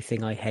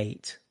everything I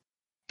hate.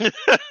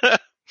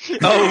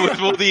 Oh,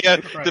 with all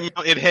the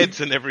mounted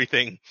heads and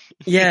everything.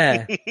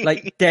 Yeah,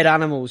 like dead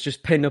animals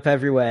just pinned up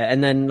everywhere,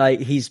 and then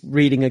like he's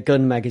reading a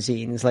gun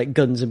magazine. It's like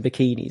Guns and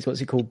Bikinis. What's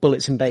it called?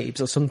 Bullets and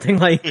Babes or something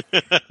like.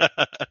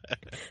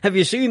 Have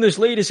you seen this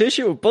latest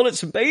issue of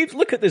Bullets and Babes?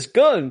 Look at this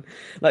gun.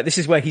 Like, this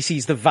is where he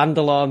sees the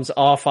Vandal Arms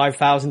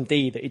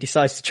R5000D that he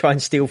decides to try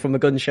and steal from a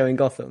gun show in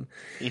Gotham.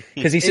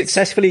 Because he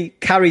successfully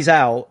carries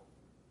out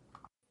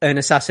an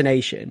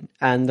assassination,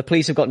 and the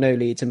police have got no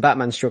leads, and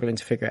Batman's struggling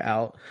to figure it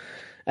out.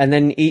 And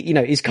then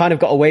he's kind of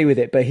got away with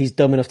it, but he's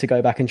dumb enough to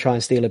go back and try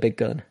and steal a big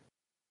gun.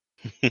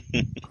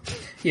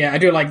 Yeah, I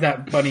do like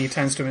that. Bunny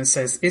turns to him and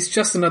says, "It's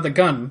just another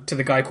gun," to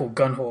the guy called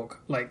Gunhawk.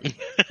 Like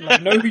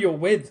know who you're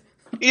with.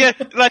 Yeah,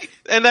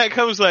 and that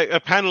comes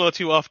a panel or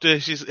two after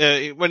she's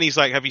when he's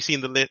like, "Have you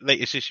seen the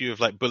latest issue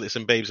of Bullets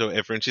and Babes or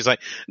whatever?" And she's like,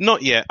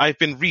 "Not yet. I've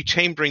been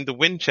rechambering the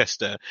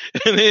Winchester."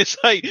 And it's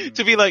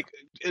to be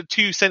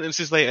 2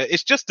 sentences later,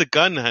 "It's just a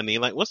gun, honey.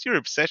 What's your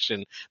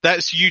obsession?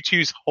 That's you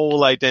two's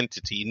whole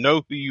identity.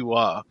 Know who you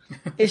are."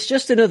 It's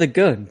just another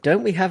gun.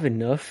 Don't we have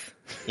enough?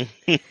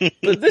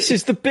 But this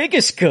is the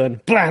biggest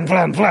gun. Blam,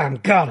 blam, blam.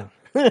 Got him.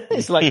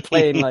 It's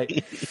playing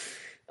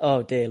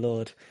oh dear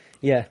Lord.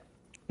 Yeah.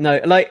 No,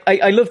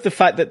 I love the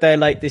fact that they're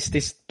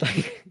this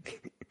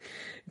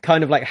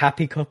kind of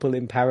happy couple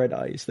in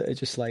paradise that are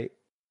just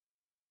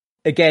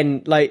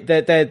again,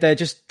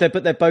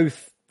 they're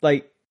both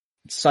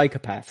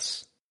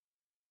psychopaths.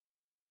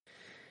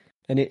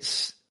 And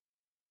it's,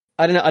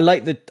 I don't know, I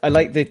like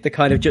the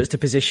kind of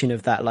juxtaposition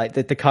of that,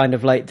 the kind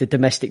of the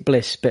domestic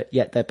bliss, but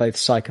yet they're both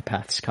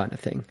psychopaths kind of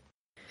thing.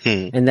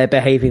 And they're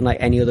behaving like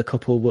any other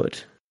couple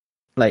would.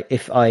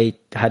 If I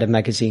had a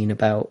magazine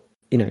about,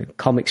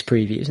 comics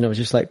previews, and I was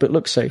just but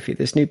look, Sophie,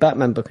 this new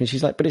Batman book, and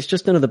she's like, but it's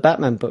just another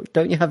Batman book.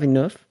 Don't you have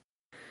enough?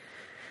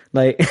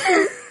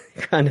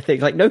 Kind of thing.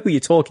 Know who you're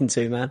talking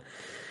to, man.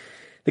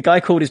 The guy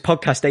called his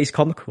podcast Ace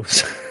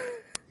Comicals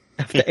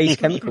after Ace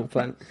Chemical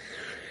Plant.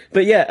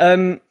 But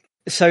yeah,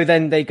 so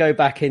then they go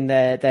back in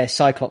their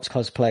Cyclops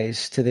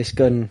cosplays to this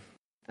gun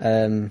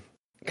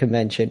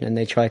convention, and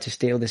they try to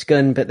steal this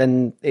gun, but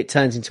then it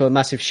turns into a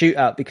massive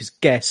shootout because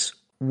guess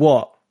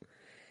what?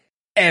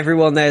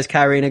 Everyone there is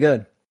carrying a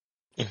gun.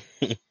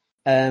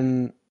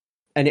 And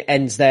it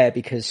ends there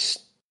because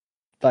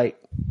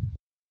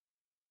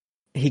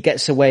he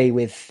gets away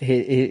with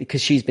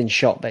because she's been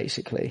shot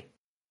basically,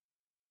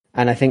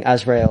 and I think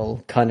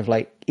Azrael kind of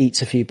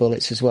eats a few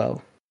bullets as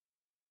well,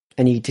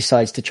 and he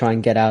decides to try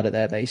and get out of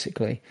there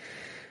basically.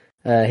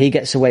 He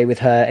gets away with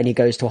her, and he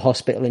goes to a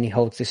hospital, and he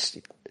holds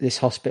this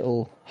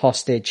hospital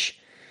hostage,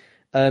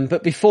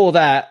 but before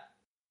that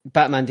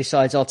Batman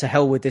decides, to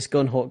hell with this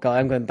Gunhawk guy,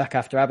 I'm going back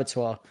after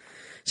Abattoir.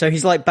 So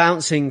he's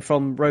bouncing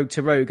from rogue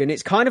to rogue, and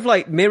it's kind of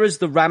mirrors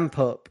the ramp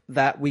up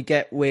that we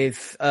get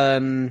with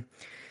Batman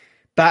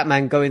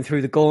going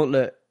through the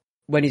gauntlet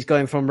when he's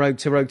going from rogue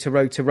to rogue to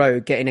rogue to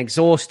rogue, getting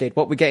exhausted.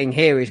 What we're getting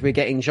here is we're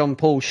getting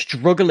Jean-Paul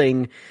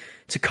struggling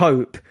to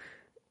cope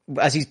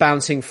as he's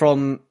bouncing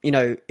from,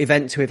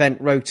 event to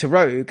event, rogue to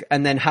rogue,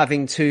 and then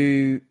having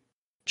to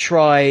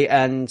try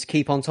and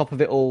keep on top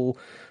of it all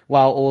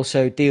while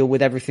also deal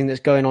with everything that's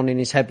going on in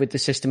his head with the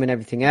system and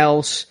everything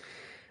else.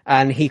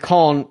 And he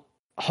can't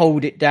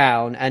hold it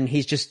down, and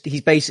he's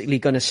basically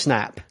going to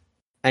snap,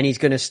 and he's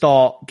going to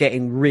start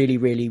getting really,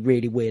 really,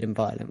 really weird and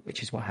violent,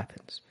 which is what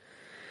happens.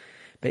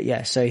 But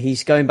yeah, so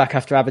he's going back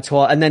after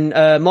Abattoir, and then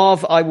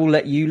Marv, I will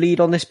let you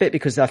lead on this bit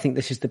because I think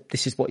this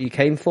is what you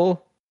came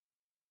for.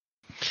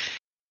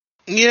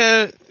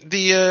 Yeah,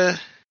 the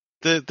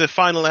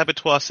final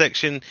Abattoir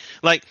section.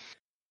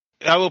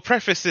 I will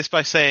preface this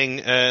by saying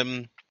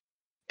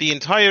the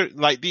entire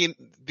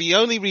the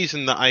only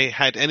reason that I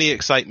had any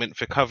excitement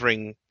for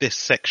covering this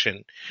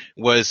section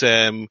was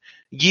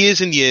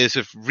years and years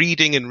of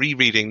reading and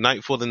rereading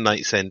Nightfall and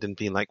Night's End and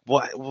being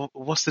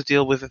what's the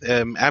deal with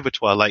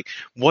Abattoir?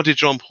 What did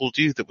Jean-Paul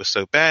do that was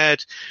so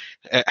bad?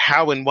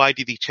 How and why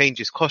did he change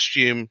his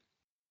costume?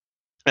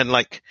 And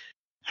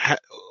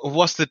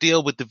what's the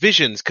deal with the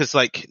visions? Because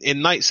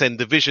in Night's End,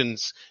 the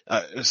visions,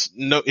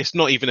 it's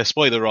not even a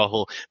spoiler,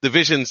 Rahul. The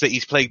visions that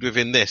he's plagued with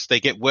in this,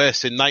 they get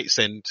worse in Night's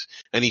End,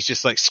 and he's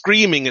just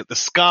screaming at the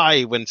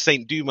sky when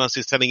Saint Dumas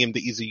is telling him that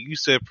he's a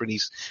usurper and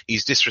he's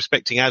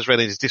disrespecting Azrael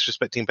and he's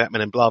disrespecting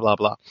Batman and blah blah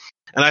blah.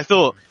 And I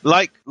thought,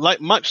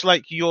 much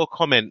like your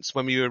comments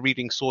when we were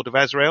reading Sword of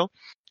Azrael,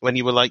 when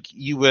you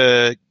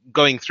were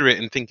going through it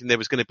and thinking there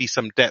was going to be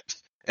some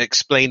depth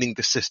explaining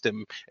the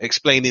system,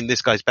 explaining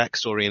this guy's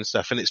backstory and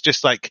stuff, and it's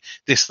just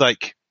this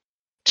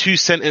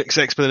 2-sentence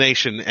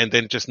explanation and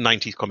then just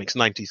 90s comics.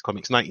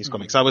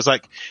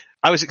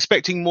 I was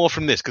expecting more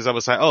from this because I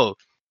was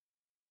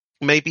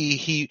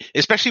maybe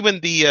especially when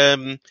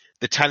the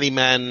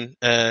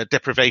Tallyman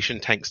deprivation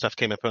tank stuff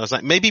came up, and I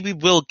was maybe we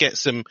will get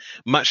some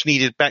much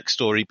needed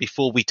backstory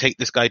before we take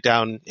this guy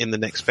down in the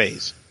next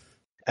phase.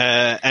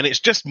 And it's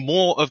just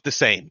more of the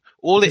same.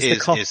 All it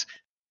is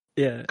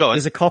yeah,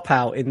 there's a cop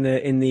out in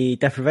the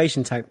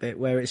deprivation tank bit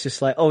where it's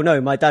just oh no,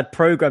 my dad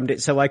programmed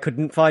it so I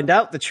couldn't find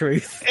out the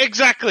truth.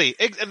 Exactly.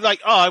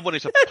 I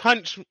wanted to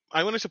punch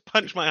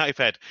my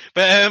iPad,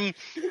 but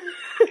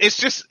it's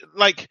just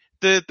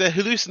the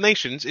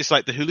hallucinations. It's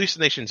the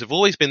hallucinations have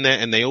always been there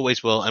and they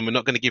always will, and we're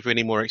not going to give you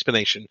any more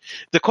explanation.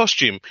 The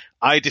costume,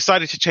 I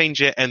decided to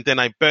change it, and then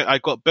I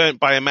got burnt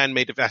by a man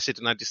made of acid,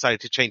 and I decided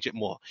to change it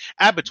more.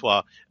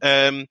 Abattoir,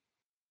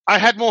 I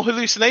had more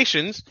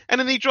hallucinations, and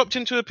then he dropped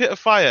into a pit of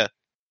fire.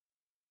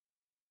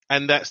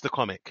 and that's the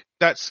comic.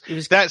 That's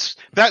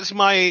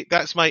my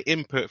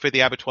input for the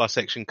abattoir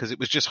section, because it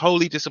was just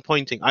wholly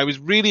disappointing. I was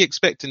really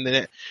expecting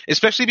that,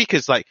 especially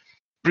because like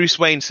Bruce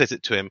Wayne says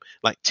it to him,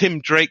 like Tim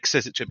Drake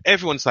says it to him.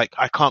 Everyone's like,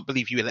 I can't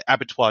believe you let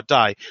Abattoir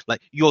die. Like,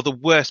 you're the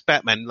worst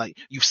Batman. Like,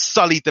 you've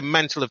sullied the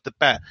mantle of the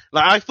Bat.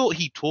 Like, I thought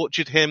he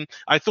tortured him.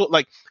 I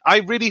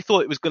really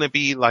thought it was going to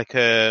be like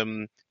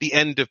the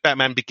end of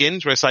Batman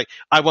Begins, where it's like,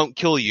 I won't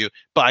kill you,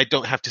 but I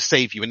don't have to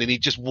save you. And then he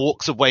just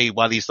walks away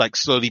while he's like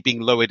slowly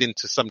being lowered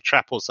into some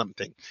trap or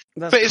something.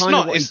 That's but it's kind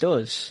not of what he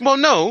does. Well,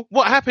 no.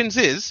 What happens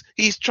is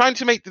he's trying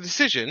to make the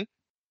decision.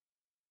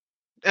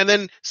 And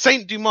then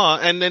Saint Dumas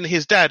and then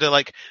his dad are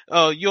like,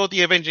 "Oh, you're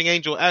the avenging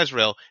angel,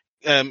 Azrael.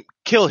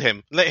 Kill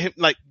him. Let him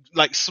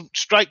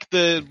strike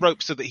the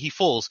rope so that he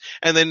falls."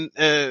 And then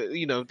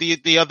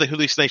the other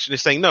hallucination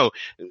is saying, "No,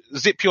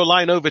 zip your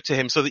line over to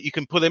him so that you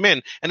can pull him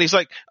in." And he's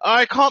like,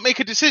 "I can't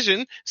make a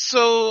decision,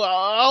 so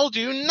I'll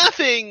do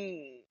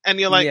nothing." And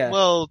you're like,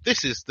 "Well,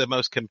 this is the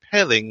most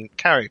compelling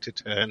character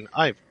turn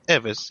I've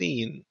ever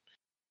seen."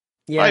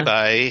 Yeah.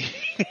 Bye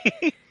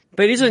bye.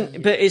 But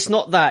it's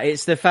not that.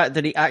 It's the fact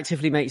that he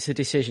actively makes a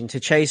decision to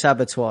chase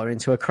Abattoir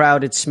into a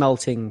crowded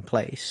smelting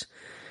place,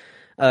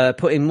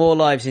 putting more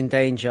lives in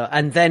danger,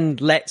 and then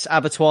lets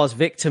Abattoir's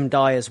victim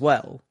die as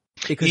well.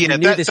 Because he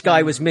knew this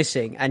guy was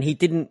missing, and he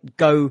didn't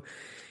do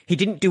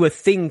a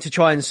thing to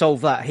try and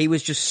solve that. He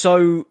was just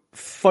so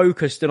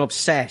focused and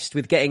obsessed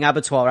with getting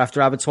Abattoir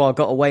after Abattoir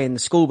got away in the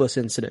school bus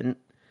incident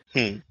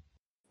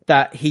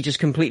that he just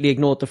completely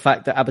ignored the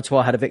fact that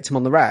Abattoir had a victim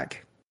on the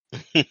rack.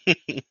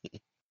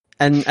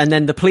 And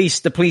then the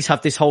police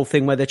have this whole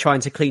thing where they're trying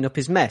to clean up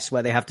his mess,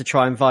 where they have to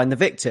try and find the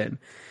victim.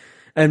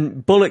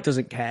 And Bullock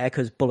doesn't care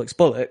because Bullock's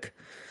Bullock,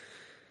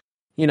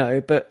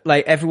 but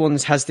like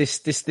everyone's has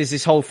there's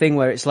this whole thing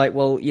where it's like,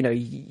 well,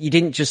 you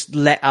didn't just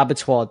let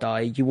Abattoir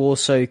die, you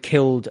also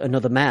killed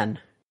another man.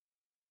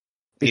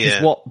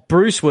 Because what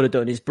Bruce would have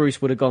done is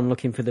Bruce would have gone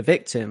looking for the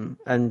victim,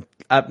 and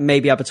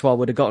maybe Abattoir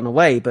would have gotten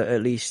away, but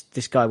at least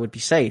this guy would be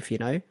safe,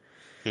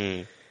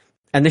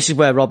 And this is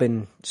where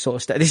Robin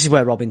this is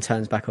where Robin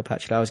turns back up,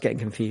 actually. I was getting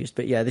confused.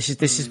 But yeah, this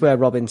is where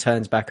Robin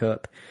turns back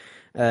up.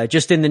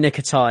 Just in the nick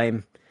of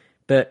time,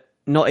 but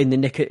not in the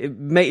nick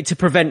of, to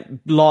prevent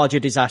larger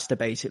disaster,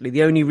 basically.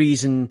 The only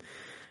reason,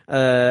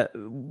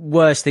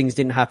 worse things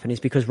didn't happen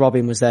is because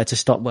Robin was there to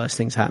stop worse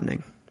things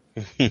happening.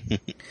 But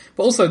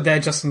also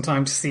they're just in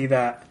time to see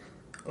that,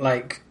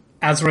 like,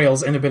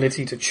 Azrael's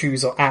inability to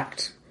choose or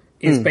act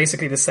is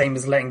basically the same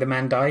as letting the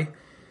man die.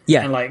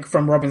 Yeah. And like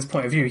from Robin's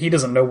point of view, he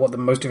doesn't know what the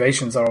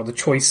motivations are or the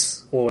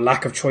choice or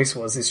lack of choice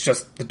was. It's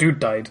just the dude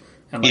died.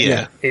 And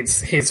like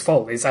it's his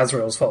fault. It's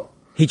Azrael's fault.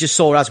 He just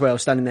saw Azrael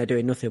standing there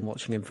doing nothing,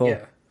 watching him fall.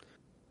 Yeah.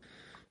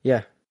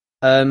 Yeah.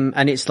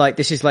 And it's like,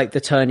 this is like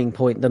the turning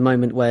point, the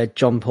moment where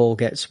John Paul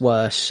gets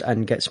worse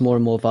and gets more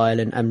and more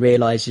violent and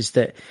realizes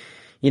that,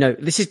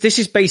 this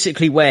is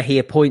basically where he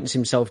appoints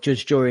himself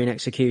judge, jury, and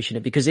executioner,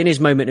 because in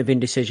his moment of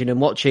indecision and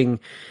watching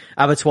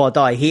Abattoir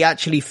die, he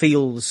actually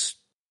feels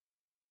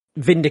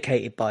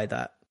vindicated by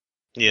that.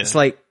 Yeah. It's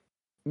like,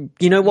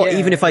 you know what,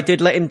 even if I did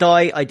let him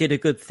die, I did a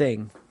good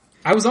thing.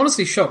 I was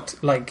honestly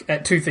shocked, like,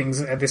 at two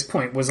things at this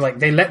point. Was like,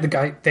 they let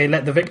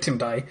the victim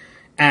die,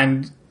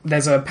 and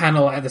there's a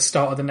panel at the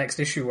start of the next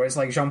issue where it's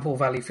like Jean-Paul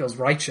Valley feels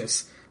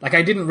righteous. Like,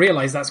 I didn't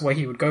realize that's where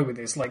he would go with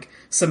this, like,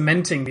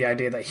 cementing the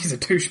idea that he's a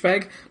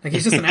douchebag. Like,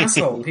 he's just an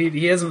asshole.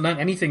 He hasn't learned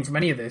anything from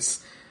any of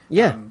this.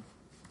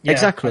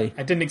 Exactly.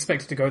 I didn't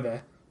expect it to go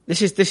there.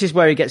 This is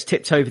where he gets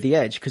tipped over the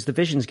edge, because the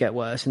visions get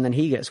worse and then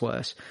he gets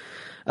worse.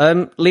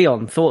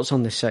 Leon, thoughts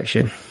on this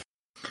section?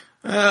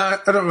 I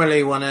don't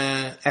really want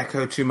to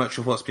echo too much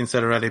of what's been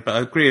said already, but I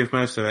agree with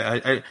most of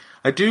it.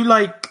 I do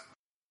like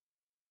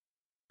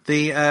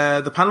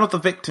the panel of the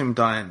victim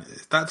dying.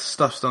 That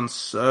stuff's done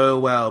so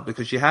well,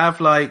 because you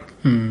have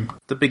like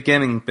the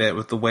beginning bit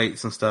with the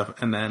weights and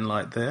stuff, and then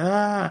like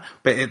but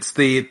it's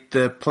the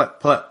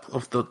plep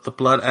of the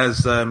blood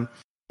as John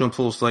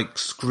Paul's like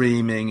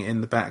screaming in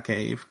the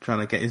Batcave, trying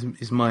to get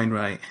his mind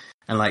right,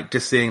 and like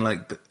just seeing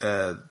like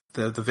the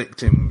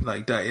victim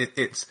like die.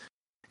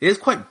 It's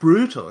quite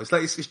brutal. It's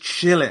like it's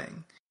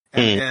chilling,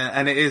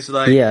 and it is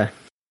like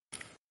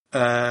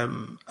I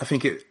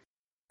think it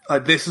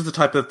like this is the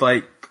type of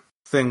like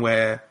thing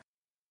where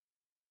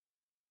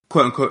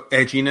quote unquote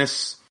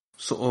edginess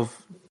sort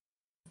of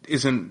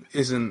isn't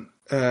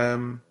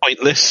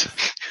pointless.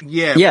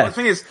 Yeah. But the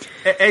thing is,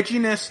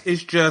 edginess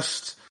is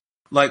just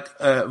like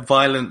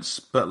violence,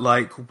 but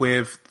like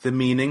with the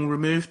meaning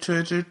removed to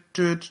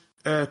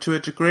a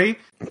degree.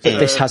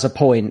 This has a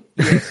point.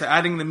 So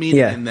adding the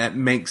meaning in there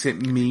makes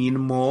it mean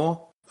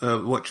more,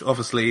 which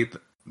obviously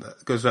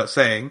goes without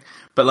saying.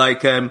 But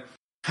like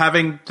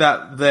having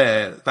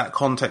that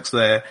context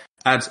there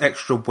adds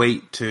extra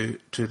weight to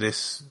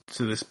this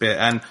bit,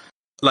 and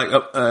like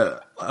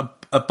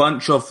a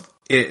bunch of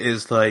it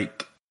is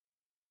like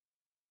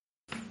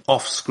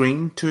off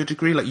screen to a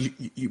degree. Like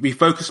we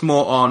focus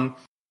more on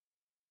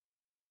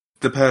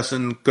the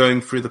person going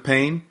through the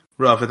pain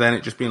rather than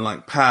it just being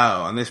like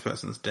pow and this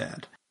person's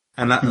dead.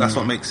 And that's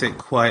what makes it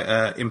quite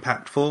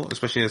impactful,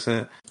 especially as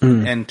an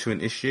end to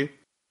an issue.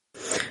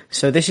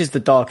 So this is the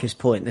darkest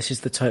point. This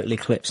is the total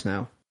eclipse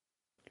now.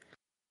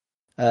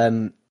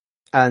 And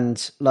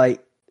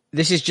like,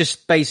 this is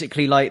just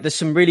basically like, there's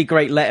some really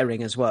great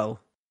lettering as well.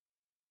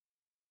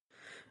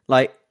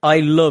 Like, I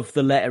love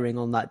the lettering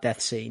on that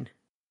death scene.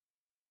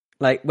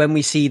 Like, when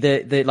we see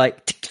the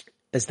like, tick,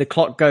 as the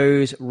clock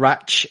goes,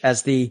 ratch,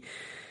 as the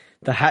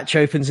hatch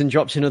opens and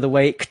drops another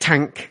weight,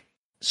 tank.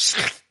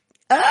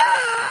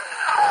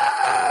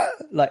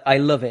 Like, I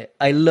love it.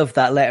 I love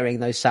that lettering,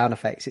 those sound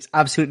effects. It's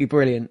absolutely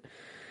brilliant.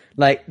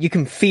 Like, you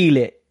can feel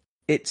it.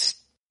 It's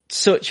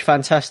such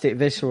fantastic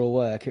visceral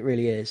work. It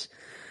really is.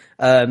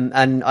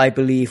 And I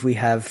believe we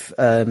have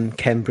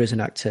Ken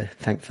Brisanak to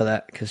thank for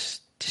that,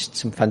 because just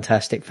some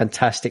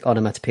fantastic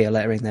onomatopoeia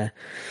lettering there.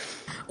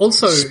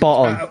 Also,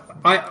 spot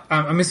on.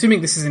 I'm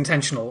assuming this is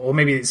intentional, or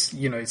maybe it's,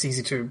 it's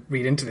easy to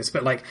read into this,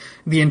 but like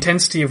the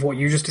intensity of what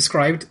you just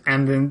described,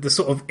 and then the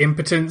sort of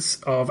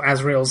impotence of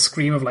Azrael's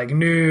scream of like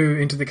 "no"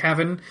 into the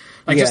cavern,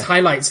 just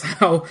highlights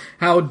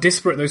how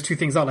disparate those two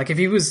things are. Like, if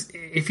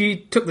he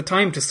took the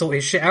time to sort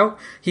his shit out,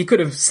 he could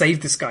have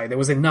saved this guy. There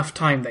was enough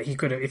time that he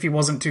could have, if he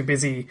wasn't too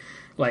busy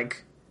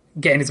like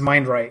getting his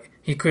mind right,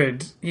 he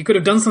could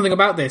have done something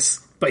about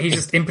this. But he's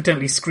just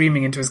impotently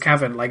screaming into his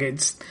cavern. Like,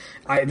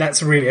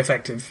 that's really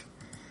effective.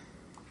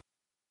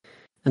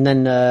 And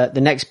then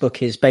the next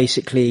book is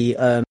basically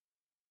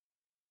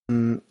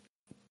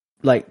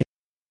like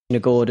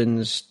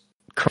Gordon's,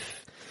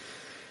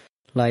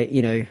 like,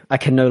 I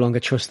can no longer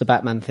trust the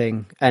Batman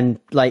thing, and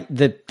like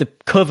the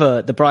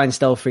cover, the Brian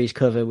Stelfreeze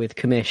cover with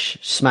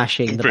Commish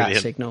smashing the bat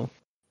signal,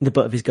 the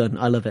butt of his gun.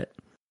 I love it,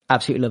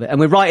 absolutely love it. And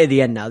we're right at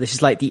the end now. This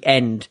is like the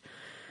end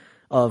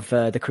of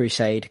the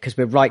Crusade, because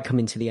we're right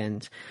coming to the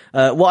end.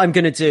 What I'm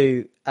going to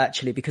do,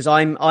 actually, because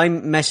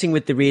I'm messing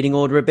with the reading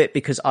order a bit,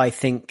 because I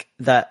think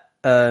that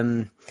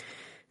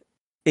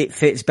it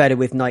fits better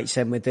with Night's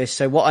End with this.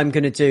 So what I'm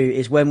going to do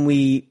is, when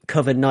we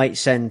cover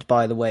Night's End,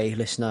 by the way,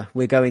 listener,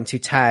 we're going to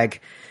tag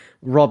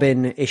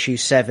Robin issue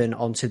 7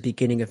 onto the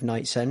beginning of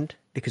Night's End,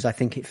 because I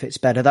think it fits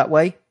better that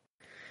way.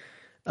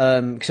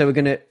 So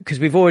because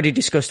we've already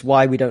discussed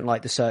why we don't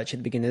like the Search at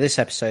the beginning of this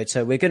episode,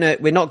 so we're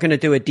not gonna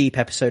do a deep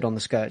episode on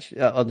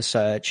the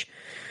Search.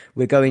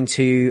 We're going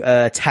to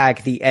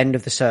tag the end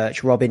of the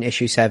Search, Robin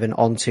issue 7,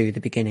 onto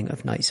the beginning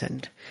of Night's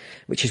End,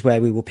 which is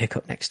where we will pick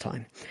up next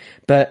time.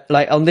 But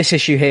like on this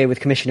issue here with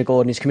Commissioner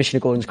Gordon, is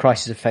Commissioner Gordon's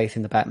crisis of faith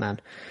in the Batman.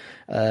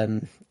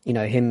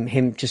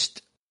 Him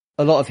just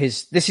a lot of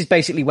his. This is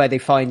basically where they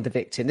find the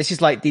victim. This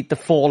is like the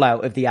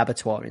fallout of the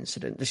abattoir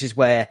incident. This is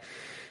where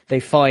they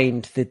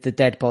find the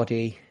dead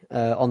body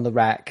on the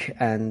rack,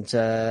 and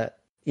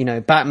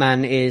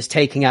Batman is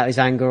taking out his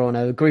anger on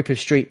a group of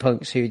street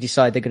punks who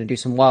decide they're going to do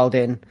some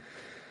wilding.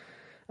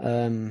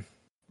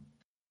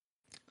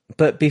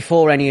 But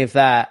before any of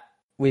that,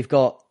 we've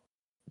got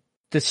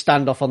the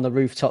standoff on the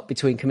rooftop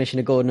between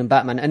Commissioner Gordon and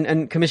Batman,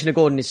 and Commissioner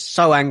Gordon is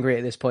so angry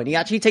at this point, he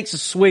actually takes a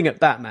swing at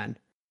Batman.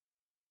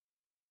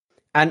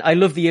 And I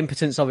love the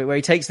impotence of it, where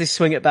he takes this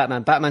swing at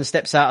Batman. Batman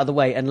steps out of the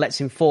way and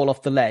lets him fall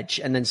off the ledge,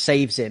 and then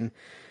saves him.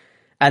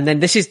 And then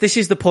this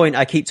is the point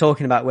I keep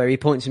talking about, where he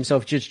points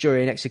himself judge,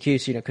 jury, and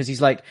executioner, because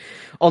he's like,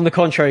 on the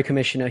contrary,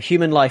 Commissioner,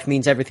 human life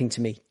means everything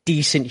to me.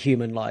 Decent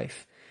human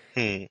life.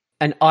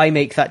 And I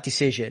make that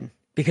decision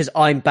because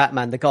I'm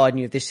Batman, the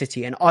guardian of this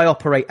city, and I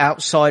operate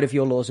outside of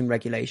your laws and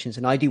regulations,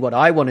 and I do what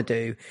I want to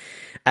do.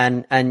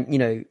 And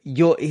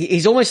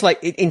he's almost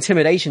like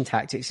intimidation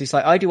tactics. It's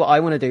like, I do what I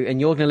want to do,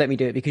 and you're going to let me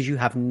do it because you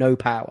have no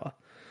power.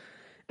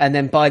 And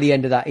then by the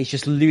end of that, he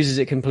just loses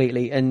it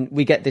completely. And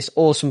we get this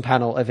awesome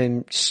panel of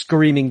him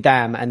screaming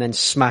damn and then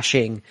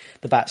smashing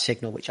the bat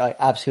signal, which I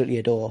absolutely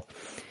adore.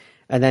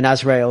 And then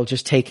Azrael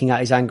just taking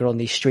out his anger on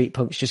these street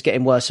punks, just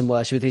getting worse and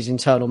worse with his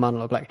internal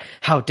monologue. Like,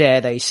 how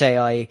dare they say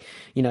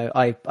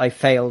I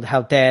failed?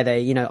 How dare they?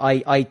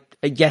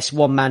 Yes,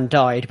 one man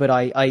died, but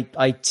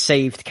I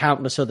saved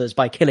countless others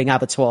by killing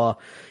Abattoir,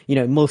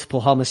 multiple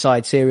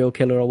homicide, serial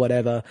killer or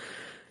whatever.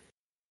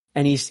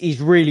 And he's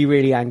really,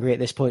 really angry at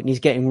this point, and he's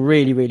getting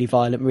really, really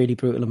violent, really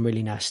brutal, and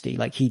really nasty.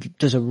 Like, he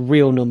does a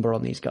real number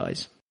on these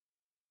guys.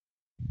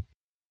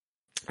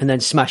 And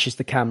then smashes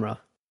the camera.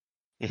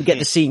 We get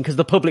the scene, because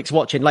the public's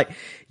watching. Like,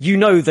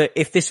 that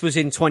if this was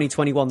in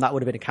 2021, that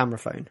would have been a camera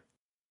phone.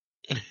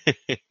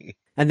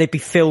 And they'd be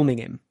filming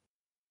him.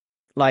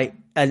 Like,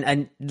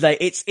 and like,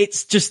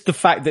 it's just the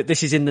fact that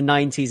this is in the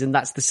 90s, and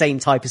that's the same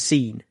type of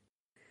scene.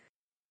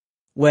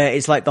 Where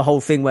it's like the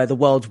whole thing where the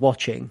world's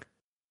watching.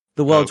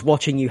 The world's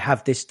watching you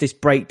have this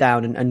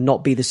breakdown and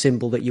not be the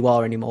symbol that you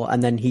are anymore,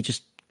 and then he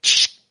just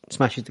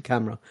smashes the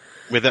camera.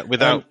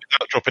 Without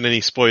dropping any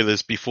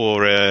spoilers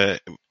before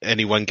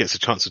anyone gets a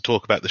chance to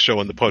talk about the show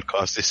on the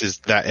podcast, this is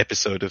that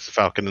episode of The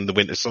Falcon and the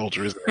Winter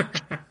Soldier, isn't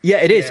it? Yeah,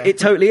 it is. Yeah. It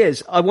totally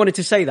is. I wanted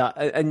to say that,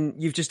 and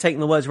you've just taken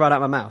the words right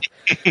out of my mouth.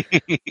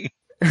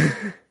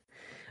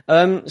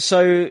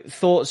 So,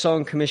 thoughts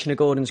on Commissioner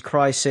Gordon's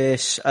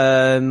crisis?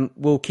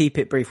 We'll keep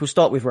it brief. We'll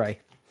start with Ray.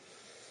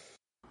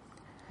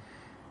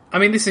 I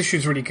mean, this issue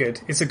is really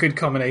good. It's a good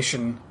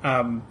combination.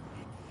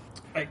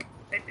 like,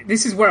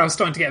 this is where I was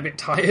starting to get a bit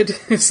tired.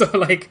 So,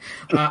 like,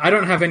 I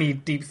don't have any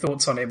deep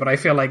thoughts on it, but I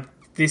feel like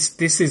this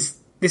is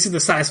the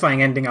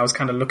satisfying ending I was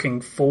kind of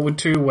looking forward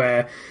to,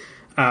 where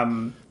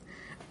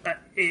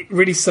it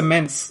really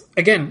cements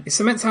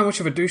how much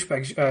of a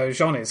douchebag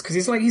Jean is, because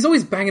he's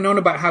always banging on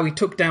about how he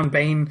took down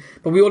Bane,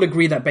 but we all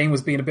agree that Bane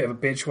was being a bit of a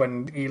bitch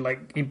when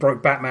he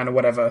broke Batman or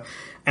whatever.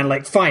 And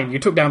like, fine, you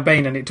took down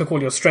Bane and it took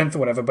all your strength or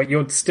whatever, but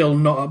you're still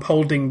not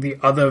upholding the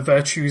other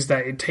virtues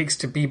that it takes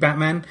to be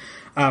Batman.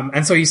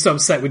 And so he's so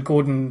upset with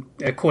Gordon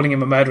calling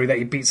him a murderer that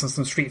he beats on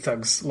some street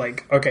thugs.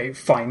 Like, okay,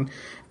 fine.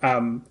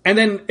 And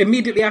then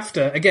immediately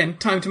after, again,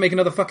 time to make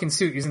another fucking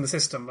suit using the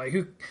system. Like,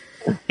 who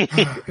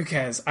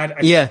cares?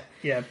 Yeah.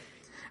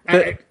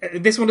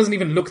 This one doesn't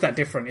even look that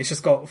different. It's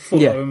just got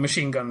full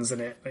machine guns in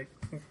it. Like,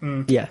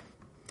 Yeah.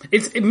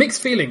 It's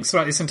mixed feelings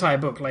throughout this entire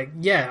book. Like,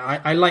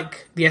 I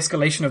like the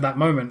escalation of that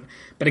moment,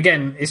 but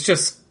again, it's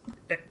just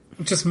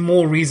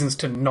more reasons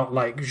to not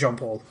like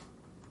Jean-Paul.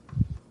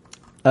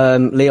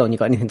 Leon, you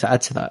got anything to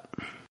add to that?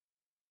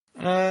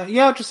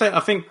 I'll just say I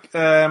think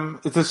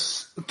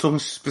this talking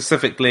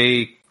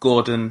specifically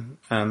Gordon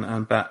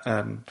and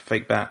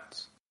fake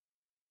bats.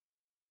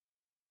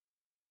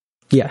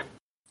 Yeah.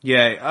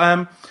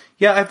 I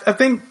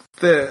think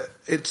that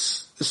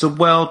it's a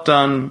well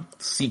done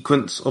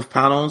sequence of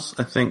panels.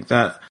 I think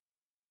that,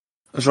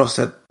 as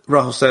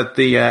Rahul said,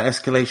 the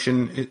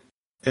escalation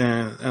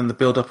and the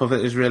build up of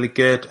it is really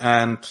good,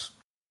 and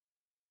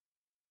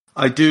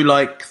I do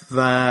like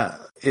that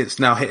it's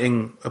now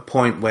hitting a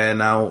point where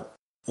now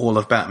all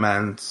of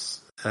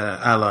Batman's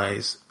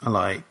allies are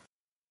like,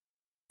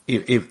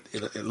 if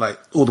like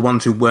all the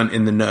ones who weren't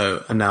in the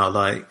know are now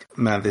like,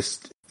 man, this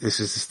is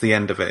just the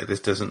end of it.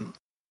 This doesn't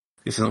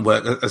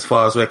work. As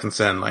far as we're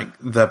concerned, like,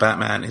 the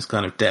Batman is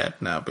kind of dead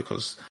now,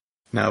 because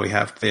now we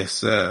have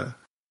this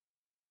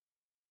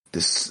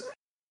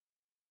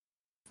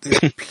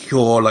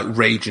pure, like,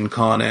 rage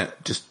incarnate,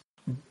 just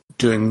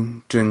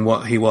doing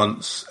what he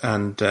wants,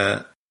 and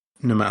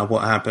no matter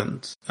what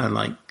happens. And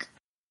like,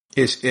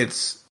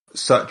 it's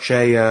such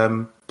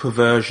a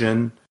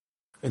perversion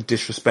and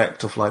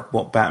disrespect of like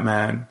what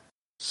Batman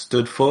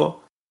stood for.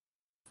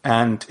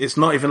 And it's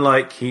not even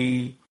like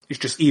he's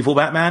just evil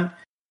Batman.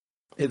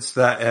 It's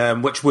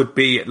that, which would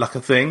be like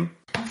a thing.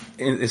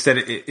 Instead,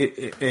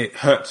 it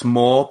hurts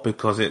more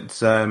because it's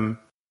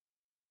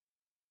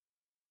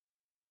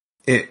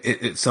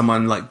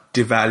someone like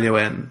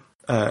devaluing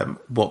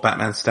what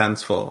Batman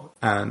stands for,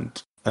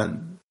 and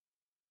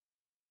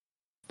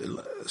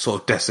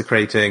sort of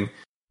desecrating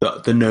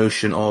the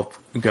notion of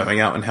going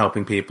out and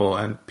helping people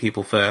and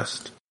people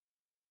first.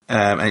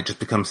 And it just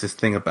becomes this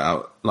thing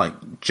about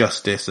like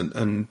justice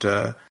and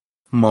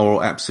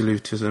moral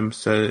absolutism.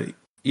 So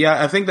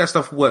yeah, I think that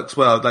stuff works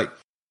well. Like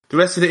the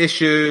rest of the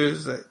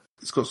issues,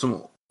 it's got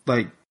some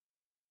like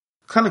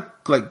kind of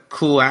like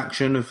cool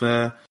action of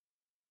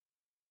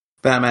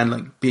Batman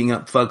like beating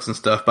up thugs and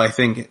stuff. But I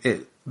think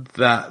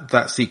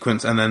that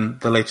sequence and then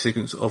the later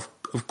sequence of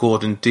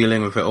Gordon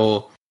dealing with it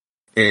all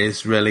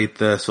is really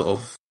the sort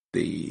of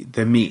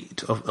the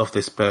meat of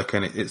this book,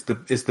 and it's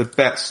the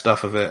best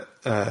stuff of it.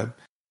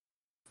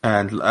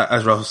 And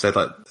as Rahul said,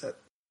 like,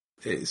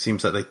 it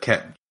seems like they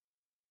kept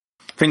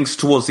things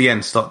towards the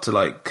end start to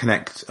like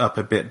connect up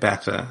a bit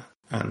better.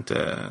 And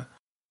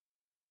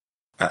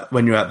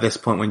when you're at this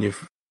point, when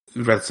you've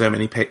read so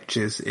many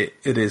pictures, it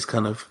is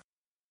kind of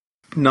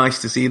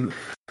nice to see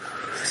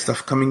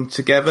stuff coming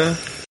together.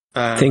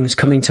 Things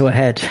coming to a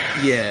head.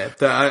 Yeah,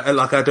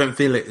 I don't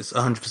feel it's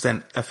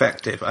 100%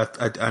 effective.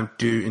 I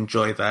do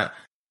enjoy that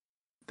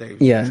they've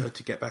tried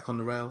to get back on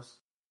the rails.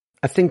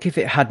 I think if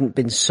it hadn't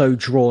been so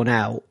drawn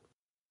out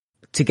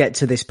to get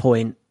to this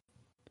point,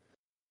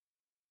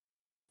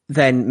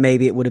 then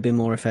maybe it would have been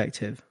more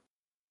effective.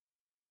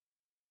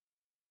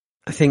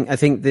 I think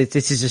that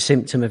this is a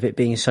symptom of it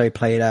being so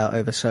played out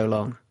over so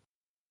long.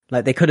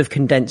 Like, they could have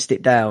condensed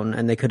it down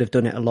and they could have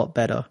done it a lot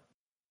better,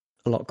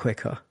 a lot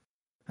quicker,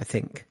 I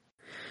think.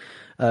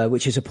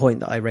 Which is a point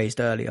that I raised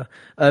earlier.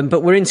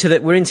 But we're into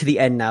the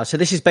end now. So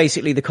this is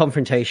basically the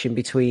confrontation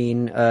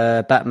between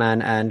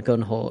Batman and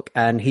Gunhawk,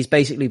 and he's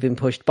basically been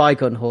pushed by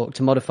Gunhawk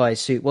to modify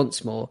his suit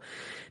once more.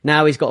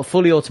 Now he's got a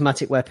fully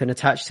automatic weapon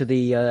attached to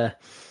the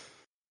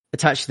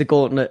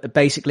gauntlet,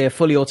 basically a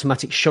fully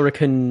automatic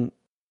shuriken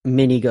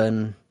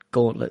minigun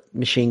gauntlet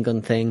machine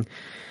gun thing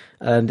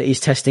that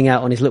he's testing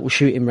out on his little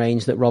shooting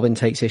range that Robin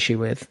takes issue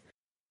with.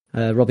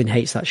 Robin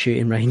hates that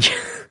shooting range.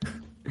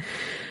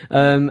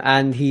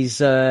 And he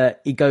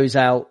goes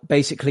out,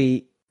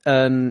 basically,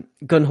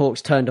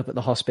 Gunhawk's turned up at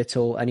the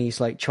hospital and he's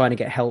like trying to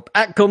get help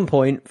at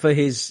gunpoint for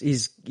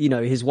his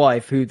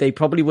wife, who they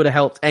probably would have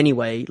helped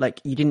anyway.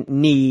 Like, you didn't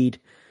need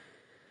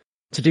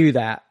to do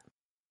that.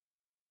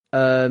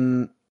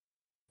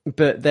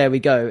 But there we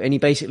go. And he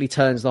basically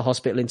turns the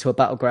hospital into a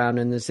battleground,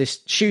 and there's this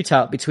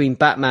shootout between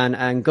Batman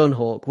and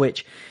Gunhawk,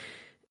 which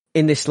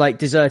in this like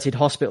deserted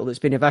hospital that's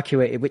been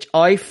evacuated, which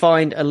I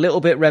find a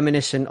little bit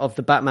reminiscent of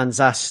the Batman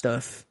Zsasz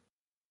stuff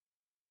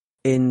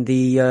in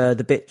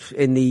the bit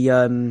in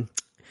the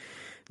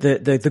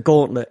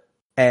gauntlet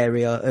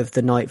area of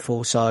the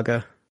Nightfall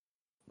saga,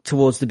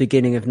 towards the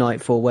beginning of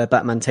Nightfall, where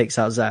Batman takes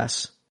out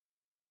Zsasz.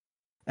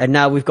 And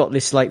now we've got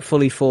this like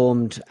fully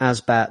formed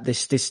Asbat,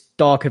 this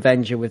Dark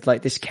Avenger with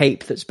like this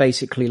cape that's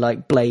basically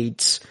like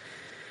blades,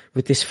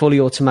 with this fully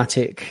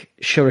automatic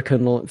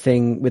shuriken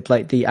thing with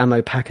like the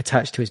ammo pack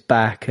attached to his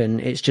back, and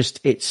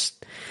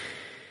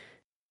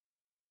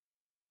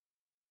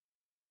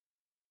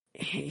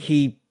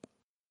he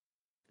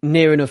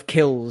near enough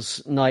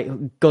kills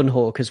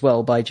Gunhawk as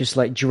well by just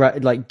like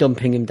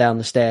dumping him down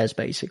the stairs,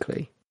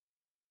 basically.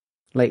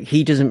 Like,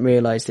 he doesn't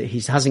realize that he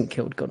hasn't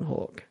killed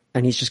Gunhawk,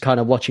 and he's just kind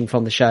of watching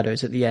from the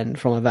shadows at the end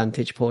from a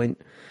vantage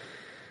point.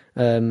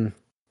 And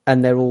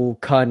they're all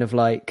kind of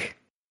like,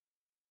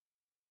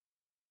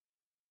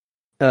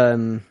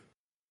 everyone's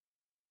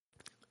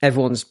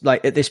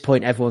like, at this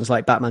point, everyone's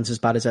like, Batman's as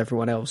bad as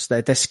everyone else.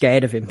 They're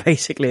scared of him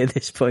basically at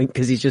this point,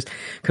 because he's just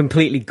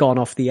completely gone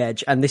off the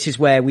edge. And this is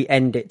where we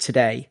end it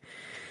today,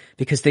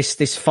 because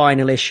this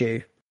final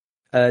issue,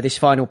 this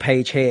final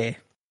page here,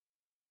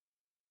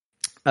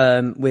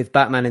 with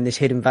Batman in this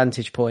hidden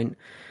vantage point,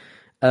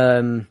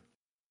 and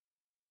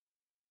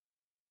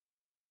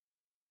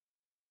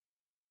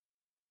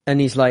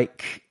he's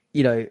like,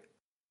 you know,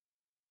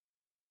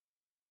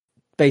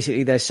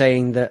 basically they're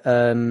saying that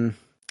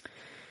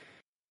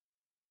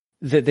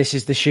that this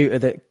is the shooter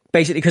that,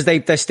 basically,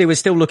 because they were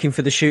still looking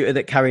for the shooter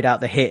that carried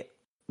out the hit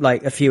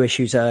like a few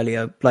issues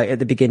earlier, like at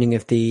the beginning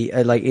of the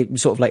like it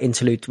sort of like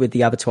interlude with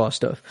the Abattoir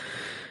stuff,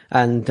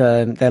 and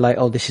they're like,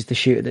 oh, this is the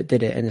shooter that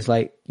did it, and it's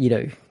like, you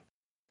know,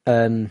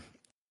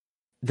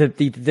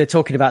 they're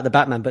talking about the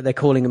Batman, but they're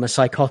calling him a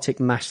psychotic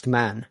masked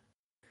man.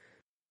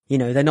 You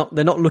know, they're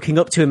not looking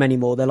up to him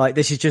anymore. They're like,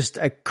 this is just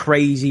a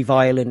crazy,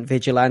 violent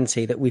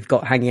vigilante that we've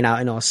got hanging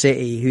out in our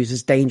city, who's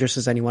as dangerous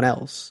as anyone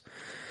else.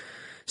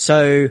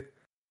 So,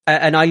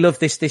 and I love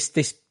this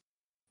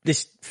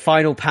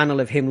final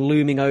panel of him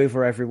looming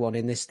over everyone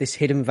in this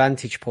hidden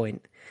vantage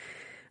point.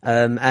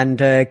 And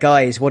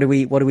guys, what do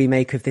we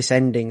make of this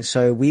ending?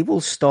 So we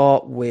will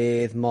start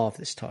with Marv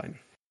this time.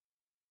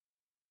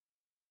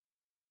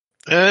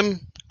 I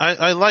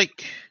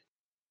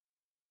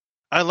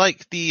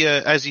like the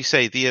as you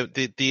say,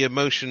 the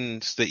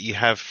emotions that you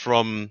have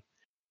from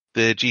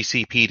the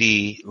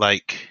GCPD,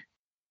 like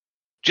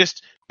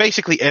just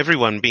basically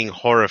everyone being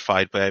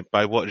horrified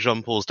by what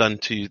Jean-Paul's done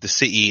to the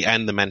city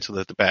and the Mantle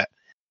of the Bat.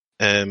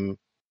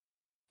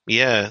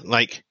 Yeah,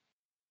 like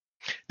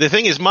the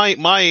thing is, my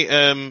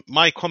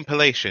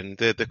compilation,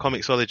 the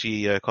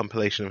Comixology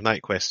compilation of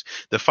Night Quest,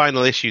 the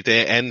final issue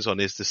that it ends on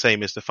is the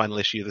same as the final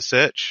issue of The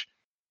Search.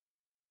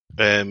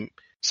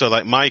 So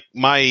like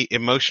my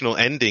emotional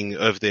ending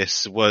of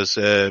this was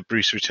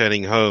Bruce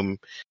returning home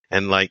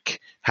and like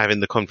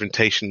having the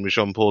confrontation with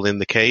Jean-Paul in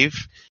the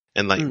cave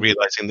and like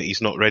realizing that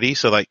he's not ready.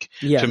 So like,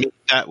 to me,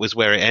 that was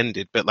where it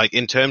ended. But like,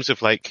 in terms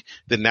of like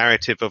the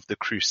narrative of the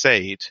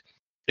Crusade,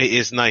 it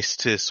is nice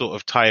to sort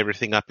of tie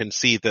everything up and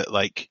see that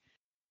like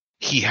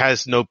he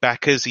has no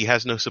backers, he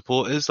has no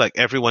supporters. Like,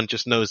 everyone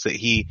just knows that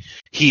he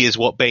is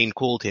what Bane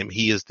called him.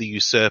 He is the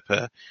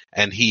usurper,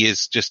 and he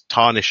is just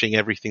tarnishing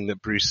everything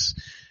that Bruce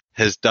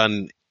has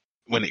done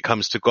when it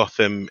comes to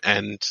Gotham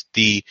and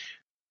the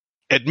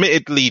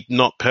admittedly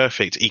not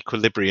perfect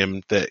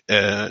equilibrium that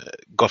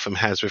Gotham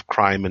has with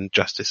crime and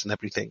justice and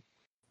everything.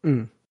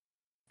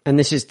 And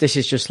this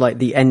is just like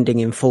the ending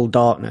in full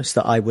darkness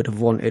that I would have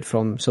wanted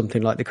from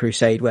something like The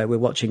Crusade, where we're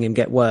watching him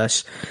get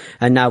worse,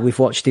 and now we've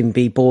watched him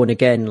be born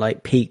again,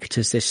 like peaked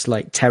as this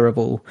like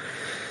terrible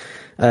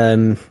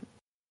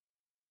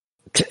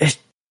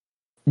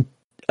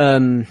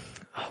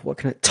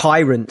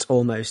tyrant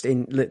almost,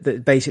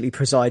 that basically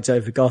presides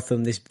over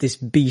Gotham, this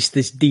beast,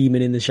 this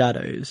demon in the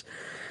shadows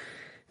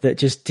that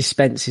just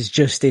dispenses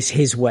justice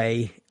his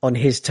way on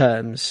his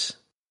terms,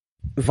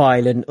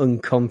 violent,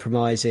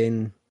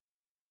 uncompromising,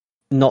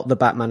 not the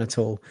Batman at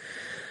all.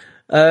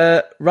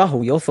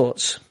 Rahul, your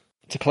thoughts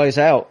to close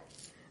out?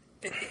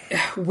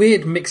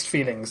 Weird mixed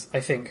feelings,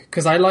 I think,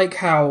 because I like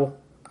how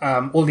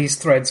all these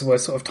threads were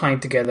sort of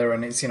tied together,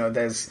 and it's, you know,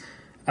 there's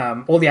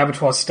all the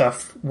Abattoir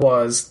stuff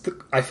was,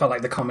 I felt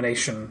like the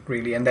combination,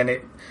 really, and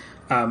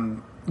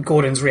then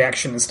Gordon's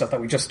reaction and stuff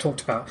that we just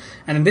talked about.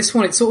 And in this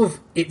one, it's sort of,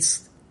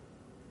 it's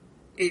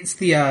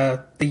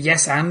the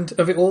yes and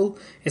of it all.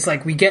 It's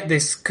like we get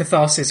this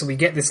catharsis, or we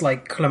get this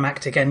like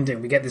climactic ending,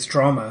 we get this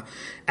drama,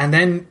 and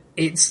then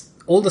it's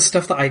all the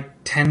stuff that I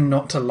tend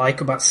not to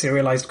like about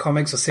serialized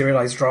comics or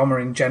serialized drama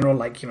in general,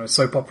 like, you know,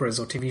 soap operas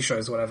or TV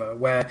shows or whatever,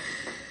 where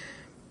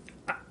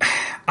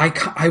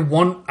I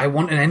want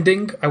an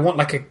ending. I want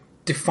like a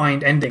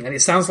defined ending, and it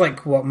sounds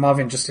like what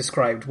Marvin just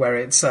described, where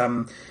it's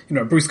you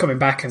know, Bruce coming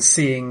back and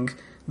seeing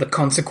the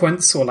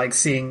consequence, or like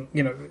seeing,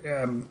 you know,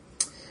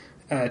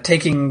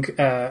 taking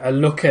a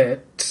look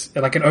at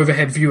like an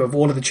overhead view of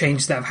all of the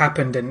changes that have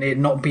happened and it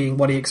not being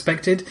what he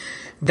expected.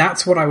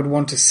 That's what I would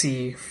want to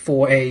see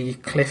for a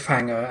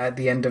cliffhanger at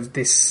the end of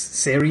this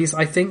series,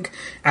 I think,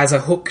 as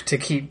a hook to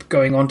keep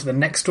going on to the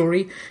next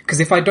story.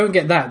 Because if I don't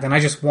get that, then I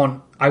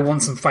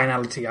want some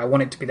finality. I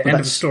want it to be the end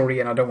of the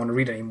story, and I don't want to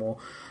read anymore.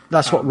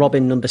 That's what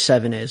Robin number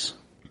 7 is.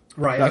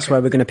 Right. That's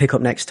where we're going to pick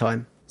up next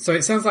time. So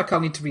it sounds like I'll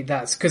need to read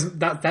that, because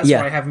that's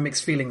where I have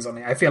mixed feelings on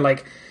it. I feel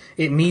like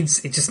it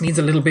just needs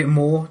a little bit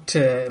more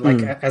to,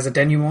 like, as a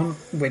denouement,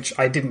 which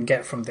I didn't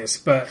get from this.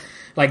 But,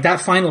 like, that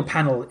final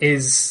panel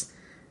is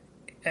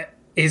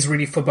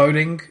really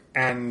foreboding,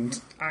 and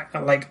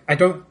I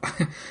don't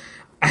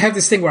I have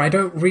this thing where I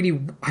don't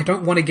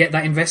want to get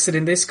that invested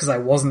in this, because I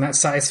wasn't that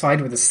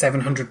satisfied with the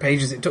 700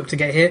 pages it took to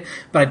get here,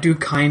 but I do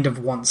kind of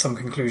want some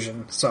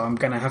conclusion, so I'm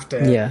gonna have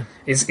to.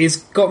 It's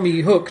got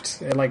me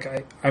hooked.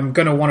 Like, I'm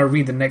gonna want to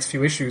read the next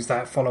few issues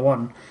that follow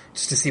on,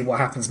 just to see what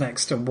happens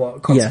next and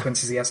what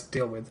consequences he has to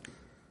deal with.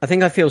 I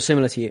think I feel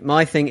similar to you.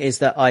 My thing is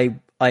that I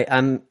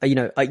am,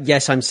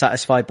 yes, I'm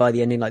satisfied by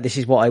the ending. Like, this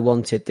is what I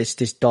wanted. This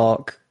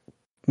dark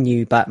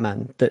new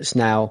Batman that's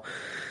now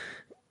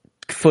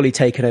fully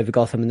taken over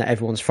Gotham, and that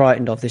everyone's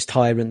frightened of, this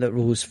tyrant that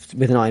rules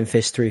with an iron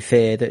fist through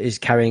fear, that is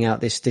carrying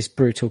out this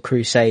brutal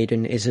crusade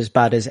and is as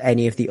bad as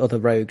any of the other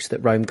rogues that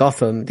roam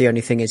Gotham. The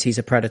only thing is he's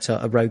a predator,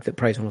 a rogue that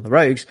preys on other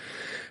rogues.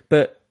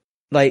 But,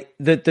 like,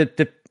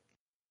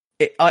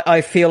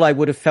 I feel I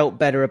would have felt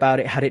better about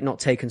it had it not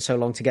taken so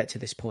long to get to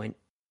this point.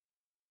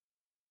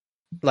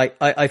 Like,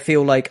 I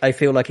feel like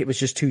it was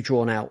just too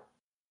drawn out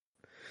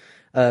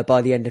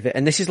by the end of it.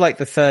 And this is like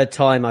the third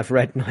time I've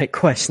read Night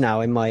Quest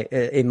now in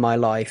my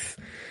life.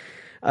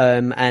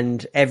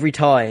 And every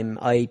time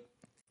I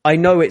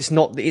know it's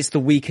the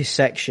weakest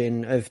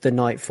section of the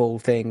Nightfall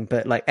thing,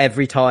 but like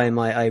every time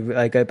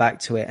I go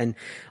back to it, and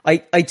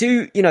I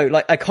do,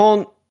 like, I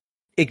can't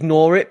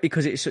ignore it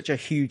because it's such a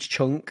huge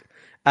chunk.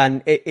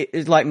 And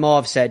it's like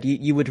Marv said,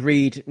 you would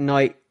read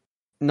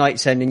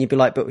Night's End and you'd be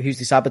like, but who's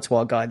this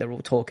abattoir guy they're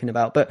all talking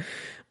about? But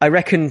I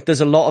reckon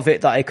there's a lot of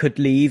it that I could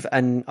leave,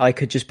 and I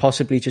could just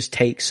possibly just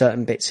take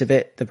certain bits of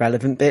it, the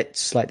relevant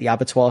bits, like the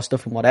abattoir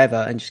stuff and whatever,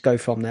 and just go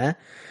from there.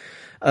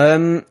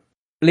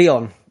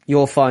 Leon,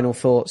 your final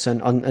thoughts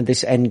on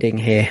this ending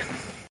here?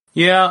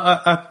 Yeah,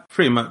 I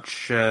pretty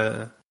much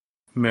mirror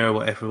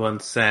what everyone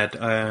said.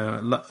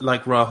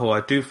 Like Rahul,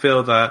 I do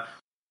feel that,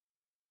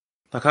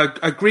 like, I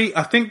agree.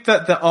 I think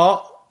that the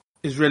art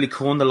is really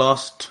cool in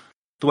the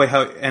way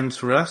how it ends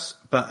for us,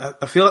 but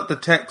I feel like the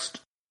text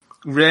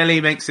really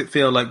makes it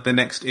feel like the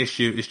next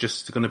issue is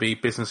just going to be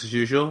business as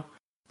usual.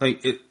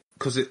 Like,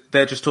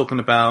 they're just talking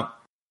about,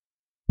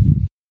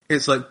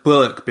 it's like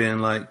Bullock being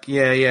like,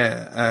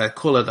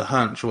 call it a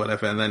hunch or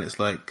whatever, and then it's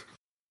like,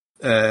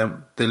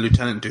 the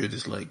lieutenant dude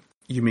is like,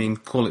 you mean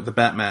call it the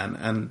Batman?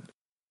 And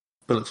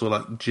Bullock's all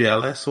like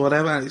jealous or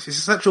whatever. And it's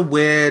such a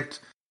weird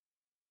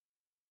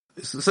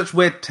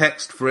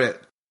text for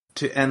it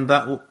to end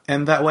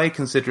that way,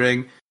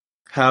 considering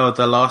how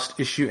the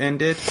last issue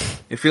ended.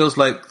 It feels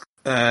like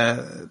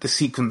the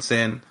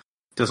sequencing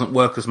doesn't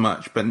work as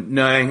much, but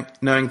knowing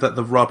that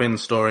the Robin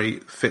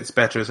story fits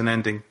better as an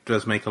ending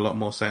does make a lot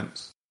more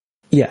sense.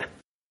 Yeah,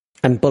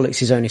 and Bullock's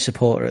his only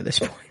supporter at this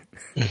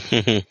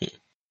point.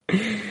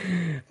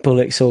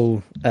 Bullock's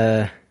all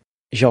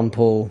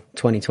Jean-Paul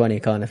 2020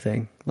 kind of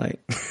thing, like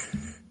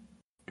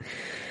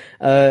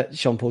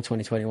Jean-Paul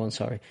 2021.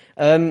 Sorry.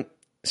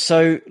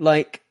 So,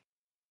 like,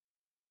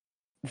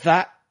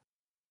 that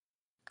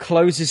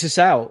closes us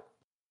out.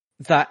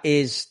 That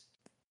is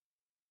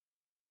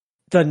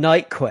the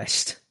Night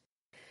Quest.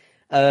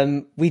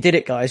 We did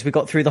it, guys. We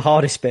got through the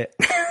hardest bit.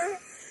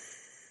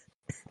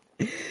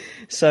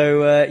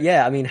 So,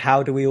 I mean,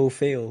 how do we all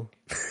feel?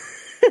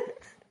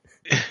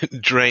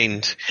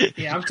 Drained.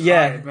 Yeah, I'm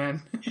tired,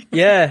 man.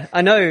 Yeah,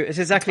 I know. It's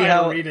exactly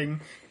how. Reading.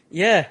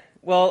 Yeah.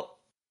 Well,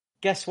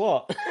 guess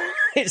what?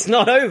 It's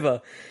not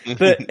over.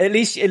 But at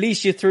least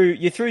you're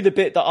through the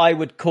bit that I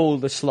would call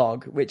the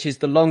slog, which is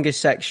the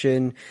longest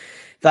section.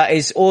 That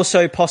is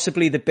also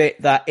possibly the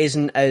bit that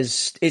isn't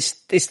as,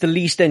 it's the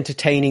least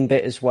entertaining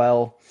bit as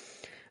well.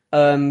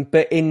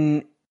 But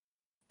in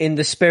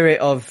the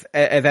spirit of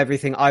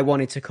everything, I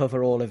wanted to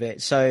cover all of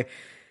it. So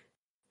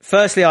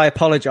firstly, I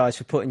apologize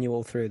for putting you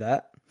all through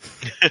that.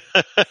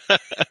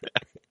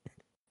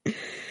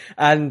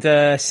 And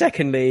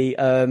secondly,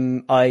 I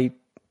am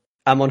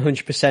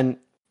 100%,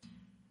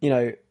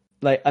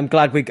 like, I'm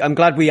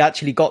glad we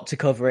actually got to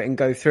cover it and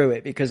go through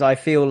it, because I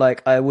feel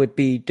like I would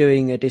be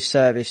doing a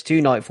disservice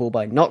to Nightfall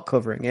by not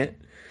covering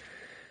it,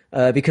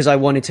 because I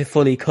wanted to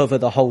fully cover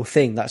the whole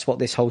thing. That's what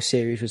this whole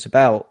series was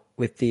about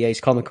with the Ace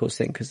Comicals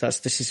thing, because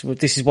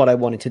this is what I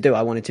wanted to do.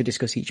 I wanted to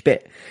discuss each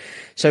bit.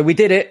 So we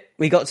did it.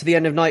 We got to the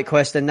end of Night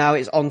Quest, and now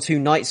it's on to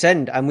Night's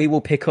End, and we will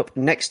pick up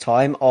next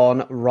time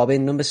on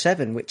Robin number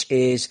 7, which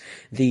is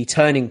the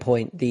turning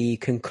point, the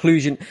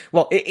conclusion.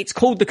 Well, it's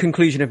called the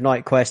conclusion of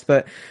Night Quest,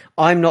 but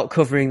I'm not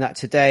covering that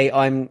today.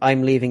 I'm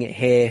leaving it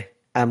here,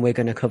 and we're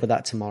going to cover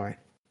that tomorrow.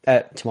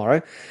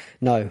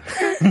 No,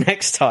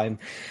 next time.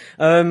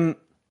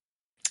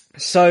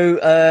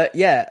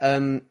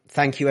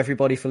 Thank you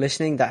everybody for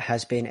listening. That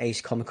has been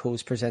Ace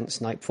Comicals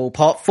Presents Nightfall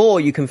Part 4.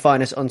 You can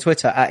find us on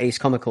Twitter at Ace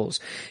Comicals.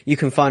 You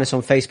can find us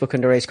on Facebook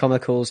under Ace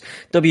Comicals.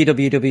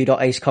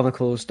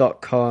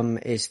 www.acecomicals.com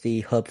is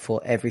the hub for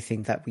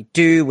everything that we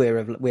do. We're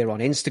on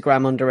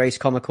Instagram under Ace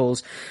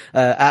Comicals.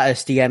 At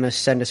us, DM us,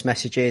 send us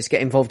messages,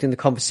 get involved in the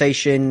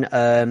conversation.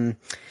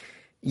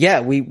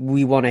 yeah, we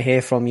want to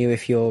hear from you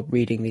if you're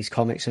reading these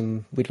comics,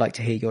 and we'd like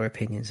to hear your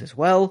opinions as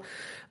well.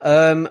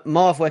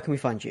 Marv, where can we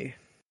find you?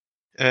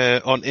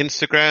 On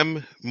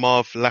Instagram,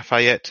 Marv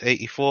Lafayette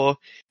 84,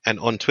 and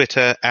on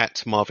Twitter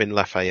at Marvin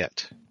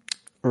Lafayette.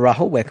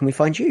 Rahul, where can we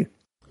find you?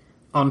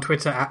 On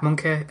Twitter at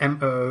Monkeh,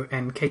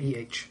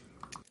 Moonkeh.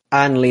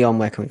 And Leon,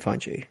 where can we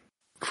find you?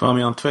 Find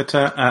me on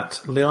Twitter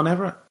at Leon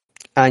Everett.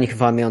 And you can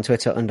find me on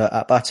Twitter under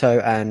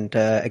 @Bato. And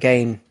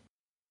again,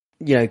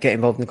 get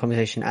involved in the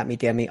conversation at me,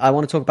 DM me. I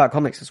want to talk about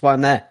comics. That's why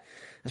I'm there.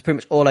 That's pretty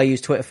much all I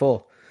use Twitter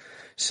for.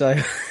 So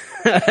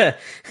get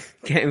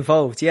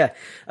involved. Yeah.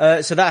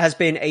 So that has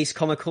been Ace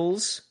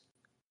Comicals.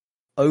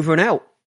 Over and out.